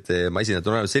mingid teised masinad,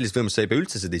 on olemas sellist võimust, sa ei pea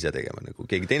üldse seda ise tegema. Nagu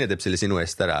keegi teine teeb selle sinu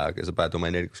eest ära, aga sa paned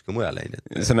oma energia kuskil mujale.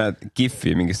 Sa näed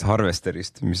GIF-i mingist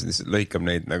harvesterist, mis lõikab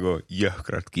neid nagu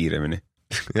jõhkralt kiiremini.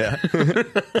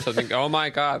 Sa oled mingi, oh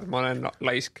my god, ma olen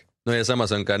laisk. No ja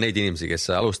samas on ka neid inimesi, kes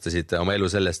alustasid oma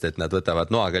elu sellest, et nad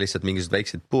võtavad noaga lihtsalt mingisugused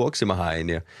väiksed puuoksi maha,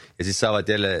 on ju. Ja siis saavad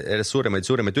jälle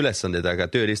suuremaid ülesanded,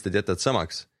 aga tööriistad jätavad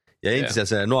samaks. Ja endiselt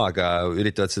selle noaga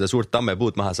üritavad seda suurt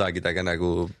tammepuud maha saagida, aga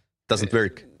nagu doesn't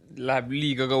work. Läheb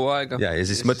liiga kaua aega. Ja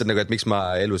siis mõtled nagu, et miks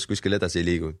ma elus kuskil edasi ei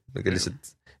liigu. Aga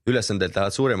lihtsalt ülesandelt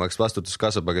tahad suuremaks, vastutus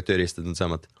kasvab, aga tööriistad on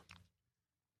samad.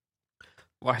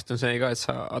 Vahest on see ka, et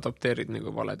sa adapteerid nagu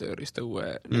vale tööriista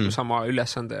uue nagu sama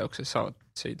ülesande jaoks, et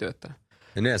see ei tööta.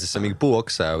 Ja nii, sest sa mingi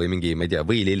puuoksa või mingi, ma ei tea,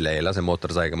 võilille ei lase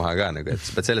mootorsaiga maha ka nagu, et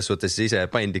sa pead selles suhtes ise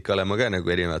paindlik olema ka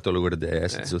nagu erinevat olukorda ja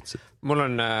asjad suhtes. Mul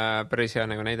on päris hea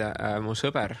nagu näide, mu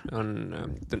sõber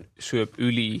sööb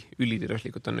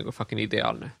ülitervislikult, on nagu fucking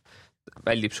ideaalne.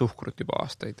 Väldib suhkrut juba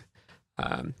aastaid.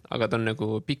 Aga ta on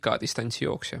nagu pika distantsi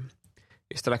jooksja.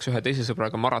 Ja siis ta läks ühe teise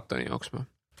sõbraga maratoni jooksma.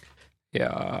 Ja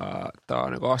ta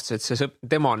nagu aastaselt,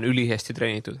 tema on ülihästi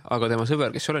treenitud, aga tema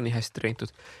sõber, kes ei ole nii hästi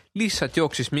treenitud, lihtsalt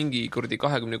jooksis mingi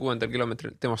 26.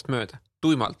 kilomeetril temast mööda,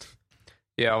 tuimalt.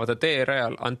 Ja vaata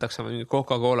teerajal antakse mingi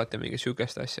Coca-Colat ja mingi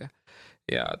sükest asja.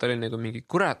 Ja ta oli nagu mingi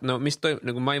kurat, no mis toimub,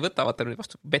 nagu ma ei võta vaata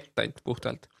vastu vett ainult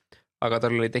puhtalt, aga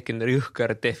tal oli tekkinud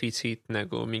jõhker defitsiit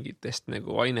nagu mingitest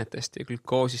nagu ainetest ja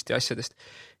glükoosist ja asjadest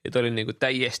ja ta oli nagu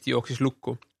täiesti jooksis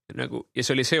lukku nagu, ja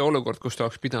see oli see olukord, kus ta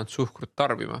oleks pidanud suhkrut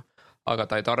tarbima. Aga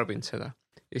ta ei tarbinud seda.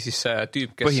 Ja siis see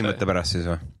tüüp, kes... Põhimõtte pärast siis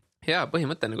või? Jaa,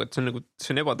 põhimõte nagu, et see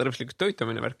on ebatervislikult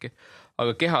toitumine värki.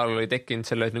 Aga kehal oli tekkinud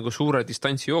selle nagu suure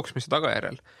distantsi jooksmise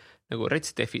tagajärjel nagu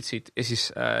rets defitsiit ja siis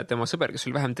tema sõber, kes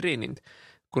oli vähem treeninud,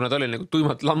 kuna ta oli nagu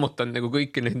tuimalt lammutanud nagu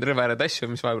kõiki neid rõvered asju,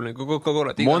 mis vahepeal nagu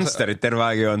Coca-Cola... Monsterit terve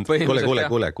aeg ei olnud.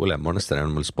 Kuule, Monster on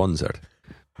mul sponsor.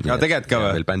 Ja tegelikult ka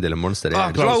või? Meil bändil on Monster.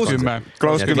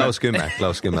 Klaus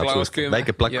 10.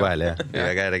 Väike plakk vahel ja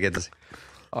kääregi edasi.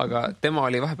 Aga tema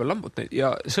oli vahepeal lammutanud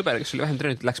ja sõber, kes oli vähem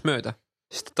treenitud, läks mööda.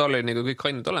 Sest ta oli nagu kõik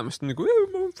ainult olemas, nagu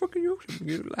ma fucking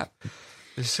jooksin, läheb.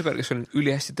 Ja siis sõber, kes oli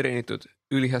ülihästi treenitud,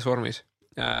 ülihäs vormis,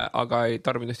 aga ei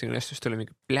tarbinud ühtegi nästust, ta oli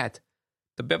mingi pläd.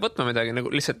 Ta peab võtma midagi,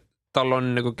 nagu lihtsalt tal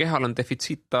on nagu kehal on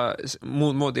defitsiit, ta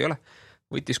muud moodi ei ole.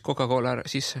 Võttis Coca-Cola ära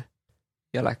sisse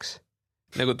ja läks.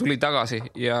 Nagu tuli tagasi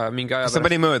ja mingi aja pärast... Kas ta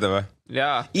pani mööda või?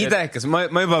 Jaa. Idekas, ma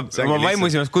juba oma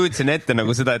vaimusimas kujutasin ette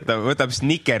nagu seda, et ta võtab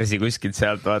snickersi kuskilt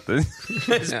sealt, vaata.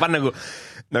 Siis pan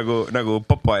nagu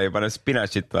Popeye paneb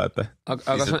spinachit, vaata.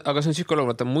 Aga see on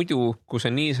sükolog, vaata muidu, kui sa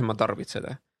niisama tarbid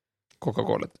seda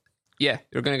Coca-Colat. Yeah,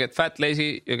 you're gonna get fat,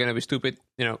 lazy, you're gonna be stupid,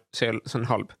 you know, see on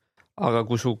halb. Aga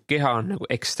kui su keha on nagu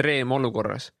ekstreem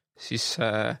olukorras, siis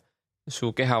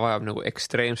su keha vajab nagu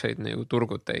ekstreemseid nagu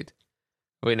turguteid.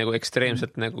 Või nagu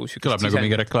ekstreemselt nagu... Kõlab nagu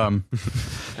mingi reklaam.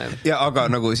 Ja aga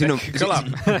nagu sinu...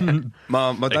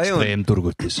 ma tajun...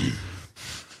 Ekstreemturgutis.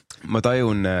 Ma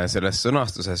tajun selles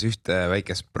sõnastuses ühte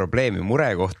väikest probleemi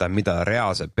mure kohta, mida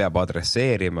reaalselt peab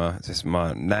adresseerima, sest ma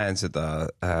näen seda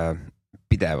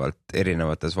pidevalt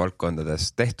erinevates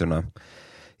valdkondades tehtuna.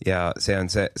 Ja see on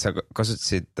see, sa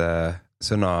kasutasid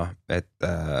sõna,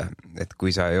 et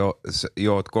kui sa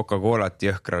jood Coca-Colat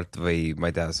jõhkralt või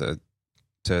ma ei tea, sa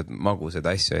sööd magusad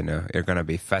asju, you're gonna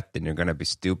be fat and you're gonna be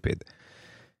stupid.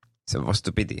 See on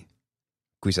vastupidi.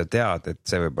 Kui sa tead, et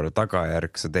see võib olla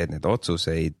tagajärg, sa teed need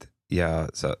otsuseid ja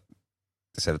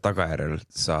selle tagajärjel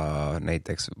sa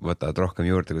näiteks võtad rohkem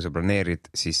juurde, kui sa planeerid,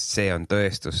 siis see on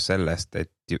tõestus sellest,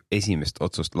 et esimest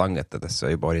otsust langetades sa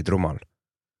juba olid rumal.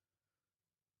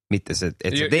 Mitte see,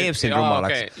 et see teeb sind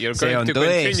rumalaks. See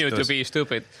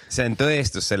on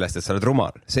tõestus sellest, et sa oled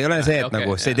rumal. See ei ole see, et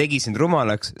nagu see tegi sind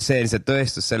rumalaks, see on see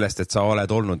tõestus sellest, et sa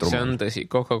oled olnud rumal. See on tõsi,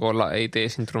 Coca-Cola ei tee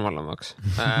sind rumalamaks.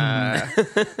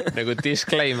 Nagu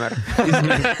disclaimer.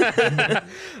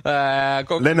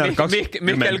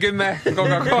 Mihkel 10,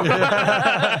 Coca-Cola.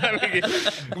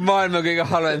 Maailma kõige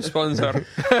halvem sponsor.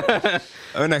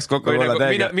 Õnneks Coca-Cola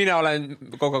täiega. Mina olen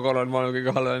Coca-Cola maailma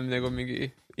kõige halvem nagu mingi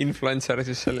influencer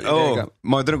siis selle ideega.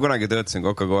 Ma kunagi töötasin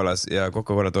Coca-Colas ja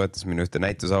Coca-Cola toetas minu ühte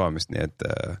näituse avamist, nii et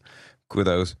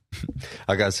kudõus.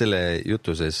 Aga selle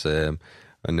jutu sees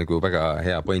on nagu väga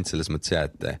hea point selles mõttes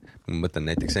et ma mõtlen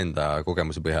näiteks enda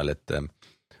kogemuse põhjal, et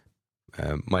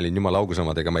ma olin jumala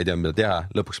augusamadega, ma ei tea, mida teha,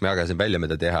 lõpuks ma jagasin välja,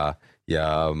 mida teha ja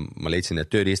ma leidsin need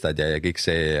tööriistad ja kõik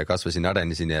see ja kasvasin,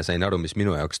 arenesin ja sain aru, mis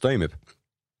minu jaoks toimib.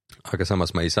 Aga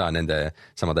samas ma ei saa nende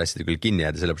samade asjade küll kinni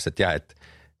jääda, sellepärast et et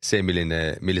see,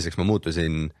 milliseks ma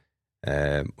muutusin,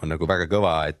 on nagu väga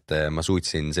kõva, et ma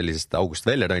suutsin sellisest august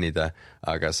välja ronida,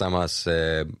 aga samas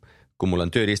kui mul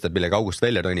on tööriistad, millega august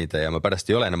välja ronida ja ma pärast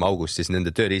ei ole enam august, siis nende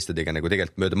tööriistadega nagu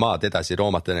tegelikult mööda maad edasi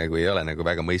roomata nagu ei ole nagu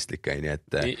väga mõistlik.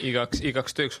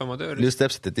 Igaks tööks oma tööriist. Just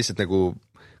täpselt, et lihtsalt nagu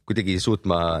kuidagi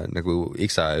suutma nagu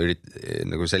Iksa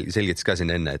nagu selgitas ka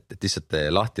siin enne, et lihtsalt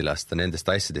lahti lasta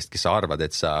nendest asjadest, kes sa arvad,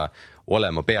 et sa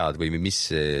olema pead või mis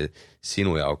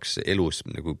sinu jaoks elus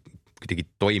nagu kuidagi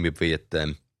toimib või et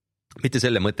mitte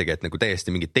selle mõttega, et nagu täiesti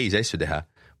mingeid teisi asju teha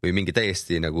või mingi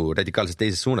täiesti nagu radikaalselt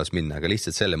teises suunas minna, aga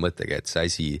lihtsalt selle mõttega, et see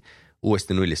asi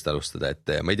uuesti nullist alustada,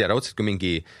 et ma ei tea, raudselt kui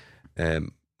mingi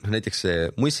näiteks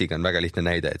mussiga on väga lihtne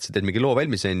näide, et sa teed mingi loo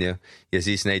valmis onju ja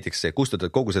siis näiteks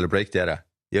kustutad kogu selle projekti ära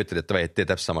ja ütled, et tee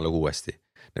täpselt sama lugu uuesti.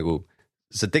 Nagu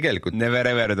sa tegelikult never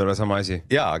ever tule sama asi.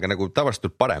 Jaa, aga nagu tavaliselt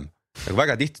tuleb parem. Nagu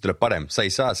väga tihti tuleb parem, sa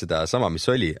ei saa seda sama, mis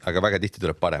oli, aga väga tihti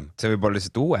tuleb parem. See võib olla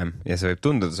lihtsalt uuem ja see võib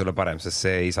tunduda sulle parem, sest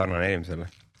see ei sarnane eelmisele.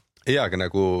 Jaa, aga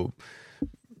nagu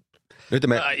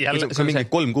ütleme, kui mingi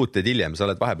 3 kuud teed hiljem, sa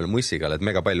oled vahepeal mussiga, oled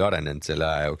mega palju arenenud selle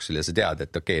aja jooksul ja sa tead,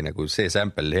 et okei, nagu see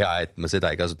sample hea, et ma seda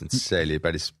ei kasutanud, siis see oli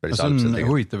päris halb. See on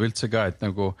huvitav üldse ka, et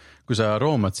nagu kui sa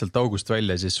roomad sealt august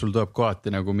välja, siis sul tuleb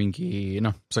kohati nagu mingi,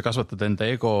 sa kasvatad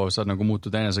enda ego, sa nagu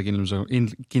muutud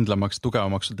enesekindlamaks,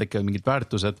 tugevamaks, sul tekivad mingid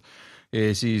väärtused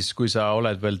ja siis kui sa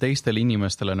oled veel teistele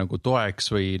inimestele nagu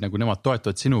toeks või nagu nemad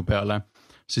toetavad sinu peale,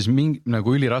 siis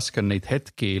nagu üliraske on neid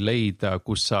hetki leida,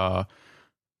 kus sa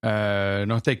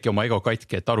teedki oma ego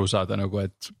katki, et aru saada nagu,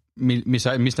 et mis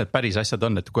need päris asjad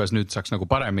on, et kuidas nüüd saaks nagu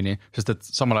paremini, sest et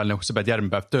samal ajal nagu sa pead järgmine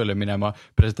päev tööle minema,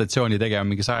 presentatsiooni tegema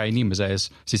mingi 100 inimese ees,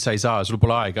 siis sa ei saa, sul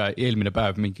pole aega eelmine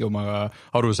päev mingi oma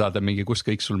aru saada, mingi kus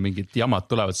kõik sul mingid jamad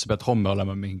tulevad, sa pead homme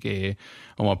olema mingi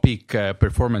oma peak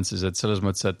performances, et selles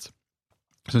mõttes, et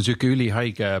see on siuke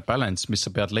ülihaige balance, mis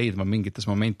sa pead leidma mingites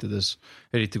momentides,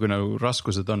 eriti kui nagu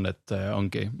raskused on, et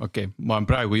ongi, ma olen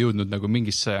praegu jõudnud nagu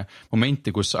mingisse momenti,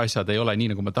 kus asjad ei ole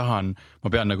nii, nagu ma tahan, ma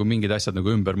pean nagu mingid asjad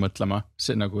nagu ümber mõtlema,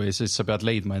 see nagu, siis sa pead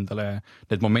leidma endale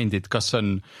need momendid, kas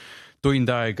on tund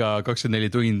aega,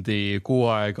 24 tundi, kuu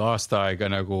aega, aasta aega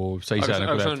nagu sa ise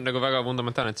aga see on nagu väga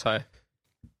fundamentaalne, et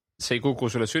see ei kuku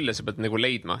sulle sülle, sa pead nagu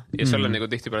leidma ja seal on nagu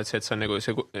tihtipeale see, et sa nagu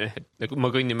ma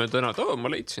kõnnin mööda täna, et ma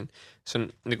leidsin. See on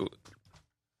nagu,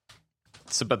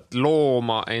 sa pead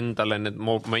looma endale need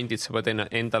momendid, sa pead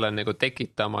endale nagu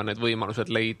tekitama need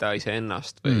võimalused leida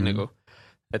iseennast või nagu,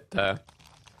 et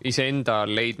iseenda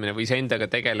leidmine või iseendaga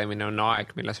tegelemine on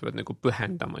aeg, mille sa pead nagu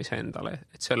pühendama iseendale,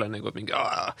 et seal on nagu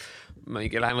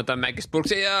mingi lähen võtan mägist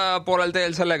purksi ja poolel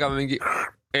teel sellega mingi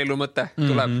elu mõte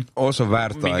tuleb. Also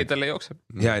väärt aeg. Mingitele jookseb.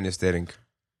 Hea investeering.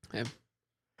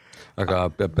 Aga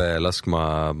peab laskma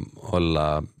olla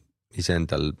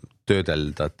iseendal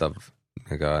töödeldatav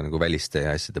nagu väliste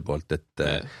asjade poolt,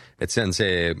 et see on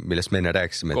see, millest me enne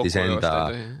rääkisime, et iseenda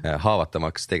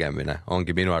haavatavaks tegemine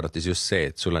ongi minu arvates just see,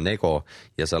 et sul on ego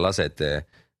ja sa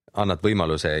annad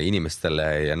võimaluse inimestele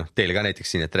ja teile ka näiteks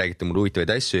siin, et räägite mul huvitavaid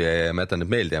asju ja ma jätan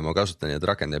need meelde ja ma kasutan neid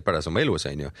rakendan pärast oma elus,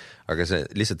 aga see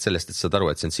lihtsalt sellest, et saad aru,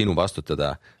 et see on sinu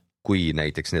vastutada, kui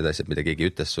näiteks need asjad, mida keegi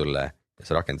ütles sulle ja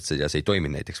sa rakendad seda ja see ei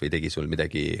toimi näiteks või tegi sul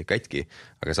midagi katki,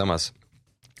 aga samas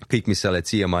kõik, mis sa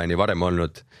oled siiamaani varem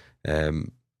olnud,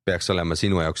 peaks olema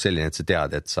sinu jaoks selline, et sa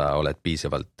tead, et sa oled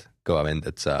piisavalt kõva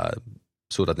vend, et sa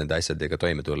suudad nende asjadega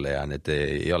toime tulla ja need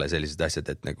ei ole sellised asjad,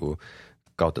 et nagu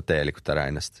kaotad täielikult ära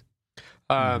ennast.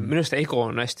 Minust ego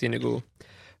on hästi nagu,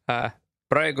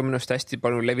 praegu minust hästi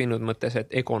palju levinud mõttes, et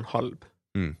ego on halb.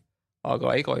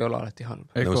 Aga ego ei ole alati halb.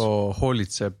 Ego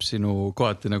hoolitseb sinu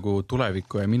kohati nagu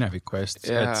tuleviku ja mineviku eest,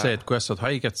 et see, et kuidas sa oled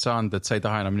haiget saanud, et sa ei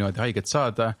taha enam niimoodi haiget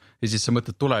saada ja siis sa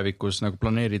mõtled tulevikus nagu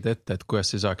planeerid ette, et kuidas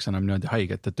sa saaks enam niimoodi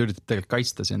haiget, et üritad tegelikult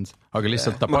kaitsta sind, aga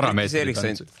lihtsalt ta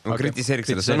parameetrid. Ma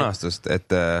kritiseeriks seda sõnastust,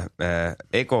 et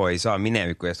ego ei saa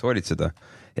mineviku eest hoolitseda,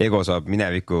 ego saab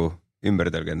mineviku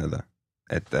ümber tõlgendada.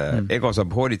 Et ego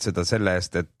saab hoolitseda selle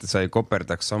eest, et sa ei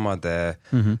koperdaks samade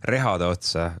rehade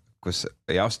otsa, kus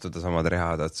ei astuda samad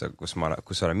rehad otsa, kus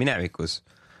sa olen minevikus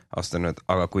astunud,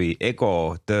 aga kui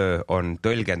ego töö on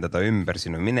tõlgendada ümber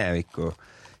sinu minevikku,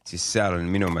 siis seal on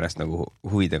minu meelest nagu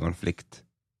huvide konflikt.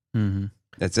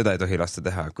 Et seda ei tohi lasta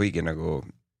teha, kuigi nagu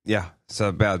jah,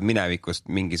 sa pead minevikust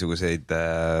mingisuguseid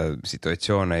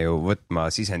situatsioone ju võtma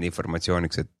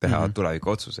sisendinformatsiooniks, et teha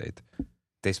tuleviku otsuseid.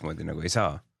 Teistmoodi nagu ei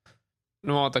saa.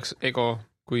 No ma vaataks ego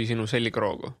kui sinu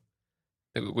selgroogu.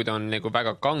 Nagu kui ta on nagu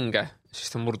väga kange,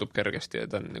 siis ta murdub kergesti ja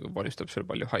ta on, nagu valmistab sulle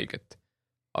palju haiget.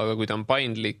 Aga kui ta on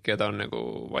paindlik ja ta on nagu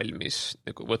valmis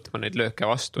nagu võtma neid lööke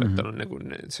vastu, et ta on nagu,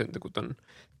 see on, nagu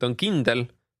ta on kindel,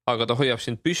 aga ta hoiab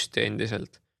sind püsti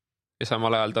endiselt. Ja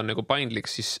samal ajal ta on nagu paindlik,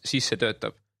 siis see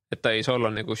töötab. Et ta ei saa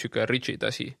olla nagu siuke rigid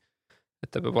asi.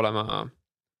 Et ta peab olema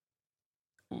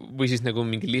või siis nagu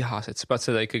mingi lihas, et sa pead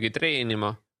seda ikkagi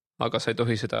treenima, aga sa ei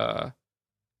tohi seda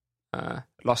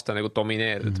lasta nagu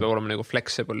domineerida, et peab olema nagu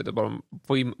flexible, ta peab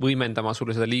olema võimendama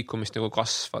sulle seda liikumist nagu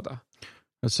kasvada.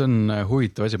 See on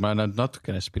huvitav asi, ma olen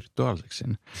natukene spirituaalseks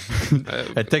siin.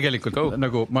 Et tegelikult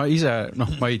nagu ma ise,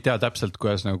 ma ei tea täpselt,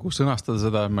 kuidas nagu sõnastada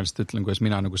seda, ma lihtsalt ütlen, kuidas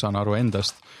mina nagu saan aru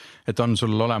endast, et on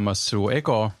sul olemas su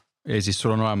ego ja siis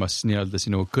sul on olemas nii-öelda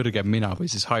sinu kõrgem mina või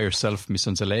siis higher self, mis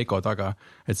on selle ego taga.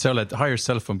 Et see oled, higher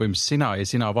self on põhimõtteliselt sina ja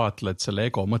sina vaatled selle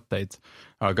ego mõtteid,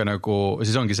 aga nagu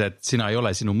siis ongi see, et sina ei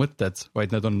ole sinu mõtted,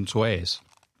 vaid need on su ees.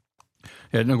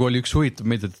 Ja nagu oli üks huvitav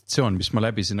meditatsioon, mis ma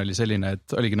läbisin, oli selline,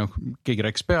 et oligi keegi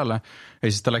rääkis peale ja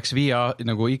siis ta läks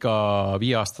nagu iga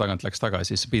 5 aasta tagant läks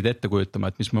tagasi, siis pidid ette kujutama,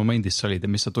 et mis momendis sa olid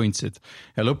ja mis sa tundsid.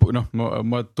 Ja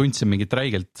ma tundsin mingit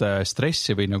räigelt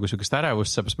stressi või nagu sellist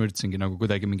ärevust, seepärast ma üritasingi nagu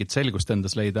kuidagi mingit selgust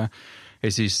endas leida.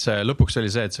 Ja siis lõpuks oli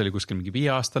see, et see oli kuskil mingi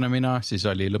 5-aastane mina, siis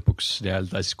oli lõpuks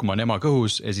nii-öelda, siis kui ma olen ema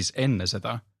kõhus ja siis enne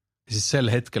seda. Ja siis sel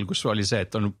hetkel, kus oli see,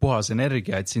 et on puhas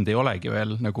energia, et sind ei olegi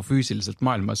veel nagu füüsiliselt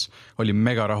maailmas, oli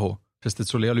mega rahu, sest et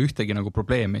sul ei ole ühtegi nagu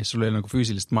probleemi, sul ei ole nagu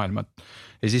füüsilist maailmat.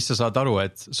 Ja siis sa saad aru,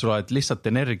 et sul oled lihtsalt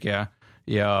energia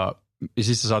ja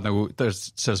siis sa saad nagu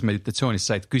selles meditatsioonis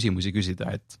said küsimusi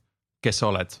küsida, et kes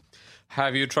sa oled.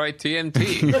 Have you tried TNT?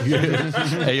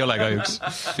 Ei ole kahjuks.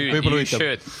 Dude,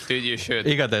 you should.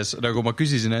 Igades, nagu ma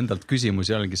küsisin endalt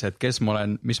küsimusi, oligi see, et kes ma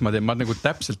olen, mis ma teen, ma nagu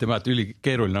täpselt ei mäleta,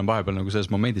 ülikeeruline on vahepeal nagu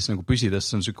selles momendis nagu püsides,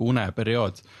 see on selline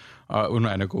uneperiood,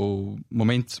 une nagu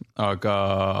moment, aga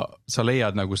sa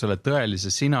leiad nagu selle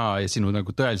tõelise sina ja sinu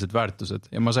nagu tõelised väärtused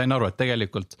ja ma sain aru, et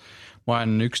tegelikult ma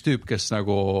olen üks tüüp, kes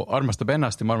nagu armastab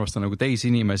ennast ja ma armastan nagu teisi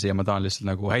inimesi ja ma tahan lihtsalt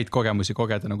nagu häid kogemusi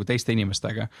kogeda nagu teiste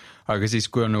inimestega. Aga siis,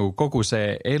 kui on nagu kogu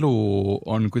see elu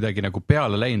on kuidagi nagu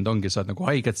peale läinud, ongi sa nagu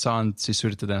haiget saanud, siis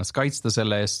üritad ennast kaitsta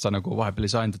selle eest, sa nagu vahepeal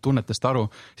ei saa enda tunnetest aru,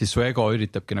 siis su ego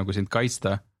üritabki nagu sind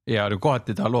kaitsta ja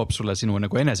kohati ta loob sulle sinu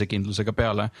nagu enesekindlusega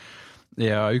peale.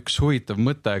 Ja üks huvitav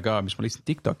mõte ka, mis ma lihtsalt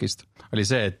TikTokist, oli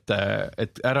see,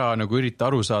 et ära nagu ürita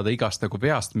aru saada igast nagu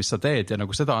peast, mis sa teed ja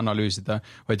nagu seda analüüsida,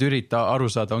 vaid ürita aru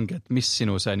saada ongi, et mis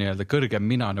sinu see nii-öelda kõrgem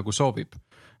mina nagu soovib.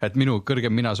 Et minu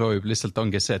kõrgem mina soovib lihtsalt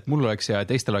ongi see, et mul oleks hea ja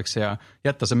teistel oleks hea,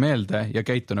 jätta see meelde ja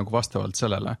käitu nagu vastavalt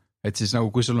sellele. Et siis nagu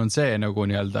kui sul on see nagu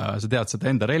nii-öelda, sa tead seda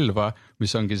enda relva,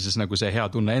 mis ongi siis nagu see hea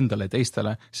tunne endale ja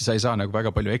teistele, siis sa ei saa nagu väga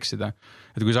palju eksida.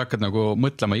 Et kui sa hakkad nagu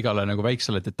mõtlema igale nagu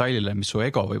väiksele detailile, mis su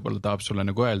ego võib-olla tahab sulle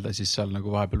nagu öelda, siis seal nagu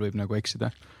vahepeal võib nagu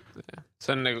eksida.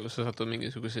 See on nagu, sa satud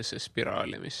mingisugusesse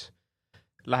spiraali, mis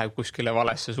läheb kuskile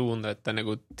valesse suunda, et ta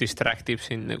nagu distractib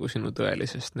sind nagu sinu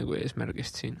tõelisest nagu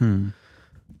eesmärgist siin.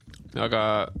 Aga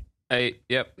ei,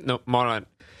 no ma olen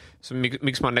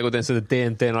miks ma nagu teen seda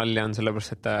DMT nalja on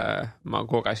sellepärast, et ma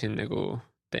kogesin nagu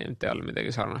DMT all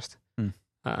midagi sarnast.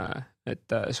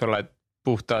 Et sa oled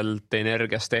puhtalt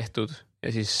energiast tehtud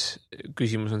ja siis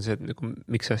küsimus on see, et nagu,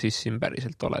 miks sa siis siin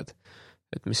päriselt oled,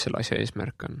 et mis selle asja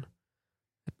eesmärk on,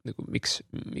 et nagu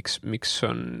miks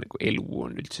on nagu elu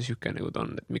on üldse siuke nagu ta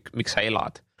on, et miks sa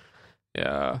elad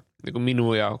ja nagu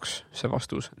minu jaoks see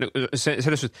vastus nagu,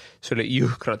 selles suhtes see oli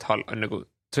jõhkrad nagu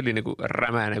see oli nagu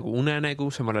räme nagu unenägu,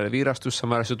 samal ajal viirastus,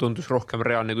 samal ajal see tundus rohkem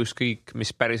reaalne kui ükskõik,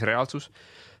 mis päris reaalsus,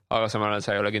 aga samal ajal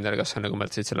sa ei ole kindel, kas sa nagu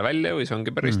mõtlesid selle välja või see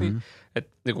ongi päris nii, et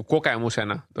nagu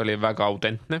kogemusena oli väga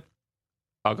autentne,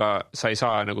 aga sa ei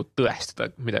saa nagu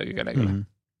tõestada midagi kellegile.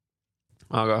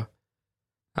 Aga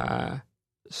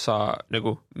sa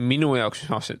nagu minu jaoks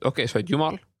ma vastasin, et okei, sa oled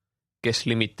jumal, kes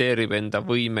limiteerib enda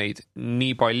võimeid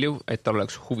nii palju, et tal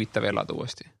oleks huvitav elada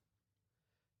uuesti.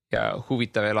 Ja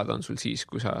huvitav elada on sul siis,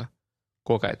 kui sa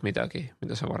koged midagi,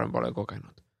 mida sa varem pole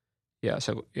kogenud. Ja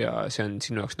see on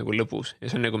sinu jaoks nagu lõbus. Ja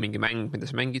see on nagu mingi mäng, mida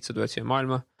sa mängid, sa tuled siia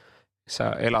maailma,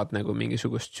 sa elad nagu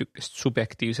mingisugust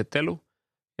subjektiivset elu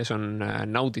ja see on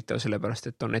nauditav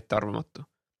sellepärast, et on ettearvamatu.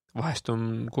 Vahest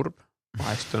on kurb,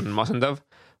 vahest on masendav,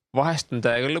 vahest on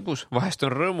täiega lõbus, vahest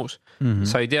on rõõmus.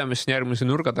 Sa ei tea, mis on järgmise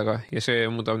nurga taga ja see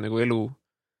muudab nagu elu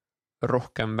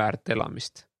rohkem väärt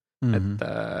elamist. Et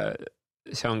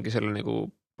see ongi selle nagu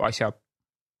asja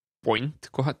point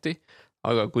kohati,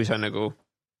 aga kui sa nagu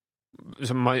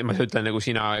ma ütlen nagu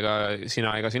sina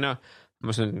ega sina,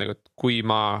 ma sain nagu, et kui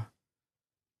ma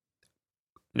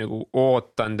nagu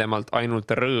ootan temalt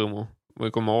ainult rõõmu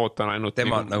või kui ma ootan ainult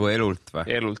temalt nagu elult või?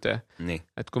 Elult, jah.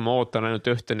 Et kui ma ootan ainult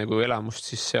ühte nagu elamust,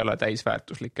 siis see ei ole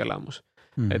täisväärtuslik elamus.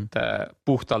 Et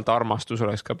puhtalt armastus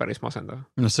oleks ka päris masendav.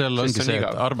 No seal ongi see,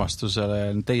 et armastusele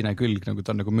on teine külg, nagu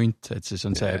ta on nagu münt, et siis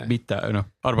on see mitte,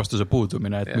 armastuse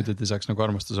puudumine, et muidu ei saaks nagu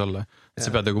armastus olla. Et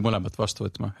sa pead nagu mõlemat vastu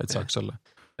võtma, et saaks olla.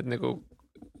 Et nagu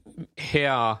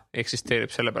hea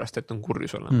eksisteerib sellepärast, et on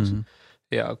kurjus olemas.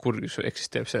 Ja kurjus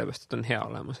eksisteerib sellepärast, et on hea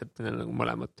olemas, et nagu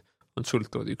mõlemad on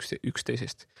sõltuvad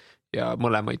üksteisest ja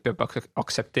mõlemaid peab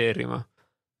aktsepteerima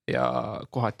ja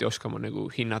kohati oskama nagu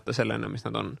hinnata sellena, mis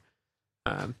nad on.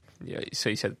 Ja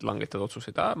sa ise langetad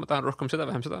otsuseid, ma tahan rohkem seda,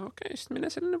 vähem seda, okei, siis mine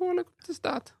selline poole, kui sa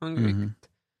tahad, ongi kõik.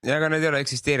 Ja aga need ei ole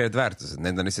eksisteerivad väärtused,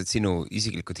 need on lihtsalt sinu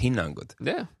isiklikud hinnangud.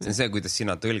 See on see, kuidas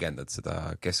sina tõlgendad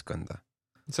seda keskkonda.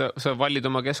 Sa valid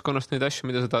oma keskkonnast neid asju,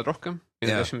 mida sa tahad rohkem,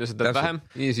 neid asju, mida sa tahad vähem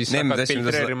ja siis sa hakkad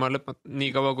filtreerima lõpmat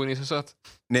nii kaua, kuni sa saad.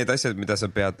 Need asjad, mida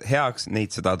sa pead heaks,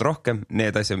 neid sa tahad rohkem,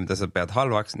 need asjad, mida sa pead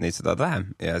halvaks, neid sa tahad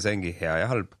vähem ja see ongi hea ja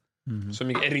halb. See on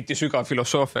mingi eriti sügav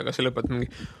filosoofiaga, see lõpeb mingi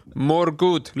more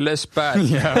good, less bad.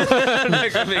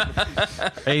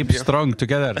 Ape strong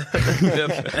together.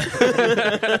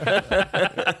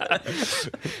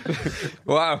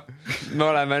 Wow, me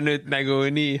oleme nüüd nagu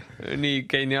nii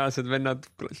geniaalsed vennad.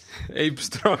 Ape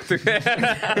strong together.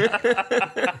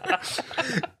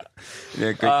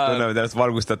 Ja kõik tunnevad ennast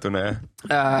valgustatuna,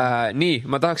 nii,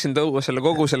 ma tahaksin tõua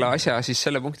kogu selle asja siis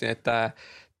selle punkti, et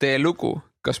teie lugu,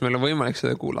 kas meil on võimalik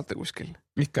seda kuulata kuskil?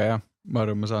 Ikka jah, ma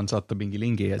arvan, ma saan saata mingi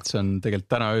lingi, et see on tegelikult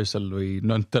täna öösel või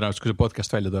tõenäoliselt, kui see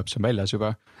podcast välja tuleb, see on väljas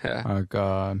juba, aga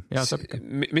jah, saab ikka.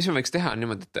 Mis me võiks teha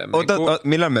niimoodi, et... Oota,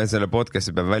 millal me selle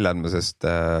podcasti peab välja andma, sest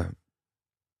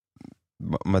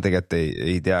ma tegelikult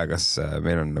ei tea, kas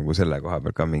meil on nagu selle koha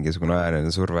peal ka mingisugune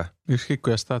ajaline surve. Ükskõik,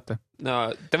 kuidas tahate. No,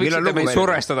 te võiksite meid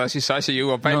survestada, siis see asi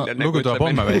jõuab välja. No, lugu tuleb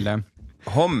homme välja.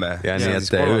 Homme? Ja nii, et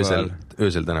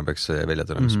öösel täna peaks välja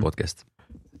tulemas podcast.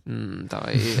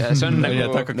 See on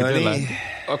nagu...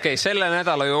 Okei, selle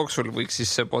nädala jooksul võiks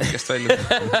siis see podcast välja.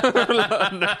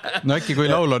 No äkki kui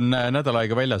laul on nädala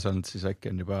aega väljas olnud, siis äkki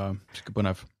on juba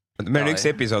põnev. Meil on üks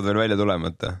episood veel välja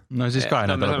tulemata. No siis 2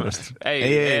 nädala pärast.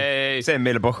 Ei, see on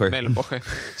meile pohhui. Meil on pohhui.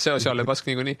 See on seal pask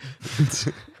niikuinii.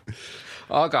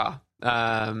 Aga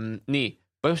nii,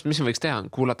 põhimõtteliselt mis me võiks teha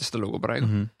on kuulata seda lugu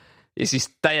praegu. Ja siis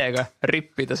täiega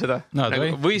rippida seda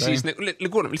või siis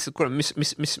kuulame,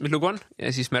 mis lugu on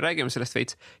ja siis me räägime sellest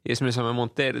veits ja siis me saame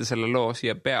monteerida selle loo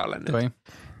siia peale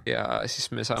ja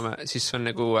siis me saame, siis on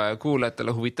nagu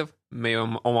kuulajatele huvitav meie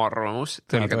oma arvamus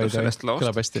tõlgendus sellest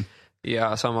loost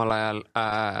ja samal ajal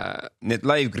need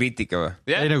live kriitika või?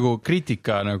 Ei nagu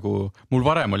kriitika nagu, mul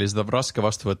varem oli seda raske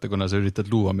vastu võtta, kuna sa üritad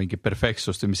luua mingi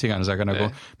perfektsust või mis iganes, aga nagu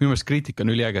minu meelest kriitika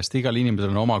on üliägest, igal inimesel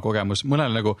on oma kogemus,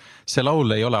 mõnel nagu see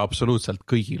laul ei ole absoluutselt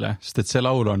kõigile, sest et see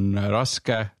laul on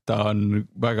raske, ta on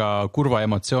väga kurva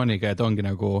emotsiooniga ja ta ongi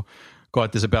nagu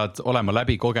kohati sa pead olema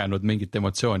läbi kogenud mingit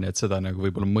emotsiooni, et seda nagu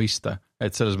võib-olla mõista.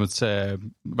 Et selles mõttes see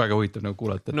väga huvitav nagu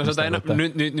kuulata. No seda enam,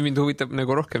 nüüd mind huvitab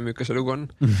nagu rohkem, milline see lugu on.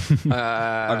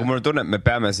 Aga mul tunne, et me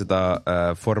peame seda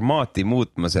formaati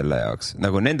muutma selle jaoks.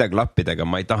 Nagu nende klappidega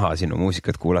ma ei taha sinu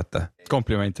muusikat kuulata.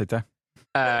 Kompliment, aitäh.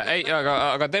 Ei,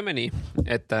 aga teeme nii,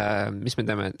 et mis me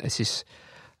teeme, siis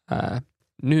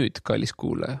nüüd, kallis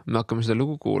kuulaja, me hakkame seda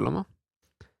lugu kuulama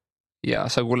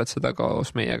ja sa kuuled seda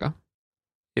koos meiega.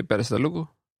 Ja peale seda lugu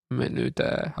me nüüd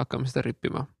hakkame seda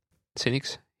rippima.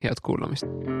 Seniks head kuulamist.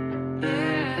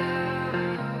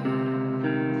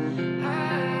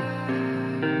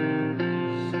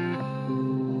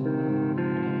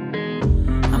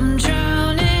 I'm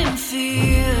drowning in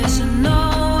fears and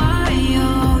know I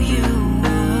owe you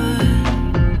one.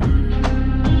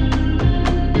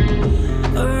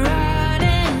 Right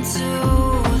into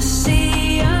a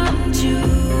sea I'm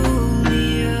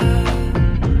Julia.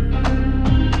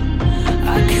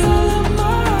 I call up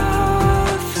my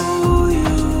heart for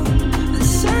you and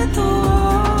set the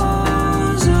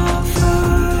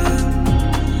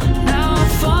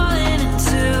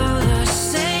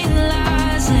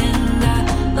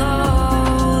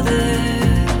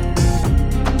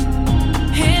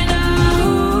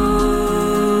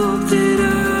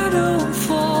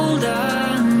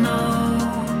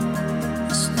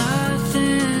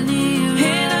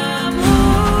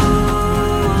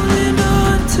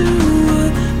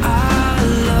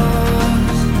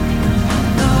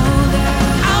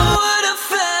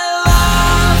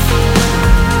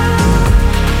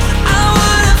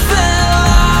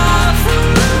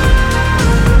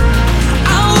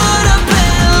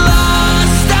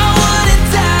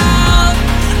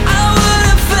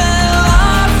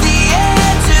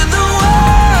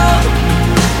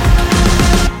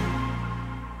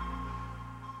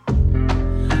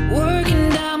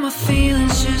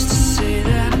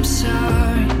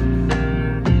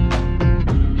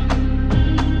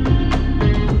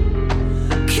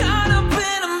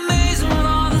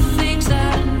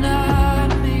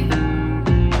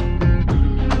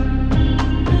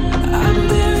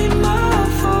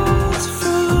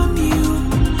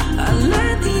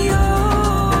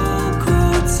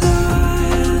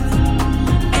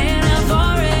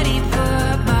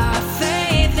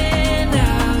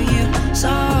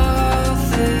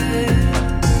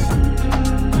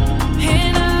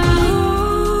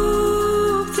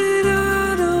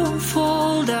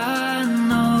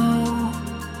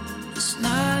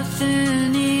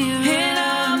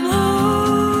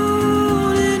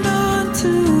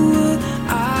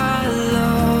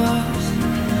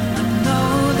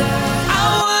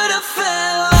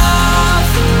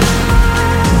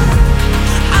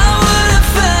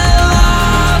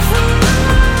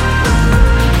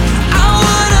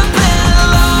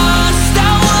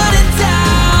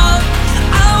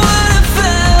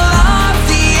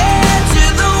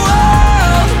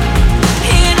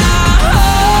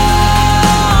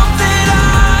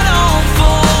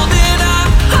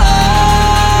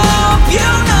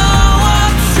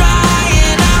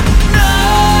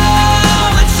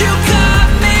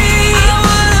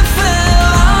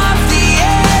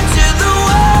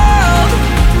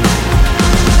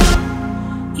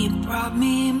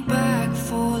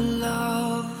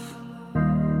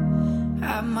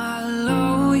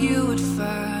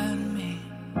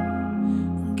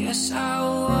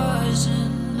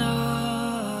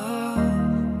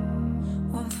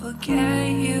forget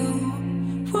you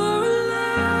were a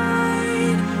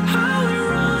light, how we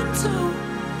run to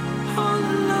all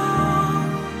along.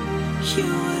 You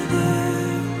were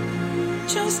there,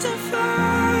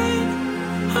 justified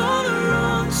all the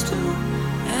wrongs too,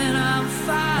 and I'm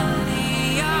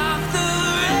finally off the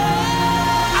rail.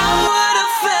 I would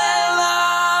have fell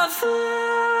off.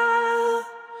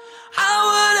 I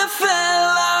would have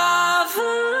fell off.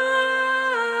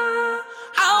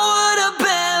 I would have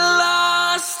been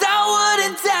lost. I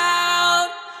wouldn't doubt.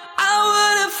 I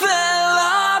would have fell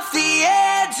off the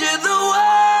edge of the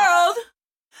world.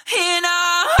 And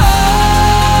I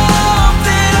hope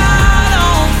that I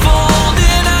don't fold.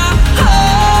 And I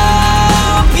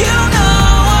hope you know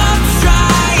I'm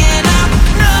trying. I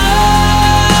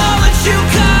know that you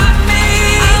got me.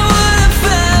 I would have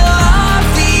fell off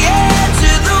the edge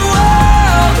of the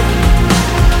world.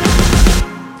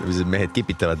 sellised mehed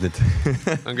kipitavad nüüd.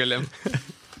 On küll jah.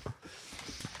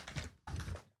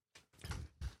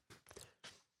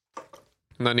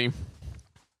 Nonii.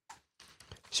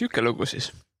 Siuke lugu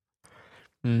siis.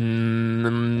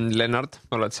 Lennart,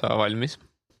 oled sa valmis?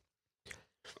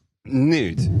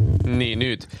 nüüd Nii,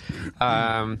 nüüd.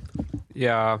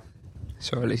 Ja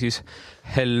see oli siis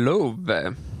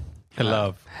Hellove.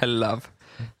 Hellove.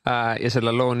 Ja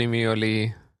selle loo nimi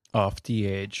oli Off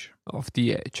the Edge. Of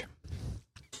the Edge.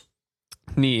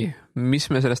 Nii, mis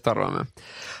me sellest arvame?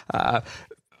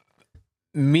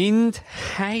 Mind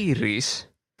häiris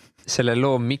selle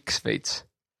loo miks veits.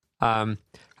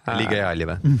 Liiga hea oli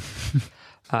või?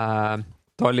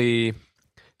 Ta oli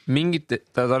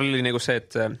ta oli nagu see,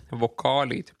 et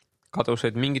vokaalid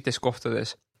kadusid mingites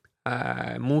kohtades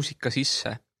muusika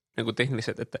sisse nagu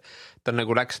tehniliselt, et ta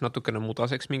nagu läks natukene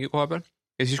mudaseks mingi koha peal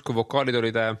ja siis, kui vokaalid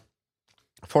olid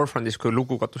forefrontis, kui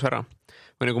lugu katus ära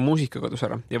või nagu muusika kadus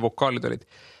ära ja vokaalid olid,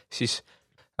 siis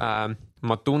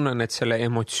ma tunnen, et selle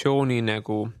emotsiooni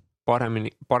nagu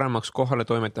paremaks kohale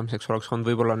toimetamiseks oleks olnud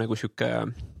võib-olla nagu siuke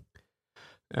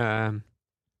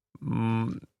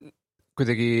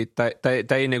kuidagi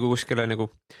ta ei nagu kuskile nagu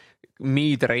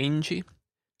mid-range'i,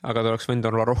 aga ta oleks võinud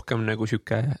olla rohkem nagu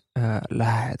siuke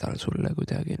lähedal sulle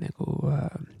kuidagi nagu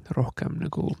rohkem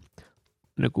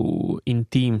nagu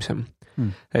intiimsem.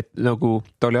 Et nagu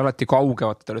ta oli alati kauge,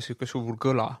 vaata ta oli siuke suur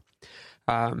kõla.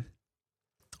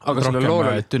 Aga selle lool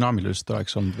oli dünaamilist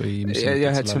oleks olnud või mis?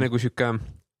 Jah, et see on nagu siuke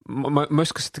ma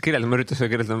oskas seda kirjeldada, ma üritan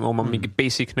seda kirjeldada oma mingi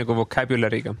basic nagu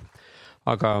vocabulary'ga.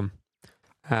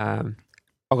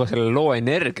 Aga selle loo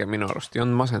energia minu arust ei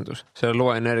olnud masendus. Selle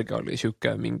loo energia oli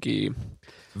siuke mingi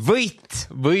võit,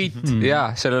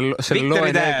 jaa, selle loo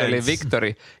energia oli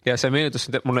victory ja see meenutas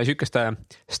mulle siukest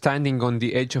Standing on the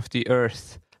Edge of the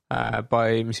Earth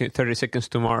by 30 Seconds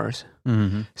to Mars.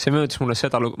 See meenutas mulle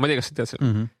seda lugu, ma ei tea, kas sa tead seda.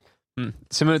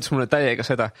 See meenutas mulle täiega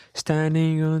seda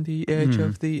Standing on the Edge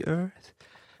of the Earth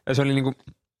ja see oli nagu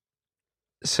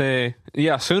see,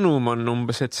 sõnum on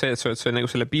umbes, et see on nagu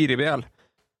selle piiri peal,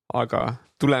 aga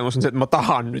tulemus on see, et ma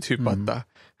tahan nüüd hüpata,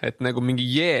 et nagu mingi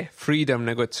freedom,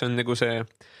 nagu et see on nagu see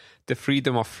the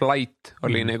freedom of flight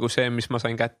oli nagu see, mis ma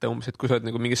sain kätte umbes, et kui sa oled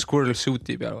nagu mingi squirrel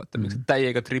suit'i peal, vaata, mingi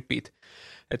täiega tripid,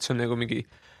 et see on nagu mingi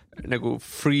nagu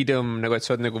freedom, nagu et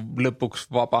sa oled nagu lõpuks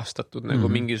vabastatud nagu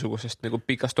mingisugusest nagu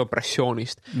pikast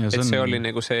opressioonist, et see oli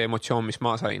nagu see emotsioon, mis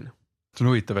ma sain. See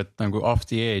on huvitav, et nagu off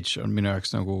the edge on minu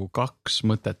jaoks nagu kaks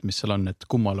mõtet, mis seal on, et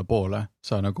kummale poole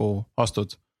sa nagu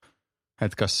astud.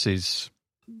 Et kas siis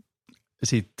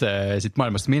siit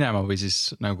maailmast minema või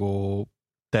siis nagu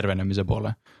tervenemise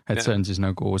poole. Et see on siis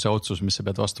nagu see otsus, mis sa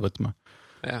pead vastu võtma.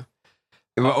 Jah.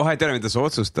 Vahet ei ole, mida sa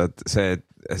otsustad, see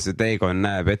teekond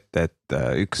näeb ette, et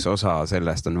üks osa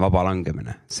sellest on vaba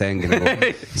langemine. See ongi nagu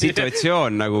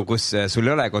situatsioon, nagu, kus sul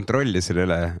ei ole kontrolli selle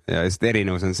üle ja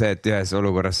erinevus on see, et ühes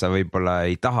olukorras sa võib-olla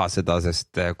ei taha seda,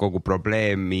 sest kogu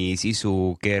probleemi sisu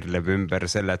keerleb ümber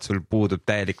selle, et sul puudub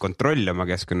täielik kontroll oma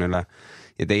keskkonna üle.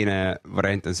 Ja teine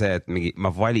variant on see, et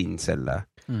ma valin selle,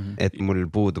 et mul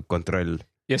puudub kontroll.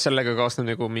 Ja sellega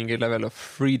kaasneb nagu mingi level of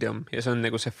freedom ja see on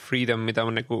nagu see freedom, mida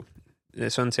ma nagu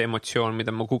see on see emotsioon,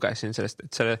 mida ma kogesin sellest,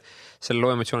 et selle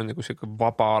loo emotsioon on nagu see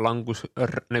vaba langus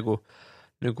nagu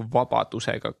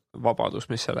vabadus,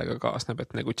 mis sellega kaasneb,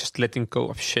 et nagu just letting go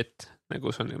of shit,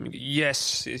 nagu see on nagu mingi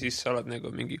yes ja siis sa oled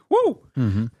nagu mingi woo!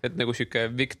 Et nagu siuke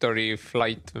victory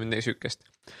flight või midagi siukest.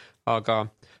 Aga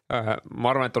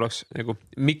ma arvan, et oleks nagu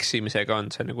miksimisega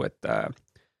on see nagu, et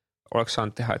oleks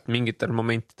saanud teha, et mingitel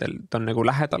momentidel ta on nagu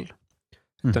lähedal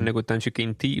ta on nagu, ta on siuke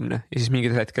intiimne ja siis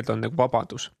mingil hetkel ta on nagu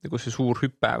vabadus, nagu see suur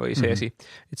hüpe või see asi,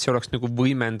 et see oleks nagu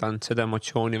võimendanud seda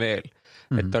emotsiooni veel.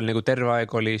 Et tal nagu terve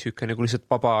aeg oli siuke nagu lihtsalt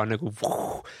vaba nagu,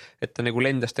 et ta nagu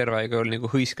lendas terve aeg oli nagu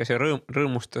hõiskas ja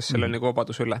rõõmustas selle nagu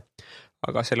vabaduse üle.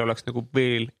 Aga selle oleks nagu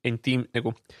veel intiim,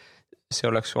 nagu see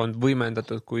oleks olnud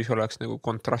võimendatud, kui see oleks nagu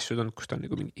kontrasti tulnud, kus ta on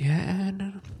nagu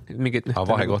mingi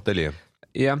vahekoht oli ju.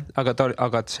 Jah,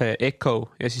 aga see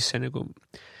echo ja siis see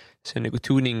nagu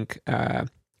tuning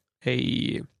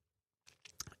ei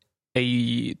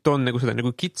toon nagu seda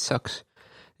nagu kitsaks,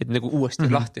 et nagu uuesti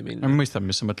lahti minna. Ma mõistan,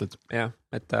 mis sa mõtled. Jah,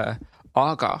 et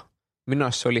aga minu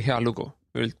arust see oli hea lugu.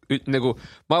 Nagu,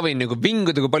 ma võin nagu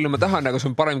vinguda, kui palju ma tahan, aga see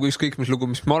on parem kui ükskõik mis lugu,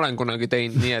 mis ma olen kunagi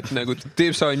teinud, nii et nagu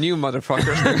tips on you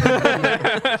motherfuckers.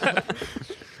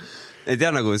 Ei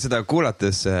tea, nagu seda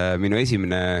kuulates minu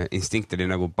esimene instinkt oli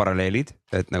nagu paralleelid,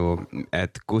 et nagu,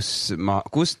 et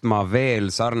kust ma veel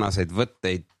sarnaseid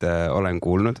võtteid olen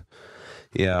kuulnud.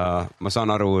 Ja ma saan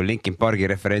aru Linkin Parki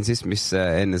referentsist, mis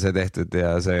enne see tehtud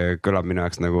ja see kõlab minu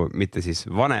jaoks nagu mitte siis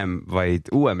vanem, vaid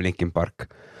uuem Linkin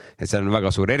Park. Et seal on väga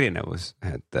suur erinevus,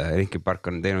 et Linkin Park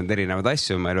on teinud erinevad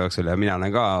asju ma elu jooksul ja mina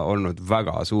olen ka olnud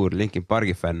väga suur Linkin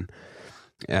Parki fänn.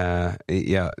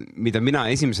 Ja mida mina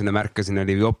esimesena märkasin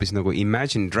oli hoopis nagu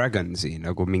Imagine Dragonsi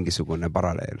nagu mingisugune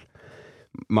paralleel.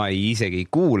 Ma isegi ei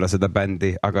kuula seda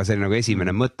bändi, aga see oli nagu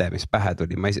esimene mõte, mis pähe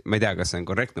tuli. Ma ei tea, kas see on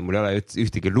korrektne, mul ei ole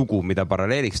ühtegi lugu, mida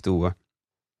paralleeliks tuua.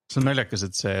 See on naljakas,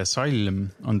 et see salm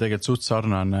on tegelikult suht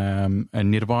sarnane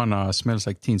Nirvana Smells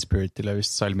Like Teen Spiritile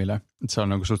vist salmile, et see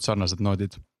on nagu suht sarnased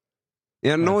noodid.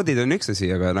 Ja noodid on üks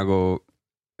asi, aga nagu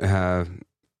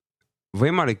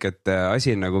võimalik, et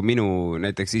asi on nagu minu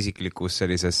näiteks isiklikus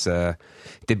sellises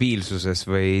debiilsuses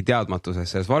või teadmatuses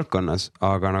selles valdkonnas,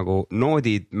 aga nagu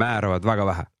noodid määravad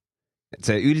väga vähe. Et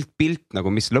see üldpilt,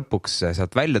 nagu mis lõpuks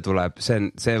sealt välja tuleb,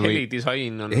 see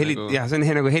helidisain on jah, see on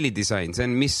nagu helidisain, see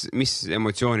on mis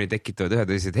emotsiooni tekitavad ühed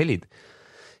teised helid.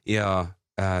 Ja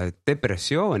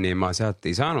depressiooni ma sealt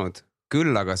ei saanud,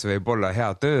 küll aga see võib olla hea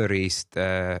tööriist.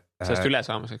 Sellest üle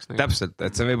saamiseks. Täpselt,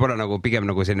 et see võib olla nagu pigem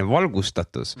nagu selline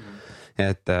valgustatus.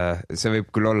 Et see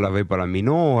võib küll olla võib-olla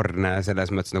minoorne,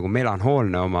 selles mõttes nagu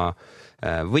melanhoolne oma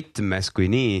võtmes kui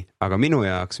nii, aga minu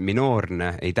jaoks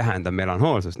minoorne ei tähenda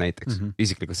melanhoolsust näiteks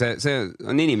isiklikult. See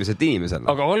on inimeselt inimesele.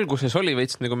 Aga alguses oli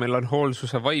veits nagu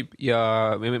melanhoolsuse vibe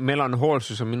ja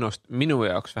melanhoolsus on minu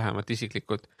jaoks vähemalt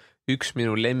isiklikult üks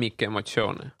minu lemmik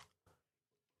emotsioone.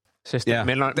 Sest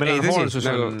melanhoolsus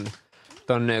on,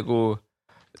 ta on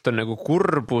nagu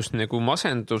kurbus, nagu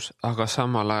masendus, aga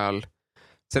samal ajal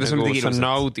nagu sa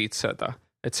naudid seda,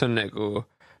 et see on nagu,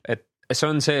 et see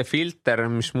on see filter,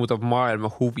 mis muudab maailma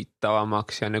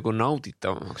huvitavamaks ja nagu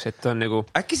nauditavamaks, et on nagu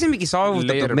äkki see mingi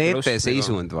saavutatud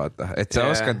meeteseisund, vaata, et sa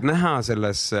oskad näha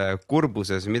selles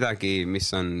kurbuses midagi, mis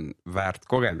on väärt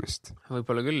kogemist.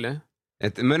 Võib-olla küll, jah.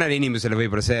 Et mõnele inimesele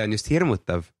võib-olla see on just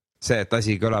hirmutav, see, et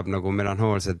asi kõlab nagu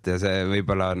melanhoolselt ja see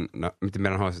võib-olla on, no mitte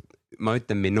melanhoolselt, ma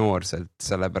ütlen minoorselt,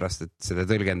 sellepärast, et selle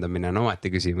tõlgendamine on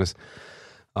ometi küsimus.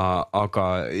 Aga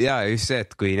just see,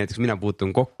 et kui näiteks mina puutun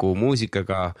kokku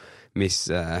muusikaga, mis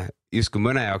just kui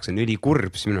mõne jaoks on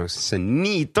ülikurb, siis minu jaoks see on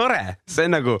nii tore, see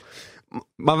on nagu,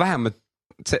 ma vähemalt,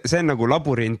 see on nagu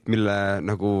labürint, mille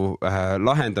nagu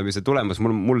lahendamise tulemus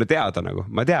mulle teada nagu,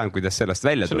 ma tean, kuidas sellest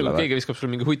välja tulla. See on nagu keegi viskab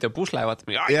sulle mingi huvitav pusle,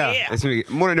 vaata.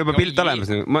 Mul on juba pilt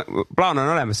olemas, plaan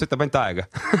on olemas, see võtab ainult aega.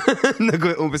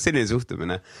 Nagu umbes selline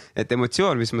suhtumine, et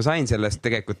emotsioon, mis ma sain sellest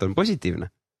tegelikult on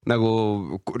positiivne. Nagu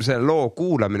see loo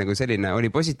kuulamine kui selline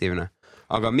oli positiivne.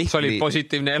 Aga see oli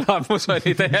positiivne elamus,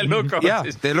 oli teie lugu. Jah,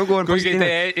 teie lugu on positiivne. Kuigi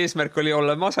teie eesmärk oli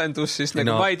olla masendus, siis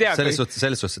nagu ma ei tea. Selles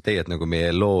suhtes teie, et nagu meie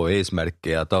loo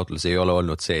eesmärk ja taotlus ei ole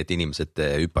olnud see, et inimesed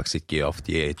hüppaksidki off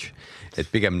the edge. Et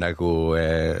pigem nagu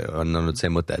on olnud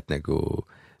see mõte, et nagu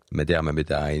me teame,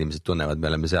 mida inimesed tunnevad,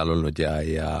 me oleme seal olnud ja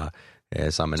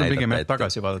saame näidata. See on pigem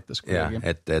tagasi vaadates.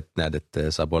 Et näed, et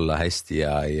saab olla hästi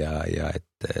ja et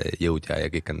jõud ja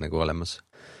kõik on nagu olemas.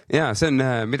 Ja see on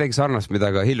midagi sarnast, mida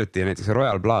ka hiljuti näiteks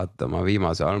Royal Blood oma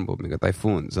viimase albumiga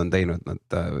Typhoons on teinud.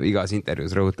 Nad igas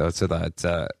intervjuus rõhutavad seda, et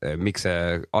miks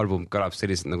see album kõlab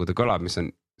selliselt nagu ta kõlab, mis on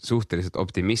suhteliselt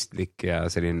optimistlik ja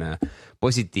selline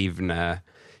positiivne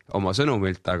oma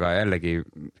sõnumilt, aga jällegi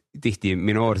tihti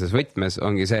minoorses võtmes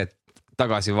ongi see, et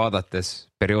tagasi vaadates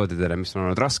perioodidele, mis on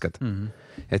olnud rasked.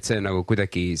 Et see nagu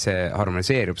kuidagi see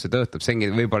harmoniseerub, see töötab. See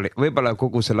ongi võib-olla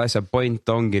kogu selle asja point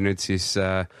ongi nüüd siis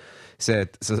see,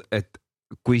 et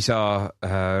kui sa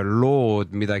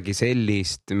lood midagi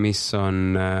sellist, mis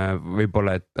on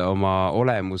võib-olla et oma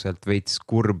olemuselt veits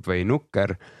kurb või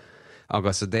nukker,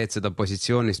 aga sa teed seda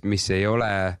positsioonist, mis ei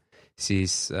ole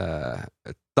siis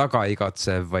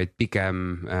tagaigatsev, vaid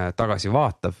pigem tagasi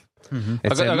vaatav.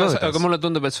 aga mulle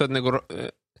tundub, et sa oled nagu,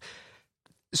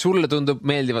 sulle tundub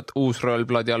meeldivat uus Royal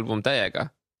Bloodi album täiega.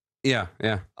 Ja.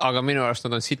 Aga minu arust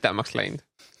nad on sitemaks läinud.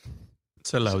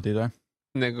 Selle audid või?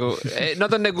 Nagu,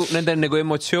 nad on nagu, nende nagu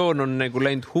emotsioon on nagu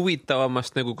läinud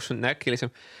huvitavamast, nagu kus on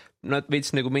äkilisem. Nad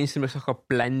veits nagu mainstreamaks hakkab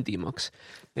bländimaks.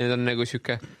 Need on nagu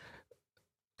siuke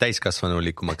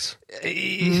täiskasvanulikumaks.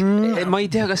 Ma ei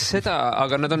tea, kas seda,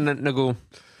 aga nad on nagu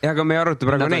ja, aga me ei aruta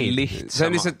praegu neid. See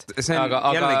on lihtsalt, see on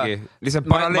jällegi lihtsalt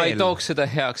paralleel. Ma ei tooks seda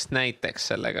heaks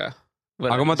näiteks sellega.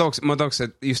 Aga ma tooks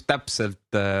just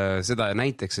täpselt seda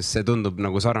näiteks, sest see tundub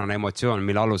nagu sarnane emotsioon,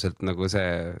 mille aluselt nagu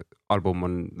see album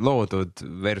on loodud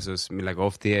versus millega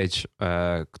Off the Edge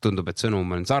tundub, et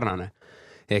sõnum on sarnane.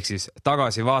 Ehk siis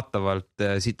tagasi vaatavalt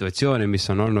situatsiooni, mis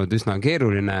on olnud üsna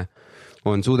keeruline,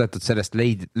 on suudetud sellest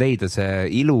leida see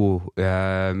ilu,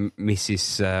 mis siis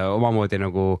omamoodi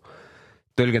nagu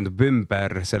tõlgendub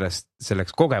ümber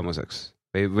selleks kogemuseks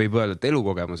või võib öelda, et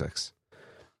elukogemuseks.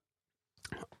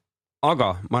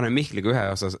 Aga ma olen Mihkliga ühe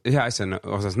asja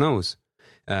osas nõus,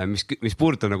 mis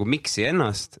puudutab nagu miksi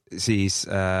ennast, siis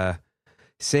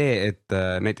see, et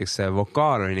näiteks see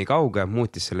vokaal oli nii kauge,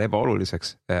 muutis selle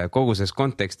ebaoluliseks. Kogu selles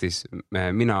kontekstis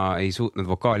mina ei suutnud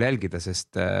vokaali jälgida,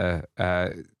 sest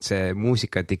see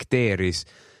muusika dikteeris,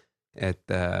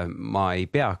 et ma ei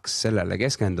peaks sellele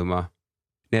keskenduma.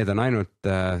 Need on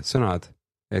ainult sõnad,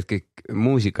 et kõik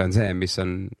muusika on see, mis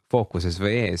on fookuses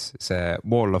või ees, see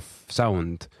wall of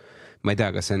sound. Ma ei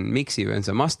tea, kas see on miksi või on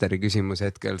see masteri küsimus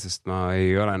hetkel, sest ma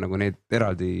ei ole nagu neid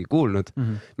eraldi kuulnud.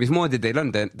 Mismoodi teil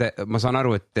on? Ma saan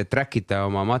aru, et te trackite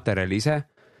oma materjali ise.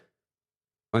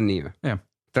 On nii või? Jah.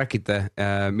 Trackite,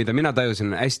 mida mina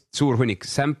tajusin, hästi suur hunnik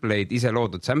sampleid, ise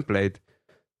loodud sampleid.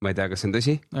 Ma ei tea, kas see on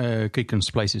tõsi? Kõik on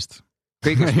splice'ist.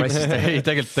 Kõik on splice'ist. Ei,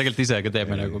 tegelikult ise ka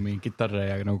teeme nagu mingi kitarre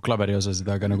ja nagu klaveri osasid,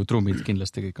 aga nagu trummid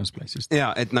kindlasti kõik on splice'ist. Ja,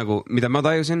 et nagu, mida ma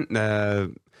tajusin,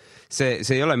 see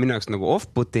ei ole minu jaoks nagu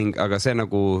off-putting, aga see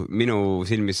nagu minu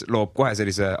silmis loob kohe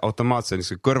sellise automaatse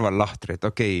kõrvallahtri, et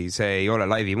okei, see ei ole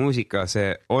laivi muusika,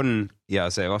 see on ja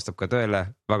see vastab ka tõele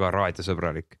väga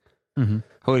raadiosõbralik.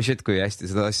 Holy shit, kui hästi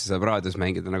seda asja saab raadios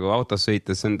mängida, nagu autos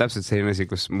sõites, see on täpselt selline asi,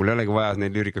 kus mul ei olegi vaja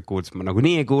neid lüürikat kuulda, ma nagu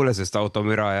nii ei kuule, sest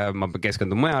automüra ja ma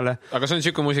keskendun mujale. Aga see on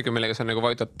siuke muusika, millega sa nagu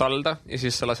vajutad talda ja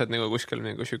siis sa lased nagu kuskil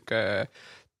nagu siuke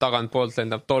tagant poolt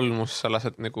lendab tolmus, sa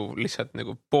lased nagu lihtsalt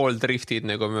nagu pool driftid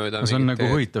nagu mööda. See on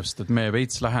nagu huvitav, sest et me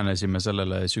veits lähenesime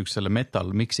sellele siuksele metal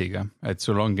miksiga, et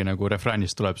sul ongi nagu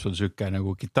refräänist tuleb sul siuke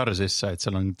nagu kitarr sisse, et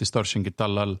seal on distortion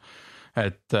kitarr all. Ma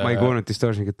ei kuulnud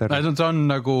distortion kitarri. See on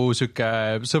nagu siuke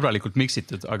sõbralikult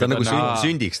miksitud. Ta on nagu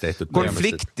sündiks tehtud.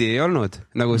 Konflikti ei olnud,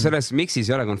 nagu selles miksis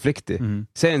ei ole konflikti.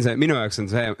 See on see, minu jaoks on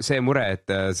see mure,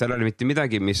 et seal oli mitte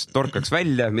midagi, mis torkaks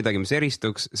välja, midagi, mis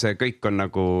eristuks, see kõik on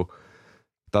nagu,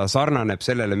 ta sarnaneb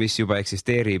sellele, mis juba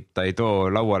eksisteerib, ta ei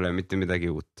too lauale mitte midagi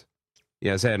uut.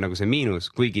 Ja see on nagu see miinus,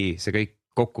 kuigi see kõik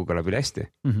kokku kõlab üle hästi.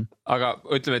 Aga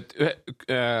ütleme,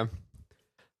 et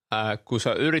kui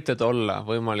sa üritad olla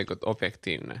võimalikult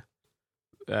objektiivne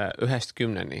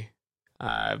 1-10,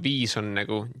 5 on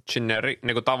nagu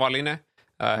nagu tavaline,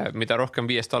 mida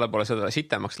rohkem 5 allapoole seda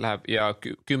sitemaks läheb ja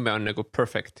 10 on nagu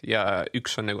perfect ja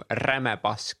 1 on nagu räme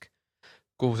pask.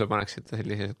 Kuhu sa paneksid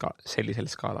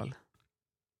sellisel skaalal?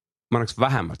 Ma annaks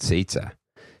vähemalt 7,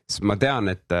 sest ma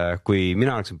tean, et kui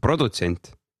mina oleksin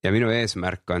produtsent ja minu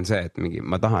eesmärk on see, et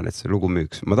ma tahan, et see lugu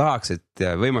müüks. Ma tahaks, et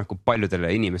võimalikult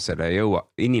paljudele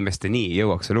inimesteni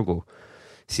jõuaks see lugu.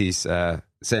 Siis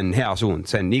see on hea suund,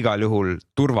 see on igal juhul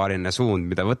turvaline suund,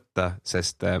 mida võtta,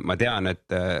 sest ma tean,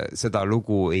 et seda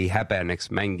lugu ei häbeneks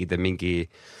mängida mingi,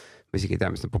 ma isegi ei tea,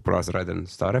 mis populaarse raid on,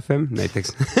 Star FM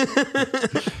näiteks.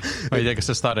 Ma ei tea, kas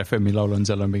see Star FM-i laul on,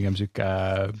 seal on pigem siuke,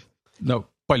 no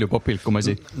palju popilkum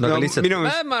asi. Ma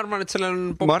arvan, et sellel on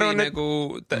popi nagu,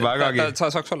 sa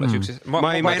saaks olla siukses.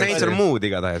 Ma ei näinud seal muud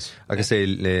igatahes. Aga see,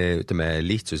 ütleme,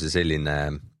 lihtsus ja selline,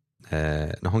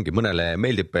 ongi mõnele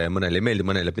meeldib, mõnele ei meeldi,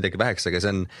 mõnele midagi väheks, aga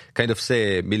see on kind of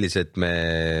see, millised me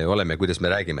oleme, kuidas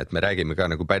me räägime, et me räägime ka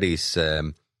nagu päris,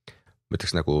 ma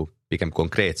ütleks nagu pigem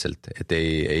konkreetselt, et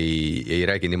ei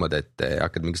räägi niimoodi, et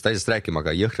hakkad mingist asjast rääkima,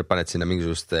 aga jõhkralt paned sinna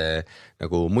mingisugust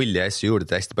nagu mulje asju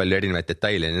juurde, hästi palju erinevaid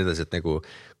detaile ja nii edasi, et nagu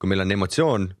kui meil on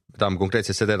emotsioon, tahame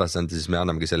konkreetselt seda edasi anda, siis me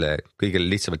annamegi selle kõigile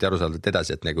lihtsamalt ja arusaadavalt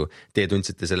edasi, et nagu teie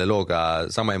tundsite selle looga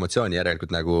sama emotsiooni,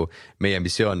 järelikult nagu meie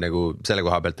missioon nagu selle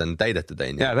koha pealt on täidetud.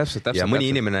 Ja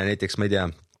mõni inimene näiteks, ma ei tea,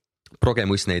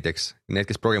 progemuss näiteks, need,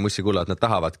 kes progemussi kuulavad, nad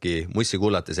tahavadki mussi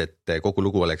kuulates, et kogu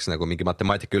lugu oleks nagu mingi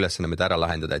matemaatika ülesanne, mida ära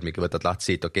lahendada, et mingi võtad lahti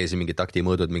siit, okei, siin mingid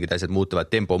taktimõõdud, mingid asjad muutuvad,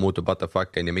 tempo muutub, what the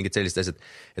fuck, ja mingid sellised asjad,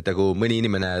 et nagu mõni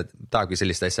inimene tahabki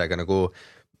sellist asja, aga nagu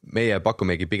meie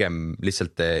pakumegi pigem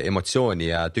lihtsalt emotsiooni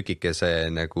ja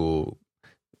tükikese nagu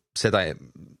seda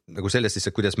nagu sellest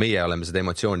lihtsalt, kuidas meie oleme seda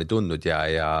emotsiooni tundnud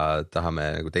ja tahame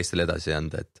nagu teistele edasi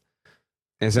anda, et.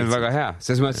 Ja see on väga hea,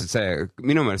 selles mõttes, et see,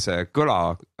 minu meelest see kõla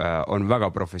on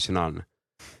väga professionaalne.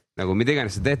 Nagu mida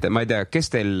iganes te teete, ma ei tea, kes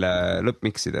teil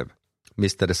lõppmiksi teeb?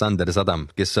 Mr. Sander Sadam,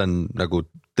 kes on nagu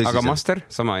tõsisem. Aga master,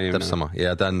 sama inimene. Täpselt sama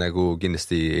ja ta on nagu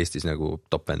kindlasti Eestis nagu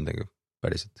top end nagu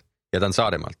päriselt ja ta on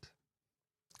Saaremaalt.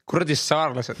 Kuradi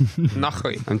saarlased,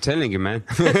 nahhui. I'm telling you, man.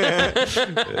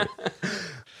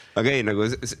 Okei, nagu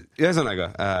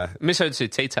ühesõnaga. Mis sa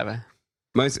ütlesid, 7 või?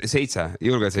 Ma 7,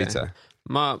 julge 7.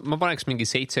 Ma paneks mingi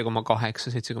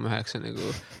 7,8, 7,9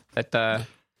 nagu, et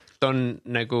ta on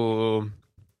nagu,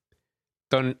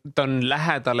 ta on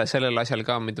lähedale sellel asjal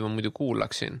ka, mida ma muidu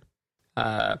kuulaksin.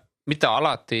 Mitte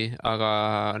alati, aga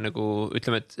nagu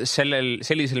ütleme, et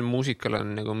sellisel muusikal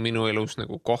on nagu minu elus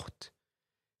nagu koht.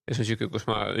 Ja see on siuke, kus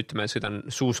ma ütleme, et sõidan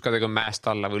suuskadega mäest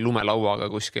alla või lumelauaga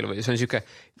kuskil või see on siuke,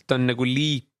 ta on nagu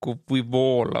liikuv või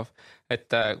voolav, et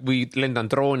või lendan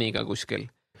drooniga kuskil,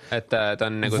 et ta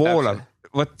on nagu voolav.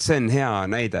 Vot see on hea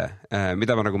näide,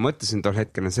 mida ma nagu mõtlesin tol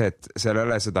hetkel on see, et seal ei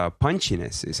ole seda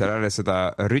punchinessi, seal ei ole seda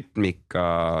rütmika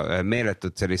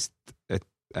meeletut sellist,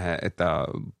 et ta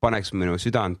paneks minu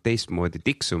südant teistmoodi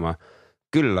tiksuma,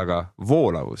 küll aga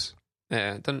voolavus.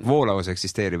 Voolavus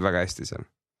eksisteerib väga hästi seal.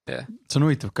 See on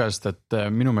huvitav ka, sest et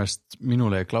minu meelest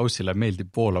minule ja Klausile meeldib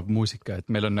voolav muusika,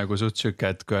 et meil on nagu suht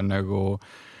süke, et kui on nagu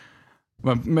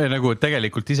me nagu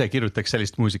tegelikult ise kirjutaks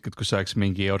sellist muusikat, kus oleks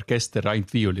mingi orkester ainult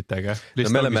viiulitega.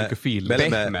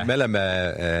 Me oleme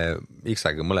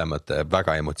X-aga mõlemad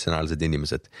väga emotsionaalsed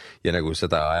inimesed ja nagu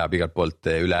seda ajab igalt poolt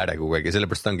üle ääre kogu aeg ja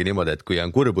sellepärast ongi niimoodi, et kui on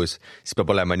kurbus, siis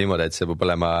peab olema niimoodi, et see peab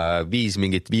olema 5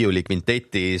 mingit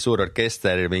viiulikvintetti, suur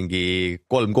orkester, mingi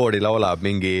 3 koori laulab,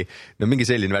 mingi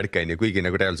selline värk on ju, kuigi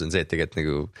nagu reaalsus on see, et tegelikult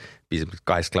nagu piisab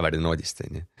 2 klaverdinoodist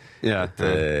on ju.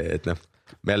 Et noh.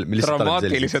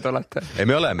 Dramaatilised olete.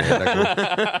 Me oleme nagu,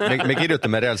 me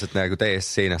kirjutame reaalselt nagu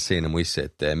täiesti seinast seina mussi,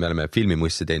 et me oleme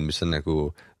filmimussi teinud, mis on nagu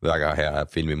väga hea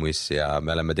filmimuss ja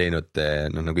me oleme teinud,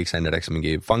 nagu X enne rääkis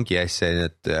mingi funky asja,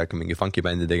 et hakkame mingi funky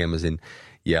bändi tegema siin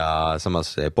ja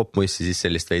samas popmussi siis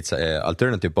sellist veits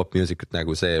alternative pop musicut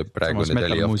nagu see praegu nüüd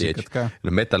oli off the edge.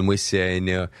 No metal mussi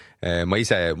on ju,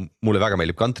 mulle väga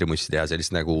meeldib country mussi teha,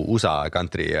 sellist nagu USA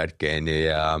country järki on ju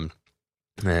ja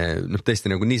tõesti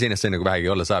nagu nii seinast seina nagu vähegi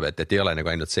olla saab, et ei ole nagu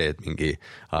ainult see, et mingi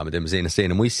me teeme seinast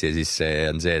seina mussi ja siis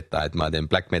on see, et ma teen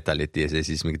black metalit ja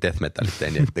siis mingi death metalit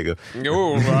on ju, et nagu I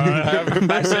have a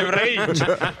massive range.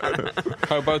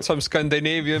 How about some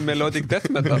Scandinavian melodic death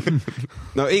metal?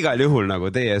 No igal juhul nagu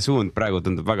teie suund praegu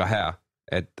tundub väga hea,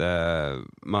 et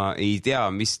ma ei tea,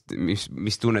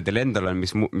 mis tunne teil endal on,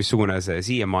 missugune see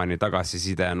siiamaani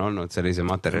tagasiside on olnud sellise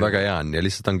materjali. Väga hea on ja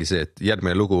lihtsalt ongi see, et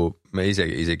järgmine lugu, me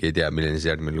isegi ei tea, milline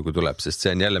see järgmine lugu tuleb, sest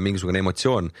see on jälle mingisugune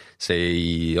emotsioon, see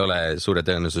ei ole suure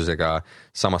tõenäosusega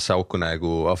samasse auku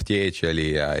nagu Off the Edge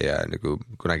oli ja nagu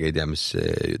kunagi ei tea, mis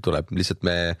tuleb, lihtsalt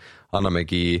me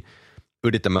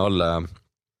üritame olla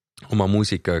oma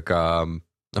muusikaga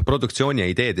produktsiooni ja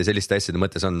ideed ja selliste asjade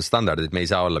mõttes on standardid, me ei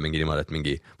saa olla mingi niimoodi, et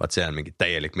mingi, vaat see on mingi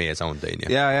täielik meie sound on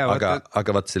ju.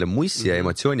 Aga vaat selle mussi ja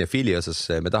emotsiooni ja feeli osas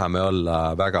me tahame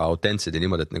olla väga autentsed ja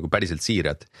niimoodi, et nagu päriselt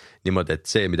siirad. Niimoodi,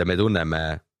 et see, mida me tunneme,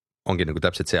 ongi nagu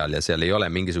täpselt seal ja seal ei ole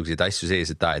mingisuguseid asju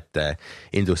sees, et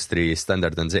industry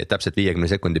standard on see, et täpselt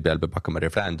 50 sekundi peal peab hakkama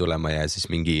refrään tulema ja siis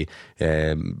mingi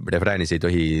refräänis ei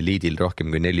tohi liidil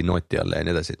rohkem kui 4 nooti olla ja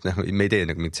nii edasi, et me ei tee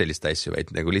nagu mingit sellist asju,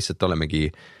 vaid nagu lihtsalt olemegi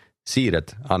siirad,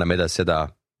 anname edasi seda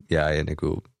ja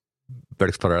nagu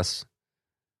works for us.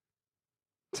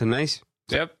 See on nice.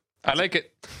 Yep, I like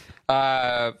it.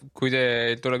 Kui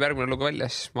teil tuleb järgmine lugu välja,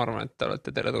 siis ma arvan, et te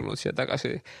olete tere tulnud siia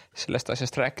tagasi sellest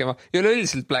asjast rääkima ja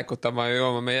üleüldiselt pläkutama ja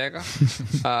jooma meiega.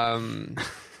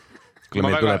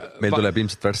 Meil tuleb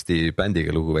ilmselt varsti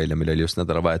bändiga lugu välja, meil oli just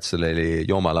nädalavahetusel oli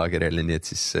joomalaager jälle, nii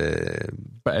et siis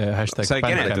sai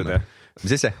kenetud.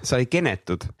 Mis see? Sai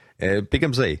kenetud.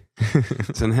 Pigem sai.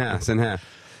 See on hea.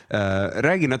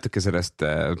 Räägi natuke sellest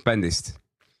bändist.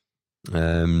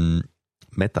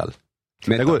 Metal.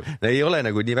 Nagu, ei ole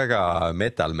nagu nii väga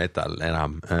metal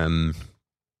enam.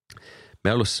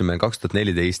 Me alustasime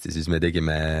 2014 ja siis me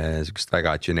tegime sükest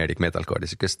väga generic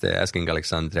metalcore'i, sükest Asking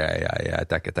Alexandria ja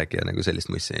Attack ja nagu sellist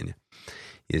mussi on ju.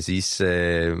 Ja siis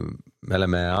me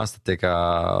oleme aastatega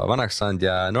vanaks saanud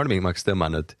ja normimaks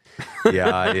tõmmanud ja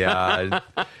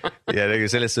nagu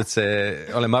selles suhtes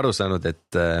oleme aru saanud,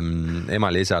 et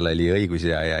emal ja isal oli õigus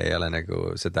ja ei ole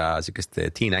nagu seda sükest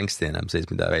teen angsti enam sees,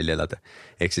 mida välja elada.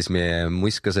 Ehk siis meie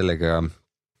muska sellega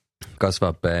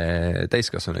kasvab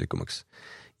täiskasvanulikumaks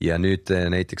ja nüüd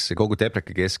näiteks kogu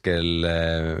Tepreka keskel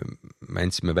me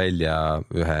andsime välja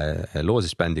ühe loo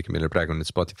siis bändiga, millel praegu on nüüd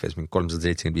Spotify's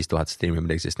 375,000 striimi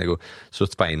midagi, siis nagu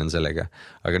suht fine on sellega.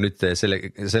 Aga nüüd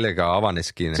sellega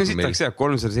avaneski. See on sitaks hea,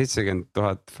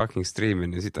 370,000 fucking striimi,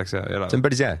 nii sitaks hea elada. See on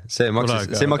päris hea,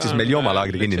 see maksis meil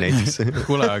joomalaagri kinni näiteks.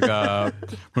 Kuule, aga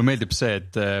mulle meeldib see,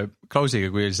 et Klausiga,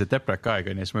 kui oli see Tepreka aeg,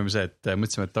 siis me see, et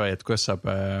mõtlesime, et davai, et kuidas saab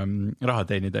raha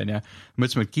teenida, on ja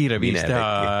mõtlesime, et kiire viis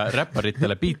teha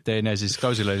räpparitele biite, ja siis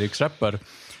Klausil oli üks räppar.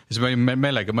 Ja siis ma olin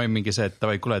meelega, ma olin mingi see, et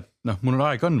davai, kuule, et mul on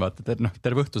aeg on, vaata, et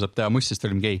terve õhtu saab teha mussist,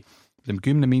 olime gei. Teeme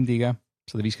 10 mindiga,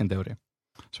 150 €.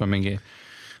 Siis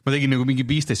ma tegin nagu mingi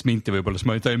 15 minti võib-olla, siis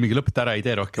ma olin mingi lõpeta ära, ei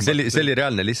tee rohkem. See oli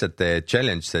reaalne lihtsalt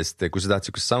challenge, sest kui sa tahad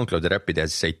sükust SoundCloudi räppi teha,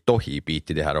 siis sa ei tohi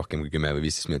biiti teha rohkem kui 10 või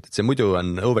 15 minutit. See muidu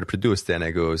on overproduced ja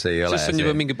nagu see ei ole. See on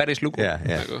juba mingi päris lugu.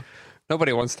 Nagu.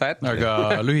 Nobody wants that.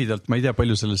 Aga lühidalt ma ei tea,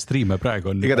 palju selle striime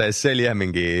praegu on. Igatahes see oli jah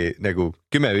mingi nagu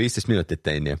 10 või 15 minutit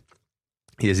teeni.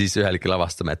 Ja siis ühel ikka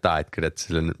lavastame, et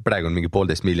praegu on mingi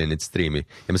 1,5 miljonit striimi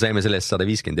ja me saime selle eest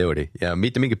 150 € ja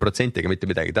mitte mingi protsentiga, mitte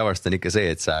midagi. Tavaliselt on ikka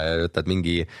see, et sa võtad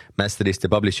mingi masterist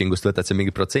ja publishingust võtad see mingi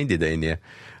protsendid,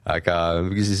 aga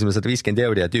küsisime 150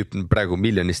 € ja tüüp praegu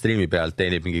miljoni striimi pealt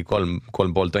teenib mingi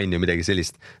 3,5 tonni või midagi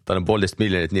sellist. Tal on 1,5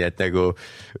 miljonit, nii et nagu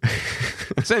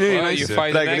see on üli nice.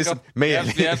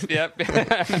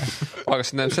 Aga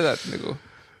see näeb seda, et nagu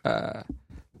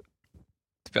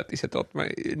pead ise tootma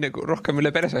nagu rohkem üle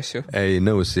peres asju. Ei,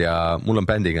 nõus ja mul on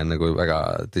bändiga nagu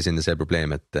väga tõsine see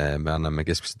probleem, et me anname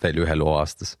keskmiselt välja 1 loo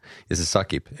aastas ja see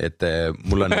sakib, et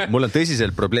mul on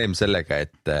tõsiselt probleem sellega,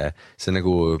 et see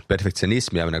nagu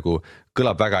perfektsionism ja nagu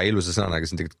kõlab väga ilusa sõnana, aga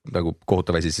see on tegelikult nagu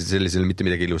kohutav asi, sellisel mitte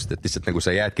midagi ilust, et lihtsalt nagu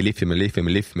sa jäädki lihvima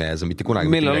ja sa mitte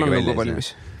kunagi millal on lugu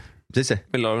valmis?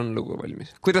 Millal on lugu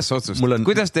valmis? Kuidas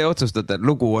te otsustate,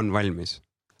 lugu on valmis?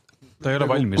 Ta ei ole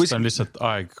valmis, ta on lihtsalt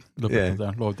aeg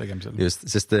lõpetada loo tegemisel. Just,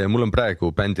 sest mul on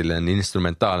praegu bändile on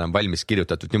instrumentaal on valmis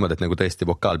kirjutatud niimoodi, et nagu tõesti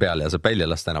vokaal peale ja saab välja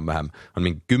lasta enam-vähem. On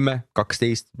mingi 10,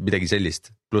 12, midagi sellist.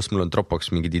 Plus mul on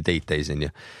Dropbox mingid ideid täis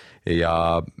ja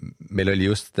meil oli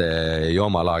just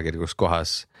joomalaagir, kus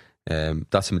kohas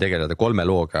tahtsime tegeleda 3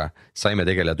 looga, saime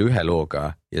tegeleda 1 looga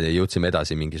ja jõudsime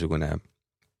edasi mingisugune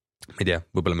ma ei tea,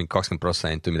 võib-olla mingi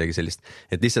 20% või midagi sellist.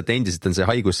 Et lihtsalt endiselt on see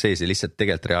haigus sees ja lihtsalt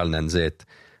tegelikult reaalne on see, et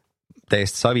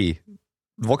täiesti savi,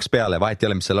 voks peale, vahet ei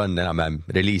ole, mis seal on, enam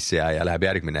reliis ja läheb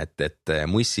järgmine, et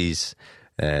mussis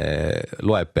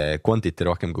loeb quantity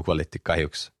rohkem kui quality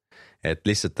kahjuks. Et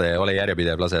lihtsalt ole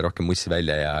järjepidev, lase rohkem mussi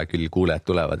välja ja küll kuulejad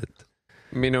tulevad. Et...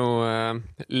 Minu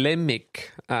lemmik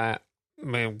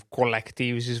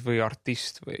kollektiiv siis või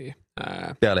artist või...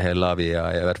 Peale Hellove ja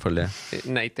Verfol,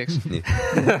 näiteks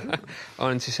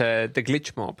on siis The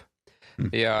Glitch Mob.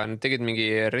 Ja nad tegid mingi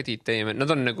Reddit teeme, nad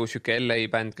on nagu siuke LA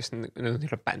bänd, kes nad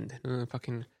on bänd,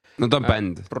 nad on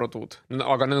bänd. Produd,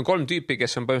 aga nad on 3 tüüpi,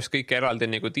 kes on põhimõtteliselt kõik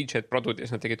eraldi nagu DJ-d produd ja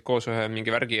siis nad tegid koos ühe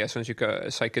mingi värgi ja see on siuke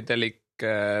psychedelic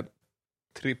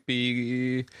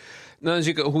tripi, no on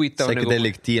siuke huvitav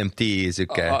psychedelic nagu... DMT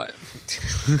siuke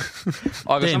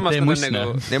aga samas nad on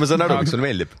nagu ja ma saan aru, miks sulle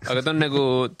meeldib aga ta on nagu,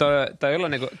 ta ei ole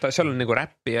nagu, seal on nagu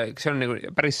räppi ja see on nagu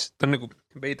päris, ta on nagu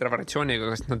veidra variatsiooniga,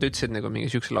 kas nad ütlesid nagu mingi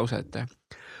siukse lause, et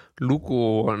lugu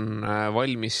on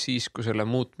valmis siis, kui selle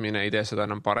muutmine ei tee seda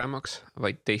enam paremaks,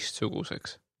 vaid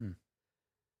teistsuguseks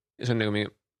ja see on nagu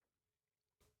mingi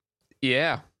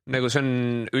nagu see on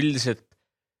üldiselt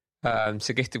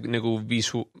see kehtib nagu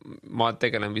ma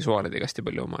tegelen visuaalidega hästi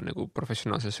palju oma nagu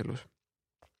professionaalses elus.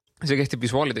 See kehtib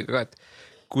visuaalidega ka, et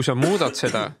kui sa muudad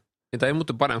seda ja ta ei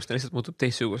muutu paremaks, ta lihtsalt muutub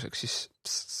teistsuguseks, siis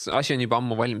asi on juba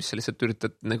ammu valmis, sa lihtsalt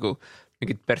üritad nagu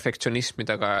mingit perfektsionismi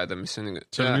taga ajada, mis on nagu...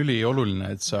 See on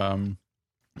ülioluline, et sa,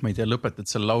 ma ei tea, lõpetad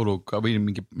selle lauluga või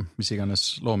mingi, mis iganes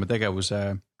loometegevuse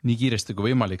nii kiiresti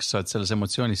kui võimalik, sa oled selles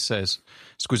emotsioonis sees.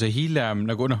 Sest kui sa hiljem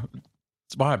nagu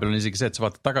vahepeal on isegi see, et sa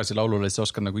vaatad tagasi laulule, siis sa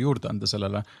oskad nagu juurde anda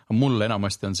sellele. Aga mul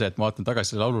enamasti on see, et ma vaatan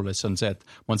tagasi laulule, siis on see, et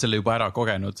ma olen selle juba ära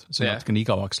kogenud, see on natuke nii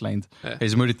igavaks läinud. Ja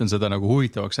siis ma üritan seda nagu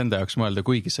huvitavaks enda jaoks mõelda,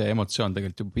 kuigi see emotsioon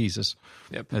tegelikult juba piisas.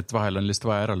 Et vahel on lihtsalt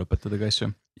vaja ära lõpetada ka asju.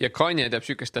 Ja Kanye teeb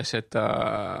sükest asja, et ta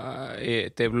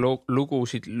teeb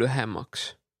lugusid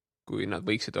lühemaks, kui nad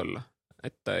võiksid olla.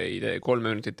 Et ta ei tee 3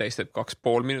 minutit täis, teeb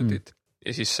 2,5 minutit.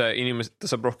 Ja siis inimesed, ta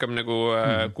saab rohkem nagu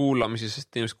kuulamisi,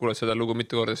 sest inimesed kuulavad seda lugu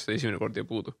mitu korda, sest esimene kord ei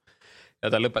puudu. Ja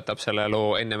ta lõpetab selle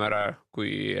loo ennem ära,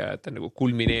 kui ta nagu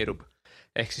kulmineerub.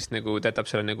 Ehk siis nagu ta jätab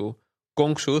selle nagu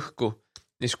konksu õhku,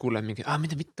 ja siis kuuleb mingi,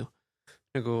 mida mitu?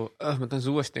 Nagu, ma tahan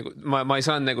see uuesti nagu, ma ei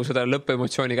saanud nagu seda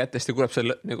lõpuemotsiooni kätte, sest ta kuuleb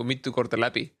selle nagu mitu korda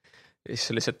läbi. Ja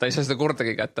siis lihtsalt ta ei saa seda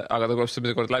kordagi kätte, aga ta kuuleb seda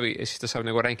mitu korda läbi ja siis ta saab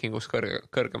nagu rankingus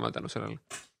kõrgemal tänu sellele.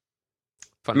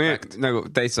 fun fact. Nagu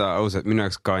täitsa ausalt, minu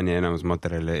jaoks Kanye enamus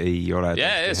materjali ei ole.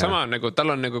 Sama, nagu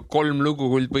tal on nagu 3 lugu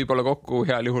võib-olla kokku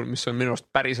heal juhul, mis on minu arust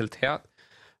päriselt head.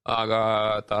 Aga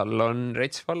tal on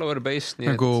rets follower base.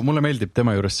 Nagu mulle meeldib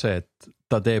tema juures see, et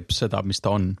ta teeb seda, mis ta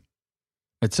on.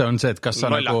 Et see on see, et kas sa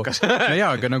Lollakas. nagu,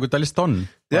 jaa, aga nagu ta lihtsalt on.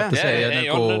 See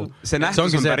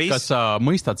ongi see, et kas sa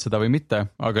mõistad seda või mitte,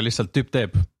 aga lihtsalt tüüp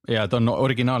teeb ja ta on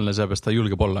originaalne, seepärast ta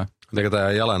julgeb olla. Ega ta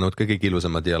jalanõud kõige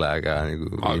ilusamad ei ole, aga nagu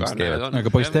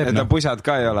aga poiss teeb. Ta pusad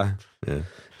ka ei ole.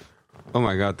 Oh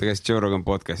my god, ta käis Joe Rogan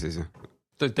podcastis.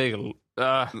 Ta oli tegel.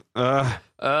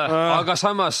 Aga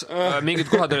samas mingid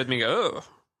kohad olid mingi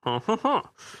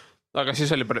aga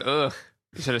siis oli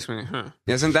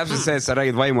ja see on täpselt see, et sa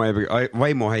räägid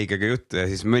vaimuhaigega juttu ja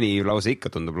siis mõni lause ikka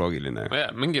tundub loogiline.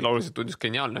 Mingi laulus tundus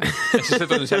geniaalne ja siis see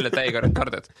tundus jälle täiega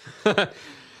retarded.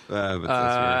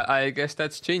 I guess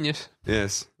that's genius.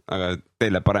 Yes, aga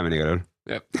teile paremini igal juhul.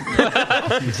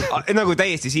 Nagu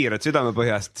täiesti siirad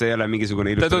südamepõhjast, see ei ole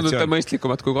mingisugune illustratsioon. Te tundute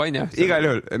mõistlikumad kui Kanye. Igal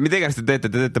juhul, mida iganes te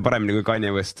teete paremini kui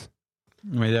Kanye West.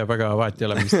 Ma ei tea, väga vahet ei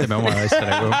ole, mis teeme oma asja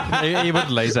nagu, ei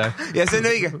võrdle ise. Ja see on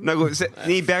õige, nagu see,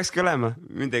 nii peakski olema.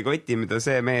 Mind ei koti, mida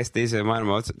see mees teises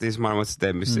maailma otsas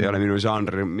teeb, mis ei ole minu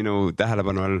žanr, minu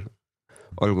tähelepanu all,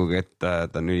 olgugi, et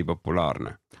ta on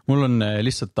ülipopulaarne. Mul on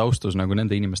lihtsalt taustus nagu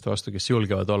nende inimeste vastu, kes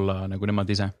julgevad olla nagu nemad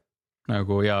ise.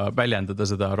 Nagu, ja väljendada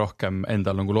seda rohkem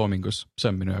endal nagu loomingus. See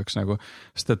on minu jaoks nagu,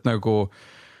 sest et nagu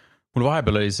mul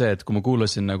vahepeal oli see, et kui ma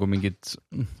kuulasin nagu mingid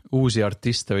uusi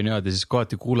artiste või niimoodi, siis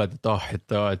kohati kuuled, et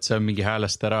see on mingi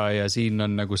häälest ära ja siin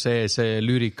on nagu see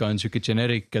lüürika on siuke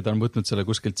generic ja ta on võtnud selle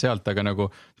kuskilt sealt, aga nagu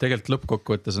tegelikult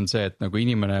lõppkokkuvõttes on see, et nagu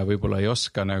inimene võib-olla ei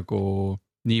oska nagu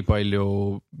nii palju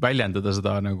väljendada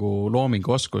seda nagu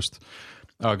loomingu oskust.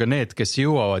 Aga need, kes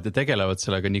jõuavad ja tegelevad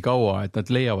sellega nii kaua, et nad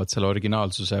leiavad selle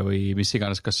originaalsuse või mis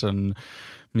iganes, kas on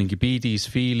mingi beatis,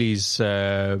 feelis,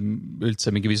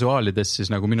 üldse mingi visuaalides,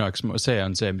 siis nagu minu jaoks see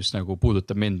on see, mis nagu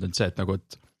puudutab mind, on see, et nagu,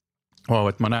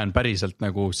 et ma näen päriselt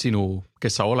nagu sinu,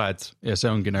 kes sa oled ja see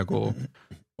ongi nagu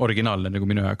originaalne nagu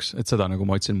minu jaoks, et seda nagu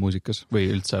ma otsin muusikas või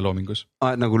üldse loomingus.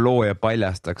 Nagu looja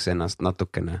paljastaks ennast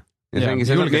natukene. Ja see ongi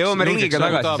see, me jõuame ringiga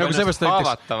tagasi. Nagu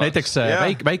seepärast näiteks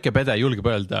väike pede julgeb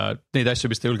öelda neid asju,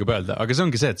 mis ta julgeb öelda, aga see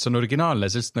ongi see, et see on originaalne,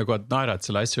 sest nagu naerad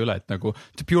selle asju üle, et nagu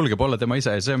tüüp julgeb olla tema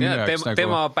ise ja see on minu jaoks nagu...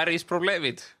 Tema päris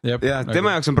probleemid. Ja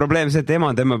tema jaoks on probleem see, et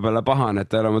tema peale pahane, et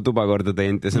ta ei ole oma tuba korda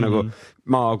teinud ja see nagu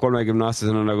ma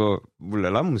 30-aastasena nagu mul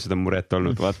ei lammu seda muret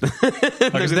olnud, vaata.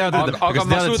 Aga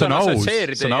ma suudan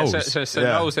assotsieerida ja see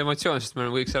on aus emotsioon, sest me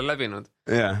võiks seal läbinud.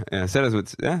 Ja, selles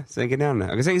mõttes, see on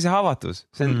geniaalne, aga see ongi see havatus,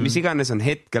 see on, mis iganes on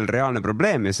hetkel reaalne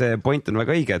probleem ja see point on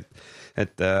väga õige,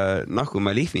 et kui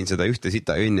ma lihvin seda ühte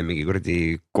sita õnne mingi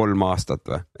kurdi 3 aastat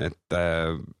või, et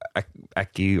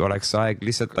äkki oleks aeg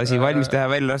lihtsalt asi valmis teha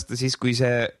välja lasta siis, kui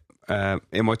see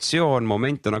emotsioon,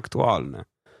 moment on aktuaalne.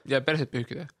 Ja päriselt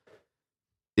pühkida.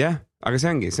 Jah, aga see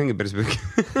ongi päris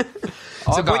pühkida.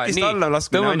 Aga nii,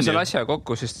 tõmbame selle asja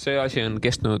kokku, sest see asi on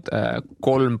kestnud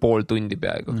 3,5 tundi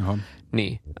peaaegu.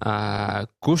 Nii,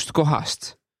 kust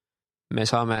kohast me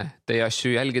saame teie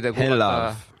asju jälgida?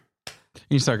 Hellove.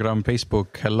 Instagram,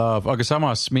 Facebook, Hellove, aga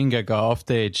samas mingega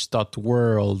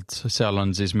offstage.world, seal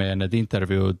on siis meie need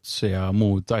intervjuud ja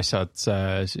muud asjad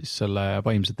siis selle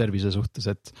vaimse tervise suhtes,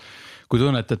 et kui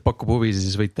tunnete, et pakub huvi,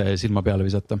 siis võite silma peale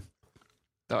visata.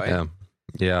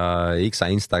 Ja Iksa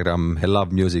Instagram,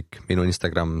 Hellove Music, minu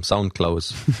Instagram,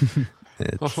 Claus.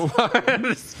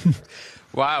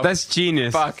 Wow, that's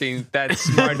genius. Fucking, that's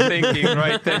smart thinking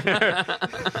right there.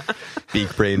 Big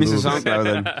brain move. Mis see SoundCloud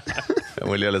on?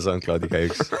 Mul ei ole SoundCloudi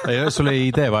käiks. Sul ei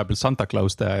idee vahepeal Santa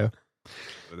Claus teha ju.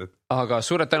 Aga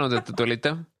suured tänud, et te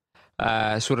tulite.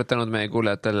 Suured tänud meie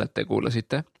kuulajatele, et te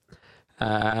kuulasite.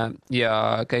 Ja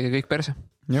käige kõik perse.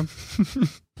 Jah.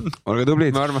 Olge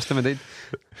tublid. Me armastame teid.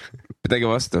 Pidage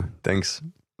vastu. Thanks.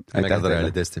 Mega tore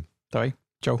oli tõesti. Davai,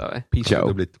 tšau. Peace.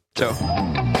 Tublit. Tšau.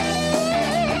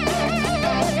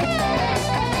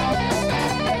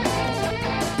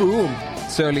 Boom.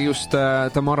 See oli just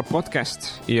Tamara podcast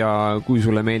ja kui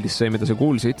sulle meeldis see, mida sa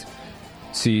kuulsid,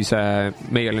 siis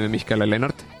meie olime Mihkel ja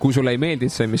Lennart. Kui sulle ei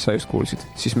meeldinud see, mis sa just kuulsid,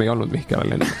 siis me ei olnud Mihkel ja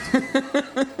Lennart.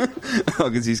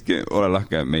 Aga siiski ole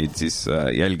lahke meid siis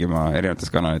jälgima erinevates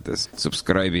kanalites.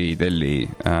 Subscribe'i, telli,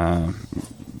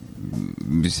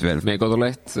 mis veel? Meie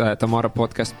koduleht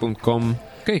tamarapodcast.com.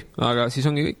 Okei, aga siis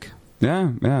ongi kõik. Ja,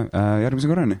 järgmise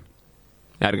korrani.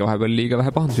 Ärge vahepeal liiga vähe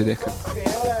pahandusi tehke.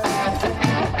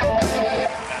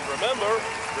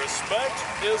 Respect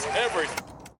is everything.